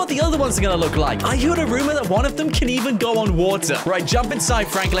 imagine what the other ones are gonna look like. I heard a rumor that one of them can even go on water. Right, jump inside,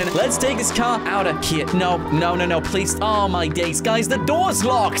 Franklin. Let's take this car out of here. No, please. Oh my days, guys, the door's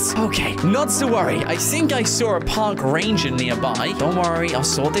locked. Okay, not to worry. I think I saw a Park Ranger nearby. Don't worry, I'll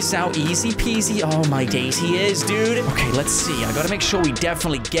sort this out. Easy peasy. Oh my days, he is, dude. Okay, let's see. I gotta make sure we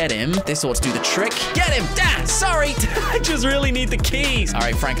definitely get him. This ought to do the trick. Get him! Sorry! I just really need the keys. All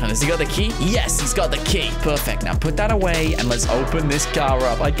right, Franklin, has he got the key? Yes, he's got the key. Perfect. Now put that away and let's open this car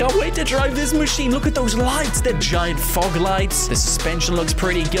up. I can't wait to drive this machine. Look at those lights. They're giant fog lights. The suspension looks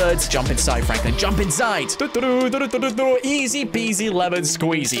pretty good. Jump inside, Franklin. Jump inside. Easy peasy lemon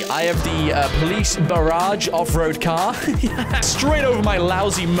squeezy. I have the police barrage off-road car. Straight over my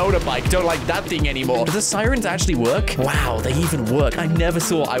lousy motorbike. Don't like that thing anymore. Do the sirens actually work? Wow, they even work. I never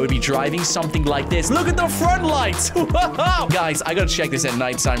thought I would be driving something like this. Look at the front lights. Guys, I gotta check this at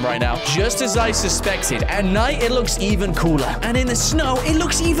nighttime right now. Just as I suspected. At night, it looks even cooler. And in the snow, it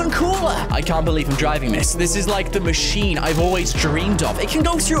looks even cooler. I can't believe I'm driving this. This is like the machine I've always dreamed of. It can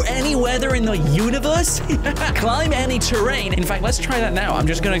go through any weather in the universe. Climb any terrain. In fact, let's try that now. I'm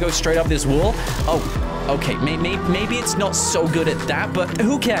just gonna go straight up this wall. Oh, okay. Maybe it's not so good at that, but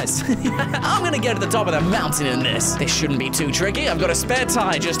who cares? I'm gonna get to the top of the mountain in this. This shouldn't be too tricky. I've got a spare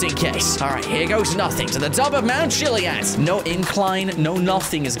tire just in case. All right, here goes nothing. To the top of Mount Chiliad. No incline, no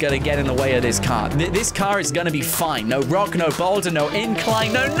nothing is gonna get in the way of this car. This car is gonna be fine. No rock, no boulder, no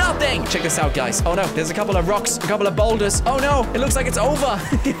incline, no nothing. Check this out, guys. Oh no, there's a couple of rocks, a couple of boulders. Oh no, it looks like it's over.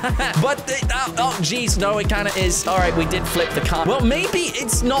 But, oh geez, no, it kind of is. All right, we did flip the the car. Well, maybe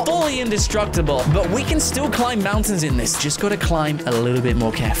it's not fully indestructible, but we can still climb mountains in this. Just gotta climb a little bit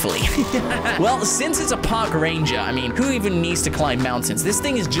more carefully. Well, since it's a park ranger, I mean, who even needs to climb mountains? This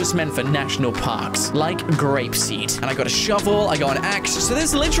thing is just meant for national parks, like Grapeseed. And I got a shovel, I got an axe, so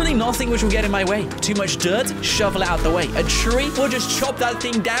there's literally nothing which will get in my way. Too much dirt, shovel it out the way. A tree, we'll just chop that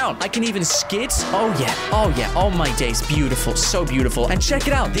thing down. I can even skid. Oh yeah, oh my days, beautiful, so beautiful. And check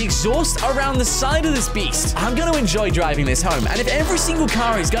it out, the exhaust around the side of this beast. I'm gonna enjoy driving this home, and if every single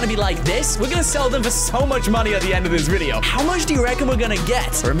car is gonna be like this, we're gonna sell them for so much money at the end of this video. How much do you reckon we're gonna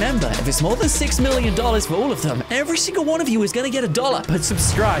get? Remember, if it's more than $6 million for all of them, every single one of you is gonna get $1. But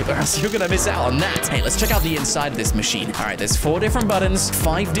subscribe, or else you're gonna miss out on that. Hey, let's check out the inside of this machine. All right, there's 4 different buttons,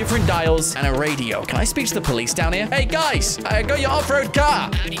 5 different dials, and a radio. Can I speak to the police down here? Hey guys, I got your off-road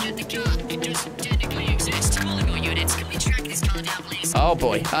car. How do you get the car? It doesn't technically exist. Calling all units, can we track this car down, please? Oh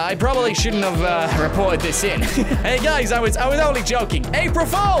boy, I probably shouldn't have reported this in. Hey guys, I was only joking. April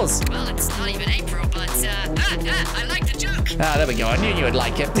Fools! Well, it's not even April, but I like the joke. Ah, there we go. I knew you would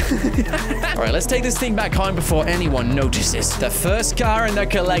like it. All right, let's take this thing back home before anyone notices. The first car in the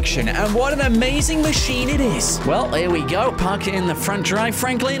collection, and what an amazing machine it is. Well, here we go. Park it in the front drive,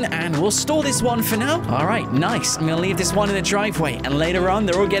 Franklin, and we'll store this one for now. All right, nice. I'm gonna leave this one in the driveway, and later on,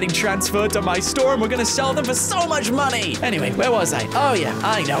 they're all getting transferred to my store, and we're gonna sell them for so much money. Anyway, where was I? Oh yeah,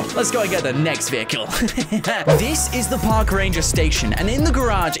 I know. Let's go and get the next vehicle. This is the Park Ranger station, and in the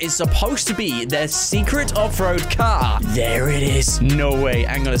garage is supposed to be their secret off-road car. There it is. No way.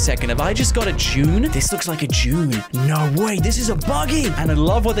 Hang on a second. Have I just got a June? This looks like a June. No way. This is a buggy. And I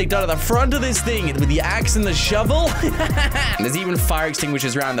love what they've done at the front of this thing with the axe and the shovel. There's even fire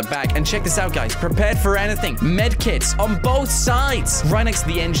extinguishers around the back. And check this out, guys. Prepared for anything. Med kits on both sides. Right next to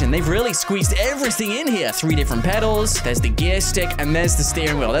the engine. They've really squeezed everything in here. 3 different pedals. There's the gear stick. And there's the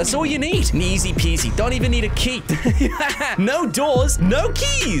steering wheel. That's all you need. And easy peasy. Don't even need a key. No doors. No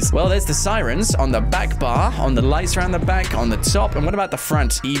keys. Well, there's the sirens on the back bar. On the lights around the back. On the top. And what about the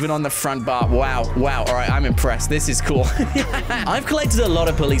front? Even on the front bar. Wow. Wow. All right. I'm impressed. This is cool. I've collected a lot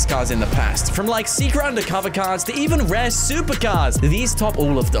of police cars in the past. From like secret undercover cars to even rare supercars. These top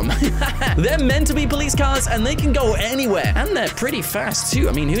all of them. They're meant to be police cars and they can go anywhere. And they're pretty fast too.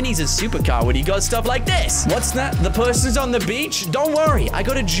 I mean, who needs a supercar when you got stuff like this? What's that? The person's on the beach? Don't worry. I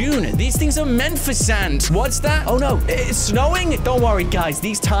got a June. These things are meant for sand. What's that? Oh no. It's snowing? Don't worry, guys.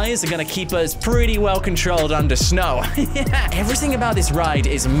 These tires are gonna keep us pretty well controlled under snow. Everything about this ride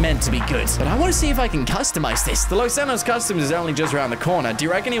is meant to be good. But I want to see if I can customize this. The Los Santos Customs is only just around the corner. Do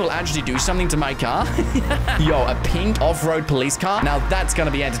you reckon he will actually do something to my car? Yo, a pink off-road police car? Now that's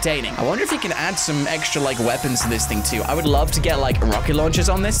gonna be entertaining. I wonder if he can add some extra like weapons to this thing too. I would love to get like rocket launchers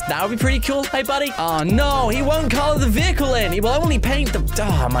on this. That would be pretty cool. Hey buddy. Oh no, he won't color the vehicle in. He will only paint the...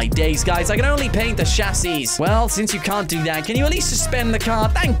 Oh my days, guys. I can only paint the chassis. Well, since you can't do that, can you at least suspend the car?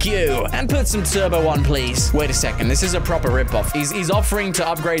 Thank you. And put some turbo on, please. Wait a second. This is a proper ripoff. He's offering to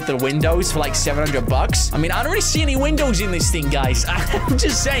upgrade the windows for like $700. I mean, I don't really see any windows in this thing, guys. I'm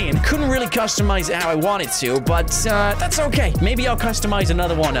just saying. Couldn't really customize it how I wanted to, but that's okay. Maybe I'll customize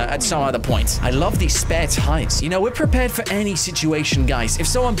another one at some other point. I love these spare tires. You know, we're prepared for any situation, guys. If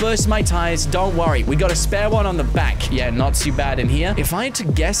someone bursts my tires, don't worry. We got a spare one on the back. Yeah, not too bad in here. If I had to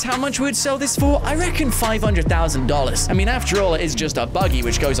guess how much we would sell this for, I reckon $500,000. I mean, after all, it is just a buggy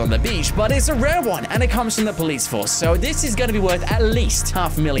which goes on the beach, but it's a rare one, and it comes from the police force, so this is gonna be worth at least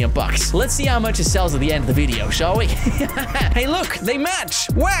 $500,000. Let's see how much it sells at the end of the video, shall we? Hey, look, they match.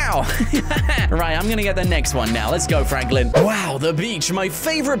 Wow. Right, I'm gonna get the next one now. Let's go, Franklin. Wow, the beach, my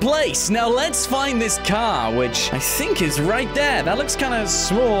favorite place. Now let's find this car, which I think is right there. That looks kind of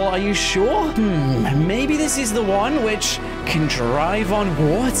small. Are you sure? Maybe this is the one which can drive on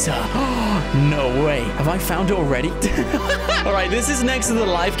water. No way. Have I found it already? All right, this is next to the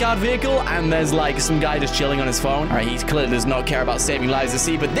lifeguard vehicle, and there's like some guy just chilling on his phone. All right, he clearly does not care about saving lives at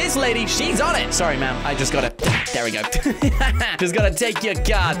sea, but this lady, she's on it. Sorry, ma'am. I just gotta... There we go. Just gotta take your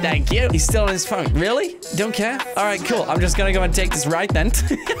car, thank you. He's still on his phone. Really? Don't care? All right, cool. I'm just gonna go and take this right then.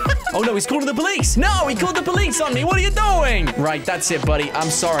 Oh no, he's calling the police. No, he called the police on me. What are you doing? Right, that's it, buddy. I'm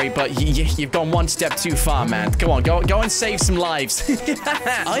sorry, but you've gone one step too far, man. Come on, go and save some lives.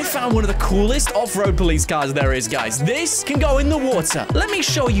 I found one of the coolest off-road police cars there is, guys. This can go in the water. Let me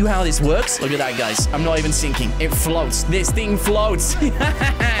show you how this works. Look at that, guys. I'm not even sinking. It floats. This thing floats.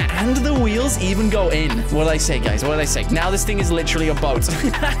 And the wheels even go in. What did I say, guys? guys. What did I say? Now this thing is literally a boat.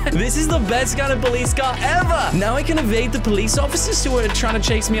 This is the best kind of police car ever. Now I can evade the police officers who are trying to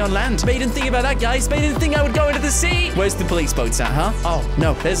chase me on land. They didn't think about that, guys. They didn't think I would go into the sea. Where's the police boats at, huh? Oh,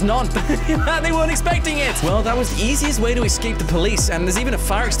 no, there's none. They weren't expecting it. Well, that was the easiest way to escape the police, and there's even a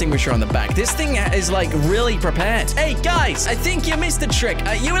fire extinguisher on the back. This thing is, like, really prepared. Hey, guys, I think you missed the trick.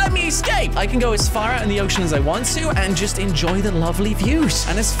 You let me escape. I can go as far out in the ocean as I want to and just enjoy the lovely views.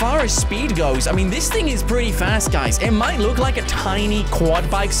 And as far as speed goes, I mean, this thing is pretty fast, guys. It might look like a tiny quad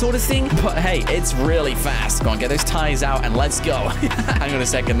bike sort of thing, but hey, it's really fast. Go on, get those tires out and let's go. Hang on a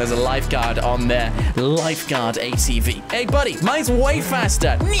second, there's a lifeguard on there. Lifeguard ATV. Hey, buddy, mine's way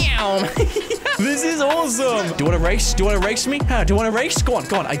faster. Meow. This is awesome. Do you want to race? Do you want to race me? Huh? Do you want to race? Go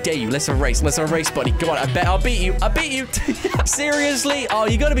on, I dare you. Let's have a race. Let's have a race, buddy. Come on, I bet I'll beat you. I'll beat you. Seriously? Oh,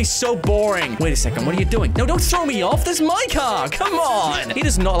 you're gonna be so boring. Wait a second, what are you doing? No, don't throw me off. This is my car. Come on. He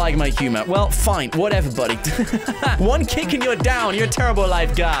does not like my humor. Well, fine. Whatever, buddy. One kick and you're down. You're a terrible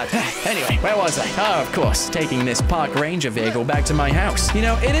lifeguard. Anyway, where was I? Oh, of course. Taking this park ranger vehicle back to my house. You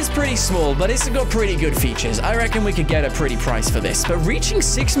know, it is pretty small, but it's got pretty good features. I reckon we could get a pretty price for this. But reaching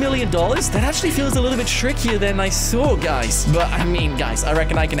 $6 million, that actually feels a little bit trickier than I thought, guys. But I mean, guys, I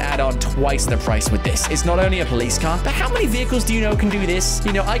reckon I can add on twice the price with this. It's not only a police car, but how many vehicles do you know can do this?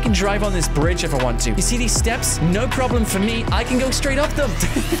 You know, I can drive on this bridge if I want to. You see these steps? No problem for me. I can go straight up them.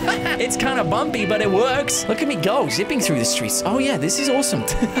 It's kind of bumpy, but it works. Look at me go, zipping through the streets. Oh yeah, this is awesome.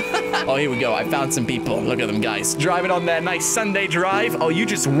 Oh, here we go. I found some people. Look at them, guys. Driving on their nice Sunday drive. Oh, you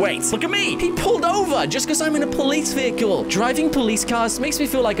just wait. Look at me. He pulled over just because I'm in a police vehicle. Driving police cars makes me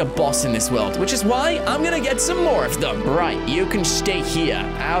feel like a boss in this world, which is why I'm gonna get some more of them. Right, you can stay here.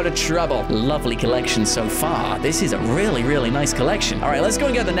 Out of trouble. Lovely collection so far. This is a really, really nice collection. All right, let's go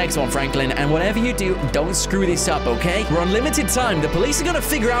and get the next one, Franklin. And whatever you do, don't screw this up, okay? We're on limited time. The police are gonna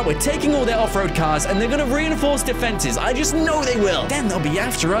figure out we're taking all their off-road cars and they're gonna reinforce defenses. I just know they will. Then they'll be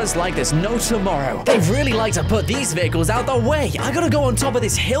after us like there's no tomorrow. They really like to put these vehicles out the way. I gotta go on top of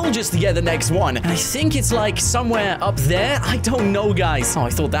this hill just to get the next one. And I think it's like somewhere up there. I don't know, guys. Oh, I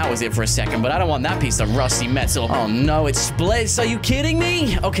thought that was it for a second, but I don't want that piece of rusty metal. Oh no, it splits. Are you kidding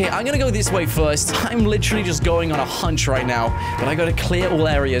me? Okay, I'm gonna go this way first. I'm literally just going on a hunch right now, but I gotta clear all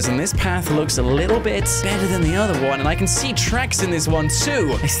areas, and this path looks a little bit better than the other one, and I can see tracks in this one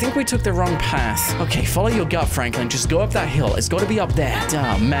too. I think we took the wrong path. Okay, follow your gut, Franklin. Just go up that hill. It's gotta be up there.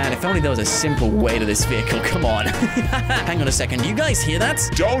 Oh man, if only there was a simple way to this vehicle. Come on. Hang on a second. You guys hear that?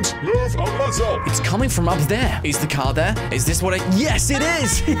 Don't move a muscle. It's coming from up there. Is the car there? Is this what I... Yes, it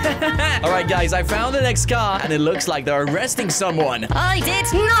is. All right, guys, I found the next car, and it looks like they're arresting someone. I did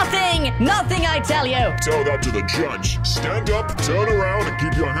nothing! Nothing, I tell you! Tell that to the judge. Stand up, turn around, and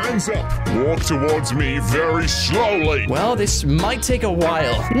keep your hands up. Walk towards me very slowly. Well, this might take a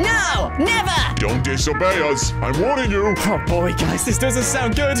while. No! Never! Don't disobey us. I'm warning you. Oh, boy, guys, this doesn't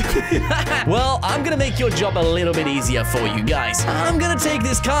sound good. Well, I'm gonna make your job a little bit easier for you guys. I'm gonna take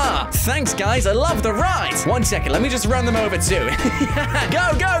this car. Thanks, guys. I love the ride. 1 second. Let me just run them over, too.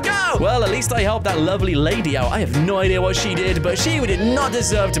 Go, go, go! Well, at least I helped that lovely lady out. I have no idea what she did, but she did not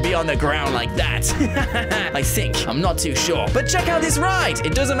deserve to be on the ground like that. I think. I'm not too sure. But check out this ride.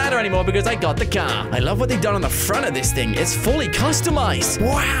 It doesn't matter anymore because I got the car. I love what they've done on the front of this thing. It's fully customized.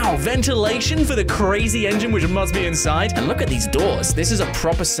 Wow. Ventilation for the crazy engine which must be inside. And look at these doors. This is a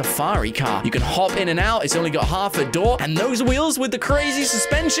proper safari car. You can hop in and out. It's only got half a door. And those wheels with the crazy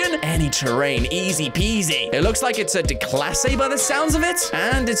suspension. Any terrain. Easy peasy. It looks like it's a Declasse by the sounds of it.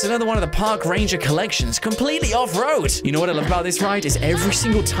 And it's another one of the Park Ranger collections. Completely off-road. You know what I love about this ride? Is every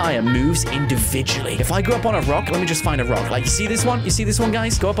single tire moves individually. If I go up on a rock, let me just find a rock. Like, you see this one? You see this one,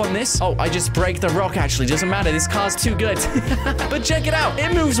 guys? Go up on this. Oh, I just break the rock, actually. Doesn't matter. This car's too good. But check it out.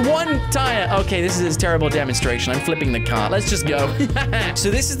 It moves one tire. Okay, this is a terrible demonstration. I'm flipping the car. Let's just go.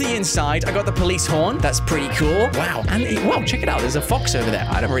 So this is the inside. I got the police horn. That's pretty cool. Wow. And, wow, check it out. There's a fox over there.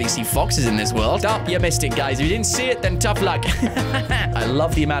 I don't really see foxes in this world. Oh, you missed it, guys. If you didn't see it, then tough luck. I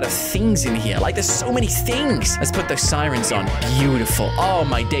love the amount of things in here. Like, there's so many things. Let's put those sirens on. Beautiful. Oh,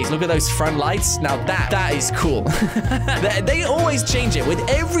 my days. Look at those front lights. Now, that is cool. They always change it. With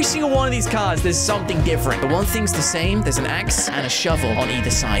every single one of these cars, there's something different. But one thing's the same. There's an axe and a shovel on either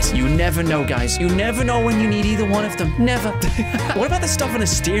side. You never know, guys. You never know when you need either one of them. Never. What about the stuff on a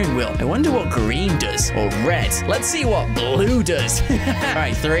steering wheel? I wonder what green does. Or red. Let's see what blue does. All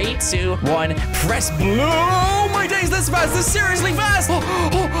right, 3, 2, 1. Press blue. Oh, my days. That's fast. That's seriously fast.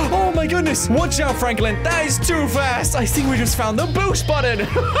 Oh, my goodness. Watch out, Franklin. That is too fast. I think we just found the boost button.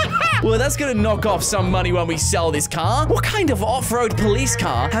 Well, that's gonna knock off some money when we sell this car. What kind of off-road police car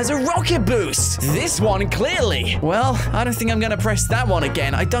car has a rocket boost. This one, clearly. Well, I don't think I'm gonna press that one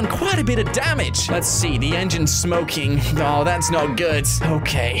again. I've done quite a bit of damage. Let's see, the engine's smoking. Oh, that's not good.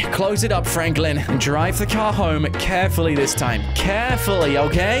 Okay, close it up, Franklin, and drive the car home carefully this time. Carefully,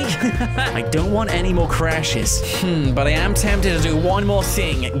 okay? I don't want any more crashes. But I am tempted to do one more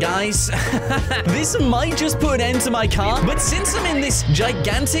thing. Guys, this might just put an end to my car, but since I'm in this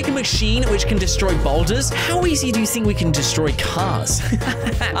gigantic machine which can destroy boulders, how easy do you think we can destroy cars?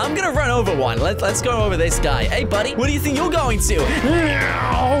 I'm gonna run over one. Let's go over this guy. Hey, buddy, what do you think you're going to?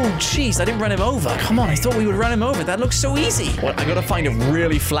 Oh, jeez, I didn't run him over. Come on, I thought we would run him over. That looks so easy. Well, I gotta find a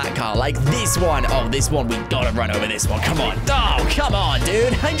really flat car, like this one. Oh, this one, we gotta run over this one. Come on. Oh, come on,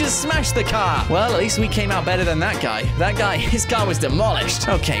 dude. I just smashed the car. Well, at least we came out better than that guy. That guy, his car was demolished.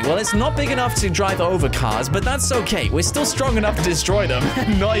 Okay, well, it's not big enough to drive over cars, but that's okay. We're still strong enough to destroy them.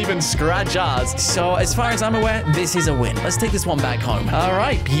 Not even scratch ours. So, as far as I'm aware, this is a win. Let's take this one back home. All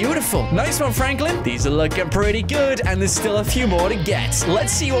right, beautiful. Nice one, Franklin. These are looking pretty good, and there's still a few more to get.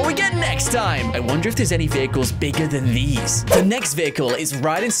 Let's see what we get next time. I wonder if there's any vehicles bigger than these. The next vehicle is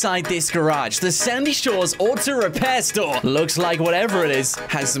right inside this garage. The Sandy Shores Auto Repair Store. Looks like whatever it is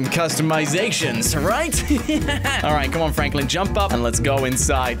has some customizations, right? All right, come on, Franklin. Jump up and let's go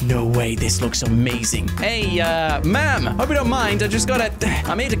inside. No way, this looks amazing. Hey, ma'am, hope you don't mind.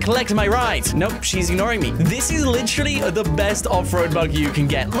 I'm here to collect my ride. Nope, she's ignoring me. This is literally the best off-road buggy you can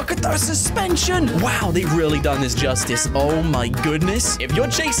get. Look at the suspension. Wow, they've really done this justice. Oh my goodness. If you're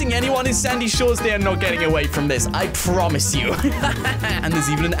chasing anyone in Sandy Shores, they are not getting away from this. I promise you. And there's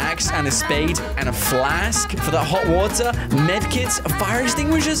even an axe and a spade and a flask for the hot water, med kits, fire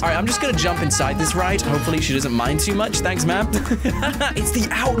extinguishers. All right, I'm just gonna jump inside this ride. Hopefully she doesn't mind too much. Thanks, ma'am. It's the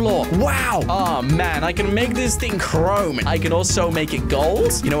Outlaw. Wow. Oh, man, I can make this thing chrome. I can also make it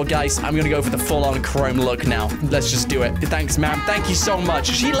gold. You know what, guys? I'm gonna go for the full-on chrome look now. Let's just do it. Thanks, ma'am. Thank you so much.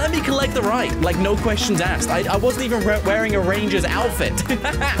 She let me collect the ride. Like, no questions asked. I wasn't even wearing a ranger's outfit.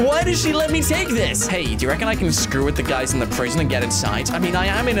 Why does she let me take this? Hey, do you reckon I can screw with the guys in the prison and get inside? I mean, I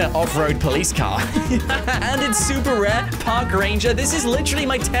am in an off-road police car. And it's super rare. Park ranger. This is literally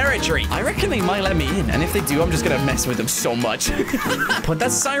my territory. I reckon they might let me in. And if they do, I'm just gonna mess with them so much. Put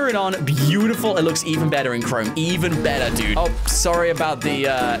that siren on. Beautiful. It looks even better in chrome. Even better, dude. Oh, sorry about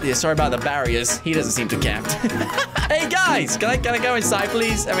the barriers. He doesn't seem to care. Hey, guys, can I go inside,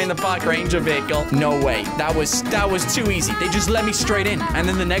 please? I'm in the park ranger vehicle. No way. That was too easy. They just let me straight in. And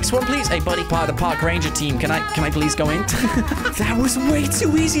then the next one, please. Hey, buddy, part of the park ranger team. Can I please go in? That was way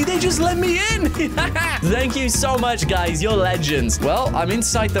too easy. They just let me in. Thank you so much, guys. You're legends. Well, I'm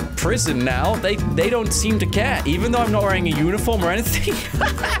inside the prison now. They don't seem to care, even though I'm not wearing a uniform or anything.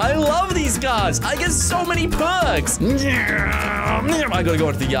 I love these cars. I get so many perks. I gotta go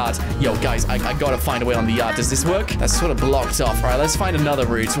into the yard. Yo, guys, I gotta find a way on the yard. Does this work? That's sort of blocked off. All right, let's find another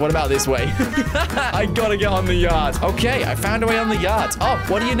route. What about this way? I gotta get on the yard. Okay, I found a way on the yard. Oh,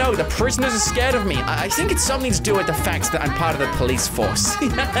 what do you know? The prisoners are scared of me. I think it's something to do with the fact that I'm part of the police force.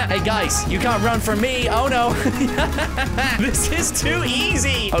 Hey, guys, you can't run from me. Oh, no. This is too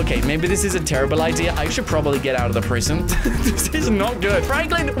easy. Okay, maybe this is a terrible idea. I should probably get out of the prison. This is not good.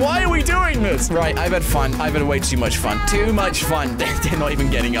 Franklin, why are we doing this? Right, I've had fun. I've had way too much fun. Too much fun. They're not even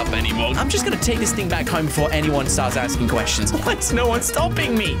getting up anymore. I'm just gonna take this thing back home before anyone starts asking questions. Why is no one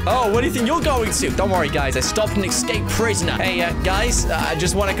stopping me? Oh, what do you think you're going to? Don't worry, guys. I stopped an escaped prisoner. Hey, guys, I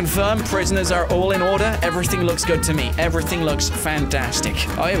just want to confirm prisoners are all in order. Everything looks good to me. Everything looks fantastic.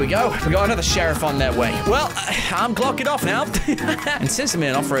 Oh, here we go. We got another sheriff on their way. Well, I'm clocking off now. And since I'm in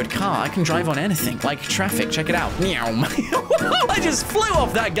an off-road car, I can drive on anything. Like traffic. Check it out. Meow. I just flew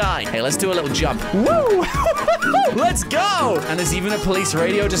off that guy. Hey, let's do a little jump. Woo! Let's go! And there's even a police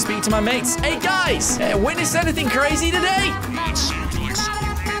radio to speak to my mates. Hey, guys! Witness anything crazy today?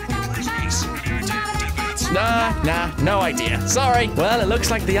 Nah, no idea. Sorry. Well, it looks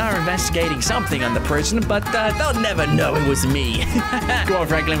like they are investigating something on the prison, but they'll never know it was me. Come on,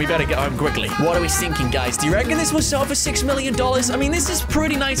 Franklin, we better get home quickly. What are we thinking, guys? Do you reckon this will sell for $6 million? I mean, this is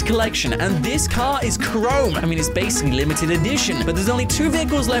pretty nice collection, and this car is chrome. I mean, it's basically limited edition, but there's only 2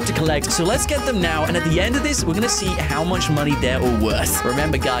 vehicles left to collect, so let's get them now, and at the end of this, we're gonna see how much money they're all worth.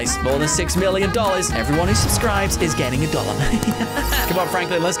 Remember, guys, more than $6 million, everyone who subscribes is getting $1. Come on,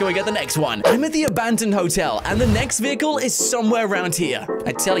 Franklin, let's go and get the next one. I'm at the abandoned hotel tell. And the next vehicle is somewhere around here.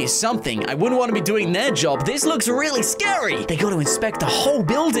 I tell you something, I wouldn't want to be doing their job. This looks really scary. They got to inspect the whole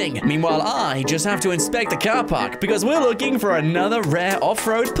building. Meanwhile, I just have to inspect the car park because we're looking for another rare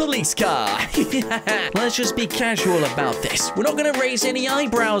off-road police car. Let's just be casual about this. We're not going to raise any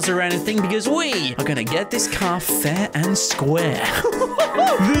eyebrows or anything because we are going to get this car fair and square.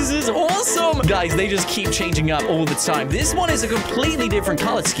 This is awesome. Guys, they just keep changing up all the time. This one is a completely different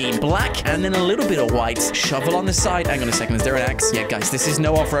color scheme. Black and then a little bit of white. Shovel on the side. Hang on a second. Is there an axe? Yeah, guys, this is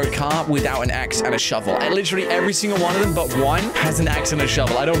no off-road car without an axe and a shovel. And literally every single one of them but one has an axe and a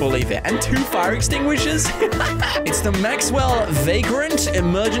shovel. I don't believe it. And 2 fire extinguishers. It's the Maxwell Vagrant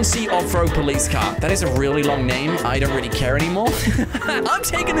Emergency Off-Road Police Car. That is a really long name. I don't really care anymore. I'm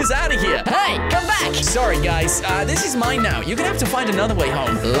taking this out of here. Hey, come back. Sorry, guys. This is mine now. You're gonna have to find another way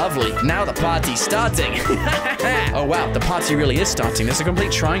home. Lovely. Now the party's starting. Oh, wow. The party really is starting. There's a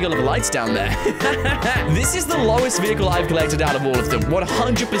complete triangle of lights down there. This is the lowest vehicle I've collected out of all of them.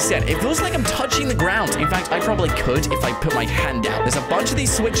 100%. It feels like I'm touching the ground. In fact, I probably could if I put my hand out. There's a bunch of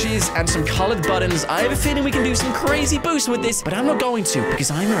these switches and some colored buttons. I have a feeling we can do some crazy boosts with this, but I'm not going to because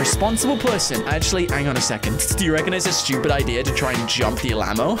I'm a responsible person. Actually, hang on a second. Do you reckon it's a stupid idea to try and jump the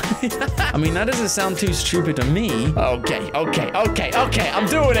Alamo? I mean, that doesn't sound too stupid to me. Okay. I'm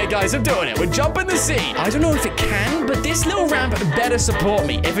doing it, guys. I'm doing it. We're jumping the sea. I don't know if it can, but this little ramp better support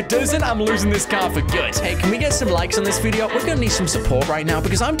me. If it doesn't, I'm losing this car for good. Hey, can we get some likes on this video? We're gonna need some support right now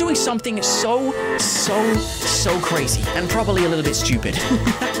because I'm doing something so crazy and probably a little bit stupid.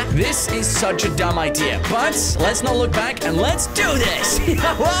 This is such a dumb idea, but let's not look back and let's do this.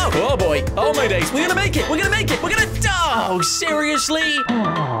 Whoa. Oh boy. Oh my days. We're gonna make it. We're gonna make it. We're gonna... Oh, seriously?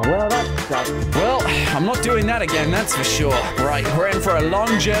 Oh, well, that sucks. Well, I'm not doing that again, that's for sure. Right, we're in for a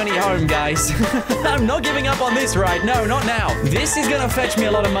long journey home, guys. I'm not giving up on this ride. No, not now. This is gonna fetch me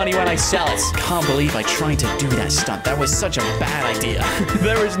a lot of money when I sell it. Can't believe I tried to do that stunt. That was such a bad idea.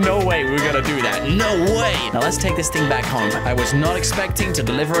 There is no way we were gonna do that. No way. Now let's take this thing back home. I was not expecting to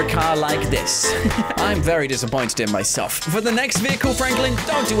deliver a car like this. I'm very disappointed in myself. For the next vehicle, Franklin,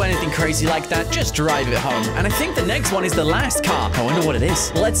 don't do anything crazy like that. Just drive it home. And I think the next one is the last car. I wonder what it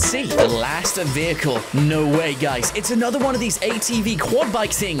is. Let's see. The last vehicle. No way, guys. It's another one of these ATV quad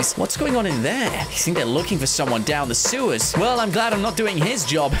bike things. What's going on in there? I think they're looking for someone down the sewers. Well, I'm glad I'm not doing his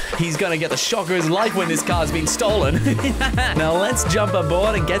job. He's gonna get the shock of his life when this car's been stolen. Now let's jump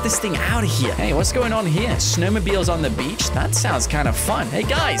aboard and get this thing out of here. Hey, what's going on here? Snowmobiles on the beach? That sounds kind of fun. Hey,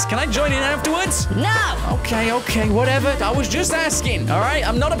 guys, can I join in afterwards? No! Okay, whatever. I was just asking, all right?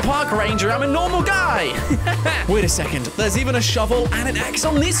 I'm not a park ranger. I'm a normal guy. Wait a second. There's even a shovel and an axe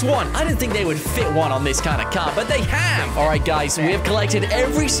on this one. I didn't think they would fit one on this kind of car, but they have. All right, guys, we have collected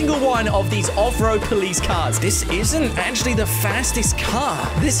every single one of these off-road police cars. This isn't actually the fastest car.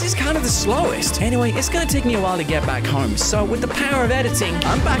 This is kind of the slowest. Anyway, it's gonna take me a while to get back home. So with the power of editing,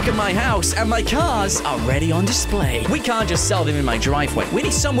 I'm back at my house and my cars are ready on display. We can't just sell them in my driveway. We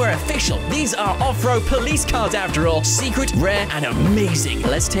need somewhere official. These are off-road police cars after all. Secret, rare, and amazing.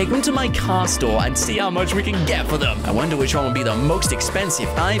 Let's take them to my car store and see how much we can get for them. I wonder which one will be the most expensive.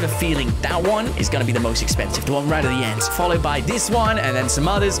 I have a feeling that one is gonna be the most expensive. The one right at the end. Followed by this one and then some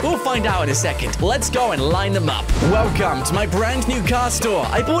others. We'll find out in a second. Let's go and line them up. Welcome to my brand new car store.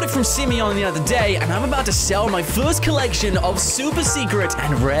 I bought it from Simeon the other day and I'm about to sell my first collection of super secret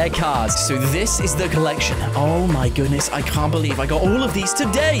and rare cars. So this is the collection. Oh my goodness, I can't believe I got all of these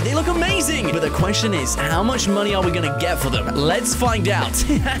today. They look amazing. But the question is, how much money are we gonna get for them? Let's find out.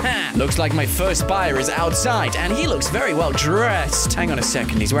 Looks like my first buyer is outside and he looks very well dressed. Hang on a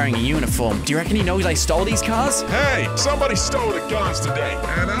second, he's wearing a uniform. Do you reckon he knows I stole these cars? Hey, somebody stole the cars today,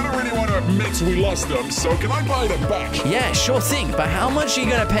 and I don't really want to admit we lost them, so can I buy them back? Yeah, sure thing, but how much are you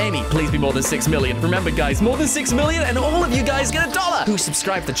gonna pay me? Please be more than 6 million. Remember, guys, more than 6 million and all of you guys get $1. Who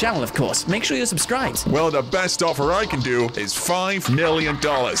subscribe to the channel, of course. Make sure you're subscribed. Well, the best offer I can do is $5 million.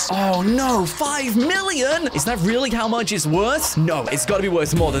 Oh no, 5 million? Is that really how much it's worth? No, it's gotta be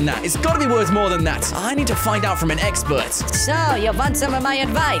worth more than that. It's gotta be worth more than that. I need to find out from an expert. So, you want some of my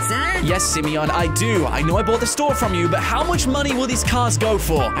advice, huh? Yes, Simeon, I do. I know I bought the store from you, but how much money will these cars go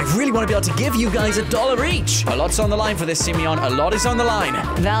for? I really want to be able to give you guys $1 each. A lot's on the line for this, Simeon. A lot is on the line.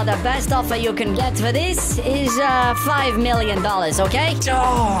 Well, the best offer you can get for this is $5 million, okay?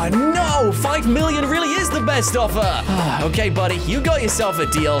 Oh, no! 5 million really is the best offer. Okay, buddy, you got yourself a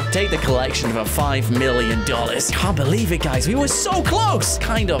deal. Take the collection for $5 million. Can't believe it, guys. We were so close.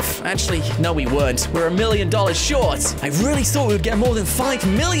 Kind of. Actually, no, we weren't. We're $1 million short. I really thought we would get more than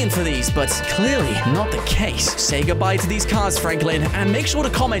 $5 million million for these, but clearly not the case. Say goodbye to these cars, Franklin, and make sure to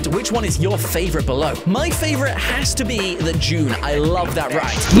comment which one is your favorite below. My favorite has to be the June. I love that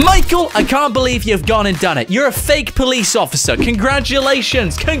ride. Michael, I can't believe you've gone and done it. You're a fake police officer.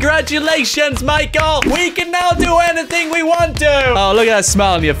 Congratulations. Congratulations, Michael. We can now do anything we want to. Oh, look at that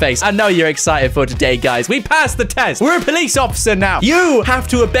smile on your face. I know you're excited for today, guys. We passed the test. We're a police officer now. You have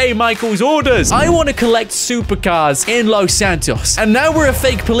to obey Michael's orders. I want to collect supercars in Los Santos. And now we're a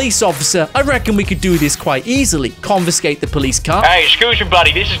fake police officer. I reckon we could do this quite easily. Confiscate the police car. Hey, excuse me,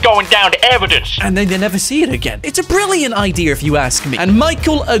 buddy. This is going down to evidence. And then they never see it again. It's a brilliant idea if you ask me. And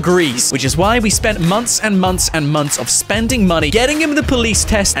Michael agrees, which is why we spent months and months and months of spending money getting him the police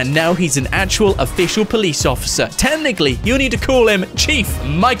test, and now he's an actual official police officer. Technically, you need to call him Chief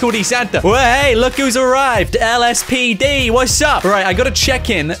Michael DeSanta. Well, hey, look who's arrived. LSPD, what's up? All right, I gotta check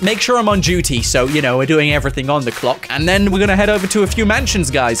in, make sure I'm on duty, so, you know, we're doing everything on the clock. And then we're gonna head over to a few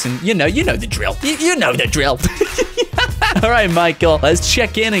mansions, guys, and you know the drill. You know the drill. All right, Michael, let's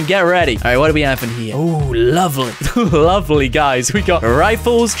check in and get ready. All right, what do we have in here? Oh, lovely. Lovely, guys. We got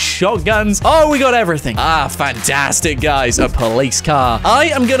rifles, shotguns. Oh, we got everything. Ah, fantastic, guys. A police car. I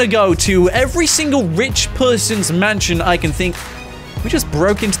am gonna go to every single rich person's mansion I can think. We just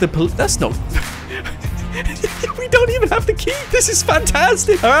broke into the police. That's not... We don't even have the key. This is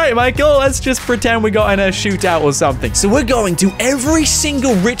fantastic. All right, Michael, let's just pretend we got in a shootout or something. So we're going to every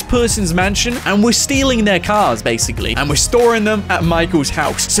single rich person's mansion, and we're stealing their cars, basically, and we're storing them at Michael's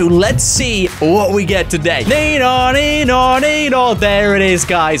house. So let's see what we get today. There it is,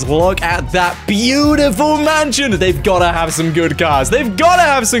 guys. Look at that beautiful mansion. They've got to have some good cars. They've got to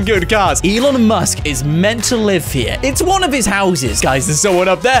have some good cars. Elon Musk is meant to live here. It's one of his houses. Guys, there's someone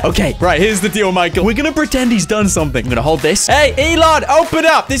up there. Okay, right, here's the deal, Michael. We're gonna pretend he's done something. I'm gonna hold this. Hey, Elon, open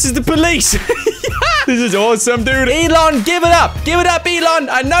up. This is the police. This is awesome, dude. Elon, give it up. Give it up, Elon.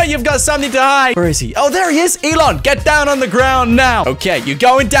 I know you've got something to hide. Where is he? Oh, there he is. Elon, get down on the ground now. Okay, you're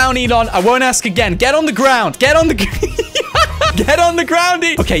going down, Elon. I won't ask again. Get on the ground. Get on the... Get on the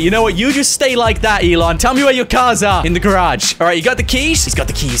groundy. Okay, you know what? You just stay like that, Elon. Tell me where your cars are. In the garage. All right, you got the keys? He's got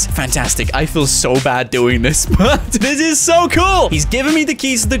the keys. Fantastic. I feel so bad doing this, but this is so cool. He's giving me the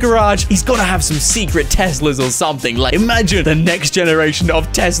keys to the garage. He's got to have some secret Teslas or something. Like, imagine the next generation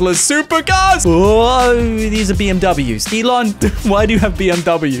of Tesla supercars. Oh, these are BMWs. Elon, why do you have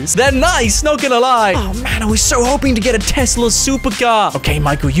BMWs? They're nice, not gonna lie. Oh, man, I was so hoping to get a Tesla supercar. Okay,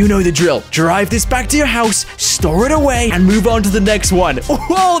 Michael, you know the drill. Drive this back to your house, store it away, and move on to the next one.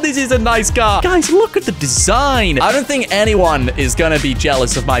 Oh, this is a nice car. Guys, look at the design. I don't think anyone is gonna be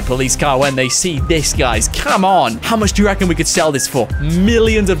jealous of my police car when they see this, guys. Come on. How much do you reckon we could sell this for?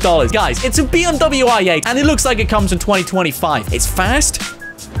 Millions of dollars. Guys, it's a BMW i8, and it looks like it comes in 2025. It's fast.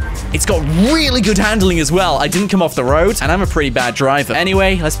 It's got really good handling as well. I didn't come off the road, and I'm a pretty bad driver.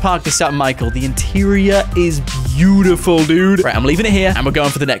 Anyway, let's park this up, Michael. The interior is beautiful, dude. Right, I'm leaving it here, and we're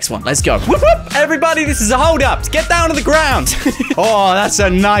going for the next one. Let's go. Whoop, whoop. Everybody, this is a hold-up. Get down to the ground. Oh, that's a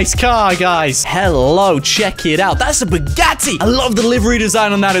nice car, guys. Hello, check it out. That's a Bugatti. I love the livery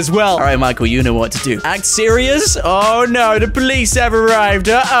design on that as well. All right, Michael, you know what to do. Act serious. Oh, no, the police have arrived.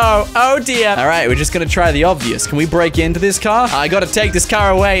 Uh-oh. Oh, dear. All right, we're just gonna try the obvious. Can we break into this car? I gotta take this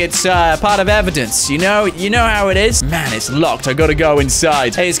car away. It's part of evidence. You know how it is. Man, it's locked. I gotta go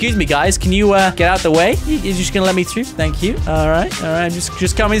inside. Hey, excuse me, guys. Can you get out the way? You're just gonna let me through? Thank you. All right. I'm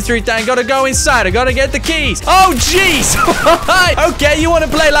just coming through. I gotta go inside. I gotta get the keys. Oh, jeez. Okay, you want to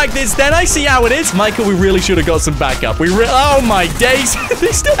play like this? Then I see how it is. Michael, we really should have got some backup. Oh my days.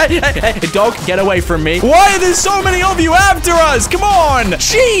 Hey, dog, get away from me. Why are there so many of you after us? Come on.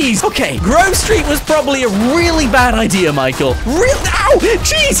 Jeez. Okay, Grove Street was probably a really bad idea, Michael. Ow!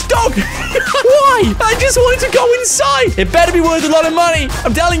 Jeez, dog. Why? I just wanted to go inside. It better be worth a lot of money.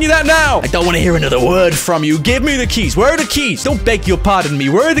 I'm telling you that now. I don't want to hear another word from you. Give me the keys. Where are the keys? Don't beg your pardon me.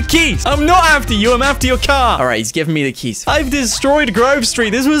 Where are the keys? I'm not after you. I'm after your car. All right, he's giving me the keys. I've destroyed Grove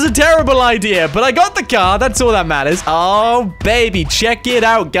Street. This was a terrible idea, but I got the car. That's all that matters. Oh, baby. Check it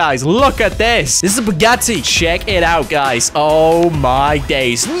out, guys. Look at this. This is a Bugatti. Check it out, guys. Oh, my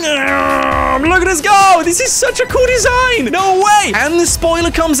days. Look at us go. This is such a cool design. No way. And the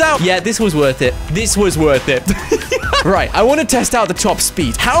spoiler comes out. Yeah, this was worth it. This was worth it. Right, I want to test out the top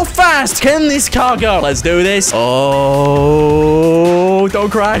speed. How fast can this car go? Let's do this. Oh,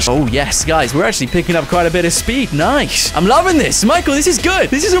 don't crash. Oh, yes, guys. We're actually picking up quite a bit of speed. Nice. I'm loving this. Michael, this is good.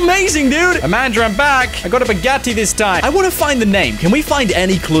 This is amazing, dude. Amanda, I'm back. I got a Bugatti this time. I want to find the name. Can we find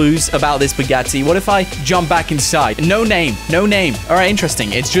any clues about this Bugatti? What if I jump back inside? No name. No name. All right,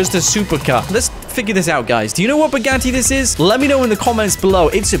 interesting. It's just a supercar. Let's figure this out, guys. Do you know what Bugatti this is? Let me know in the comments below.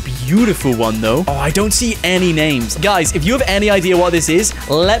 It's a beautiful one, though. Oh, I don't see any names. Guys, if you have any idea what this is,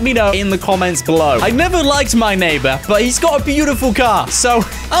 let me know in the comments below. I never liked my neighbor, but he's got a beautiful car, so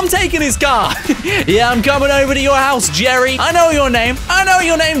I'm taking his car. Yeah, I'm coming over to your house, Jerry. I know your name. I know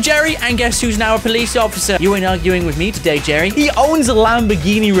your name, Jerry. And guess who's now a police officer? You ain't arguing with me today, Jerry. He owns a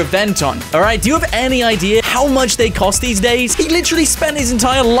Lamborghini Reventon. All right, do you have any idea how much they cost these days? He literally spent his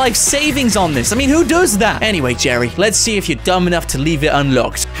entire life savings on this. I mean, who does that? Anyway, Jerry, let's see if you're dumb enough to leave it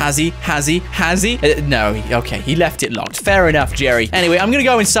unlocked. Has he? No, okay, he left it locked. Fair enough, Jerry. Anyway, I'm gonna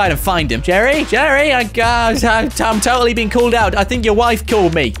go inside and find him. Jerry, I'm totally being called out. I think your wife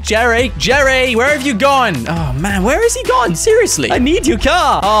called me. Jerry, where have you gone? Oh, man, where has he gone? Seriously, I need your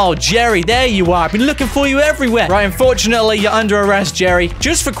car. Oh, Jerry, there you are. I've been looking for you everywhere. Right, unfortunately, you're under arrest, Jerry.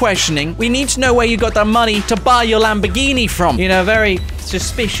 Just for questioning, we need to know where you got the money to buy your Lamborghini from. You know, very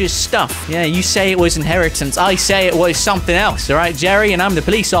suspicious stuff. Yeah, you say it was inheritance. I say it was something else, all right, Jerry? And I'm the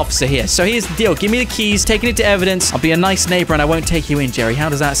police officer here. So here's the deal. Give me the keys, taking it to evidence. I'll be a nice neighbor and I won't take you in, Jerry. How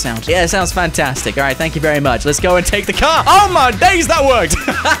does that sound? Yeah, it sounds fantastic. All right, thank you very much. Let's go and take the car. Oh, my days, that worked.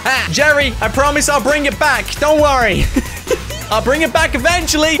 Jerry, I promise I'll bring it back. Don't worry. I'll bring it back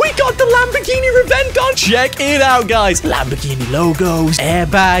eventually. We got the Lamborghini Reventon. Check it out, guys. Lamborghini logos,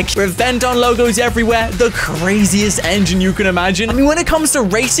 airbag, Reventon logos everywhere. The craziest engine you can imagine. I mean, when it comes to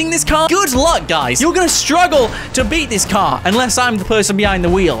racing this car, good luck, guys. You're going to struggle to beat this car unless I'm the person behind the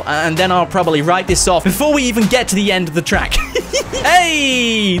wheel. And then I'll probably write this off before we even get to the end of the track.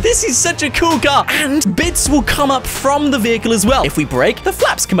 Hey, this is such a cool car. And bits will come up from the vehicle as well. If we brake, the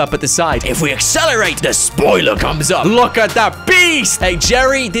flaps come up at the side. If we accelerate, the spoiler comes up. Look at that beast. Hey,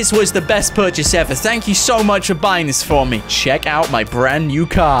 Jerry, this was the best purchase ever. Thank you so much for buying this for me. Check out my brand new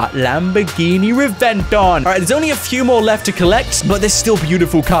car, Lamborghini Reventon. All right, there's only a few more left to collect, but they're still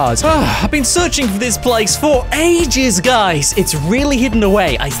beautiful cars. I've been searching for this place for ages, guys. It's really hidden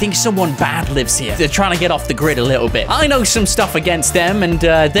away. I think someone bad lives here. They're trying to get off the grid a little bit. I know some stuff against them, and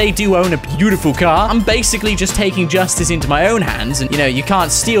they do own a beautiful car. I'm basically just taking justice into my own hands, and, you know, you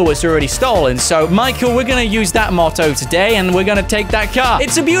can't steal what's already stolen. So, Michael, we're going to use that motto today, and we're going to take that car.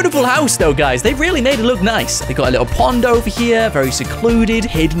 It's a beautiful house, though, guys. They really made it look nice. They got a little pond over here, very secluded,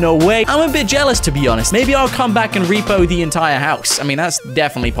 hidden away. I'm a bit jealous, to be honest. Maybe I'll come back and repo the entire house. I mean, that's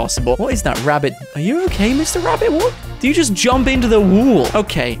definitely possible. What is that, Rabbit? Are you okay, Mr. Rabbit? What? Do you just jump into the wall?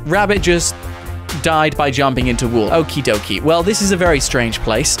 Okay, Rabbit just died by jumping into wall. Okie dokie. Well, this is a very strange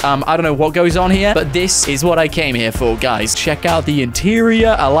place. I don't know what goes on here, but this is what I came here for, guys. Check out the interior.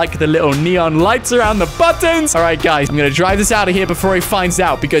 I like the little neon lights around the buttons. All right, guys, I'm gonna drive this out of here before he finds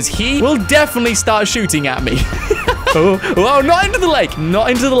out, because he will definitely start shooting at me. Oh, not into the lake. Not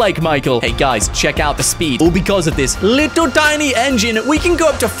into the lake, Michael. Hey, guys, check out the speed. All because of this little tiny engine. We can go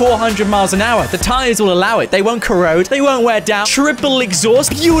up to 400 miles an hour. The tires will allow it. They won't corrode. They won't wear down. Triple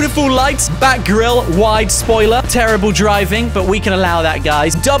exhaust. Beautiful lights. Back grille. Wide spoiler. Terrible driving, but we can allow that,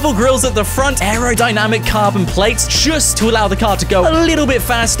 guys. Double grills at the front. Aerodynamic carbon plates just to allow the car to go a little bit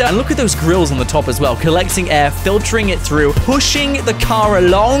faster. And look at those grills on the top as well. Collecting air, filtering it through, pushing the car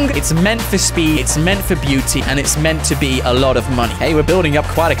along. It's meant for speed. It's meant for beauty. And it's meant to be a lot of money. Hey, we're building up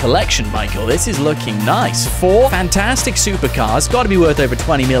quite a collection, Michael. This is looking nice. 4 fantastic supercars. Got to be worth over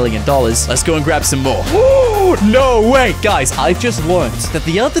 $20 million. Let's go and grab some more. Ooh, no way. Guys, I've just learned that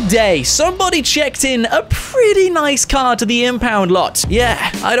the other day, somebody checked in a pretty nice car to the impound lot. Yeah,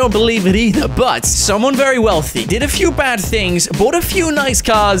 I don't believe it either, but someone very wealthy did a few bad things, bought a few nice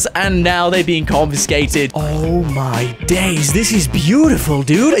cars, and now they're being confiscated. Oh my days. This is beautiful,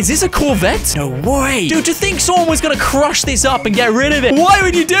 dude. Is this a Corvette? No way. Dude, to think someone was gonna crush this up and get rid of it. Why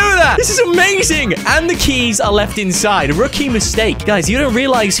would you do that? This is amazing. And the keys are left inside. A rookie mistake. Guys, you don't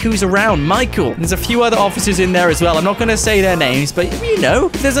realize who's around. Michael. There's a few other officers in there as well. I'm not going to say their names, but you know,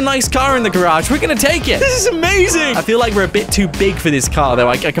 if there's a nice car in the garage, we're going to take it. This is amazing. I feel like we're a bit too big for this car, though.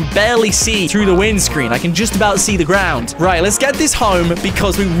 I can barely see through the windscreen. I can just about see the ground. Right, let's get this home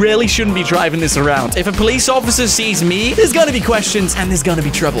because we really shouldn't be driving this around. If a police officer sees me, there's going to be questions and there's going to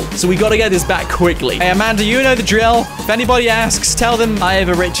be trouble. So we got to get this back quickly. Hey, Amanda, you know the drill. If anybody asks, tell them I have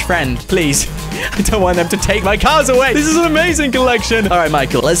a rich friend, please. I don't want them to take my cars away. This is an amazing collection. All right,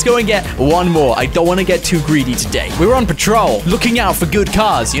 Michael, let's go and get one more. I don't want to get too greedy today. We're on patrol, looking out for good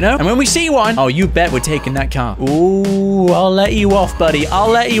cars, you know? And when we see one, oh, you bet we're taking that car. Ooh, I'll let you off, buddy. I'll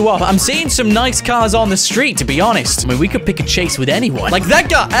let you off. I'm seeing some nice cars on the street, to be honest. I mean, we could pick a chase with anyone. Like that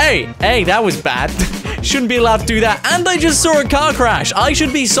guy. Hey, that was bad. Shouldn't be allowed to do that. And I just saw a car crash. I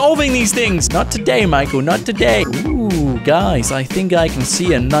should be solving these things. Not today, Michael. Not today. Ooh, Ooh, guys, I think I can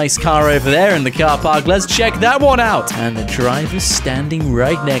see a nice car over there in the car park. Let's check that one out. And the driver's standing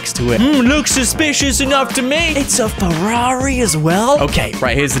right next to it. Looks suspicious enough to me. It's a Ferrari as well. Okay,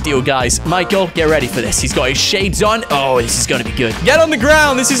 right, here's the deal, guys. Michael, get ready for this. He's got his shades on. Oh, this is gonna be good. Get on the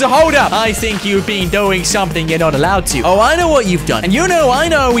ground. This is a holdup. I think you've been doing something you're not allowed to. Oh, I know what you've done. And you know what I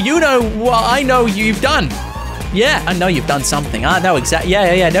know you've done. Yeah, I know you've done something. I know exactly.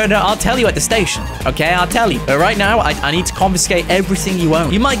 Yeah. No, I'll tell you at the station. Okay, I'll tell you. But right now, I need to confiscate everything you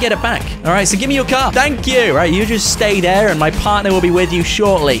own. You might get it back. All right, so give me your car. Thank you. All right, you just stay there, and my partner will be with you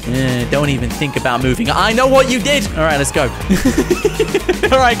shortly. Don't even think about moving. I know what you did. All right, let's go.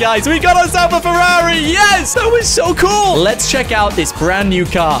 All right, guys, we got ourselves a Ferrari. Yes, that was so cool. Let's check out this brand new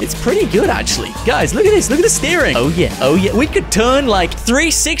car. It's pretty good, actually. Guys, look at this. Look at the steering. Oh, yeah. We could turn like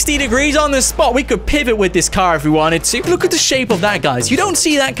 360 degrees on the spot. We could pivot with this car if we wanted to. Look at the shape of that, guys. You don't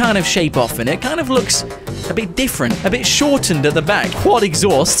see that kind of shape often. It kind of looks a bit different, a bit shortened at the back. Quad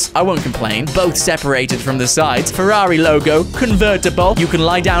exhausts, I won't complain. Both separated from the sides. Ferrari logo, convertible. You can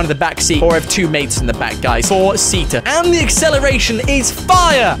lie down in the back seat or have two mates in the back, guys. 4-seater. And the acceleration is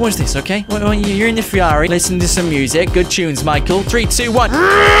fire. What's this, okay? Well, you're in the Ferrari. Listen to some music. Good tunes, Michael. 3, 2, 1.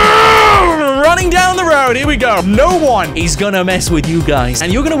 Running down the road. Here we go. No one is gonna mess with you guys.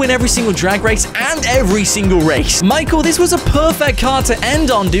 And you're gonna win every single drag race and every single race. Michael, this was a perfect car to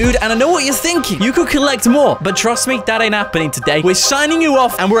end on, dude. And I know what you're thinking. You could collect more. But trust me, that ain't happening today. We're signing you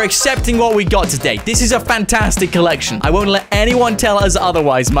off and we're accepting what we got today. This is a fantastic collection. I won't let anyone tell us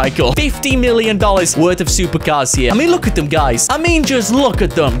otherwise, Michael. $50 million worth of supercars here. I mean, look at them, guys. I mean, just look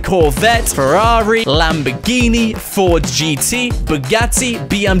at them. Corvette, Ferrari, Lamborghini, Ford GT, Bugatti,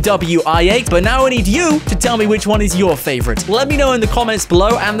 BMW i8. But now I need you to tell me which one is your favorite. Let me know in the comments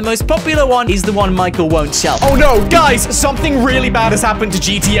below, and the most popular one is the one Michael won't sell. Oh no, guys, something really bad has happened to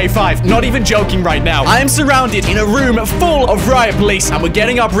GTA 5. Not even joking right now. I am surrounded in a room full of riot police, and we're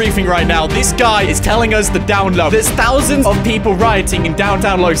getting our briefing right now. This guy is telling us the down low. There's thousands of people rioting in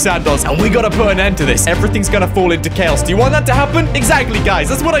downtown Los Santos, and we gotta put an end to this. Everything's gonna fall into chaos. Do you want that to happen? Exactly, guys.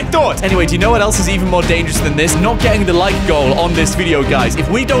 That's what I thought. Anyway, do you know what else is even more dangerous than this? Not getting the like goal on this video, guys. If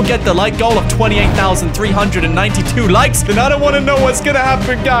we don't get the like goal of 28,392 likes, then I don't want to know what's gonna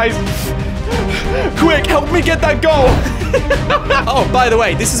happen, guys. Quick, help me get that goal. Oh, by the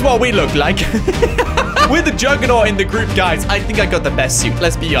way, this is what we look like. With the Juggernaut in the group, guys, I think I got the best suit.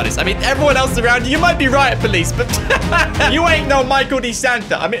 Let's be honest. I mean, everyone else around you might be riot police, but you ain't no Michael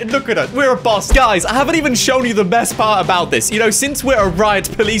DeSanta. I mean, look at us. We're a boss. Guys, I haven't even shown you the best part about this. You know, since we're a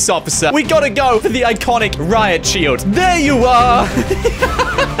riot police officer, we gotta go for the iconic riot shield. There you are.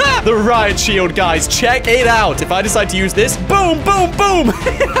 The riot shield, guys. Check it out. If I decide to use this, boom, boom, boom.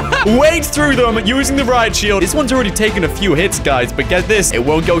 Wade through them using the riot shield. This one's already taken a few hits, guys, but get this. It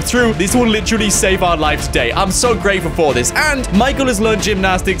won't go through. This will literally save our life today. I'm so grateful for this. And Michael has learned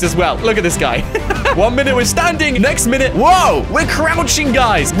gymnastics as well. Look at this guy. 1 minute we're standing. Next minute, whoa, we're crouching,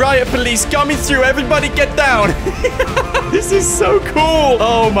 guys. Riot police coming through. Everybody get down. This is so cool.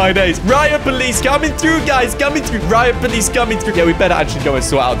 Oh, my days. Riot police coming through, guys. Coming through. Riot police coming through. Yeah, we better actually go and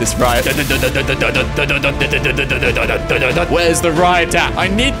sort out this riot. Where's the riot at? I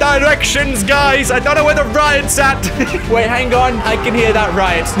need directions, guys. I don't know where the riot's at. Wait, hang on. I can hear that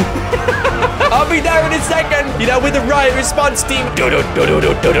riot. I'll be there in a second. You know, with the riot response team.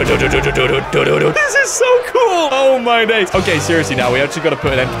 This is so cool. Oh, my days. Okay, seriously now, we actually got to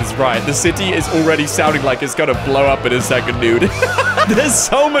put an end to this riot. The city is already sounding like it's going to blow up in a second, dude. There's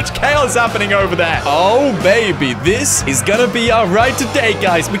so much chaos happening over there. Oh, baby. This is going to be our riot today,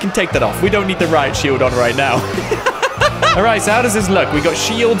 guys. We can take that off. We don't need the riot shield on right now. All right, so how does this look? We got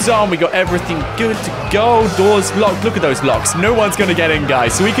shields on. We got everything good to go. Doors locked. Look at those locks. No one's going to get in,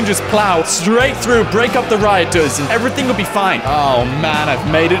 guys. So we can just plow straight through, break up the rioters, and everything will be fine. Oh, man, I've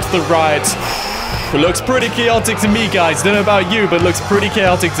made it to the riot. It looks pretty chaotic to me, guys. Don't know about you, but it looks pretty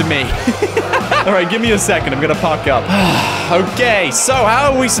chaotic to me. All right, give me a second. I'm going to park up. Okay, so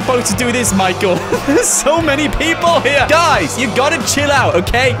how are we supposed to do this, Michael? There's so many people here. Guys, you got to chill out,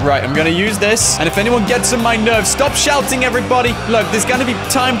 okay? Right, I'm going to use this. And if anyone gets on my nerves, stop shouting, everybody. Look, there's going to be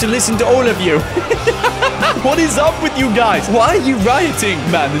time to listen to all of you. What is up with you guys? Why are you rioting?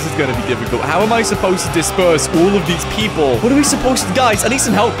 Man, this is going to be difficult. How am I supposed to disperse all of these people? What are we supposed to... Guys, I need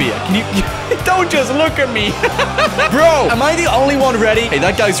some help here. Can you... Don't just look at me. Bro, am I the only one ready? Hey,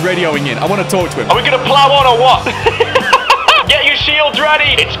 that guy's radioing in. I want to talk to him. Are we gonna plow on or what? Get your shields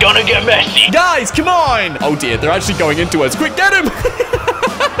ready. It's gonna get messy. Guys, come on. Oh, dear. They're actually going into us. Quick, get him.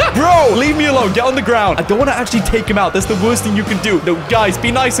 Bro, leave me alone. Get on the ground. I don't want to actually take him out. That's the worst thing you can do. No, guys,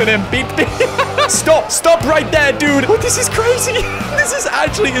 be nice on him. Be Stop right there, dude. Oh, this is crazy. This is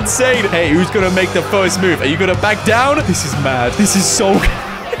actually insane. Hey, who's gonna make the first move? Are you gonna back down? This is mad. This is so...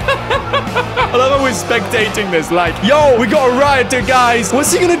 I love how we're spectating this. Like, yo, we got a rioter, guys.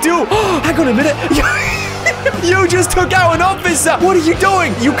 What's he gonna do? Hang on a minute. You just took out an officer. What are you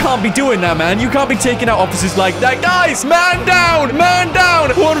doing? You can't be doing that, man. You can't be taking out officers like that. Guys, man down. Man down.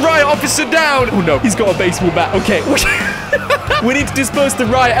 One riot officer down. Oh, no. He's got a baseball bat. Okay. We need to disperse the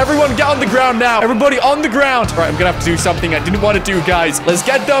riot. Everyone get on the ground now. Everybody on the ground. All right, I'm going to have to do something I didn't want to do, guys. Let's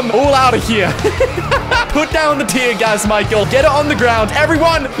get them all out of here. Put down the tear gas, Michael. Get it on the ground.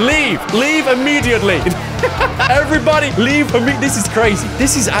 Everyone, leave. Leave immediately. Everybody, leave immediately. This is crazy.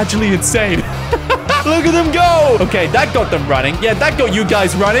 This is actually insane. Look at them go. Okay, that got them running. Yeah, that got you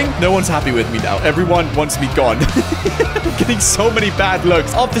guys running. No one's happy with me now. Everyone wants me gone. I'm getting so many bad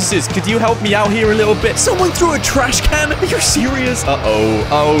looks. Officers, could you help me out here a little bit? Someone threw a trash can. Are you serious? Uh-oh.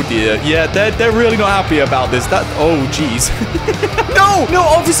 Oh, dear. Yeah, they're really not happy about this. Oh, jeez. No,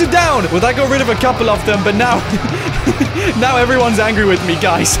 officer down. Well, that got rid of a couple of them, but now... now everyone's angry with me,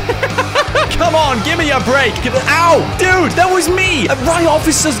 guys. Come on, give me a break. Ow, dude, that was me. Riot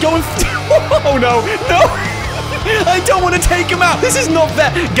officer's going... Oh, no. I don't want to take him out. This is not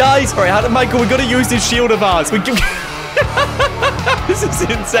fair. Guys, all right, Michael, we got to use this shield of ours. This is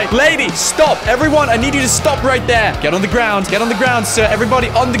insane. Lady, stop. Everyone, I need you to stop right there. Get on the ground. Get on the ground, sir. Everybody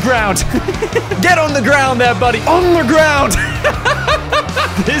on the ground. Get on the ground there, buddy. On the ground.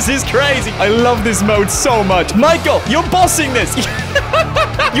 This is crazy. I love this mode so much. Michael, you're bossing this.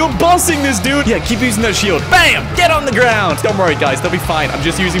 You're bossing this, dude. Yeah, keep using that shield. Bam! Get on the ground. Don't worry, guys. They'll be fine. I'm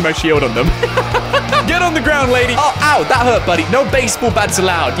just using my shield on them. Get on the ground, lady. Oh, ow. That hurt, buddy. No baseball bats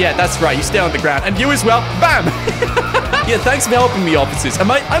allowed. Yeah, that's right. You stay on the ground. And you as well. Bam! Yeah, thanks for helping me, officers.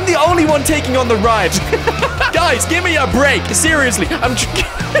 I'm the only one taking on the riot. Guys, give me a break. Seriously.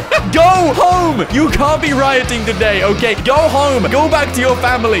 Go home. You can't be rioting today, okay? Go home. Go back to your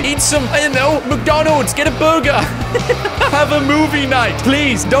family. Eat some, I don't know, McDonald's. Get a burger. Have a movie night.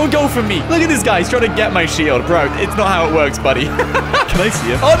 Please, don't go for me. Look at this guy. He's trying to get my shield. Bro, it's not how it works, buddy. Can I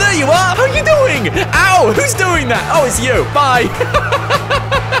see him? Oh, there you are. How are you doing? Ow. Who's doing that? Oh, it's you. Bye.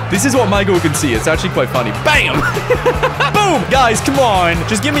 This is what Michael can see. It's actually quite funny. Bam. Boom. Guys, come on.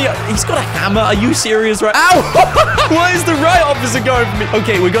 Just give me a... He's got a hammer. Are you serious right... Ow. Why is the riot officer going for me?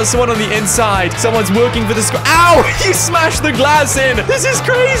 Okay, we got someone on the inside. Someone's working for the squad. Ow. You smashed the glass in. This is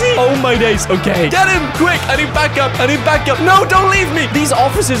crazy. Oh, my days. Okay. Get him. Quick. I need backup. I need backup. No, don't leave me. These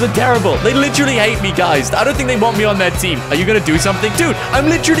officers are terrible. They literally hate me, guys. I don't think they want me on their team. Are you going to do something? Dude, I'm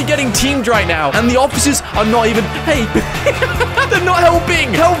literally getting teamed right now. And the officers are not even... Hey. They're not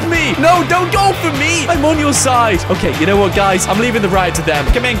helping. Help me. No, don't go for me. I'm on your side. Okay, you know what, guys? I'm leaving the riot to them.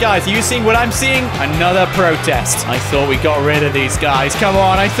 Come in, guys. Are you seeing what I'm seeing? Another protest. I thought we got rid of these guys. Come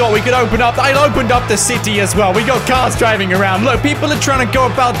on. I thought we could open up... I opened up the city as well. We got cars driving around. Look, people are trying to go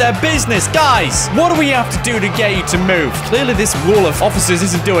about their business. Guys, what do we have to do to get you to move? Clearly, this wall of officers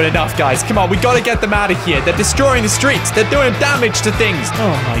isn't doing enough, guys. Come on. We got to get them out of here. They're destroying the streets. They're doing damage to things.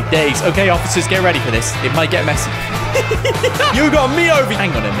 Oh, my days. Okay, officers, get ready for this. It might get messy. You got me over.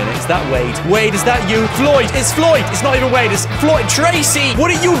 Hang on a minute. Is that Wade? Wade, is that you? Floyd. It's Floyd. It's not even Wade. It's Floyd. Tracy.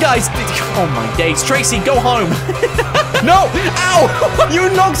 What are you guys? Oh, my days. Tracy, go home. No. Ow. You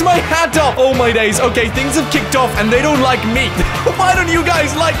knocked my hat off. Oh, my days. Okay, things have kicked off and they don't like me. Why don't you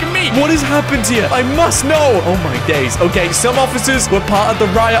guys like me? What has happened here? I must know. Oh, my days. Okay, some officers were part of the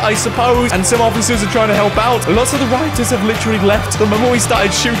riot, I suppose, and some officers are trying to help out. Lots of the rioters have literally left the moment we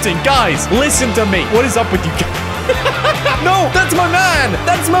started shooting. Guys, listen to me. What is up with you guys? No, that's my man.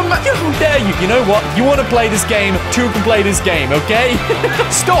 That's my man. How dare you? You know what? You want to play this game? Two can play this game, okay?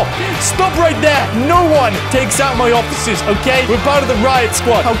 Stop. Stop right there. No one takes out my officers, okay? We're part of the riot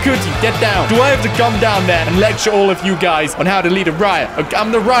squad. How could you? Get down. Do I have to come down there and lecture all of you guys on how to lead a riot? Okay,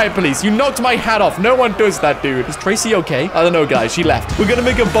 I'm the riot police. You knocked my hat off. No one does that, dude. Is Tracy okay? I don't know, guys. She left. We're going to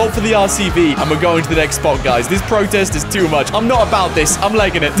make a vote for the RCV and we're going to the next spot, guys. This protest is too much. I'm not about this. I'm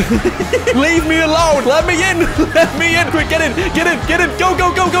legging it. Leave me alone. Let me in. Let me in. Quick, get in. Get in. Get in. Go,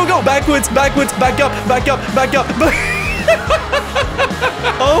 go, go, go, go. Backwards, backwards, back up, back up, back up.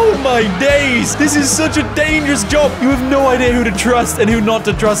 Oh my days. This is such a dangerous job. You have no idea who to trust and who not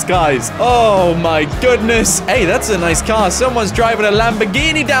to trust, guys. Oh my goodness. Hey, that's a nice car. Someone's driving a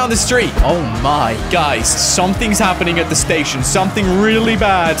Lamborghini down the street. Oh my. Guys, something's happening at the station. Something really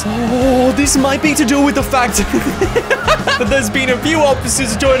bad. Oh, this might be to do with the fact that there's been a few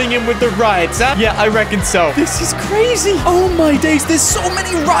officers joining in with the riots, huh? Yeah, I reckon so. This is crazy. Oh my days. There's so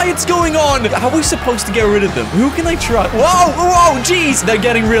many riots going on. How are we supposed to get rid of them? Who can I trust? Whoa, whoa, jeez. They're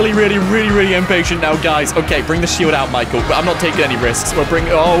getting really impatient now, guys. Okay, bring the shield out, Michael. I'm not taking any risks. We'll bring...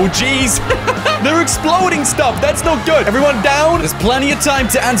 Oh, jeez. They're exploding stuff. That's not good. Everyone down. There's plenty of time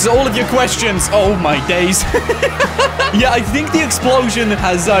to answer all of your questions. Oh, my days. Yeah, I think the explosion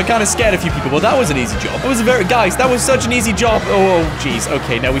has kind of scared a few people, but that was an easy job. That was guys, that was such an easy job. Oh, jeez.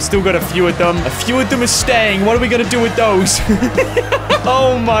 Okay, now we still got a few of them. A few of them are staying. What are we going to do with those?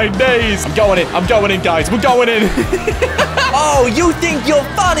 Oh, my days. I'm going in, guys. We're going in. Oh, you think you're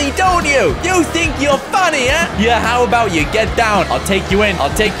funny, don't you? You think you're funny, eh? Yeah, how about you get down? I'll take you in.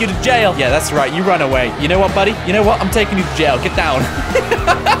 I'll take you to jail. Yeah, that's right. You run away. You know what, buddy? You know what? I'm taking you to jail. Get down.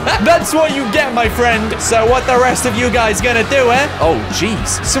 That's what you get, my friend. So what the rest of you guys gonna do, eh? Oh,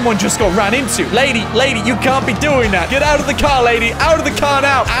 jeez. Someone just got ran into. Lady, you can't be doing that. Get out of the car, lady. Out of the car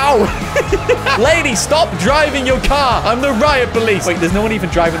now. Ow. Lady, stop driving your car. I'm the riot police. Wait, there's no one even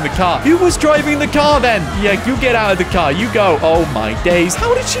driving the car. Who was driving the car then? Yeah, you get out of the car. You go. Oh, my days.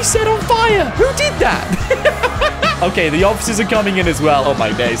 How did she set on fire? Who did that? Okay, the officers are coming in as well. Oh,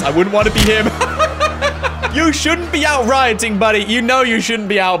 my days. I wouldn't want to be him. You shouldn't be out rioting, buddy. You know you shouldn't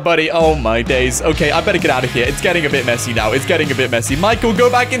be out, buddy. Oh, my days. Okay, I better get out of here. It's getting a bit messy now. It's getting a bit messy. Michael,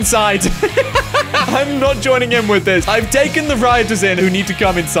 go back inside. I'm not joining in with this. I've taken the rioters in who need to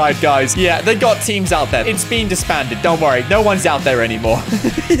come inside, guys. Yeah, they got teams out there. It's been disbanded. Don't worry. No one's out there anymore.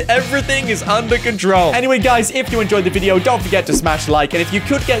 Everything is under control. Anyway, guys, if you enjoyed the video, don't forget to smash like. And if you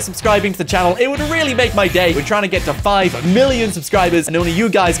could get subscribing to the channel, it would really make my day. We're trying to get to 5 million subscribers, and only you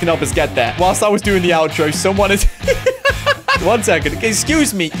guys can help us get there. Whilst I was doing the outro, someone is... 1 second.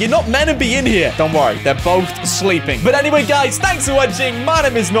 Excuse me. You're not meant to be in here. Don't worry. They're both sleeping. But anyway, guys, thanks for watching. My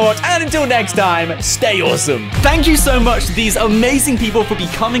name is Nort. And until next time, stay awesome. Thank you so much to these amazing people for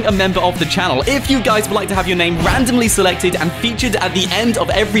becoming a member of the channel. If you guys would like to have your name randomly selected and featured at the end of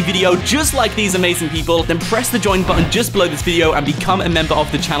every video, just like these amazing people, then press the join button just below this video and become a member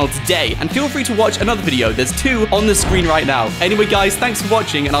of the channel today. And feel free to watch another video. There's 2 on the screen right now. Anyway, guys, thanks for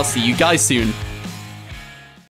watching, and I'll see you guys soon.